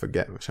just never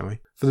forget, shall we?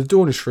 For the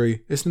Dornish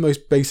Free, it's the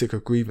most basic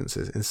of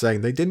grievances in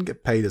saying they didn't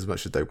get paid as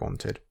much as they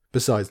wanted.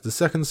 Besides, the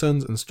Second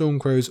Sons and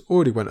Stormcrows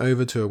already went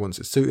over to her once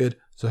it's suited,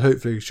 so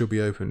hopefully she'll be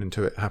open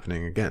into it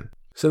happening again.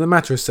 So the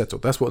matter is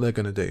settled, that's what they're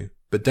going to do.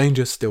 But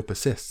danger still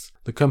persists.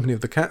 The company of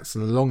the Cats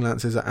and the Long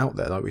Lances are out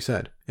there, like we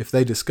said. If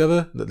they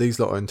discover that these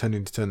lot are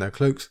intending to turn their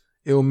cloaks,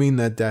 it will mean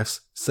their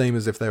deaths, same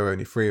as if there were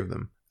only 3 of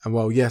them. And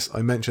while yes,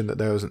 I mentioned that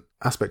there was an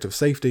aspect of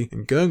safety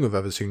in going with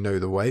others who know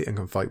the way and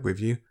can fight with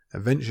you,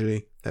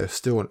 eventually there is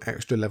still an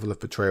extra level of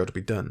betrayal to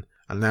be done.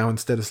 And now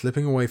instead of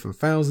slipping away from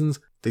thousands,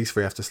 these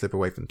 3 have to slip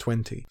away from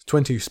 20.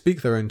 20 who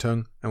speak their own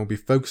tongue and will be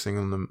focusing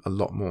on them a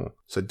lot more.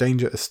 So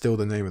danger is still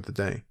the name of the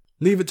day.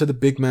 Leave it to the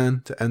big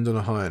man to end on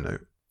a higher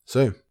note.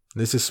 So,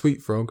 this is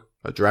Sweet Frog,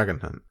 a dragon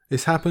hunt.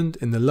 This happened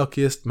in the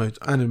luckiest, most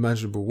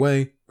unimaginable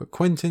way, but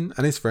Quentin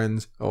and his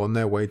friends are on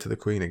their way to the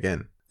Queen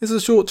again. It's a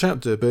short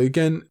chapter, but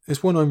again,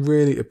 it's one I'm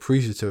really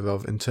appreciative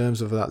of in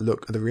terms of that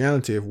look at the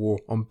reality of war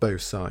on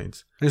both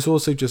sides. And it's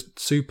also just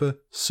super,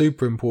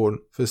 super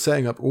important for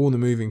setting up all the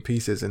moving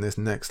pieces in this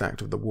next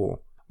act of the war.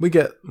 We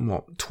get,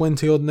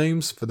 20 odd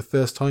names for the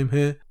first time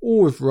here,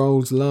 all with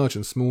roles large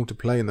and small to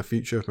play in the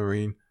future of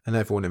Meereen and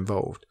everyone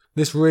involved.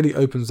 This really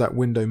opens that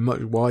window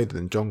much wider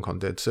than JonCon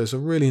did, so it's a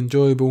really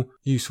enjoyable,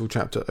 useful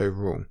chapter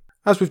overall.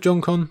 As with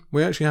JonCon,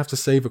 we actually have to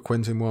savour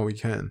Quentin while we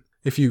can.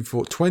 If you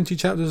thought 20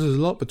 chapters was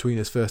a lot between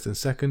his first and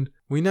second,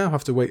 we now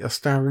have to wait a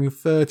staggering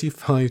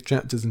 35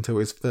 chapters until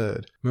his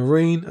third.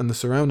 Meereen and the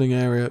surrounding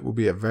area will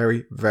be a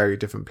very, very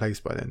different place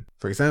by then.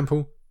 For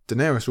example,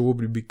 Daenerys will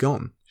already be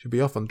gone. She'll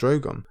be off on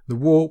Drogon. The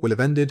war will have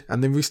ended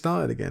and then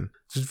restarted again.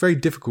 So it's very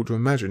difficult to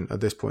imagine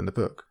at this point in the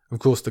book. Of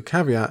course, the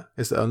caveat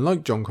is that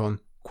unlike JonCon,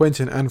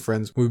 Quentin and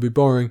friends will be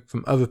borrowing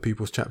from other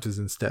people's chapters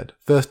instead.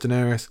 First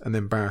Daenerys and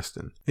then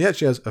Barristan. He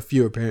actually has a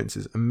few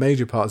appearances and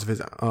major parts of his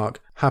arc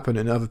happen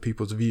in other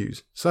people's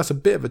views. So that's a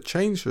bit of a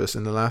change for us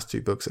in the last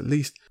 2 books at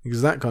least,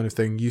 because that kind of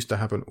thing used to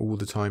happen all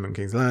the time in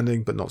King's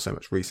Landing, but not so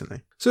much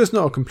recently. So it's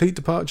not a complete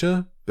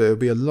departure, but it'll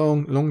be a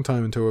long, long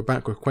time until we're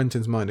back with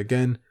Quentin's mind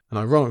again. And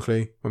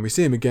ironically, when we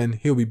see him again,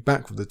 he'll be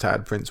back with the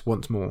Tattered Prince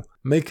once more,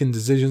 making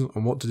decisions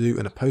on what to do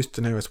in a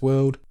post-Daenerys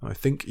world. I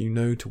think you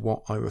know to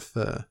what I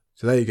refer.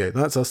 So there you go,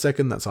 that's our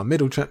second, that's our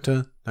middle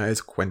chapter, that is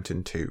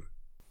Quentin 2.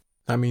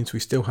 That means we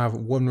still have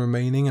 1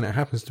 remaining and it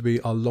happens to be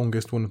our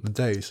longest one of the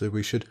day, so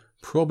we should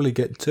probably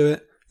get to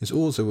it. It's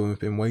also one we've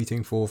been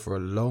waiting for a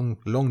long,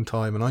 long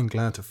time and I'm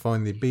glad to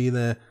finally be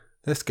there.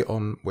 Let's get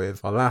on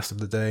with our last of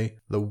the day,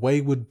 The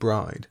Wayward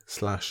Bride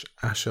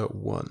 / Asher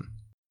 1.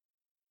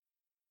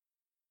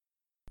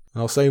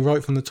 And I'll say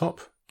right from the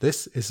top,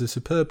 this is a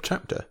superb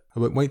chapter. I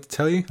won't wait to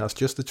tell you, that's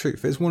just the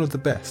truth. It's one of the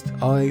best.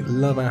 I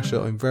love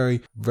Asher. I'm very,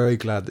 very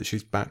glad that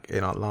she's back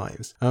in our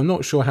lives. And I'm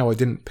not sure how I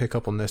didn't pick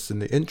up on this in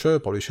the intro,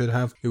 probably should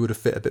have. It would have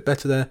fit a bit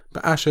better there.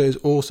 But Asher is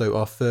also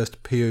our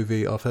first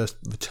POV, our first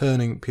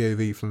returning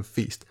POV from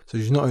Feast. So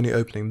she's not only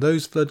opening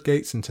those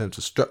floodgates in terms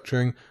of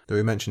structuring that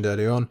we mentioned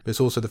earlier on, but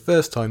it's also the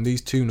first time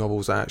these 2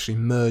 novels are actually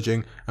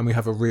merging and we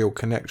have a real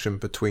connection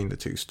between the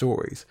 2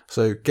 stories.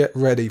 So get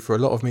ready for a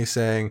lot of me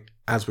saying,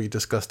 as we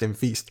discussed in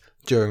Feast,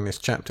 during this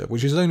chapter,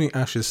 which is only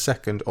Asher's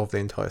second of the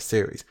entire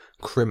series.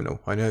 Criminal,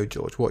 I know,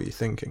 George, what are you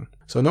thinking?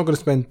 So I'm not going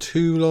to spend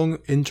too long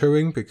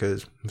introing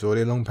because it's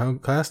already a long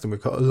podcast and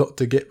we've got a lot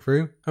to get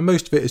through, and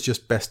most of it is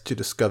just best to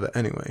discover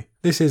anyway.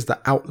 This is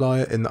the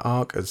outlier in the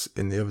arc, as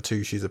in the other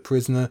 2 she's a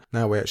prisoner.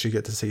 Now we actually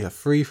get to see her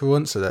free for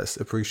once, so let's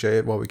appreciate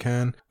it while we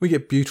can. We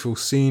get beautiful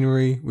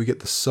scenery, we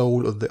get the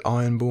soul of the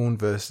Ironborn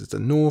versus the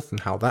North and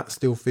how that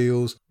still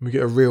feels. We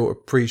get a real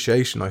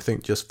appreciation, I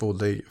think, just for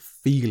the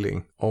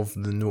feeling of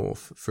the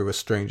North through a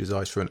stranger's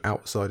eyes, through an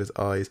outsider's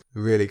eyes.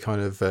 Really kind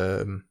of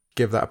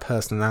give that a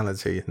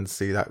personality and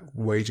see that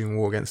waging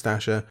war against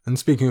Asher. And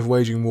speaking of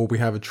waging war, we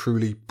have a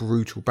truly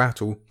brutal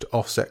battle to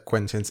offset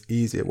Quentyn's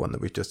easier one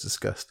that we've just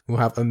discussed. We'll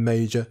have a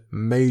major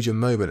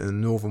moment in the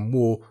Northern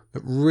War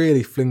that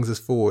really flings us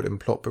forward in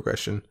plot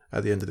progression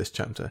at the end of this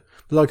chapter.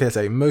 But like I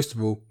say, most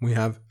of all, we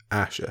have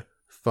Asher,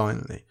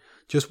 finally.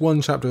 Just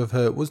one chapter of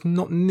her was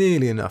not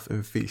nearly enough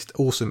in Feast,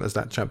 awesome as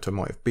that chapter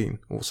might have been,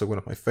 also one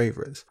of my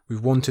favourites.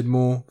 We've wanted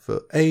more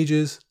for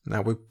ages,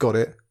 now we've got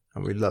it,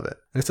 and we love it.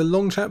 And it's a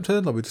long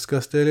chapter, like we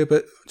discussed earlier,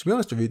 but to be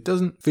honest with you, it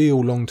doesn't feel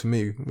long to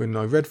me when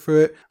I read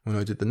through it, when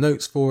I did the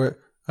notes for it.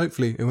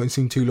 Hopefully it won't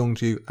seem too long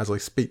to you as I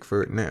speak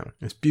through it now.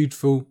 It's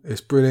beautiful,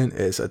 it's brilliant,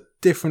 it's a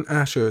different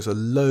Asher, it's a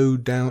low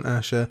down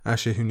Asher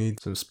who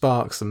needs some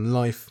spark, some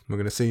life. We're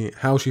going to see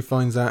how she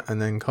finds that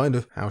and then kind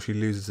of how she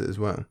loses it as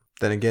well.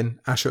 Then again,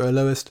 Asher at her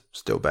lowest,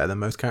 still better than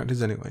most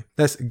characters anyway.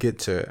 Let's get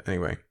to it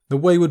anyway. The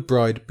Wayward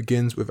Bride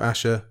begins with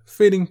Asher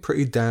feeling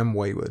pretty damn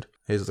wayward.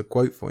 Here's the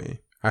quote for you.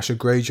 Asher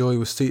Greyjoy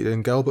was seated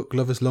in Galbert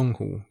Glover's long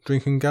hall,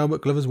 drinking Galbert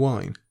Glover's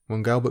wine,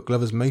 when Galbert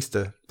Glover's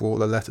maester brought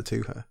a letter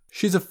to her.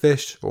 She's a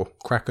fish, or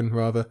kraken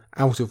rather,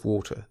 out of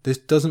water. This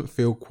doesn't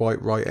feel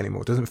quite right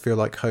anymore, it doesn't feel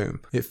like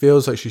home. It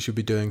feels like she should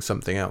be doing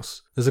something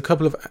else. There's a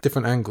couple of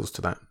different angles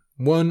to that.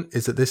 One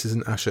is that this is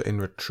an Asher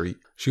in retreat.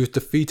 She was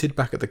defeated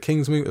back at the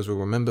Kingsmoot, as we'll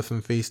remember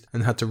from Feast,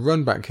 and had to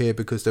run back here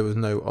because there was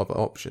no other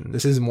option.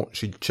 This isn't what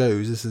she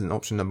chose, this isn't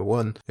option number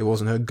one. It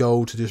wasn't her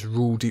goal to just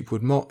rule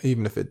Deepwood Motte,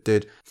 even if it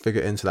did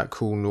figure into that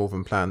cool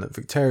northern plan that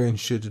Victarion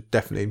should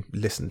definitely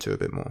listen to a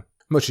bit more.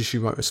 Much as she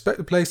might respect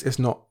the place, it's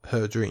not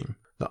her dream.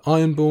 The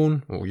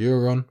Ironborn, or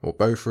Euron, or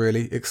both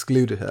really,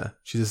 excluded her.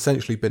 She's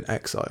essentially been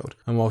exiled,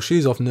 and while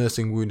she's off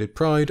nursing wounded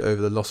pride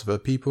over the loss of her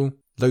people,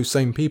 those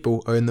same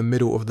people are in the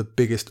middle of the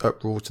biggest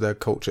uproar to their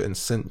culture in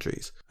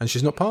centuries, and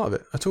she's not part of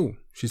it at all.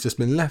 She's just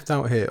been left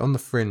out here on the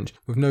fringe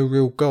with no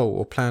real goal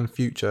or planned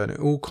future, and it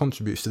all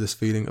contributes to this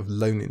feeling of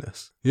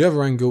loneliness. The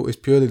other angle is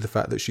purely the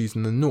fact that she's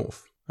in the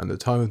north, and the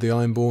time of the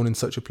Ironborn in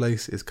such a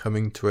place is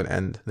coming to an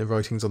end. The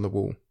writing's on the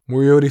wall.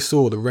 We already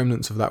saw the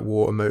remnants of that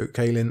war at Moat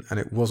Cailin, and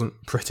it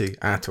wasn't pretty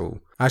at all.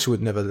 Asher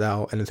would never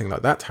allow anything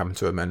like that to happen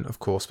to her men, of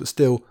course, but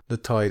still, the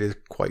tide is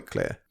quite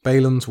clear.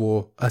 Balon's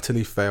war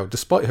utterly failed,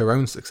 despite her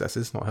own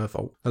successes, not her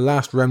fault. The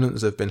last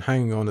remnants that have been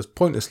hanging on as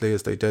pointlessly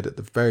as they did at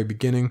the very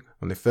beginning,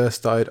 when they first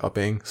started, are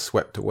being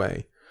swept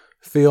away.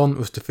 Theon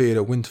was defeated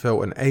at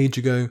Winterfell an age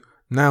ago.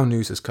 Now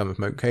news has come of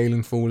Moat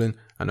Cailin falling,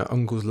 and her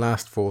uncle's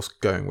last force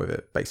going with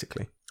it,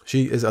 basically.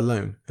 She is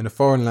alone, in a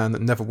foreign land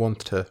that never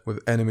wanted her,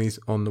 with enemies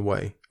on the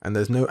way, and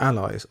there's no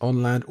allies,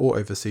 on land or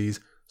overseas,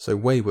 so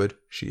wayward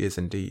she is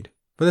indeed.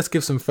 But let's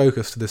give some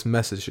focus to this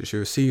message that she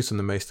receives from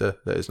the Maester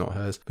that is not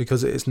hers,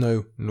 because it is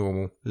no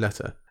normal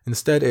letter.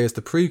 Instead, it is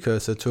the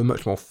precursor to a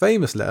much more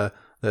famous letter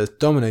that has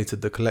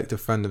dominated the collective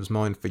fandom's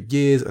mind for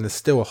years and is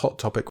still a hot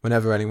topic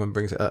whenever anyone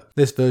brings it up.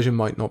 This version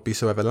might not be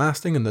so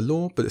everlasting in the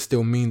lore, but it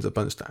still means a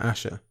bunch to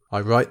Asher. I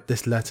write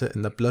this letter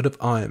in the blood of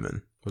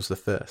Ironman, was the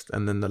first,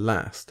 and then the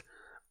last.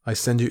 I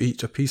send you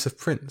each a piece of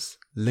Prince,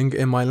 linger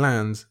in my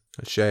lands,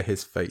 and share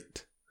his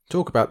fate.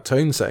 Talk about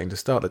tone setting to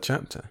start the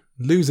chapter.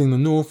 Losing the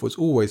North was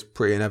always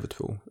pretty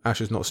inevitable.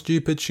 Asher's not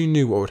stupid, she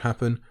knew what would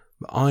happen.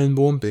 The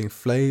Ironborn being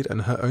flayed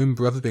and her own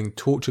brother being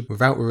tortured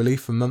without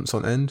relief for months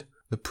on end.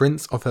 The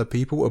prince of her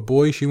people, a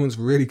boy she once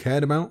really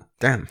cared about.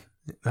 Damn,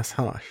 that's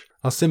harsh.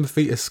 Our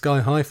sympathy is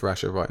sky high for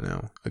Asher right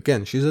now.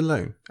 Again, she's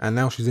alone, and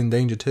now she's in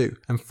danger too.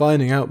 And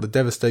finding out the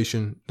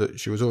devastation that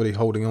she was already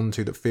holding on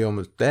to that Theon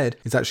was dead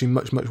is actually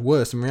much, much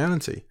worse in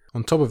reality.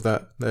 On top of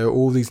that, there are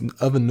all these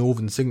other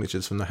northern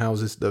signatures from the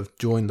houses that have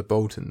joined the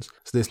Boltons.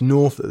 So this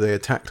north that they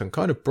attacked and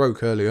kind of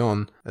broke early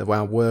on,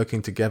 while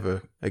working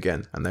together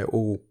again, and they're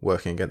all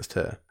working against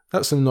her.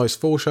 That's some nice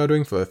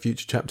foreshadowing for her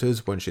future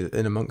chapters when she's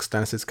in amongst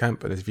Stannis'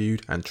 camp and is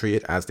viewed and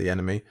treated as the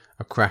enemy,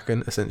 a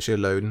kraken essentially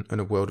alone in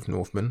a world of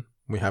Northmen.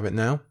 We have it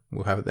now,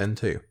 we'll have it then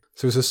too.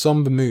 So it's a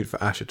somber mood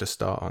for Asher to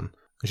start on.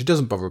 And she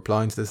doesn't bother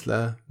replying to this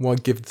letter. Why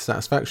give the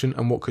satisfaction,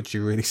 and what could she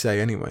really say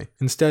anyway?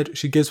 Instead,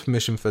 she gives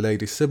permission for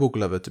Lady Sybil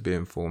Glover to be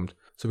informed,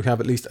 so we have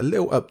at least a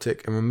little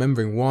uptick in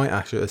remembering why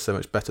Asher is so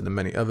much better than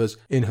many others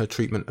in her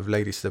treatment of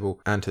Lady Sybil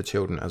and her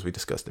children, as we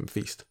discussed in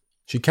Feast.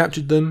 She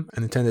captured them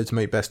and intended to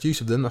make best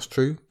use of them, that's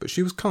true, but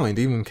she was kind,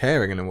 even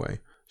caring in a way.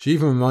 She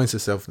even reminds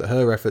herself that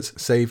her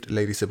efforts saved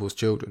Lady Sybil's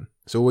children.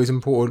 It's always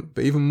important,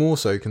 but even more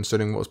so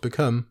considering what's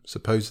become,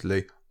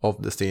 supposedly,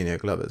 of the senior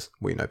Glovers.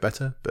 We know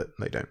better, but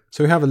they don't.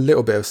 So we have a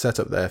little bit of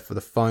setup there for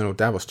the final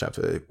Davos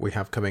chapter we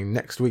have coming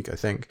next week, I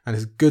think, and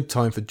it's a good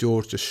time for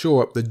George to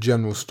shore up the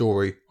general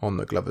story on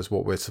the Glovers,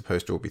 what we're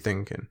supposed to all be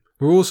thinking.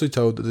 We're also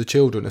told that the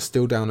children are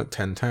still down at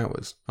 10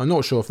 Towers. I'm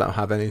not sure if that'll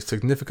have any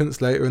significance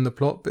later in the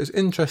plot, but it's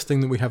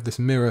interesting that we have this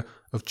mirror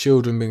of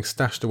children being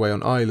stashed away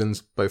on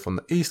islands, both on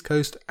the east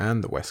coast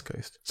and the west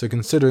coast. So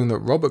considering that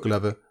Robert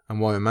Glover and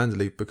Wyman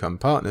Manderley become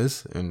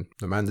partners, and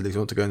the Manderleys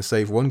want to go and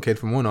save one kid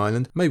from one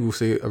island, maybe we'll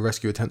see a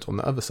rescue attempt on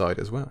the other side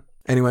as well.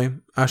 Anyway,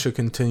 Asher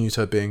continues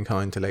her being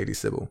kind to Lady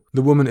Sybil.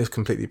 The woman is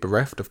completely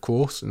bereft, of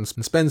course, and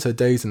spends her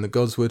days in the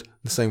Godswood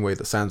the same way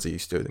that Sansa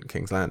used to in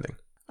King's Landing.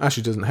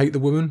 Asher doesn't hate the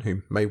woman,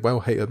 who may well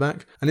hate her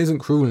back, and isn't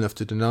cruel enough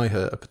to deny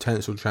her a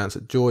potential chance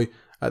at joy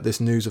at this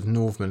news of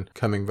Northmen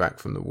coming back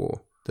from the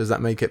war. Does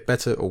that make it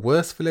better or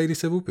worse for Lady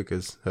Sybil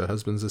because her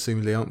husbands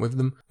assumedly aren't with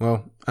them?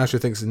 Well, Asher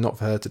thinks it's not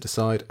for her to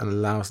decide and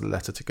allows the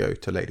letter to go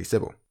to Lady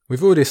Sybil.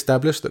 We've already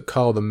established that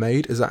Carl the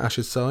maid is at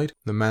Asher's side,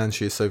 the man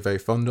she is so very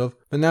fond of,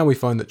 but now we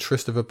find that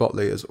Christopher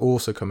Botley has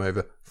also come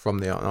over from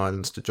the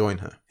Islands to join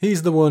her.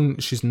 He's the one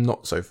she's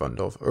not so fond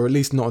of, or at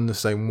least not in the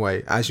same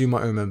way, as you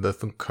might remember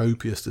from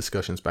copious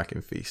discussions back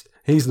in Feast.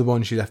 He's the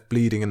one she left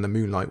bleeding in the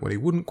moonlight when he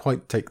wouldn't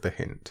quite take the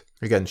hint.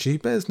 Again, she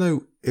bears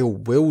no ill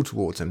will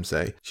towards him,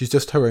 say. She's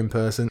just her own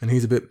person, and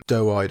he's a bit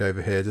doe-eyed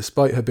over here,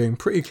 despite her being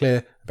pretty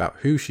clear about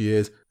who she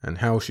is and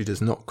how she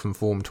does not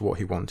conform to what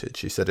he wanted.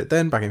 She said it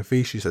then, back in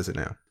Feast, she says it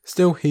now.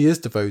 Still, he is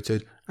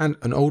devoted and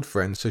an old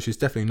friend, so she's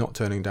definitely not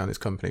turning down his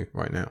company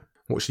right now.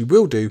 What she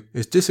will do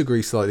is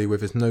disagree slightly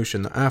with his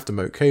notion that after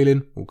Moat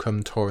Cailin will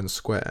come Torrens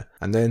Square,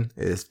 and then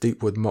it is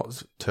Deepwood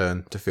Mott's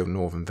turn to feel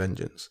Northern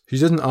vengeance. She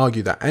doesn't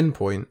argue that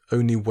endpoint,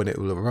 only when it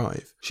will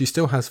arrive. She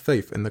still has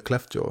faith in the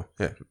Cleftjaw.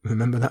 Yeah,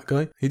 remember that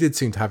guy? He did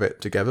seem to have it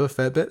together a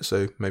fair bit,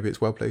 so maybe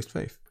it's well-placed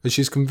faith. But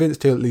she's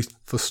convinced he'll at least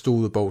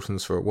forestall the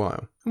Boltons for a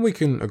while. And we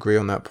can agree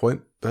on that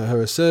point, but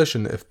her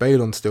assertion that if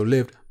Balon still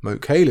lived,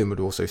 Moat Cailin would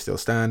also still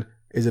stand,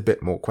 is a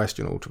bit more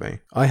questionable to me.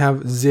 I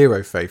have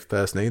zero faith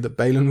personally that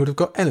Balon would have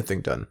got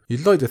anything done.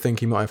 You'd like to think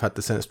he might have had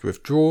the sense to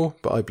withdraw,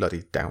 but I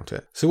bloody doubt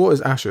it. So what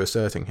is Asher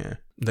asserting here?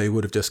 They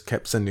would have just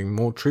kept sending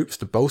more troops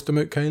to bolster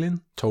Moat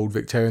Cailin, told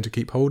Victarion to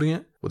keep holding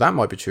it? Well, that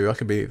might be true, I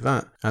can believe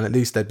that. And at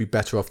least they'd be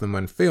better off than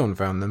when Theon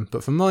found them,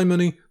 but for my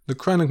money, the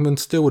Crannogmen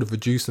still would have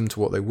reduced them to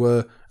what they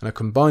were, and a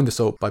combined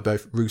assault by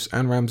both Roose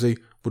and Ramsay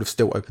would have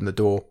still opened the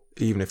door,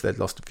 even if they'd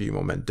lost a few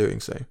more men doing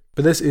so.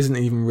 But this isn't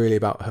even really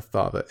about her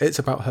father, it's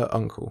about her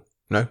uncle.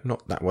 No,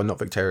 not that one, not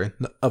Victarion,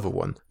 the other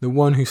one. The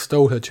one who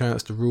stole her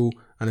chance to rule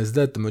and has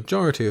led the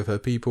majority of her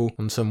people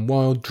on some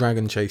wild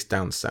dragon chase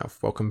down south,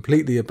 while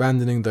completely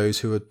abandoning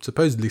those who are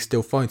supposedly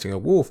still fighting a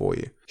war for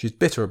you. She's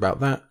bitter about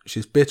that.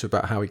 She's bitter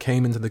about how he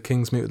came into the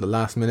Kingsmead at the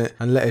last minute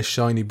and let his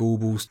shiny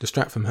baubles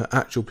distract from her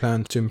actual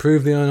plan to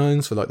improve the Iron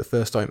Islands for like the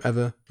first time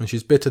ever. And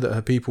she's bitter that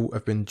her people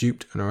have been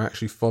duped and are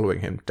actually following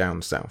him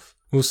down south.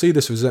 We'll see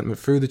this resentment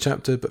through the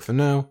chapter, but for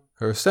now,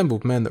 her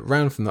assembled men that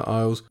ran from the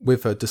Isles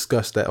with her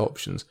discussed their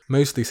options,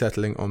 mostly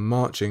settling on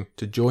marching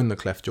to join the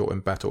Cleftjaw in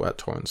battle at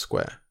Torrens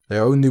Square. They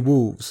are only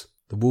wolves.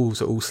 The wolves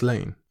are all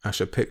slain.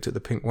 Asher picked at the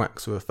pink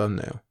wax with a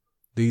thumbnail.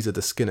 These are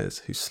the skinners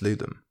who slew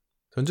them.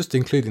 So I'm just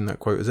including that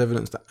quote as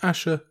evidence that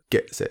Asher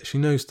gets it. She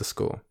knows the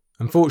score.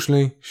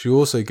 Unfortunately, she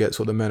also gets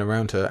what the men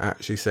around her are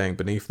actually saying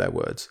beneath their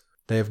words.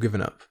 They have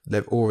given up.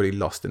 They've already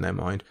lost in their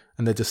mind,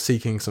 and they're just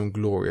seeking some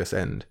glorious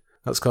end.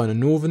 That's kind of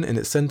northern in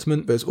its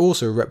sentiment, but it's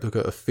also a replica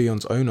of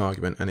Theon's own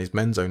argument and his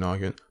men's own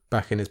argument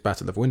back in his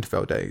Battle of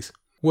Winterfell days.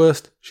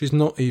 Worst, she's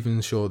not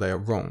even sure they are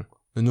wrong.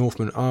 The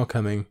Northmen are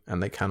coming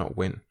and they cannot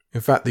win.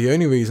 In fact, the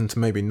only reason to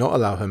maybe not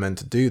allow her men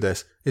to do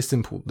this is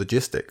simple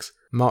logistics.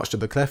 March to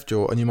the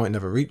Cleftjaw and you might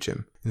never reach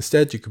him.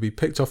 Instead, you could be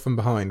picked off from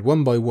behind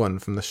one by one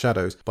from the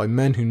shadows by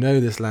men who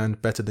know this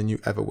land better than you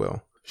ever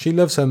will. She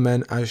loves her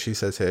men, as she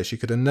says here. She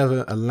could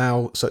never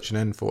allow such an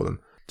end for them,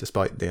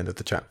 despite the end of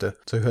the chapter,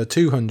 so her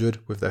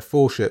 200 with their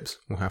 4 ships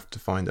will have to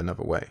find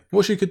another way.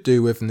 What she could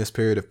do with in this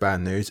period of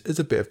bad news is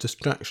a bit of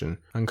distraction,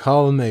 and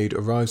Carl the maid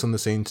arrives on the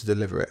scene to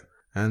deliver it,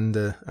 and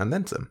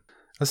then some.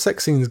 As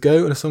sex scenes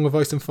go in A Song of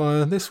Ice and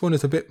Fire, this one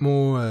is a bit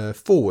more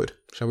forward,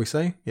 shall we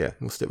say? Yeah,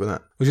 we'll stick with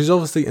that. Which is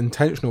obviously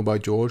intentional by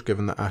George,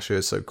 given that Asher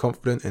is so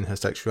confident in her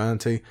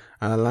sexuality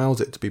and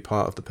allows it to be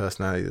part of the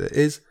personality that it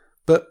is,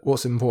 but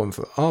what's important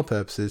for our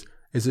purposes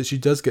is that she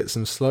does get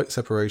some slight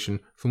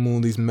separation from all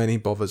these many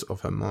bothers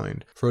of her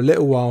mind. For a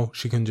little while,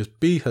 she can just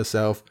be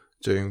herself,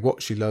 doing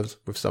what she loves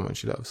with someone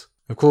she loves.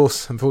 Of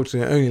course,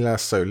 unfortunately, it only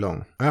lasts so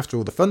long. After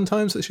all the fun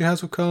times that she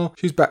has with Carl,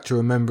 she's back to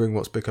remembering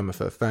what's become of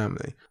her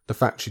family. The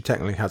fact she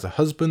technically has a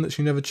husband that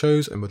she never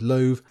chose and would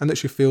loathe, and that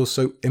she feels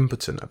so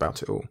impotent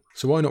about it all.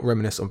 So why not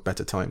reminisce on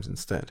better times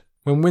instead?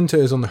 When winter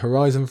is on the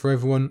horizon for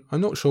everyone,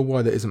 I'm not sure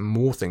why there isn't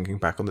more thinking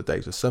back on the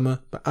days of summer,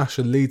 but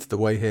Asher leads the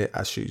way here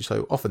as she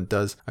so often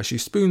does, as she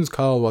spoons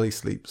Carl while he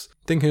sleeps,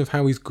 thinking of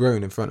how he's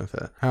grown in front of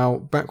her, how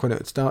back when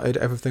it started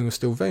everything was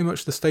still very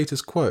much the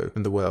status quo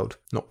in the world.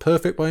 Not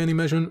perfect by any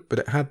measurement, but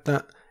it had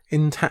that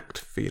intact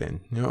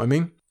feeling, you know what I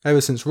mean?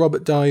 Ever since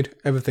Robert died,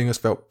 everything has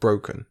felt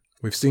broken.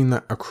 We've seen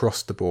that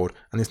across the board,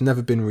 and it's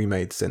never been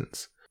remade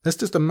since. Let's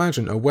just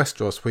imagine a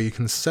Westeros where you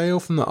can sail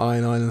from the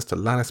Iron Islands to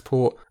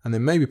Lannisport and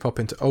then maybe pop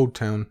into Old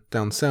Town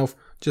down south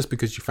just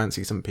because you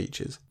fancy some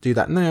peaches. Do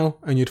that now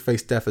and you'd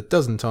face death a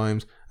dozen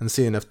times and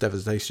see enough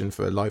devastation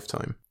for a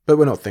lifetime. But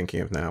we're not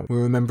thinking of now,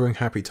 we're remembering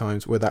happy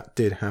times where that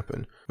did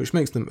happen, which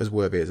makes them as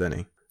worthy as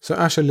any. So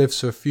Asha lives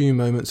for a few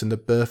moments in the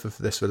birth of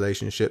this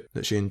relationship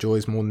that she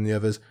enjoys more than the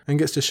others, and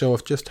gets to show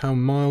off just how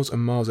miles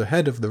and miles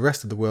ahead of the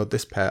rest of the world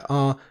this pair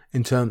are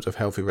in terms of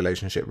healthy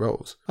relationship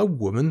roles. A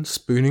woman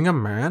spooning a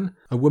man?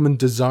 A woman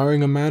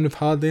desiring a man with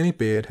hardly any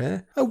beard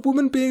hair? A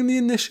woman being the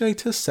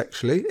initiator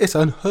sexually? It's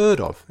unheard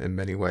of in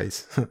many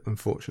ways,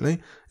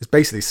 unfortunately. It's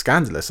basically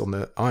scandalous on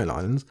the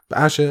islands, but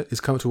Asha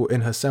is comfortable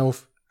in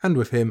herself and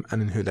with him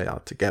and in who they are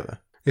together.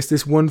 It's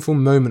this wonderful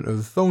moment of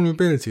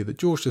vulnerability that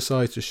George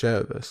decides to share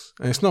with us.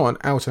 And it's not an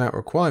out-and-out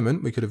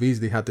requirement. We could have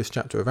easily had this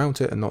chapter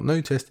without it and not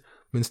noticed.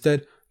 But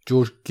instead,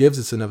 George gives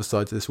us another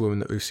side to this woman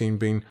that we've seen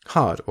being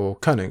hard or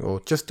cunning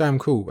or just damn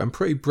cool and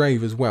pretty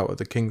brave as well at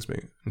the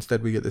Kingsmoot.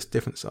 Instead, we get this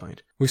different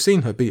side. We've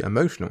seen her be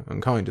emotional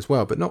and kind as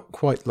well, but not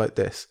quite like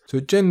this. So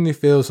it genuinely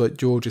feels like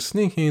George is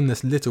sneaking in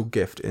this little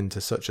gift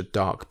into such a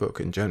dark book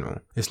in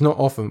general. It's not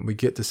often we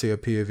get to see a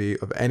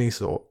POV of any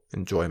sort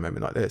enjoy a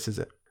moment like this, is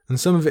it? And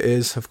some of it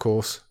is, of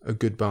course, a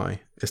goodbye.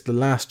 It's the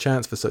last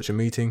chance for such a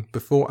meeting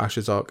before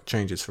Asha's arc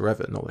changes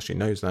forever, not that she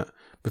knows that,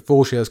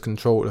 before she has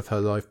control of her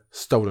life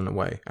stolen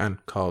away,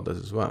 and Carl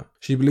does as well.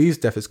 She believes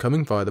death is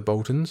coming via the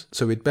Boltons,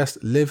 so we'd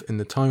best live in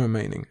the time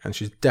remaining, and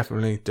she's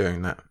definitely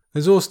doing that.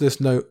 There's also this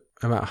note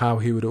about how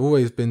he would have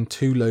always been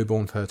too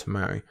lowborn for her to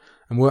marry,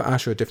 and were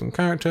Asha a different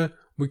character,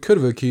 we could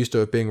have accused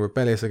her of being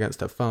rebellious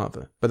against her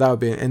father, but that would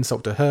be an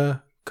insult to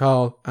her,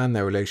 Carl, and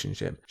their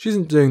relationship. She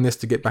isn't doing this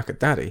to get back at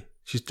Daddy.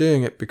 She's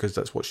doing it because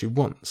that's what she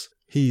wants.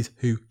 He's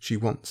who she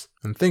wants.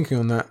 And thinking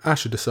on that,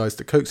 Asha decides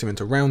to coax him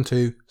into round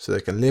 2 so they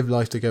can live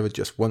life together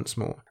just once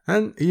more.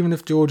 And even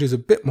if George is a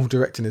bit more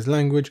direct in his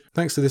language,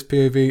 thanks to this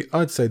POV,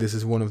 I'd say this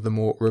is one of the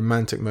more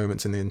romantic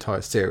moments in the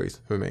entire series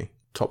for me.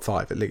 Top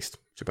 5 at least,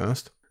 to be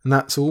honest. And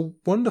that's all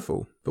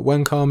wonderful. But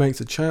when Carl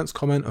makes a chance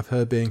comment of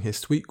her being his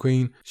sweet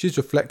queen, she's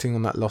reflecting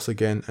on that loss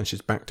again and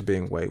she's back to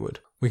being wayward.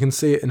 We can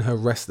see it in her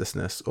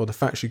restlessness, or the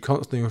fact she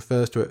constantly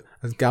refers to it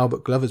as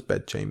Galbert Glover's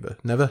bedchamber,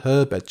 never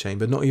her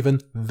bedchamber, not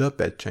even the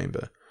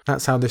bedchamber.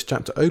 That's how this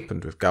chapter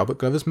opened, with Galbert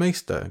Glover's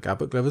maester,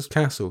 Galbert Glover's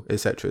castle,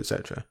 etc,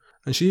 etc.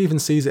 And she even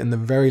sees it in the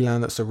very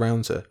land that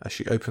surrounds her as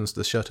she opens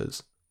the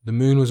shutters. The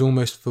moon was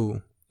almost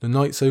full, the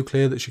night so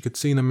clear that she could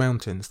see the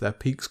mountains, their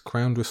peaks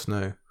crowned with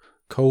snow.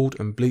 Cold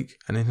and bleak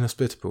and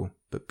inhospitable,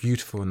 but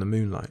beautiful in the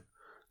moonlight.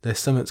 Their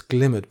summits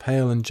glimmered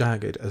pale and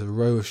jagged as a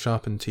row of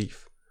sharpened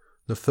teeth.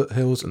 The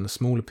foothills and the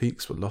smaller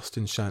peaks were lost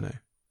in shadow.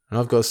 And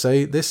I've got to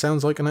say, this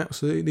sounds like an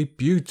absolutely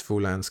beautiful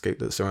landscape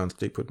that surrounds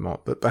Deepwood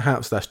Motte, but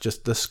perhaps that's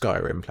just the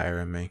Skyrim player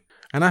in me.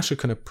 And Asha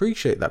can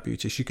appreciate that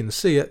beauty, she can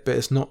see it, but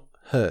it's not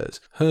hers.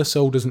 Her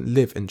soul doesn't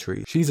live in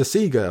trees. She's a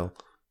seagirl.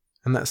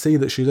 And that sea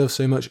that she loves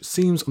so much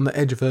seems on the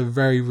edge of her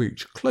very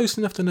reach, close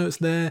enough to know it's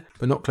there,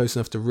 but not close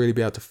enough to really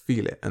be able to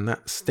feel it, and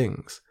that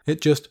stings.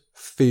 It just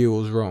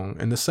feels wrong,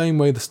 in the same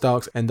way the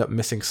Starks end up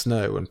missing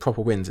snow and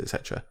proper winds,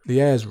 etc. The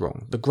air's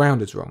wrong, the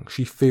ground is wrong,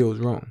 she feels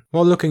wrong.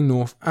 While looking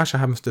north, Asha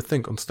happens to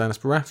think on Stannis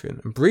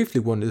Baratheon, and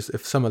briefly wonders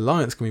if some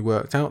alliance can be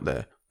worked out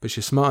there, but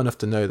she's smart enough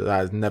to know that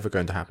that is never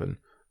going to happen.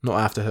 Not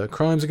after her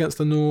crimes against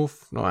the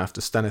North, not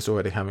after Stannis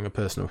already having a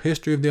personal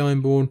history of the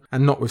Ironborn,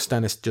 and not with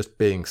Stannis just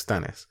being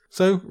Stannis.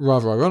 So,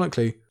 rather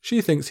ironically, she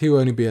thinks he will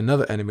only be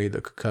another enemy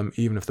that could come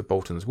even if the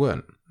Boltons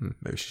weren't.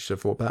 Maybe she should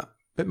have thought that a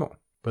bit more.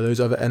 But those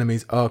other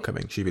enemies are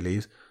coming, she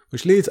believes,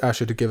 which leads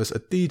Asha to give us a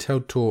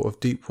detailed tour of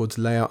Deepwood's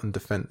layout and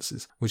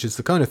defences, which is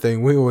the kind of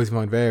thing we always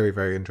find very,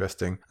 very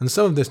interesting, and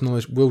some of this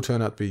knowledge will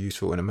turn out to be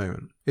useful in a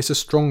moment. It's a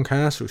strong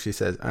castle, she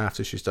says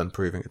after she's done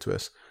proving it to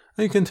us.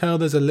 And you can tell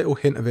there's a little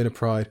hint of inner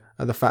pride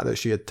at the fact that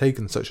she had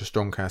taken such a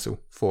strong castle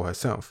for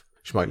herself.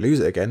 She might lose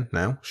it again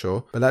now,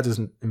 sure, but that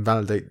doesn't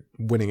invalidate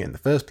winning it in the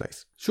first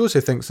place. She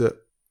also thinks that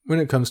when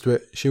it comes to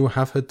it, she will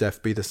have her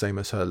death be the same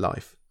as her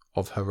life,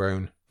 of her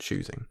own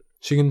choosing.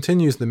 She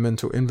continues the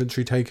mental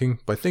inventory taking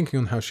by thinking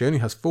on how she only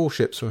has 4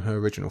 ships from her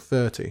original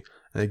 30,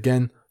 and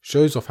again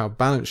shows off how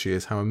balanced she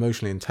is, how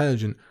emotionally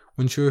intelligent,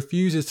 when she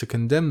refuses to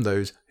condemn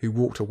those who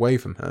walked away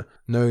from her,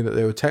 knowing that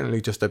they were technically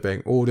just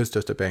obeying orders,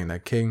 just obeying their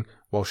king,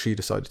 while she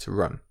decided to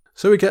run.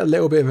 So we get a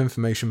little bit of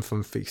information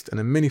from Feast and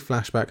a mini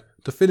flashback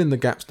to fill in the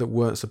gaps that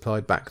weren't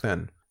supplied back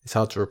then. It's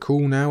hard to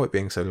recall now, it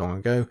being so long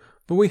ago,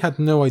 but we had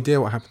no idea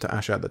what happened to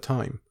Asha at the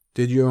time.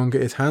 Did Euron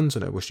get his hands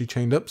on her? Was she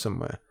chained up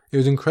somewhere? It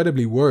was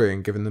incredibly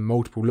worrying given the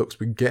multiple looks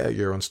we get at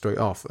Euron straight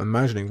off,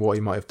 imagining what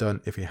he might have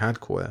done if he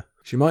had caught her.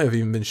 She might have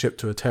even been shipped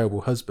to a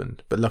terrible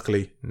husband, but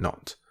luckily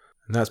not.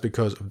 And that's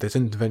because of this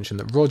intervention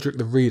that Rodrik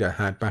the Reader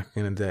had back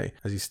in the day,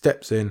 as he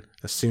steps in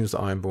as soon as the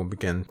Ironborn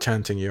began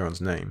chanting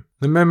Euron's name.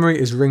 The memory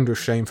is ringed with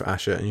shame for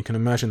Asha, and you can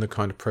imagine the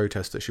kind of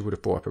protest that she would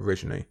have brought up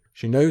originally.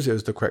 She knows it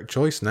was the correct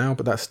choice now,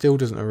 but that still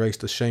doesn't erase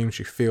the shame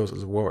she feels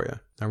as a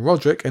warrior. Now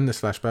Rodrik, in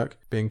this flashback,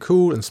 being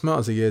cool and smart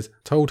as he is,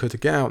 told her to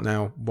get out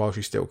now while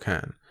she still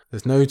can.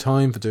 There's no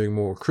time for doing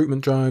more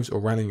recruitment drives or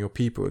rallying your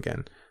people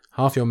again.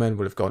 Half your men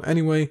will have gone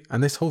anyway,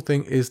 and this whole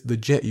thing is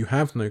legit, you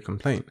have no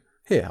complaint.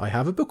 Here, I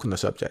have a book on the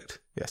subject.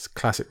 Yes,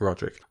 classic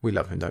Rodrik. We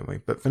love him, don't we?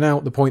 But for now,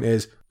 the point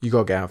is, you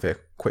gotta get out of here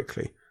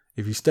quickly.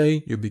 If you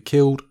stay, you'll be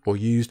killed or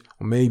used,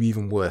 or maybe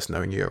even worse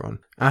knowing Euron.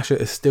 Asher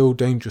is still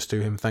dangerous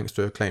to him thanks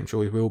to her claim, she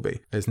always will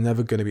be. There's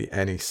never going to be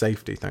any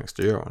safety thanks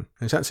to Euron. And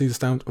it's actually the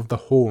sound of the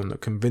horn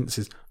that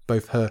convinces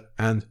both her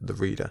and the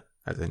reader,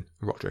 as in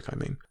Rodrik I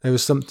mean. There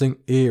is something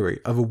eerie,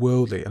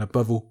 otherworldly, and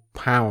above all,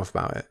 powerful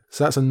about it.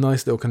 So that's a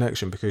nice little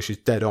connection because she's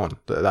dead on,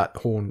 that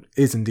horn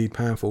is indeed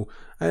powerful,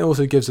 and it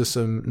also gives us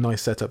some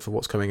nice setup for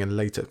what's coming in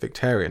later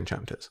Victarion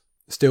chapters.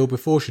 Still,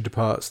 before she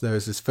departs, there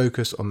is this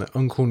focus on the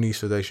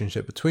uncle-niece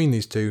relationship between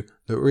these two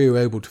that we were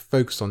able to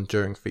focus on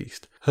during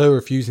Feast. Her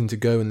refusing to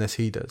go unless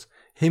he does.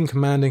 Him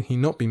commanding he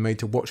not be made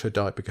to watch her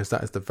die because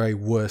that is the very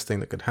worst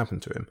thing that could happen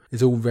to him.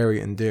 It's all very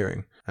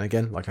endearing. And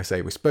again, like I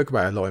say, we spoke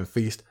about it a lot in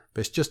Feast,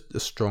 but it's just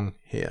as strong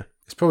here.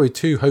 It's probably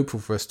too hopeful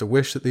for us to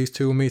wish that these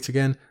two will meet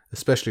again,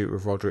 especially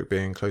with Rodrik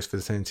being in close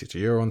vicinity to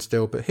Euron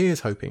still, but he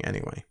is hoping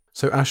anyway.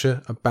 So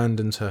Asher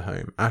abandons her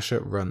home. Asher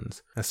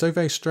runs. It's so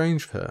very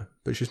strange for her,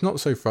 but she's not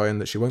so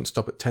frightened that she won't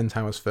stop at 10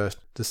 Towers first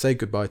to say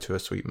goodbye to her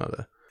sweet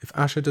mother. If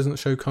Asher doesn't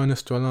show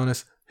kindness to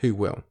Alanis, who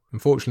will?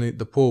 Unfortunately,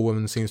 the poor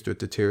woman seems to have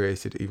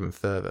deteriorated even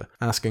further,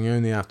 asking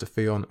only after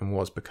Theon and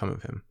what's become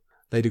of him.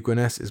 Lady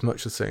Gwyneth is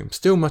much the same,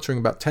 still muttering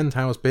about 10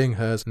 Towers being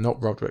hers, not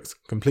Rodrik's,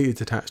 completely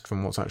detached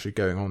from what's actually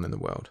going on in the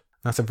world.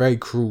 That's a very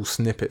cruel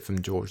snippet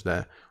from George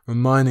there,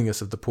 reminding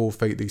us of the poor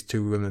fate these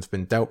two women have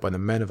been dealt by the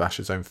men of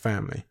Asher's own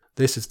family.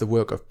 This is the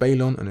work of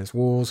Balon and his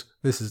wars,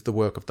 this is the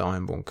work of the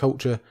Ironborn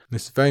culture,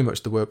 this is very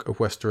much the work of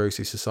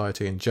Westerosi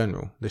society in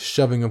general, this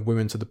shoving of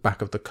women to the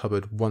back of the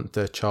cupboard once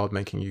their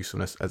child-making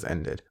usefulness has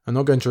ended. I'm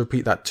not going to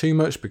repeat that too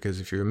much because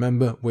if you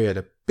remember, we had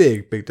a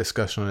big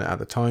discussion on it at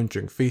the time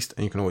during Feast,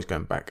 and you can always go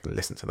back and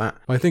listen to that.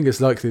 But I think it's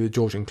likely that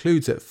George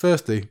includes it,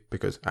 firstly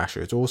because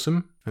Asher is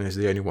awesome, and is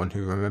the only one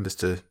who remembers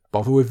to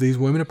bother with these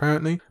women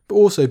apparently, but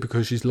also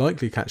because she's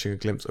likely catching a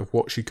glimpse of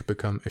what she could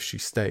become if she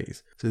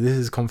stays. So this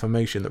is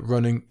confirmation that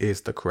running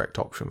is the correct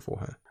option for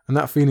her. And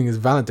that feeling is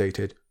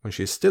validated when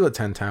she is still at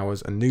 10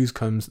 Towers and news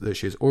comes that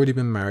she has already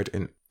been married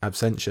in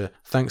absentia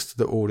thanks to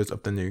the orders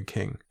of the new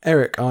king.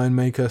 Eric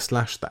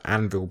Ironmaker / the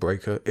Anvil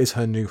Breaker is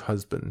her new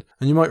husband,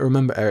 and you might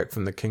remember Eric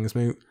from the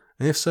Kingsmoot,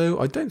 and if so,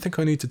 I don't think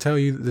I need to tell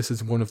you that this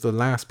is one of the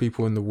last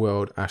people in the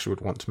world Asher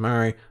would want to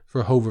marry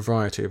for a whole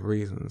variety of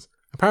reasons.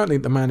 Apparently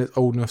the man is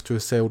old enough to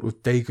have sailed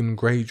with Dagon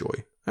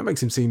Greyjoy. That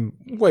makes him seem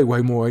way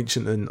more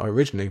ancient than I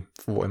originally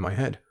thought in my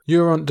head.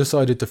 Euron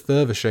decided to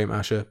further shame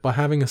Asher by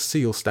having a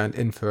seal stand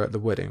in for her at the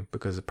wedding,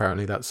 because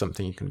apparently that's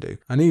something you can do.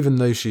 And even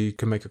though she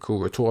can make a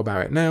cool retort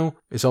about it now,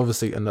 it's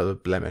obviously another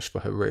blemish for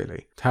her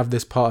really. To have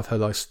this part of her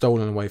life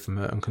stolen away from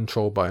her and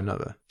controlled by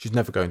another. She's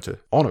never going to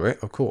honour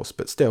it, of course,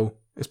 but still,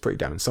 it's pretty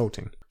damn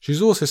insulting.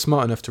 She's also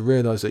smart enough to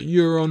realise that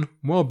Euron,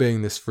 while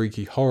being this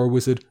freaky horror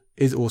wizard,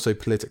 is also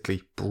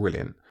politically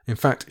brilliant. In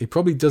fact, he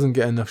probably doesn't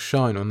get enough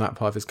shine on that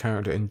part of his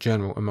character in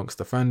general amongst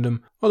the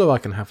fandom, although I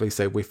can happily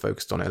say we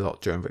focused on it a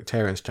lot during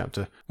Victarion's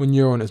chapter, when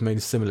Euron has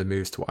made similar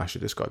moves to what Asher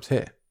describes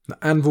here. The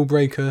Anvil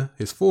Breaker,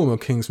 his former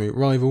Kingsmoot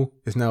rival,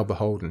 is now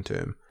beholden to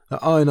him. The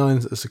Iron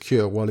Irons are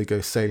secure while he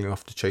goes sailing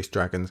off to chase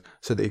dragons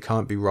so that he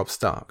can't be Robb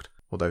Starked.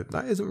 Although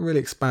that isn't really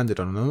expanded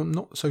on, and I'm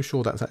not so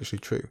sure that's actually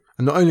true.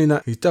 And not only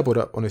that, he's doubled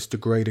up on his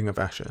degrading of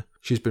Asher.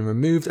 She's been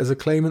removed as a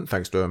claimant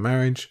thanks to her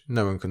marriage,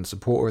 no one can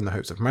support her in the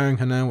hopes of marrying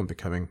her now and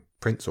becoming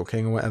prince or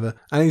king or whatever,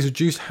 and he's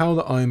reduced how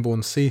the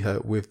Ironborn see her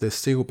with this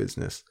seal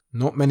business.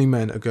 Not many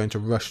men are going to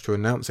rush to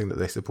announcing that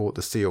they support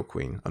the Seal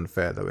Queen,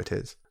 unfair though it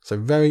is. So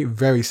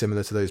very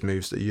similar to those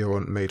moves that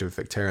Euron made with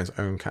Victarion's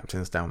own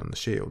captains down on the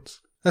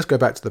shields. Let's go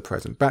back to the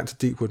present, back to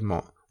Deepwood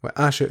Motte, where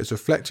Asher is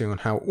reflecting on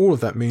how all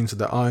of that means that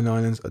the Iron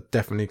Islands are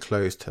definitely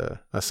closed to her.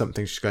 That's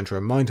something she's going to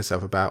remind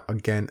herself about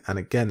again and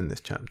again in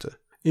this chapter.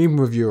 Even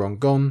with Euron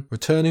gone,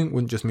 returning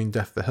wouldn't just mean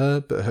death for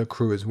her, but her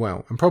crew as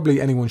well, and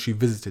probably anyone she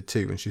visited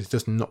too, and she's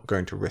just not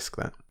going to risk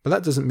that. But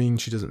that doesn't mean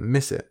she doesn't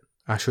miss it.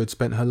 Asher had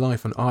spent her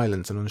life on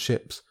islands and on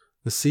ships.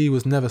 The sea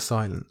was never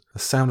silent. The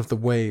sound of the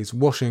waves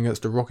washing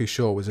against the rocky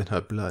shore was in her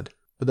blood.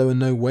 But there were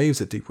no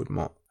waves at Deepwood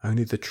Motte,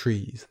 only the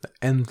trees, the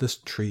endless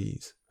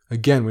trees.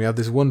 Again, we have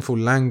this wonderful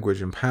language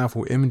and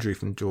powerful imagery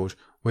from George,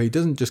 where he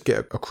doesn't just get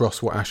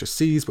across what Asher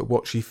sees, but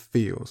what she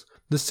feels.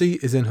 The sea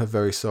is in her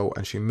very soul,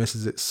 and she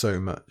misses it so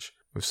much.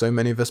 With so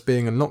many of us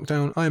being in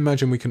lockdown, I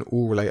imagine we can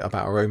all relate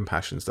about our own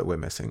passions that we're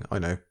missing. I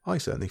know, I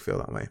certainly feel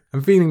that way.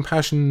 And feeling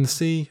passion in the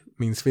sea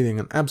means feeling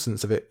an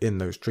absence of it in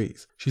those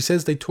trees. She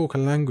says they talk a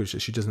language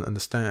that she doesn't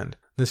understand.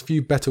 There's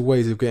few better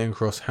ways of getting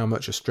across how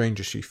much a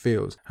stranger she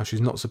feels, how she's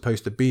not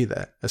supposed to be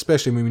there,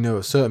 especially when we know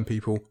of certain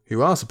people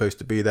who are supposed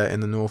to be there in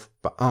the north,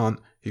 but aren't,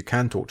 who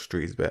can talk to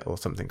trees a bit or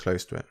something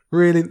close to it.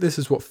 Really, this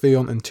is what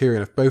Theon and Tyrion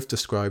have both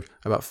described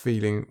about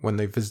feeling when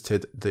they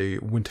visited the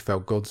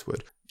Winterfell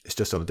Godswood. It's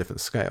just on a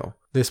different scale.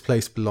 This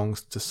place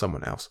belongs to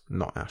someone else,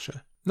 not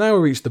Asher. Now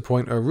we reach the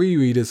point where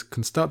rereaders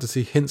can start to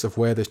see hints of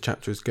where this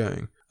chapter is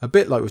going. A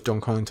bit like with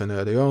Jon Connington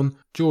early on,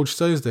 George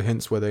sows the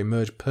hints where they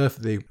merge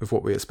perfectly with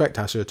what we expect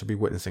Asher to be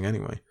witnessing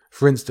anyway.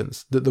 For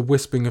instance, that the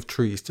whispering of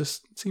trees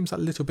just seems a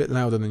little bit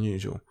louder than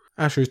usual.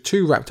 Asher is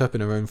too wrapped up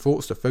in her own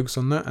thoughts to focus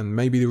on that, and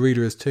maybe the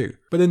reader is too.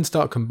 But then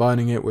start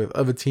combining it with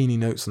other teeny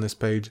notes on this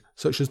page,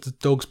 such as the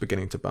dogs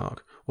beginning to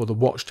bark, or the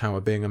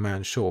watchtower being a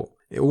man short.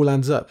 It all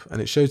adds up,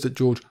 and it shows that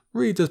George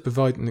really does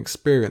provide an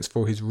experience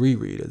for his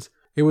rereaders.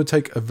 It would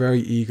take a very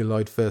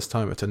eagle-eyed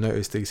first-timer to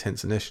notice these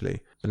hints initially,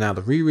 but now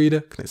the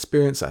rereader can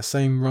experience that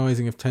same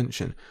rising of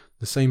tension,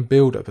 the same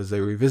build-up as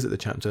they revisit the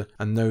chapter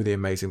and know the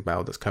amazing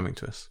battle that's coming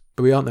to us.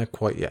 But we aren't there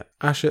quite yet.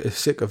 Asher is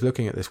sick of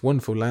looking at this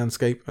wonderful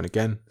landscape, and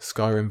again,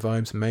 Skyrim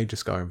vibes, major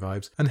Skyrim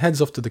vibes, and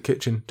heads off to the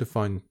kitchen to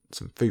find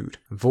some food.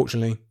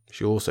 Unfortunately,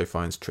 she also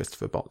finds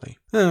Christopher Botley.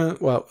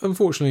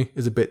 Unfortunately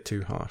is a bit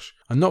too harsh.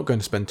 I'm not going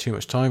to spend too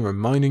much time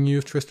reminding you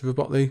of Christopher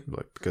Botley,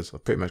 because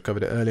I've pretty much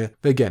covered it earlier.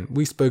 But again,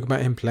 we spoke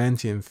about him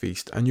plenty in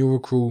Feast, and you'll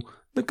recall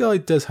the guy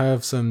does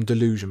have some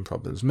delusion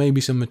problems,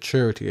 maybe some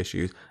maturity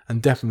issues,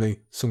 and definitely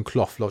some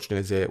cloth lodged in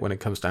his ear when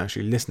it comes to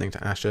actually listening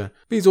to Asher.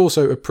 But he's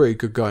also a pretty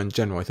good guy in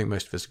general, I think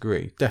most of us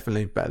agree.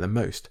 Definitely better than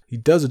most. He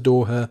does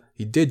adore her,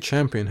 he did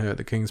champion her at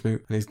the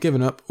Kingsmoot, and he's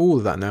given up all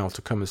of that now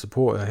to come and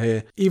support her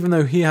here, even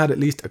though he had at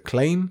least a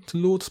claim to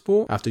Lord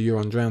Sport after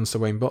Euron drowned Sir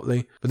Wayne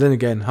Botley. But then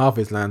again, half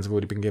his lands have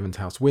already been given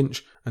to House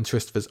Winch, and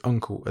Christopher's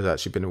uncle has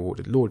actually been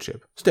awarded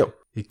lordship. Still,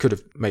 he could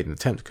have made an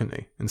attempt, couldn't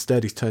he?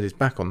 Instead, he's turned his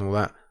back on all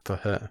that for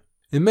her.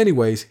 In many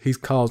ways, he's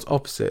Carl's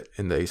opposite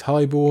in that he's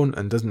highborn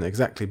and doesn't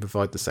exactly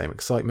provide the same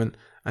excitement,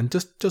 and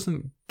just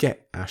doesn't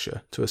get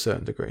Asher to a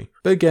certain degree.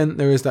 But again,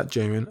 there is that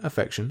genuine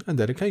affection and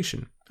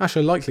dedication.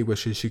 Asher likely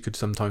wishes she could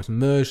sometimes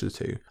merge the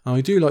two, and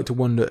I do like to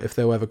wonder if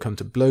they'll ever come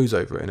to blows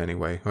over it in any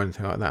way or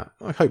anything like that.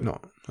 I hope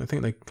not. I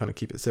think they kind of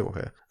keep it civil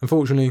here.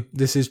 Unfortunately,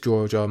 this is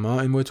George R. R.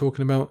 Martin we're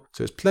talking about,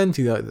 so it's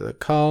plenty likely that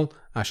Carl,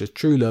 Asher's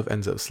true love,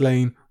 ends up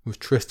slain, with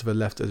Christopher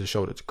left as a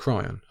shoulder to cry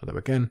on, although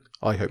again,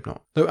 I hope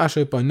not. Though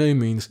Asher by no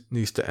means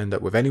needs to end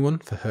up with anyone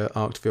for her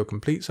arc to feel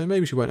complete, so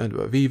maybe she won't end up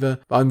with either,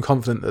 but I'm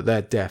confident that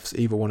their deaths,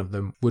 either one of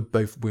them, would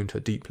both wound her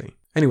deeply.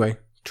 Anyway,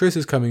 Triss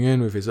is coming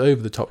in with his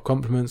over-the-top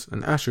compliments,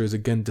 and Asher is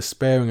again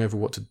despairing over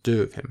what to do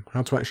with him,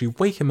 how to actually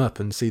wake him up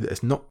and see that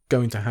it's not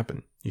going to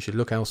happen. You should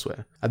look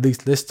elsewhere. At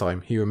least this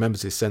time, he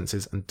remembers his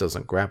senses and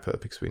doesn't grab her,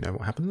 because we know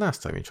what happened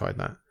last time he tried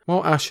that.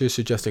 While Asher is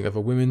suggesting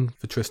other women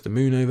for Triss to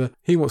moon over,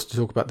 he wants to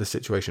talk about the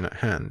situation at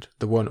hand,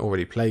 the one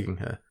already plaguing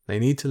her. They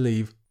need to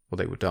leave, or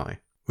they will die.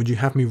 "Would you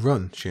have me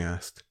run?" she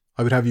asked.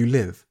 "I would have you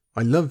live.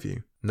 I love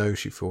you." "No,"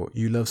 she thought,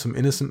 "you love some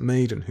innocent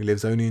maiden who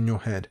lives only in your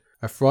head.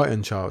 A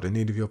frightened child in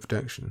need of your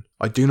protection."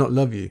 "I do not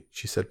love you,"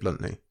 she said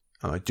bluntly,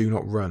 "and I do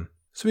not run."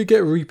 So we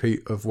get a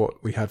repeat of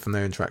what we had from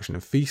their interaction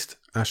in Feast,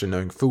 Asher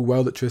knowing full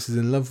well that Triss is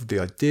in love with the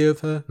idea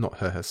of her, not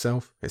her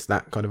herself. It's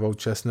that kind of old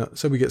chestnut,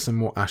 so we get some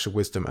more Asher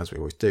wisdom as we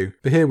always do.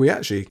 But here we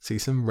actually see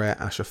some rare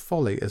Asher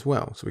folly as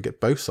well, so we get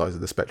both sides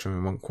of the spectrum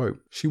in one quote.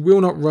 "She will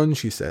not run,"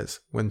 she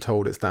says, when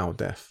told it's thou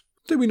death.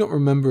 Do we not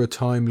remember a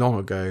time long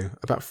ago,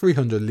 about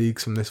 300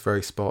 leagues from this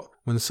very spot,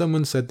 when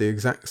someone said the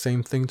exact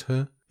same thing to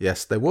her?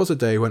 Yes, there was a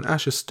day when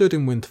Asher stood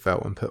in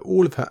Winterfell and put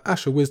all of her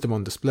Asher wisdom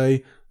on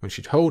display when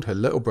she told her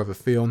little brother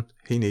Theon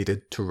he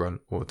needed to run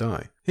or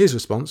die. His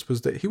response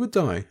was that he would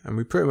die, and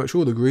we pretty much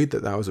all agreed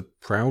that that was a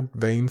proud,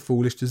 vain,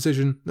 foolish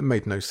decision that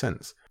made no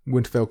sense.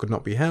 Winterfell could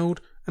not be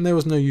held, and there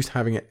was no use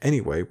having it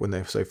anyway when they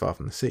were so far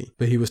from the sea.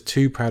 But he was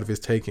too proud of his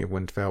taking of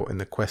Winterfell in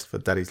the quest for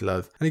Daddy's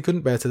love, and he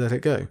couldn't bear to let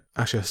it go.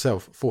 Asher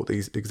herself thought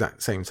these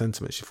exact same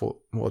sentiments. She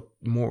thought, what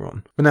a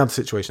moron. But now the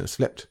situation has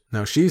flipped.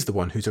 Now she's the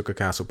one who took a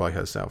castle by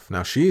herself.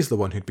 Now she's the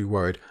one who'd be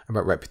worried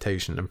about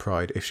reputation and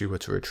pride if she were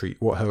to retreat,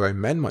 what her own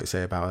men might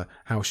say about her,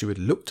 how she would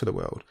look to the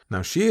world.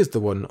 Now she is the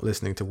one not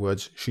listening to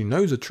words she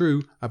knows are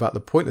true about the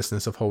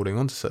pointlessness of holding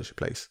on to such a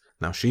place.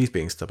 Now she's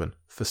being stubborn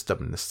for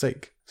stubbornness'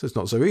 sake. So it's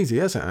not so easy,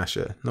 is it,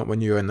 Asher? Not when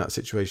you're in that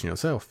situation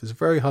yourself. It's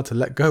very hard to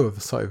let go of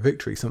a sight of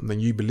victory, something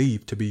you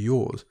believe to be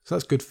yours. So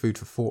that's good food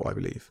for thought, I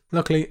believe.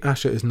 Luckily,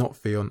 Asher is not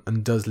Theon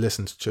and does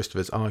listen to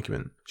Christopher's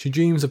argument. She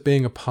dreams of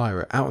being a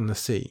pirate out on the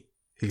sea.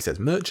 He says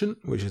merchant,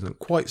 which isn't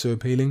quite so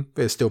appealing,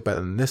 but it's still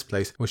better than this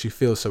place where she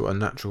feels so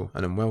unnatural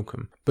and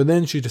unwelcome. But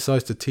then she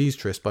decides to tease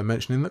Triss by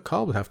mentioning that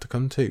Carl would have to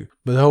come too.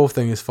 But the whole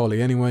thing is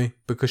folly anyway,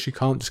 because she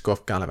can't just go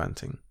off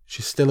gallivanting.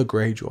 She's still a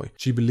Greyjoy.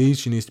 She believes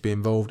she needs to be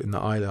involved in the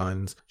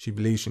islands. She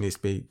believes she needs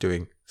to be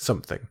doing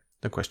something.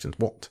 The question's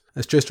what?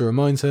 As Trista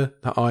reminds her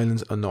that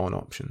islands are not an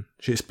option.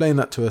 She explained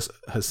that to us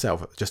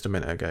herself just a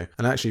minute ago,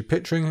 and actually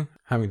picturing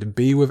having to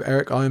be with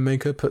Eric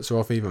Ironmaker puts her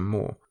off even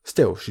more.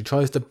 Still, she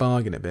tries to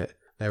bargain a bit.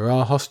 There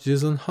are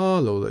hostages on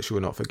Harlaw that she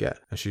will not forget,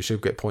 and she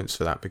should get points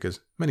for that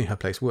because many her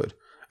place would.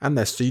 And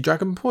there's Sea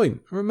Dragon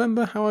Point.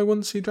 Remember how I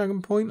won Sea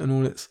Dragon Point and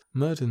all its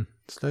mud and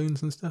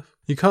stones and stuff?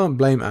 You can't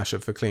blame Asher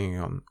for clinging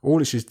on. All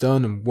that she's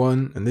done and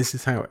won, and this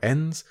is how it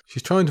ends.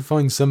 She's trying to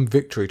find some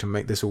victory to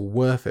make this all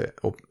worth it,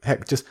 or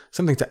heck, just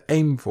something to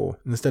aim for,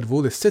 instead of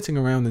all this sitting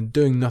around and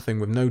doing nothing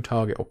with no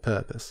target or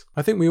purpose.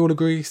 I think we all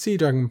agree Sea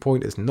Dragon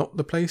Point is not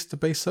the place to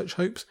base such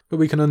hopes, but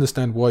we can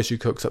understand why she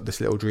cooks up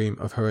this little dream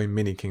of her own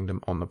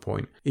mini-kingdom on the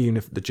point, even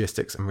if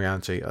logistics and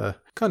reality are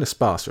kind of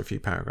sparse for a few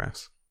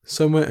paragraphs.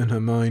 Somewhere in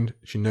her mind,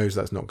 she knows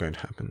that's not going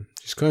to happen.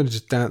 She's kind of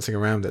just dancing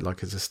around it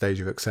like it's a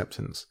stage of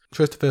acceptance.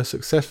 Christopher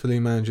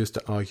successfully manages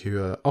to argue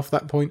her off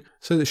that point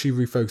so that she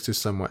refocuses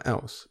somewhere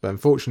else, but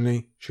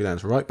unfortunately, she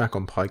lands right back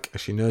on Pike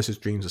as she nurses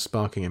dreams of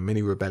sparking a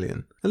mini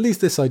rebellion. At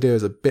least this idea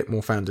is a bit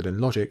more founded in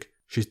logic.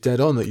 She's dead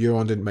on that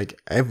Euron didn't make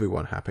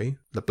everyone happy.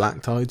 The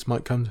Black Tides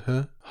might come to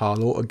her.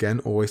 Harlaw, again,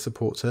 always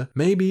supports her.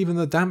 Maybe even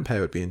the Damp Pair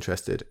would be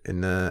interested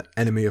in the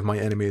enemy of my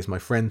enemy is my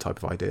friend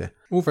type of idea.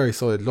 All very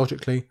solid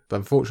logically, but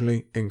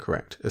unfortunately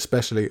incorrect,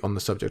 especially on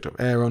the subject of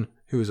Aeron,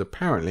 who is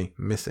apparently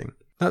missing.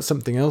 That's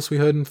something else we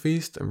heard in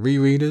Feast, and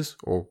rereaders,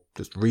 or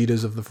just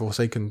readers of the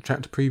Forsaken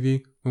chapter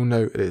preview, will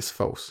know it is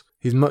false.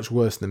 He's much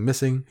worse than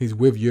missing. He's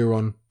with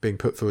Euron being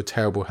put through a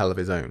terrible hell of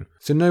his own.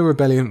 So no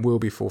rebellion will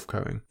be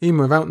forthcoming. Even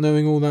without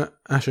knowing all that,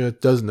 Asha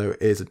does know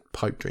it is a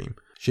pipe dream.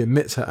 She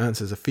admits her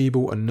answers are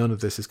feeble and none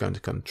of this is going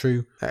to come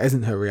true. That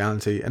isn't her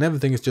reality and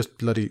everything is just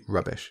bloody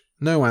rubbish.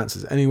 No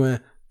answers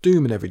anywhere,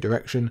 doom in every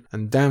direction,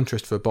 and damn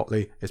Tristan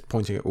Botley is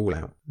pointing it all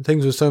out.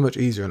 Things were so much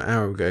easier an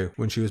hour ago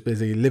when she was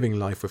busy living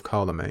life with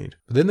Carla Maid.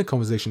 But then the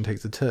conversation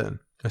takes a turn.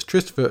 As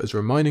Tristver is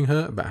reminding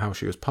her about how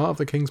she was part of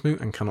the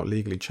Kingsmoot and cannot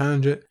legally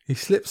challenge it, he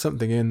slips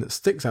something in that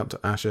sticks out to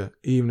Asha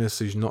even as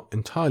she's not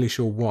entirely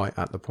sure why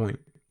at the point.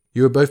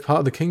 You were both part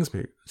of the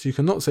Kingsmoot, so you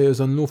cannot say it was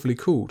unlawfully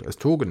called, as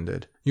Torgon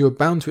did. You are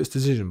bound to its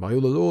decision by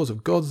all the laws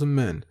of gods and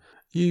men.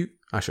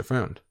 Asha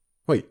frowned.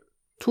 Wait,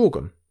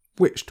 Torgon?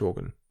 Which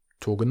Torgon?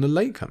 Torgon the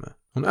Latecomer.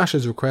 On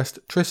Asha's request,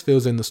 Triss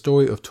fills in the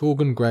story of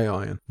Torgon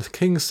Grey-Iron, the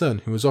king's son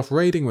who was off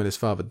raiding when his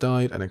father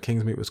died and a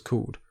Kingsmoot was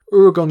called.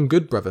 Uragon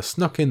Goodbrother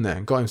snuck in there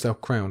and got himself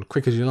crowned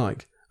quick as you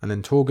like, and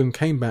then Torgon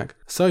came back,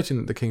 citing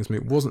that the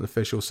Kingsmoot wasn't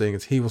official seeing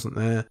as he wasn't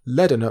there,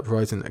 led an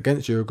uprising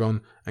against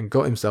Uragon and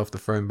got himself the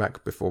throne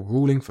back before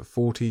ruling for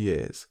 40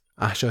 years.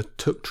 Asha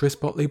took Triss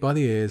Botley by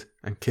the ears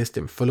and kissed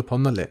him full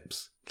upon the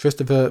lips.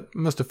 Tristver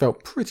must have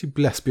felt pretty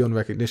blessed beyond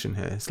recognition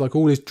here. It's like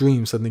all his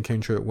dreams suddenly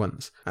came true at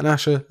once, and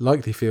Asha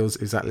likely feels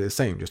exactly the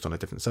same, just on a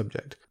different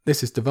subject.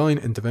 This is divine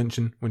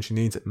intervention when she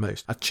needs it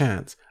most. A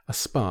chance, a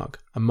spark,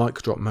 a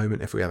mic drop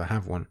moment if we ever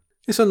have one.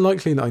 It's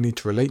unlikely that I need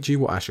to relate to you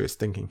what Asha is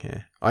thinking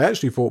here. I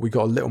actually thought we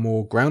got a little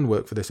more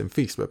groundwork for this in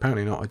Feast, but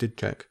apparently not, I did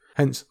check.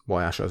 Hence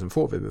why Asha hasn't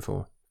thought of it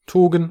before.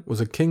 Torgon was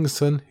a king's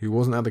son who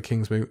wasn't at the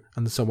Kingsmoot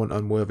and someone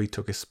unworthy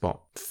took his spot.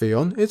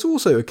 Theon is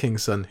also a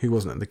king's son who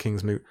wasn't at the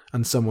Kingsmoot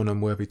and someone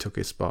unworthy took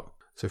his spot.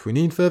 So if we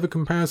need further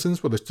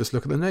comparisons, well, let's just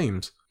look at the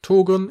names.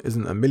 Torgon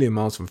isn't a million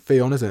miles from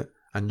Theon, is it?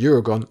 And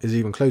Uragon is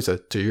even closer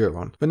to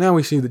Euron. But now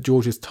we see that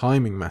George's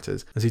timing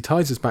matters, as he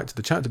ties us back to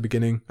the chapter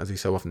beginning, as he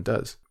so often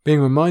does. Being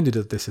reminded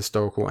of this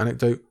historical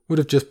anecdote would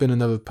have just been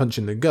another punch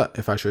in the gut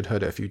if Asha had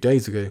heard it a few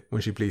days ago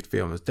when she believed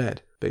Theon was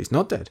dead. But he's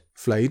not dead.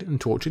 Flayed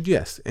and tortured,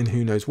 yes, in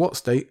who knows what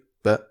state,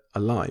 but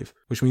alive.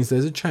 Which means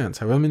there's a chance,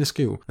 however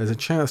minuscule, there's a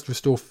chance to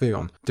restore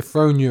Theon,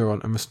 dethrone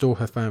Euron and restore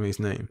her family's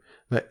name.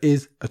 There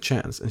is a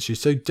chance, and she's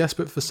so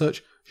desperate for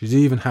such, she's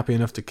even happy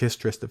enough to kiss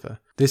Tristver.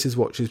 This is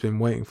what she's been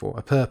waiting for,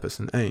 a purpose,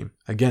 an aim.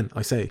 Again,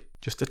 I say,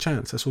 just a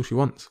chance, that's all she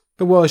wants.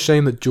 But what a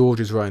shame that George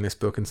is writing this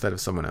book instead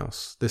of someone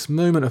else. This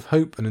moment of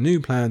hope and a new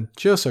plan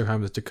just so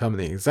happens to come at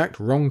the exact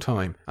wrong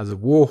time, as a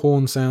war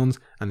horn sounds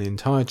and the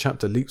entire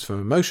chapter leaps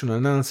from emotional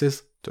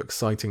analysis to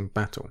exciting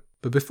battle.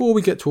 But before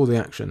we get to all the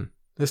action,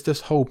 let's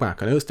just hold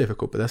back. I know it's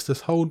difficult, but let's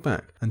just hold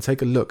back and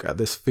take a look at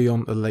this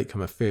Theon the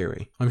Latecomer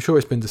theory. I'm sure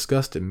it's been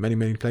discussed in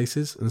many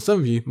places, and some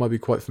of you might be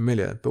quite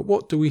familiar, but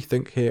what do we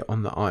think here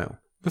on the Isle?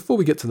 Before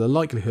we get to the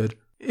likelihood,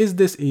 is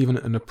this even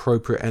an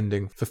appropriate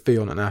ending for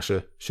Theon and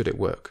Asha should it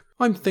work?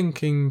 I'm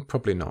thinking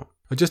probably not.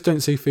 I just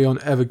don't see Theon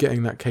ever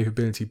getting that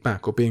capability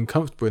back or being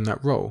comfortable in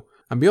that role.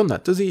 And beyond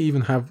that, does he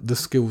even have the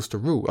skills to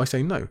rule? I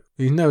say no.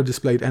 He's never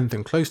displayed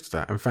anything close to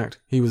that. In fact,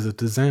 he was a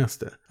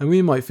disaster. And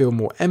we might feel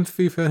more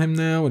empathy for him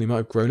now, and he might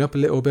have grown up a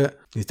little bit.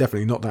 He's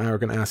definitely not the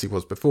arrogant ass he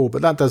was before,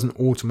 but that doesn't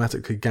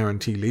automatically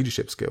guarantee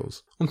leadership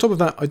skills. On top of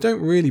that, I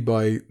don't really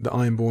buy the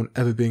Ironborn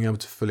ever being able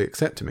to fully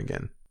accept him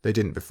again. They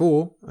didn't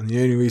before, and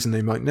the only reason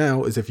they might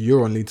now is if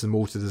Euron leads them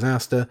all to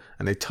disaster,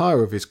 and they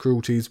tire of his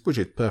cruelties, which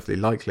is perfectly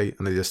likely,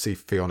 and they just see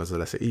Theon as a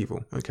lesser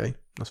evil. Okay,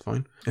 that's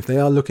fine. If they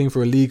are looking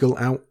for a legal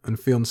out, and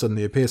Theon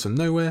suddenly appears from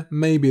nowhere,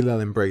 maybe they'll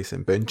embrace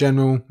him, but in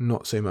general,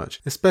 not so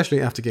much. Especially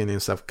after getting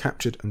himself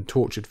captured and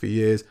tortured for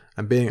years,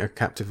 and being a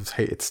captive of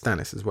hated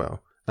Stannis as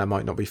well. That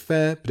might not be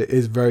fair, but it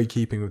is very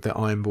keeping with their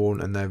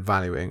Ironborn and their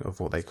valuing of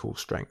what they call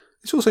strength.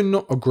 It's also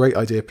not a great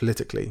idea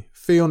politically.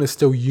 Theon is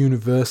still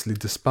universally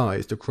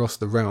despised across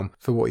the realm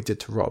for what he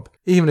did to Robb.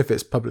 Even if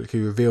it's publicly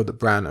revealed that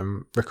Bran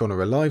and Rickon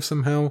are alive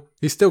somehow,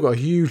 he's still got a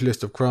huge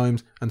list of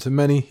crimes, and to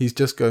many, he's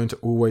just going to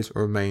always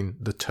remain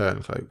the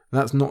Turncloak.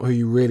 That's not who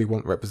you really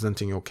want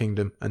representing your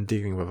kingdom and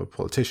dealing with other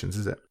politicians,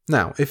 is it?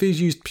 Now, if he's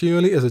used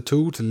purely as a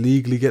tool to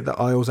legally get the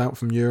Isles out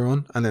from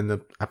Euron, and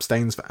then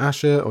abstains for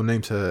Asha, or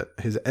names her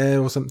his heir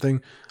or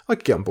something, I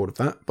could get on board with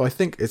that, but I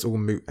think it's all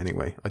moot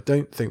anyway. I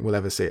don't think we'll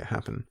ever see it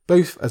happen.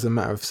 Both as a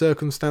matter of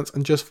circumstance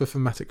and just for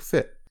thematic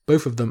fit.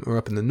 Both of them are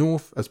up in the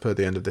north, as per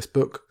the end of this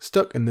book,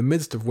 stuck in the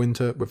midst of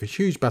winter with a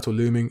huge battle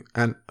looming,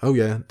 and oh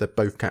yeah, they're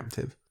both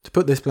captive. To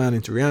put this plan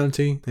into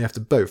reality, they have to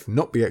both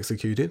not be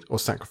executed or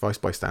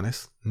sacrificed by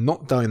Stannis,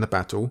 not die in the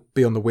battle,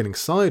 be on the winning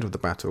side of the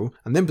battle,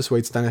 and then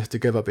persuade Stannis to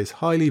give up his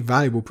highly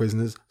valuable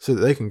prisoners so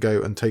that they can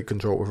go and take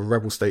control of a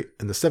rebel state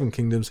in the 7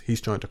 kingdoms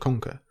he's trying to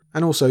conquer.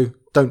 And also,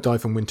 don't die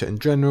from winter in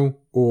general,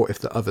 or if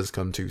the others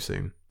come too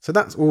soon. So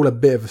that's all a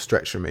bit of a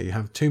stretch for me. You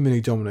have too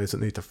many dominoes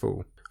that need to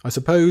fall. I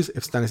suppose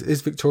if Stannis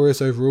is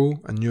victorious overall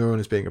and Euron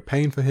is being a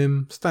pain for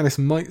him, Stannis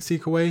might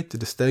seek a way to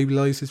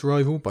destabilise his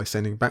rival by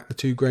sending back the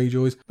 2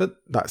 Greyjoys, but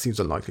that seems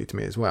unlikely to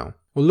me as well.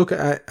 We'll look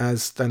at it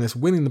as Stannis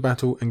winning the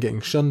battle and getting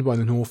shunned by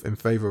the North in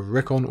favour of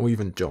Rickon or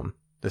even Jon.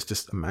 Let's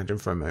just imagine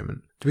for a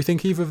moment. Do we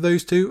think either of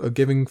those two are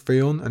giving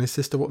Theon and his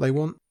sister what they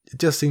want? It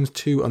just seems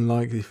too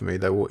unlikely for me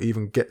they will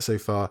even get so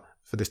far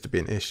for this to be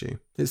an issue.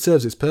 It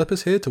serves its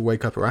purpose here to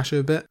wake up Asha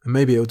a bit, and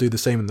maybe it'll do the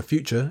same in the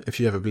future if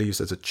she ever believes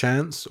there's a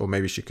chance, or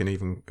maybe she can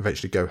even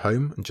eventually go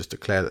home and just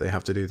declare that they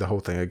have to do the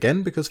whole thing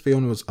again because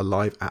Theon was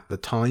alive at the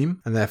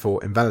time and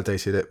therefore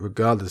invalidated it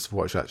regardless of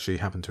what actually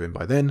happened to him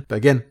by then, but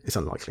again, it's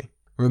unlikely.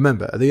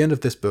 Remember, at the end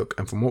of this book,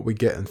 and from what we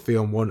get in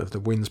Theon 1 of the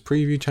Winds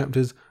preview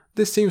chapters,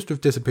 this seems to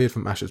have disappeared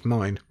from Asha's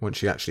mind once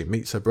she actually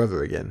meets her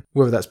brother again.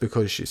 Whether that's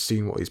because she's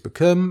seen what he's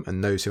become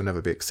and knows he'll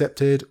never be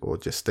accepted, or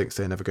just thinks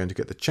they're never going to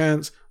get the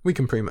chance, we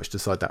can pretty much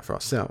decide that for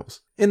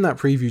ourselves. In that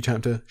preview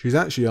chapter, she's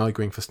actually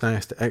arguing for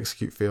Stannis to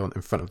execute Theon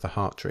in front of the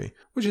Heart Tree,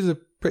 which is a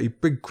pretty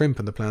big crimp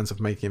in the plans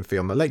of making him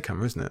Theon the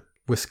Latecomer, isn't it?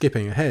 We're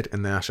skipping ahead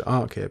in the Asha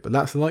arc here, but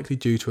that's likely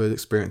due to her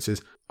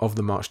experiences of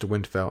the March to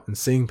Winterfell and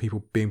seeing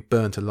people being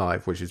burnt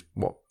alive, which is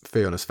what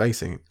Theon is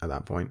facing at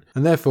that point.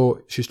 And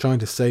therefore, she's trying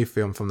to save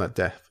Theon from that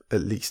death,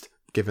 at least,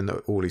 given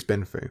that all he's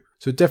been through.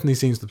 So it definitely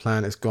seems the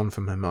plan is gone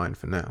from her mind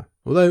for now.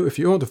 Although, if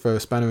you want to throw a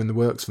spanner in the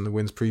works from the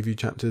Winds preview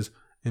chapters,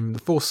 in the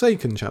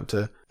Forsaken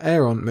chapter,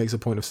 Aeron makes a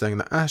point of saying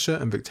that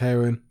Asha and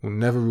Victarion will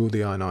never rule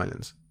the Iron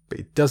Islands. But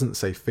he doesn't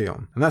say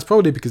Theon. And that's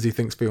probably because he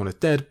thinks Theon is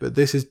dead, but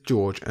this is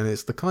George, and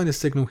it's the kind of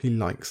signal he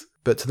likes.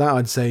 But to that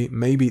I'd say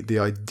maybe the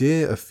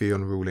idea of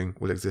Theon ruling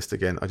will exist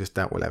again, I just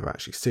doubt we'll ever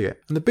actually see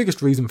it. And the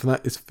biggest reason for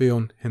that is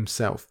Theon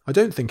himself. I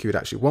don't think he would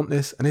actually want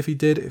this, and if he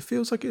did, it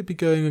feels like it'd be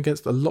going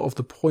against a lot of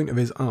the point of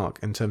his arc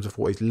in terms of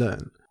what he's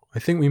learned. I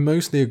think we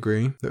mostly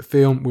agree that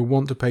Theon will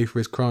want to pay for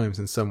his crimes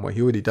in some way.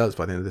 He already does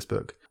by the end of this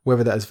book.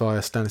 Whether that is via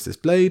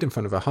Stannis' blade in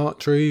front of a Heart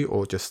Tree,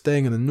 or just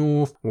staying in the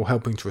north, or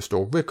helping to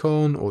restore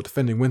Rickon, or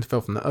defending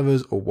Winterfell from the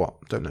others, or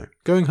what, don't know.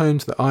 Going home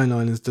to the Iron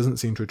Islands doesn't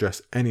seem to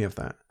address any of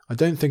that. I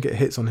don't think it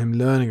hits on him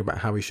learning about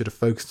how he should have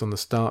focused on the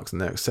Starks and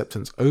their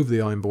acceptance over the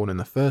Ironborn in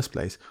the first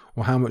place,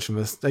 or how much of a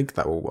mistake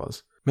that all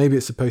was. Maybe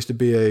it's supposed to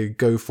be a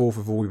go forth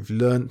with all we've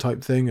learned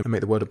type thing and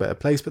make the world a better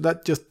place, but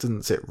that just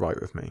doesn't sit right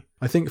with me.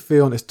 I think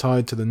Theon is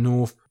tied to the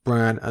North,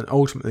 Bran, and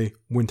ultimately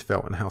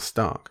Winterfell and House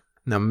Stark.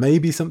 Now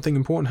maybe something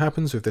important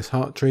happens with this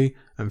Heart Tree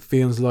and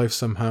Theon's life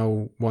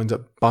somehow winds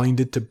up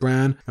binded to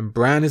Bran, and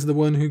Bran is the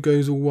one who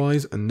goes all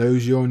wise and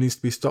knows Euron needs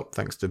to be stopped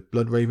thanks to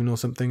Bloodraven or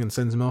something and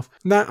sends him off.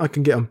 That I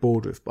can get on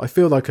board with, but I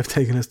feel like I've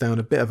taken us down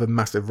a bit of a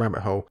massive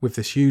rabbit hole with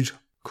this huge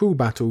cool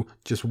battle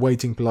just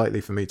waiting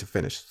politely for me to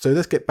finish. So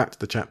let's get back to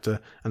the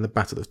chapter and the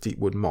Battle of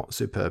Deepwood Motte,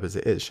 superb as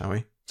it is, shall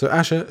we? So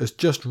Asha has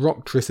just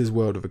rocked Triss's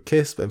world with a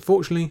kiss, but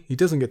unfortunately he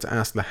doesn't get to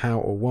ask the how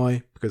or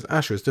why, because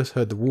Asha has just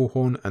heard the war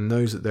horn and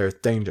knows that there is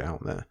danger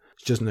out there.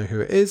 She doesn't know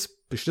who it is,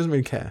 but she doesn't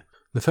really care.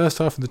 The first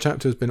half of the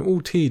chapter has been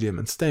all tedium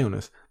and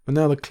staleness, but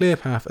now the clear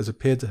path has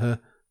appeared to her,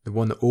 the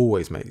one that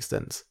always makes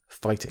sense: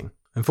 fighting.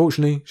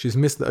 Unfortunately, she's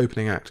missed the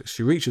opening act.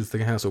 She reaches the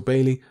Castle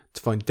Bailey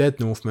to find dead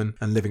Northmen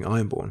and living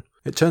Ironborn.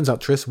 It turns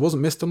out Triss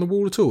wasn't missed on the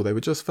wall at all, they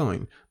were just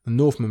fine. The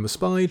Northmen were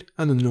spied,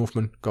 and the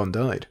Northman gone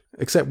died.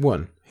 Except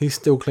one. He's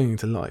still clinging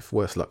to life,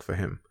 worse luck for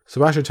him.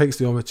 So Asha takes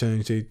the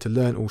opportunity to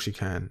learn all she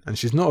can, and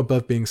she's not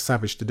above being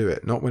savage to do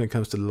it, not when it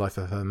comes to the life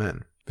of her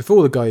men.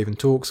 Before the guy even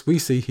talks, we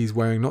see he's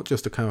wearing not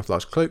just a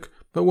camouflage cloak,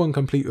 but one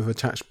complete with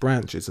attached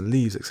branches and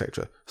leaves,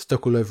 etc.,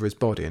 stuck all over his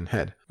body and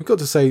head. I've got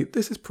to say,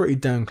 this is pretty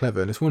damn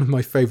clever, and it's one of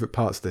my favourite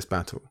parts of this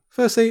battle.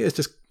 Firstly, it's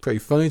just pretty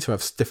funny to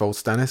have stiff old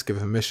Stannis give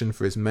permission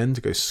for his men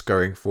to go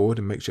scurrying forward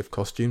in makeshift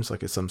costumes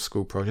like it's some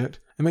school project.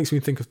 It makes me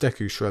think of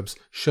Deku shrubs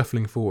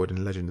shuffling forward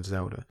in Legend of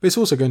Zelda. But it's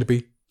also going to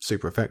be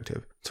super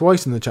effective.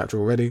 Twice in the chapter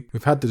already,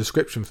 we've had the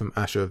description from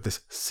Asha of this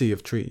sea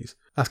of trees.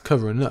 That's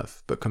cover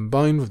enough, but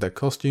combined with their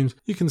costumes,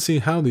 you can see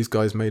how these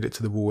guys made it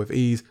to the wall with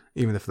ease,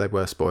 even if they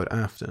were spoiled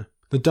after.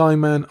 The Dying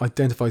Man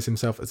identifies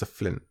himself as a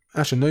Flint.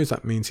 Asha knows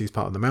that means he's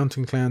part of the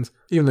Mountain Clans,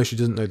 even though she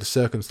doesn't know the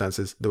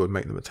circumstances that would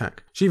make them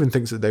attack. She even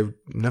thinks that they were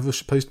never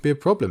supposed to be a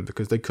problem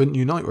because they couldn't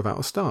unite without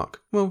a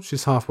Stark. Well,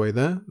 she's halfway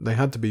there. They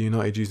had to be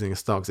united using a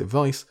Stark's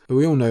advice, but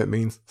we all know it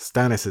means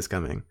Stannis is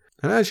coming.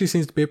 And it actually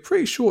seems to be a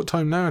pretty short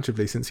time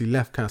narratively since he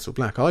left Castle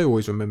Black. I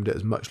always remembered it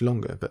as much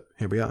longer, but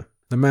here we are.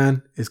 The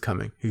man is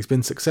coming. He's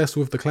been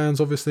successful with the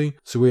clans, obviously,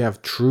 so we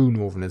have true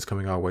Northerners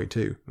coming our way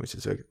too, which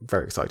is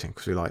very exciting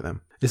because we like them.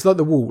 It's like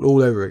the Wall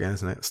all over again,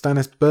 isn't it?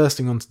 Stannis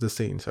bursting onto the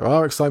scene, so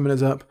our excitement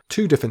is up,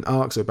 2 different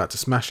arcs are about to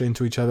smash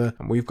into each other,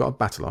 and we've got a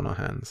battle on our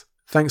hands.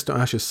 Thanks to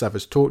Asha's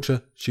savage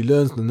torture, she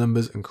learns the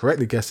numbers and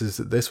correctly guesses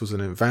that this was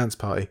an advance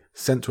party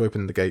sent to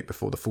open the gate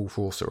before the full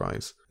force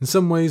arrives. In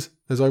some ways,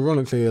 there's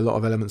ironically a lot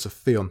of elements of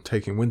Theon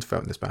taking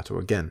Winterfell in this battle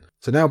again.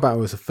 So now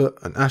battle is afoot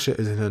and Asha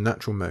is in her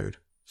natural mode,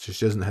 so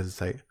she doesn't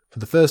hesitate. For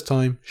the first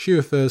time, she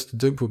refers to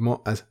Deepwood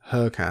Motte as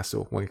her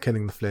castle when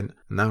killing the Flint,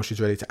 and now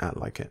she's ready to act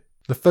like it.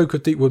 The folk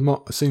of Deepwood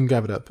Motte are soon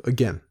gathered up,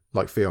 again.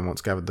 like Theon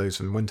once gathered those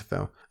from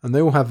Winterfell, and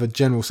they all have a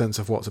general sense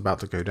of what's about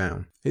to go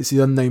down. It's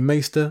the unnamed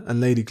Maester and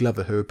Lady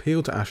Glover who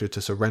appeal to Asha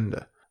to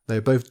surrender. They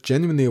are both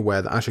genuinely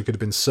aware that Asha could have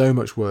been so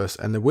much worse,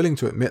 and they're willing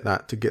to admit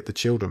that to get the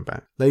children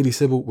back. Lady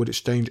Sybil would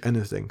exchange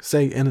anything,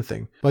 say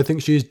anything, but I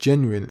think she is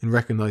genuine in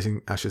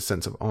recognising Asha's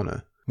sense of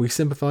honour. We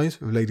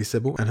sympathise with Lady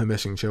Sybil and her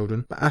missing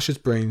children, but Asha's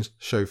brains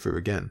show through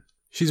again.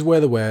 She's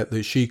well aware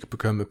that she could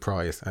become a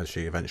prize, as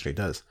she eventually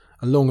does,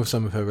 along with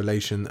some of her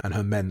relation and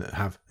her men that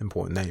have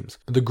important names,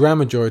 but the grand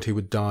majority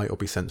would die or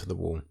be sent to the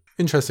wall.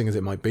 Interesting as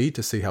it might be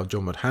to see how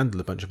Jon would handle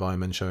a bunch of Iron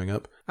Men showing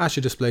up,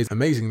 Asha displays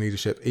amazing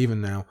leadership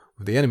even now,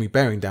 with the enemy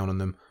bearing down on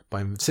them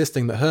by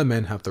insisting that her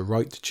men have the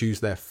right to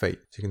choose their fate,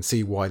 so you can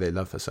see why they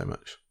love her so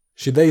much.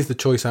 She lays the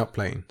choice out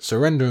plain: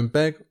 surrender and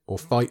beg, or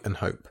fight and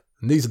hope.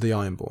 And these are the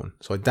Ironborn,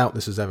 so I doubt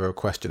this was ever a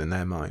question in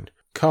their mind.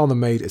 Karl the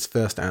Maid is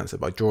first to answer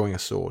by drawing a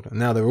sword, and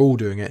now they're all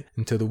doing it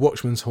until the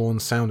Watchman's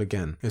horns sound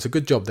again. It's a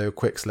good job they were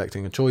quick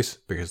selecting a choice,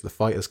 because the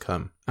fight has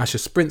come. Asha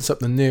sprints up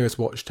the nearest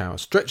watchtower,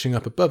 stretching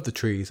up above the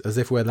trees as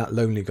if we're that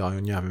lonely guy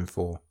on Yavin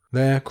 4.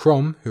 There,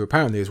 Crom, who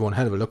apparently is one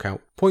hell of a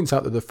lookout, points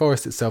out that the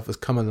forest itself has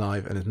come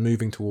alive and is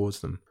moving towards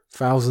them.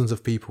 Thousands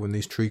of people in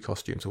these tree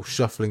costumes all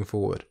shuffling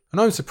forward.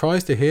 And I'm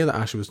surprised to hear that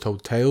Asha was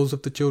told tales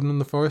of the children in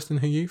the forest in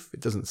her youth. It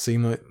doesn't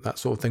seem like that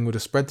sort of thing would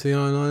have spread to the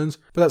Iron Islands,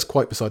 but that's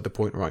quite beside the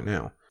point right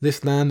now.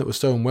 This land that was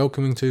so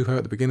unwelcoming to her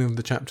at the beginning of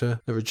the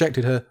chapter, that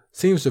rejected her,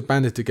 seems to have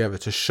banded together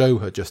to show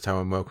her just how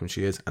unwelcome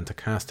she is and to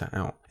cast her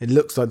out. It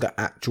looks like the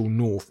actual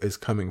North is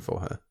coming for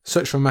her.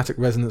 Such dramatic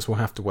resonance will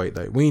have to wait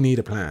though. We need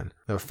a plan.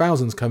 There are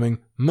thousands coming,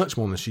 much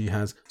more than she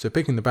has, so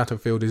picking the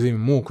battlefield is even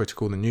more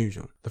critical than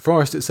usual. The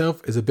forest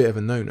itself is a bit of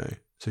a no-no,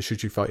 so should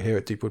she fight here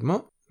at Deepwood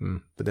Motte?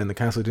 But then the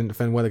castle didn't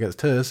defend well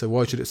against her, so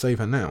why should it save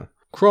her now?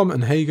 Crom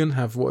and Hagen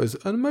have what is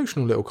an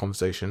emotional little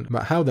conversation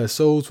about how their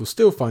souls will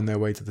still find their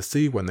way to the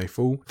sea when they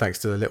fall, thanks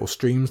to the little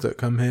streams that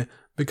come here,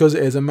 because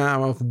it is a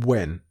matter of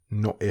when,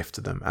 not if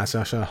to them, as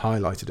Asha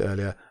highlighted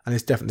earlier, and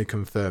is definitely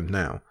confirmed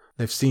now.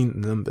 They've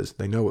seen the numbers,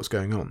 they know what's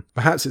going on.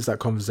 Perhaps it's that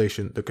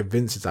conversation that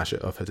convinces Asha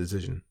of her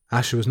decision.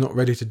 Asha was not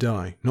ready to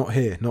die, not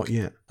here, not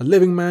yet. A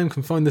living man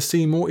can find the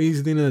sea more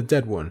easily than a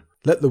dead one.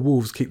 Let the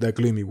wolves keep their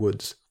gloomy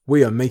woods.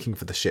 We are making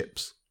for the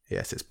ships.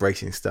 Yes, it's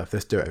bracing stuff.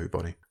 Let's do it,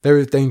 everybody. There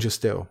is danger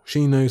still.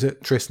 She knows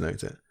it. Triss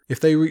knows it. If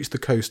they reach the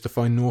coast to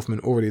find Northmen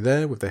already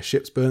there with their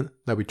ships burnt,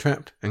 they'll be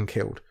trapped and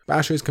killed. But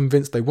Asha is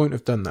convinced they won't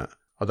have done that.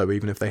 Although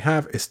even if they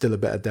have, it's still a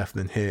better death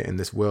than here in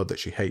this world that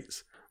she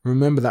hates.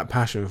 Remember that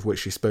passion with which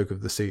she spoke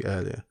of the sea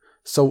earlier.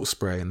 Salt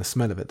spray and the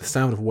smell of it, the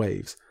sound of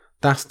waves.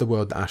 That's the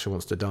world that Asha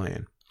wants to die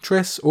in.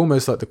 Triss,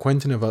 almost like the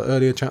Quentyn of our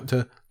earlier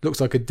chapter, looks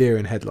like a deer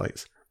in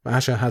headlights. But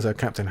Asha has her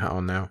captain hat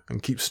on now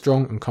and keeps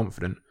strong and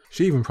confident.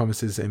 She even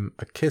promises him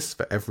a kiss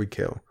for every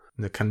kill.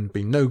 And there can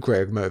be no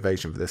greater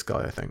motivation for this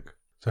guy, I think.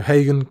 So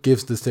Hagen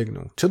gives the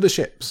signal, to the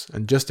ships,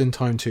 and just in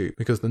time too,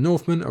 because the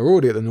Northmen are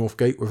already at the North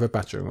Gate with a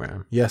battering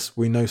ram. Yes,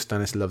 we know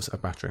Stannis loves a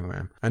battering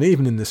ram. And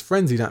even in this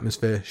frenzied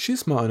atmosphere,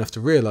 she's smart enough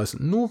to realise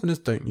that Northerners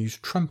don't use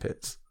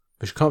trumpets.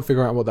 But she can't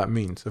figure out what that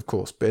means, of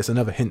course, but it's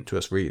another hint to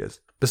us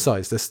readers.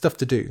 Besides, there's stuff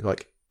to do,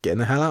 like getting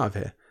the hell out of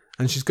here.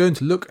 And she's going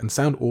to look and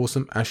sound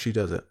awesome as she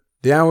does it.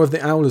 The hour of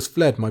the owl has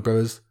fled, my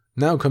brothers.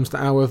 Now comes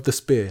the hour of the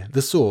spear,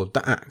 the sword,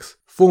 the axe.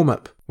 Form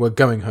up, we're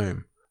going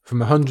home. From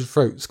 100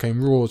 throats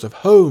came roars of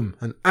home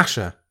and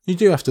Asha. You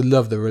do have to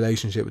love the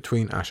relationship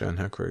between Asha and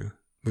her crew.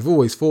 We've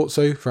always thought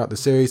so throughout the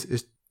series.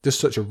 It's just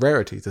such a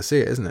rarity to see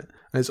it, isn't it?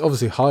 And it's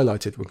obviously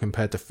highlighted when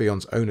compared to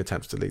Theon's own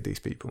attempts to lead these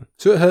people.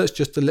 So it hurts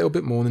just a little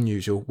bit more than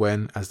usual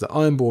when, as the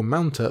Ironborn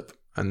mount up,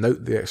 and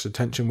note the extra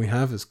tension we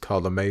have as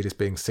Karl the Maid is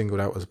being singled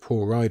out as a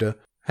poor rider,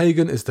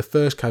 Hagen is the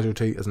first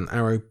casualty as an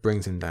arrow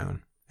brings him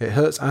down. It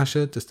hurts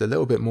Asha just a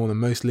little bit more than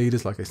most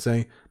leaders, like I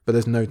say, but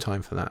there's no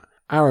time for that.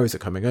 Arrows are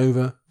coming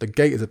over, the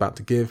gate is about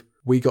to give,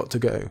 we got to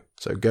go.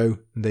 So go,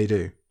 they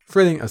do.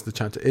 Thrilling as the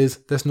chapter is,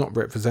 let's not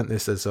represent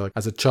this as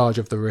a charge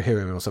of the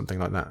Rohirrim or something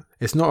like that.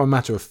 It's not a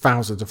matter of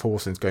thousands of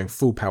horses going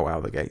full power out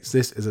of the gates.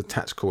 This is a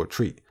tactical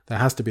retreat. There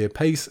has to be a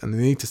pace and they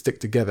need to stick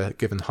together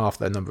given half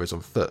their number is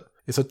on foot.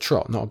 It's a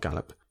trot, not a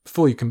gallop.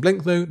 Before you can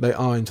blink though, they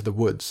are into the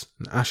woods,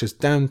 and Asha's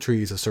damned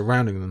trees are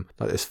surrounding them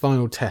like this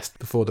final test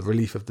before the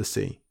relief of the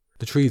sea.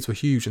 The trees were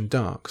huge and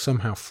dark,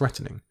 somehow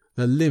threatening.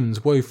 Their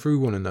limbs wove through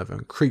one another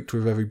and creaked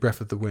with every breath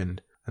of the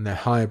wind, and their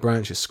higher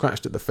branches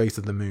scratched at the face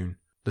of the moon.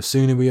 The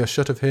sooner we are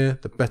shut of here,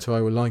 the better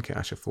I will like it,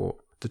 Asha thought.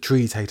 The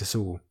trees hate us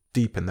all,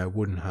 deep in their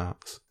wooden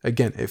hearts.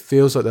 Again, it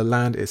feels like the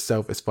land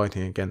itself is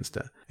fighting against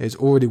her. It has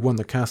already won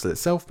the castle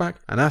itself back,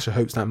 and Asha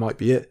hopes that might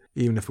be it,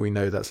 even if we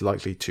know that's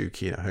likely too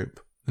keen a hope.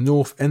 The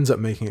North ends up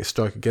making its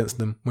strike against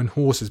them when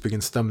horses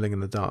begin stumbling in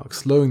the dark,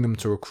 slowing them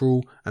to a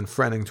crawl and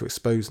threatening to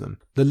expose them.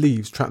 The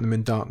leaves trap them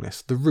in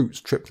darkness, the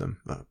roots trip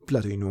them.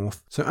 Bloody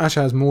North. So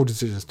Asha has more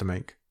decisions to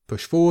make.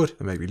 Push forward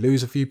and maybe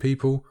lose a few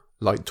people,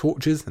 light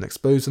torches and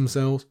expose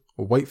themselves,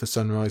 or wait for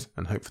sunrise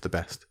and hope for the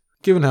best.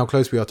 Given how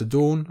close we are to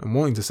dawn and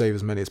wanting to save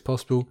as many as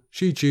possible,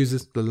 she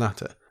chooses the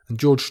latter, and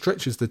George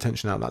stretches the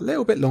tension out that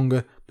little bit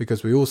longer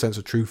because we all sense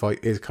a true fight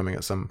is coming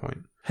at some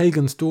point.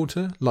 Hagen's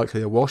daughter,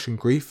 likely awash in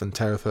grief and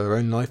terror for her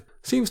own life,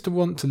 seems to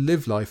want to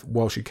live life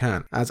while she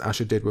can, as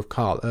Asha did with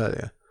Karl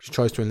earlier. She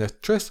tries to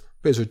enlist Triss,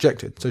 but is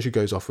rejected, so she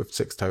goes off with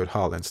Six-Toed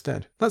Harl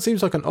instead. That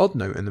seems like an odd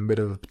note in the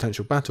middle of a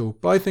potential battle,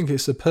 but I think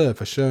it's superb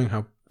for showing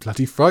how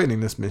bloody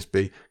frightening this must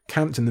be,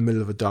 camped in the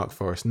middle of a dark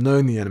forest,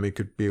 knowing the enemy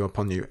could be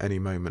upon you any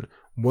moment,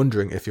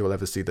 wondering if you'll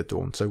ever see the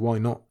dawn, so why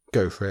not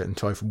go for it and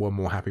try for one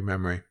more happy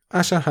memory.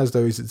 Asha has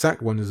those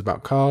exact wonders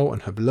about Karl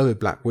and her beloved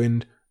Black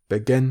Wind, but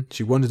again,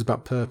 she wonders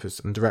about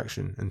purpose and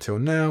direction, until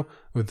now,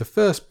 with the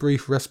first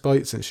brief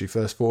respite since she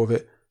first thought of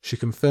it, she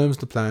confirms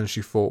the plan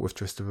she fought with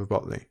Trista of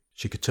Botley.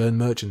 She could turn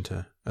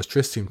merchanter, as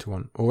Triss seemed to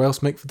want, or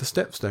else make for the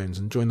Stepstones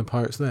and join the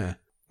pirates there.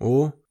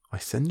 Or, I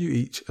send you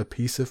each a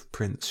piece of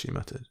prince, she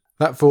muttered.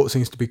 That thought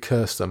seems to be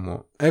cursed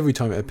somewhat. Every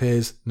time it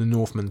appears, the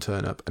Northmen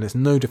turn up, and it's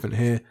no different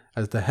here,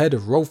 as the head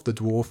of Rolf the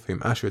Dwarf, whom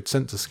Asha had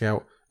sent to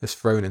scout, is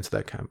thrown into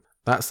their camp.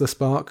 That's the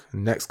spark,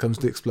 and next comes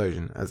the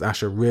explosion, as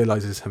Asha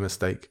realises her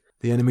mistake.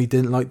 The enemy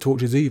didn't like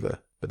torches either,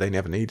 but they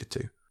never needed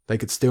to. They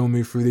could still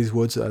move through these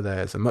woods that are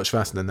theirs, and much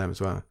faster than them as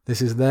well.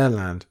 This is their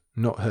land,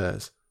 not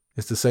hers.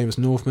 It's the same as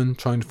Northmen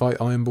trying to fight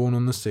Ironborn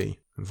on the sea.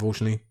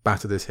 Unfortunately,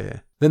 battered is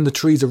here. Then the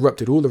trees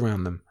erupted all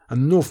around them,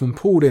 and the Northmen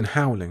poured in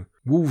howling.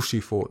 Wolves, she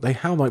thought, they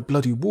howl like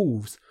bloody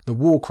wolves, the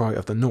war cry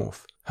of the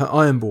North. Her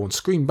Ironborn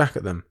screamed back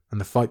at them,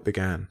 and the fight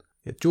began.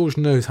 Yet George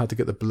knows how to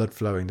get the blood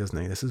flowing,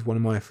 doesn't he? This is one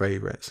of my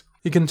favourites.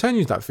 He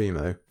continues that theme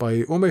though,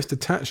 by almost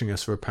detaching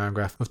us for a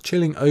paragraph of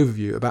chilling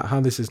overview about how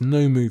this is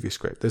no movie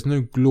script. There's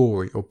no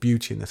glory or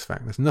beauty in this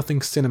fact. There's nothing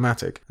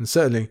cinematic, and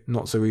certainly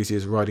not so easy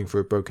as riding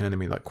through a broken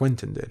enemy like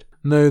Quentin did.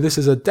 No, this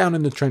is a down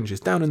in the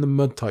trenches, down in the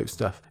mud type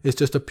stuff. It's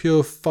just a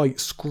pure fight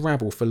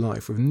scrabble for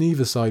life, with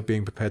neither side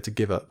being prepared to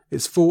give up.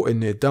 It's fought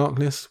in near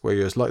darkness, where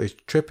you're as likely to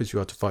trip as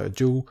you are to fight a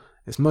duel.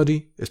 It's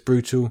muddy, it's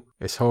brutal,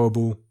 it's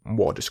horrible, and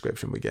what a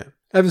description we get.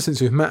 Ever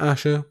since we've met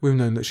Asha, we've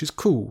known that she's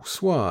cool,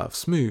 suave,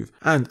 smooth,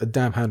 and a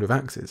dab hand with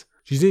axes.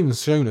 She's even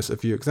shown us a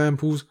few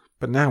examples,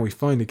 but now we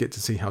finally get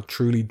to see how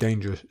truly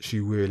dangerous she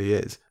really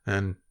is.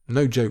 And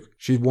no joke,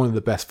 she's one of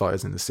the best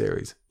fighters in the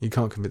series. You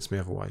can't convince me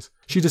otherwise.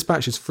 She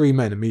dispatches 3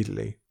 men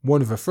immediately, one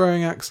with a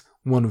throwing axe,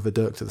 one with a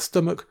dirk to the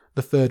stomach,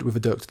 the third with a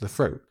dirk to the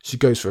throat. She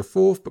goes for a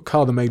 4th, but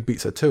Karl the Maid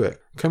beats her to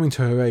it, coming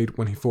to her aid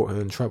when he thought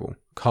her in trouble.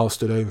 Karl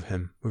stood over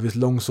him, with his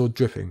longsword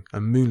dripping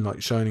and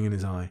moonlight shining in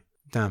his eye.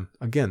 Damn,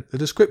 again, the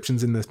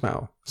descriptions in this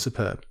battle,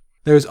 superb.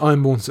 There is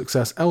Ironborn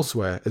success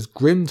elsewhere, as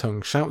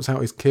Grimtongue shouts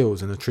out his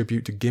kills in a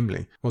tribute to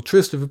Gimli, while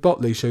Trista of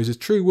Botley shows his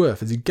true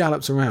worth as he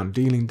gallops around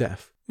dealing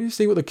death. You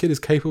see what the kid is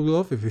capable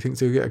of if he thinks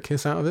he'll get a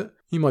kiss out of it?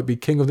 He might be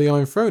king of the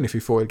Iron Throne if he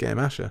thought he'd get him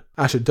Asha.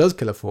 Asha does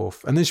kill a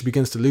 4th, and then she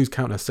begins to lose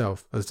count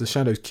herself, as the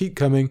shadows keep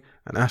coming,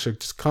 and Asha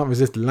just can't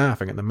resist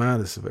laughing at the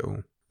madness of it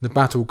all. The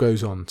battle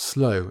goes on,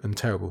 slow and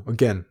terrible.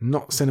 Again,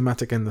 not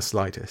cinematic in the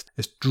slightest.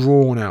 It's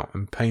drawn out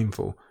and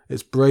painful.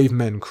 It's brave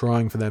men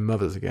crying for their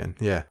mothers again.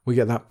 Yeah, we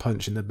get that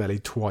punch in the belly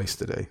twice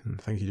today.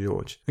 Thank you,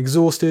 George.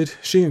 Exhausted,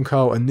 she and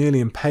Karl are nearly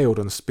impaled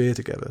on a spear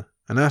together.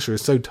 And Asha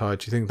is so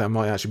tired she thinks that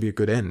might actually be a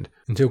good end.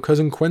 Until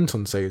Cousin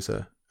Quentin saves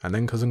her. And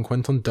then Cousin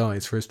Quentin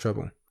dies for his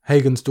trouble.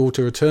 Hagen's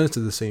daughter returns to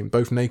the scene,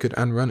 both naked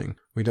and running.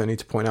 We don't need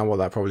to point out what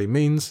that probably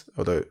means,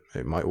 although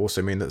it might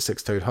also mean that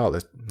Six-Toed Harl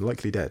is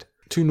likely dead.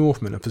 2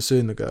 Northmen are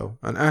pursuing the girl,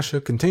 and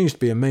Asha continues to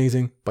be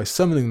amazing by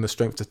summoning the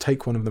strength to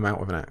take one of them out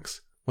with an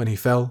axe. When he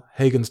fell,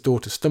 Hagen's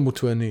daughter stumbled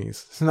to her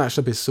knees, snatched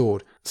up his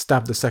sword,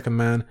 stabbed the second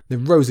man,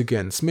 then rose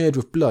again, smeared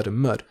with blood and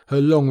mud,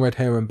 her long red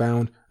hair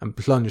unbound, and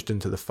plunged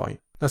into the fight.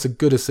 That's as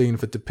good a scene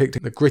for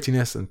depicting the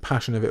grittiness and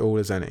passion of it all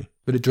as any,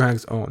 but it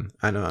drags on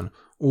and on,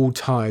 all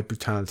tired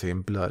brutality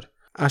and blood.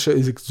 Asha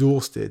is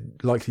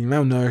exhausted, likely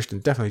malnourished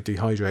and definitely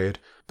dehydrated,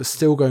 but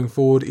still going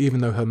forward even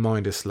though her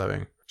mind is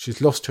slowing.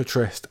 She's lost her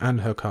tryst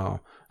and her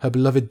Karl. Her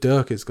beloved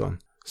dirk is gone.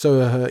 So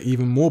are her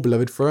even more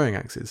beloved throwing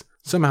axes.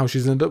 Somehow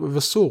she's ended up with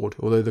a sword,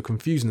 although the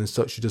confusion is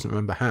such she doesn't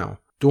remember how.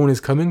 Dawn is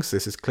coming, so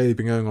this has clearly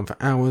been going on for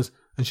hours,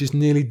 and she's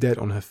nearly dead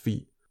on her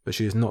feet. But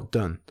she is not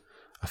done.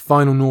 A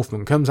final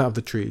Northman comes out of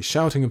the tree,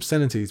 shouting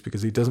obscenities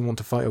because he doesn't want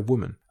to fight a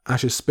woman.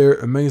 Asha's spirit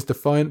remains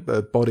defiant, but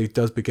her body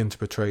does begin to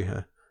betray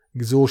her.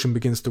 Exhaustion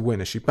begins to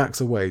win as she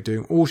backs away,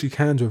 doing all she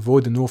can to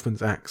avoid the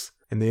Northman's axe.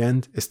 In the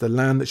end, it's the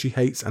land that she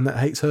hates and that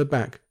hates her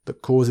back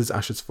that causes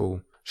Asha's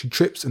fall. She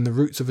trips in the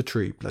roots of a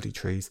tree, bloody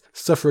trees,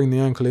 suffering the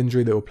ankle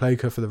injury that will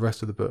plague her for the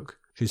rest of the book.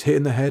 She's hit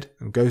in the head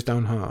and goes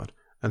down hard,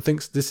 and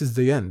thinks this is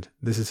the end,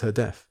 this is her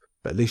death.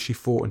 But at least she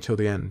fought until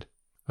the end.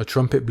 A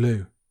trumpet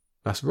blew.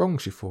 That's wrong,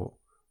 she thought.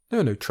 There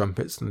are no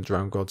trumpets in the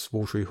drowned god's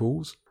watery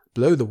halls.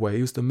 Below the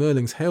waves, the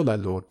Merlings hail their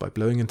lord by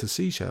blowing into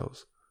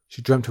seashells.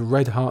 She dreamt of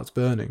red hearts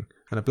burning,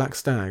 and a black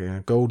stag in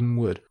a golden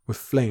wood, with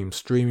flames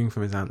streaming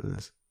from his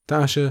antlers. To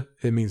Asha,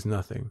 it means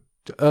nothing.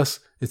 To us,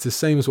 it's the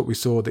same as what we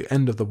saw at the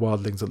end of the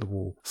Wildlings at the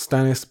Wall.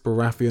 Stannis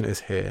Baratheon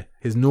is here.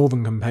 His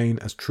northern campaign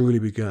has truly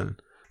begun.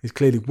 He's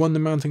clearly won the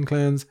mountain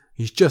clans,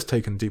 he's just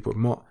taken Deepwood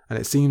Motte, and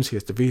it seems he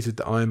has defeated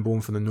the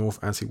Ironborn from the north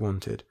as he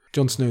wanted.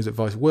 Jon Snow's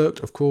advice worked,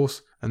 of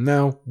course, and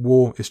now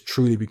war is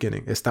truly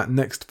beginning. It's that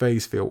next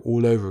phase feel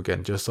all over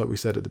again, just like we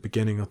said at the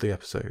beginning of the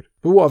episode.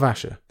 But what of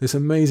Asha, this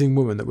amazing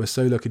woman that we're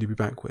so lucky to be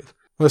back with?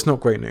 Well, it's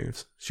not great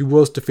news. She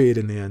was defeated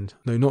in the end,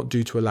 though not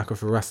due to a lack of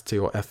veracity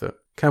or effort.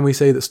 Can we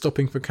say that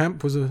stopping for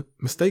camp was a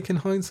mistake in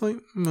hindsight?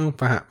 Well,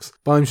 perhaps.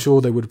 But I'm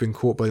sure they would have been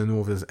caught by the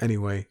Northerners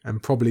anyway,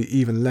 and probably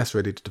even less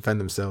ready to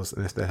defend themselves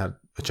than if they had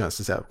a chance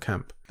to set up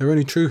camp. Their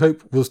only true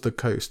hope was the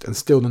coast, and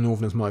still the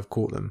Northerners might have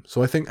caught them,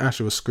 so I think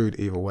Asha was screwed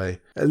either way.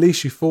 At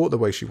least she fought the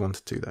way she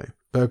wanted to, though.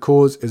 But her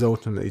cause is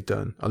ultimately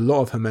done. A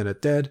lot of her men are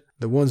dead.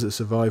 The ones that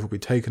survive will be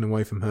taken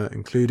away from her,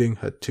 including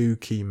her 2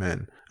 key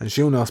men. And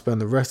she'll now spend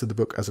the rest of the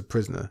book as a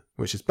prisoner,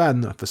 which is bad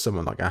enough for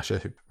someone like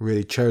Asha who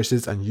really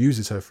cherishes and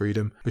uses her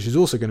freedom, but she's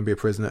also going to be a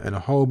prisoner in a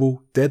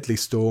horrible, deadly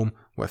storm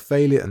where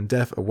failure and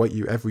death await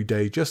you every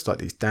day just like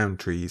these damn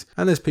trees,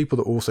 and there's people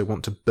that also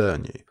want to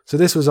burn you. So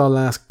this was our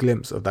last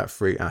glimpse of that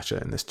free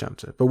Asha in this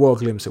chapter, but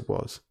what a glimpse it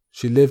was.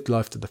 She lived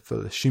life to the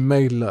fullest, she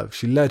made love,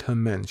 she led her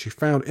men, she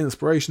found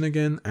inspiration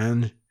again,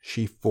 and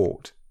she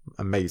fought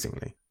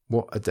amazingly.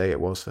 What a day it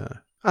was for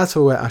her. As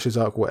for where Asha's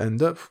arc will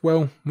end up,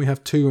 well, we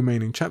have 2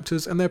 remaining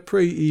chapters and they're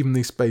pretty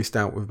evenly spaced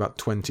out with about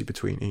 20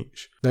 between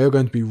each. They are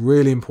going to be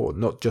really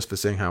important, not just for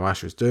seeing how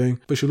Asha's doing,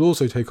 but she'll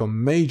also take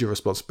on major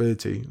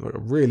responsibility, like a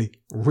really,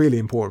 really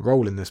important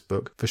role in this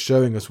book, for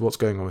showing us what's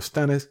going on with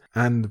Stannis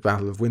and the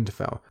Battle of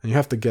Winterfell. And you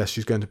have to guess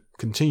she's going to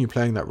continue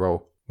playing that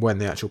role when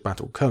the actual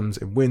battle comes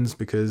and wins,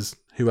 because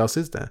who else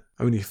is there?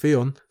 Only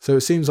Theon. So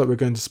it seems like we're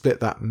going to split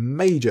that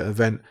major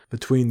event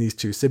between these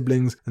 2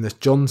 siblings, unless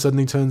Jon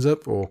suddenly turns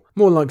up, or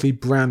more likely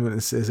Bran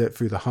witnesses it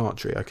through the Heart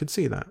Tree. I could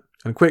see that.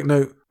 And a quick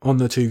note on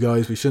the 2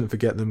 guys, we shouldn't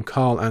forget them,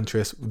 Carl and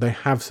Triss. They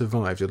have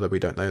survived, although we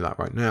don't know that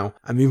right now.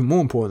 And even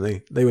more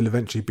importantly, they will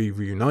eventually be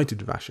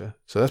reunited with Asha.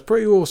 So that's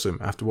pretty awesome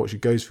after what she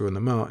goes through on the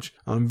march.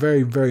 And I'm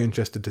very, very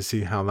interested to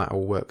see how that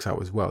all works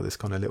out as well. This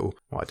kind of little,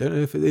 well, I don't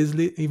know if it is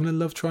even a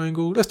love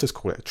triangle. Let's just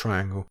call it a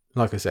triangle.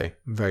 Like I say,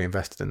 I'm very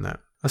invested in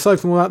that. Aside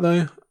from all that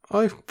though,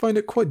 I find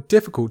it quite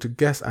difficult to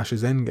guess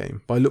Asha's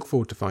endgame, but I look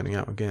forward to finding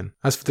out again.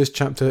 As for this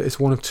chapter,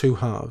 it's one of 2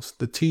 halves,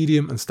 the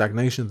tedium and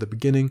stagnation at the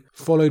beginning,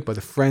 followed by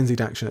the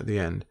frenzied action at the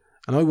end.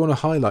 And I want to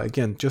highlight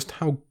again just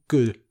how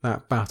good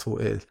that battle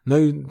is. No,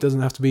 it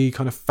doesn't have to be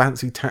kind of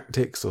fancy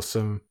tactics or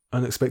some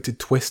unexpected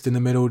twist in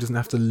the middle. It doesn't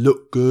have to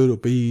look good or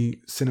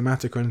be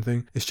cinematic or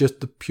anything. It's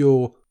just the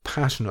pure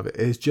passion of it.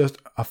 It's just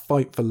a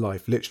fight for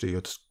life. Literally,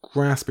 you're just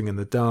grasping in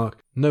the dark.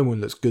 No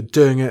one looks good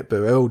doing it,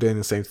 but we're all doing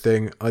the same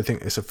thing. I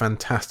think it's a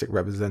fantastic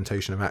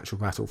representation of actual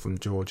battle from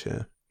George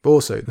here. But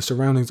also, the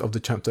surroundings of the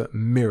chapter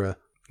mirror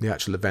the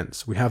actual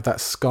events. We have that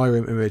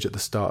Skyrim image at the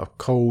start of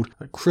cold,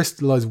 like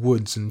crystallized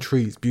woods and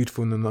trees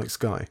beautiful in the night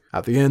sky.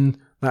 At the end,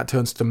 that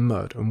turns to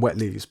mud and wet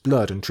leaves,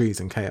 blood and trees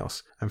and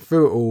chaos. And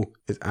through it all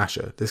is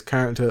Asha, this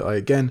character I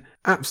again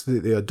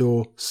absolutely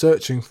adore,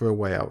 searching for a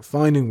way out,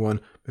 finding one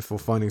before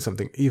finding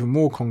something even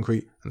more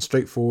concrete and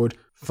straightforward,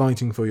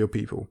 fighting for your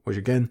people, which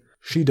again,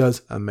 she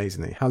does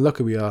amazingly. How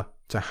lucky we are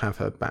to have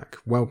her back.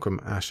 Welcome,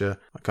 Asha.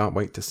 I can't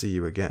wait to see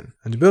you again.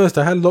 And to be honest,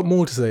 I had a lot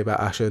more to say about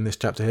Asha in this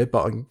chapter here,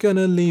 but I'm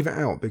gonna leave it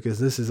out because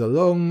this is a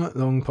long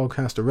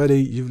podcast already.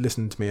 You've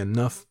listened to me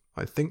enough,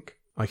 I think.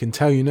 I can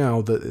tell you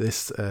now that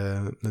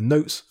the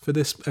notes for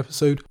this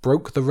episode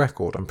broke the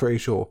record, I'm pretty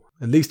sure.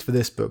 At least for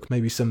this book.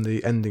 Maybe some of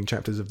the ending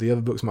chapters of the other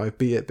books might have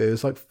beat it, but it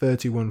was like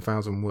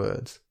 31,000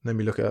 words. Let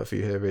me look it up for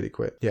you here really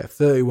quick. Yeah,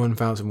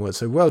 31,000 words.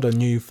 So well done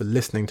you for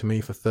listening to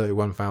me for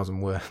 31,000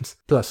 words.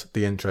 Plus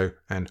the intro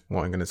and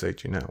what I'm going to say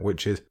to you now,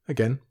 which is,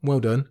 again, well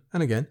done.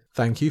 And again,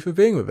 thank you for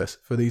being with us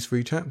for these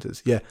 3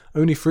 chapters. Yeah,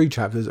 only 3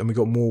 chapters and we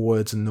got more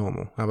words than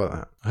normal. How about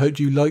that? I hope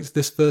you liked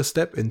this first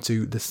step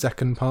into the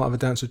second part of A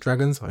Dance with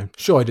Dragons. I'm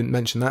sure I didn't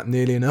mention that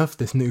nearly enough.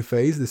 This new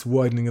phase, this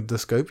widening of the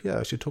scope. Yeah,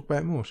 I should talk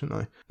about it more, shouldn't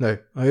I? No,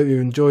 I hope you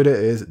enjoyed it.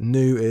 It is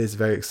new, it is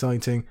very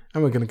exciting,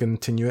 and we're going to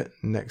continue it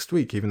next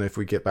week, even though if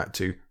we get back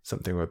to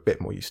something we're a bit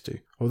more used to.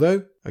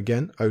 Although,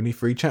 again, only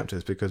 3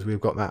 chapters because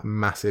we've got that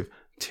massive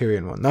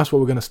Tyrion one. That's what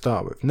we're going to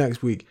start with.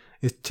 Next week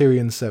is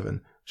Tyrion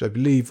 7, which I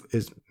believe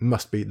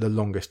must be the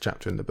longest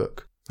chapter in the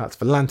book. That's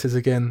Volantis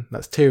again,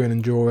 that's Tyrion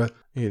and Jorah.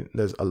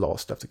 There's a lot of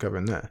stuff to cover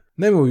in there.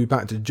 And then we'll be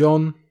back to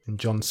Jon in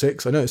Jon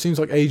 6. I know it seems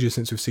like ages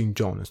since we've seen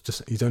Jon. It's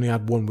just he's only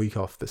had 1 week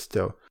off, but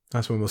still.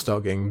 That's when we'll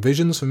start getting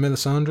visions from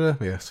Melisandre.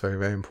 Yes, very,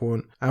 very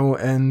important. And we'll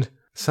end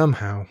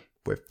somehow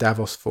with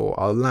Davos 4,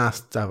 our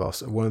last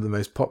Davos, one of the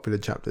most popular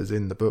chapters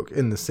in the book,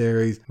 in the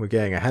series. We're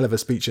getting a hell of a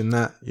speech in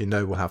that. You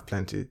know we'll have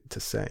plenty to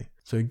say.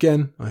 So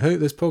again, I hope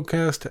this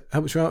podcast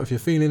helps you out if you're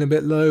feeling a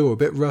bit low or a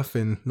bit rough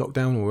in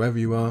lockdown or wherever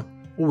you are.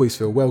 Always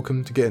feel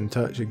welcome to get in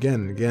touch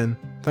again and again.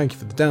 Thank you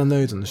for the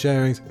downloads and the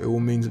sharings. It all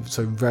means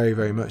so very,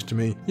 very much to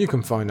me. You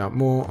can find out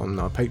more on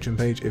our Patreon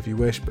page if you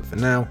wish, but for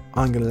now,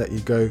 I'm going to let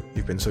you go.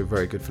 You've been so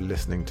very good for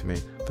listening to me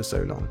for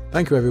so long.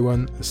 Thank you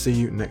everyone. I'll see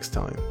you next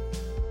time.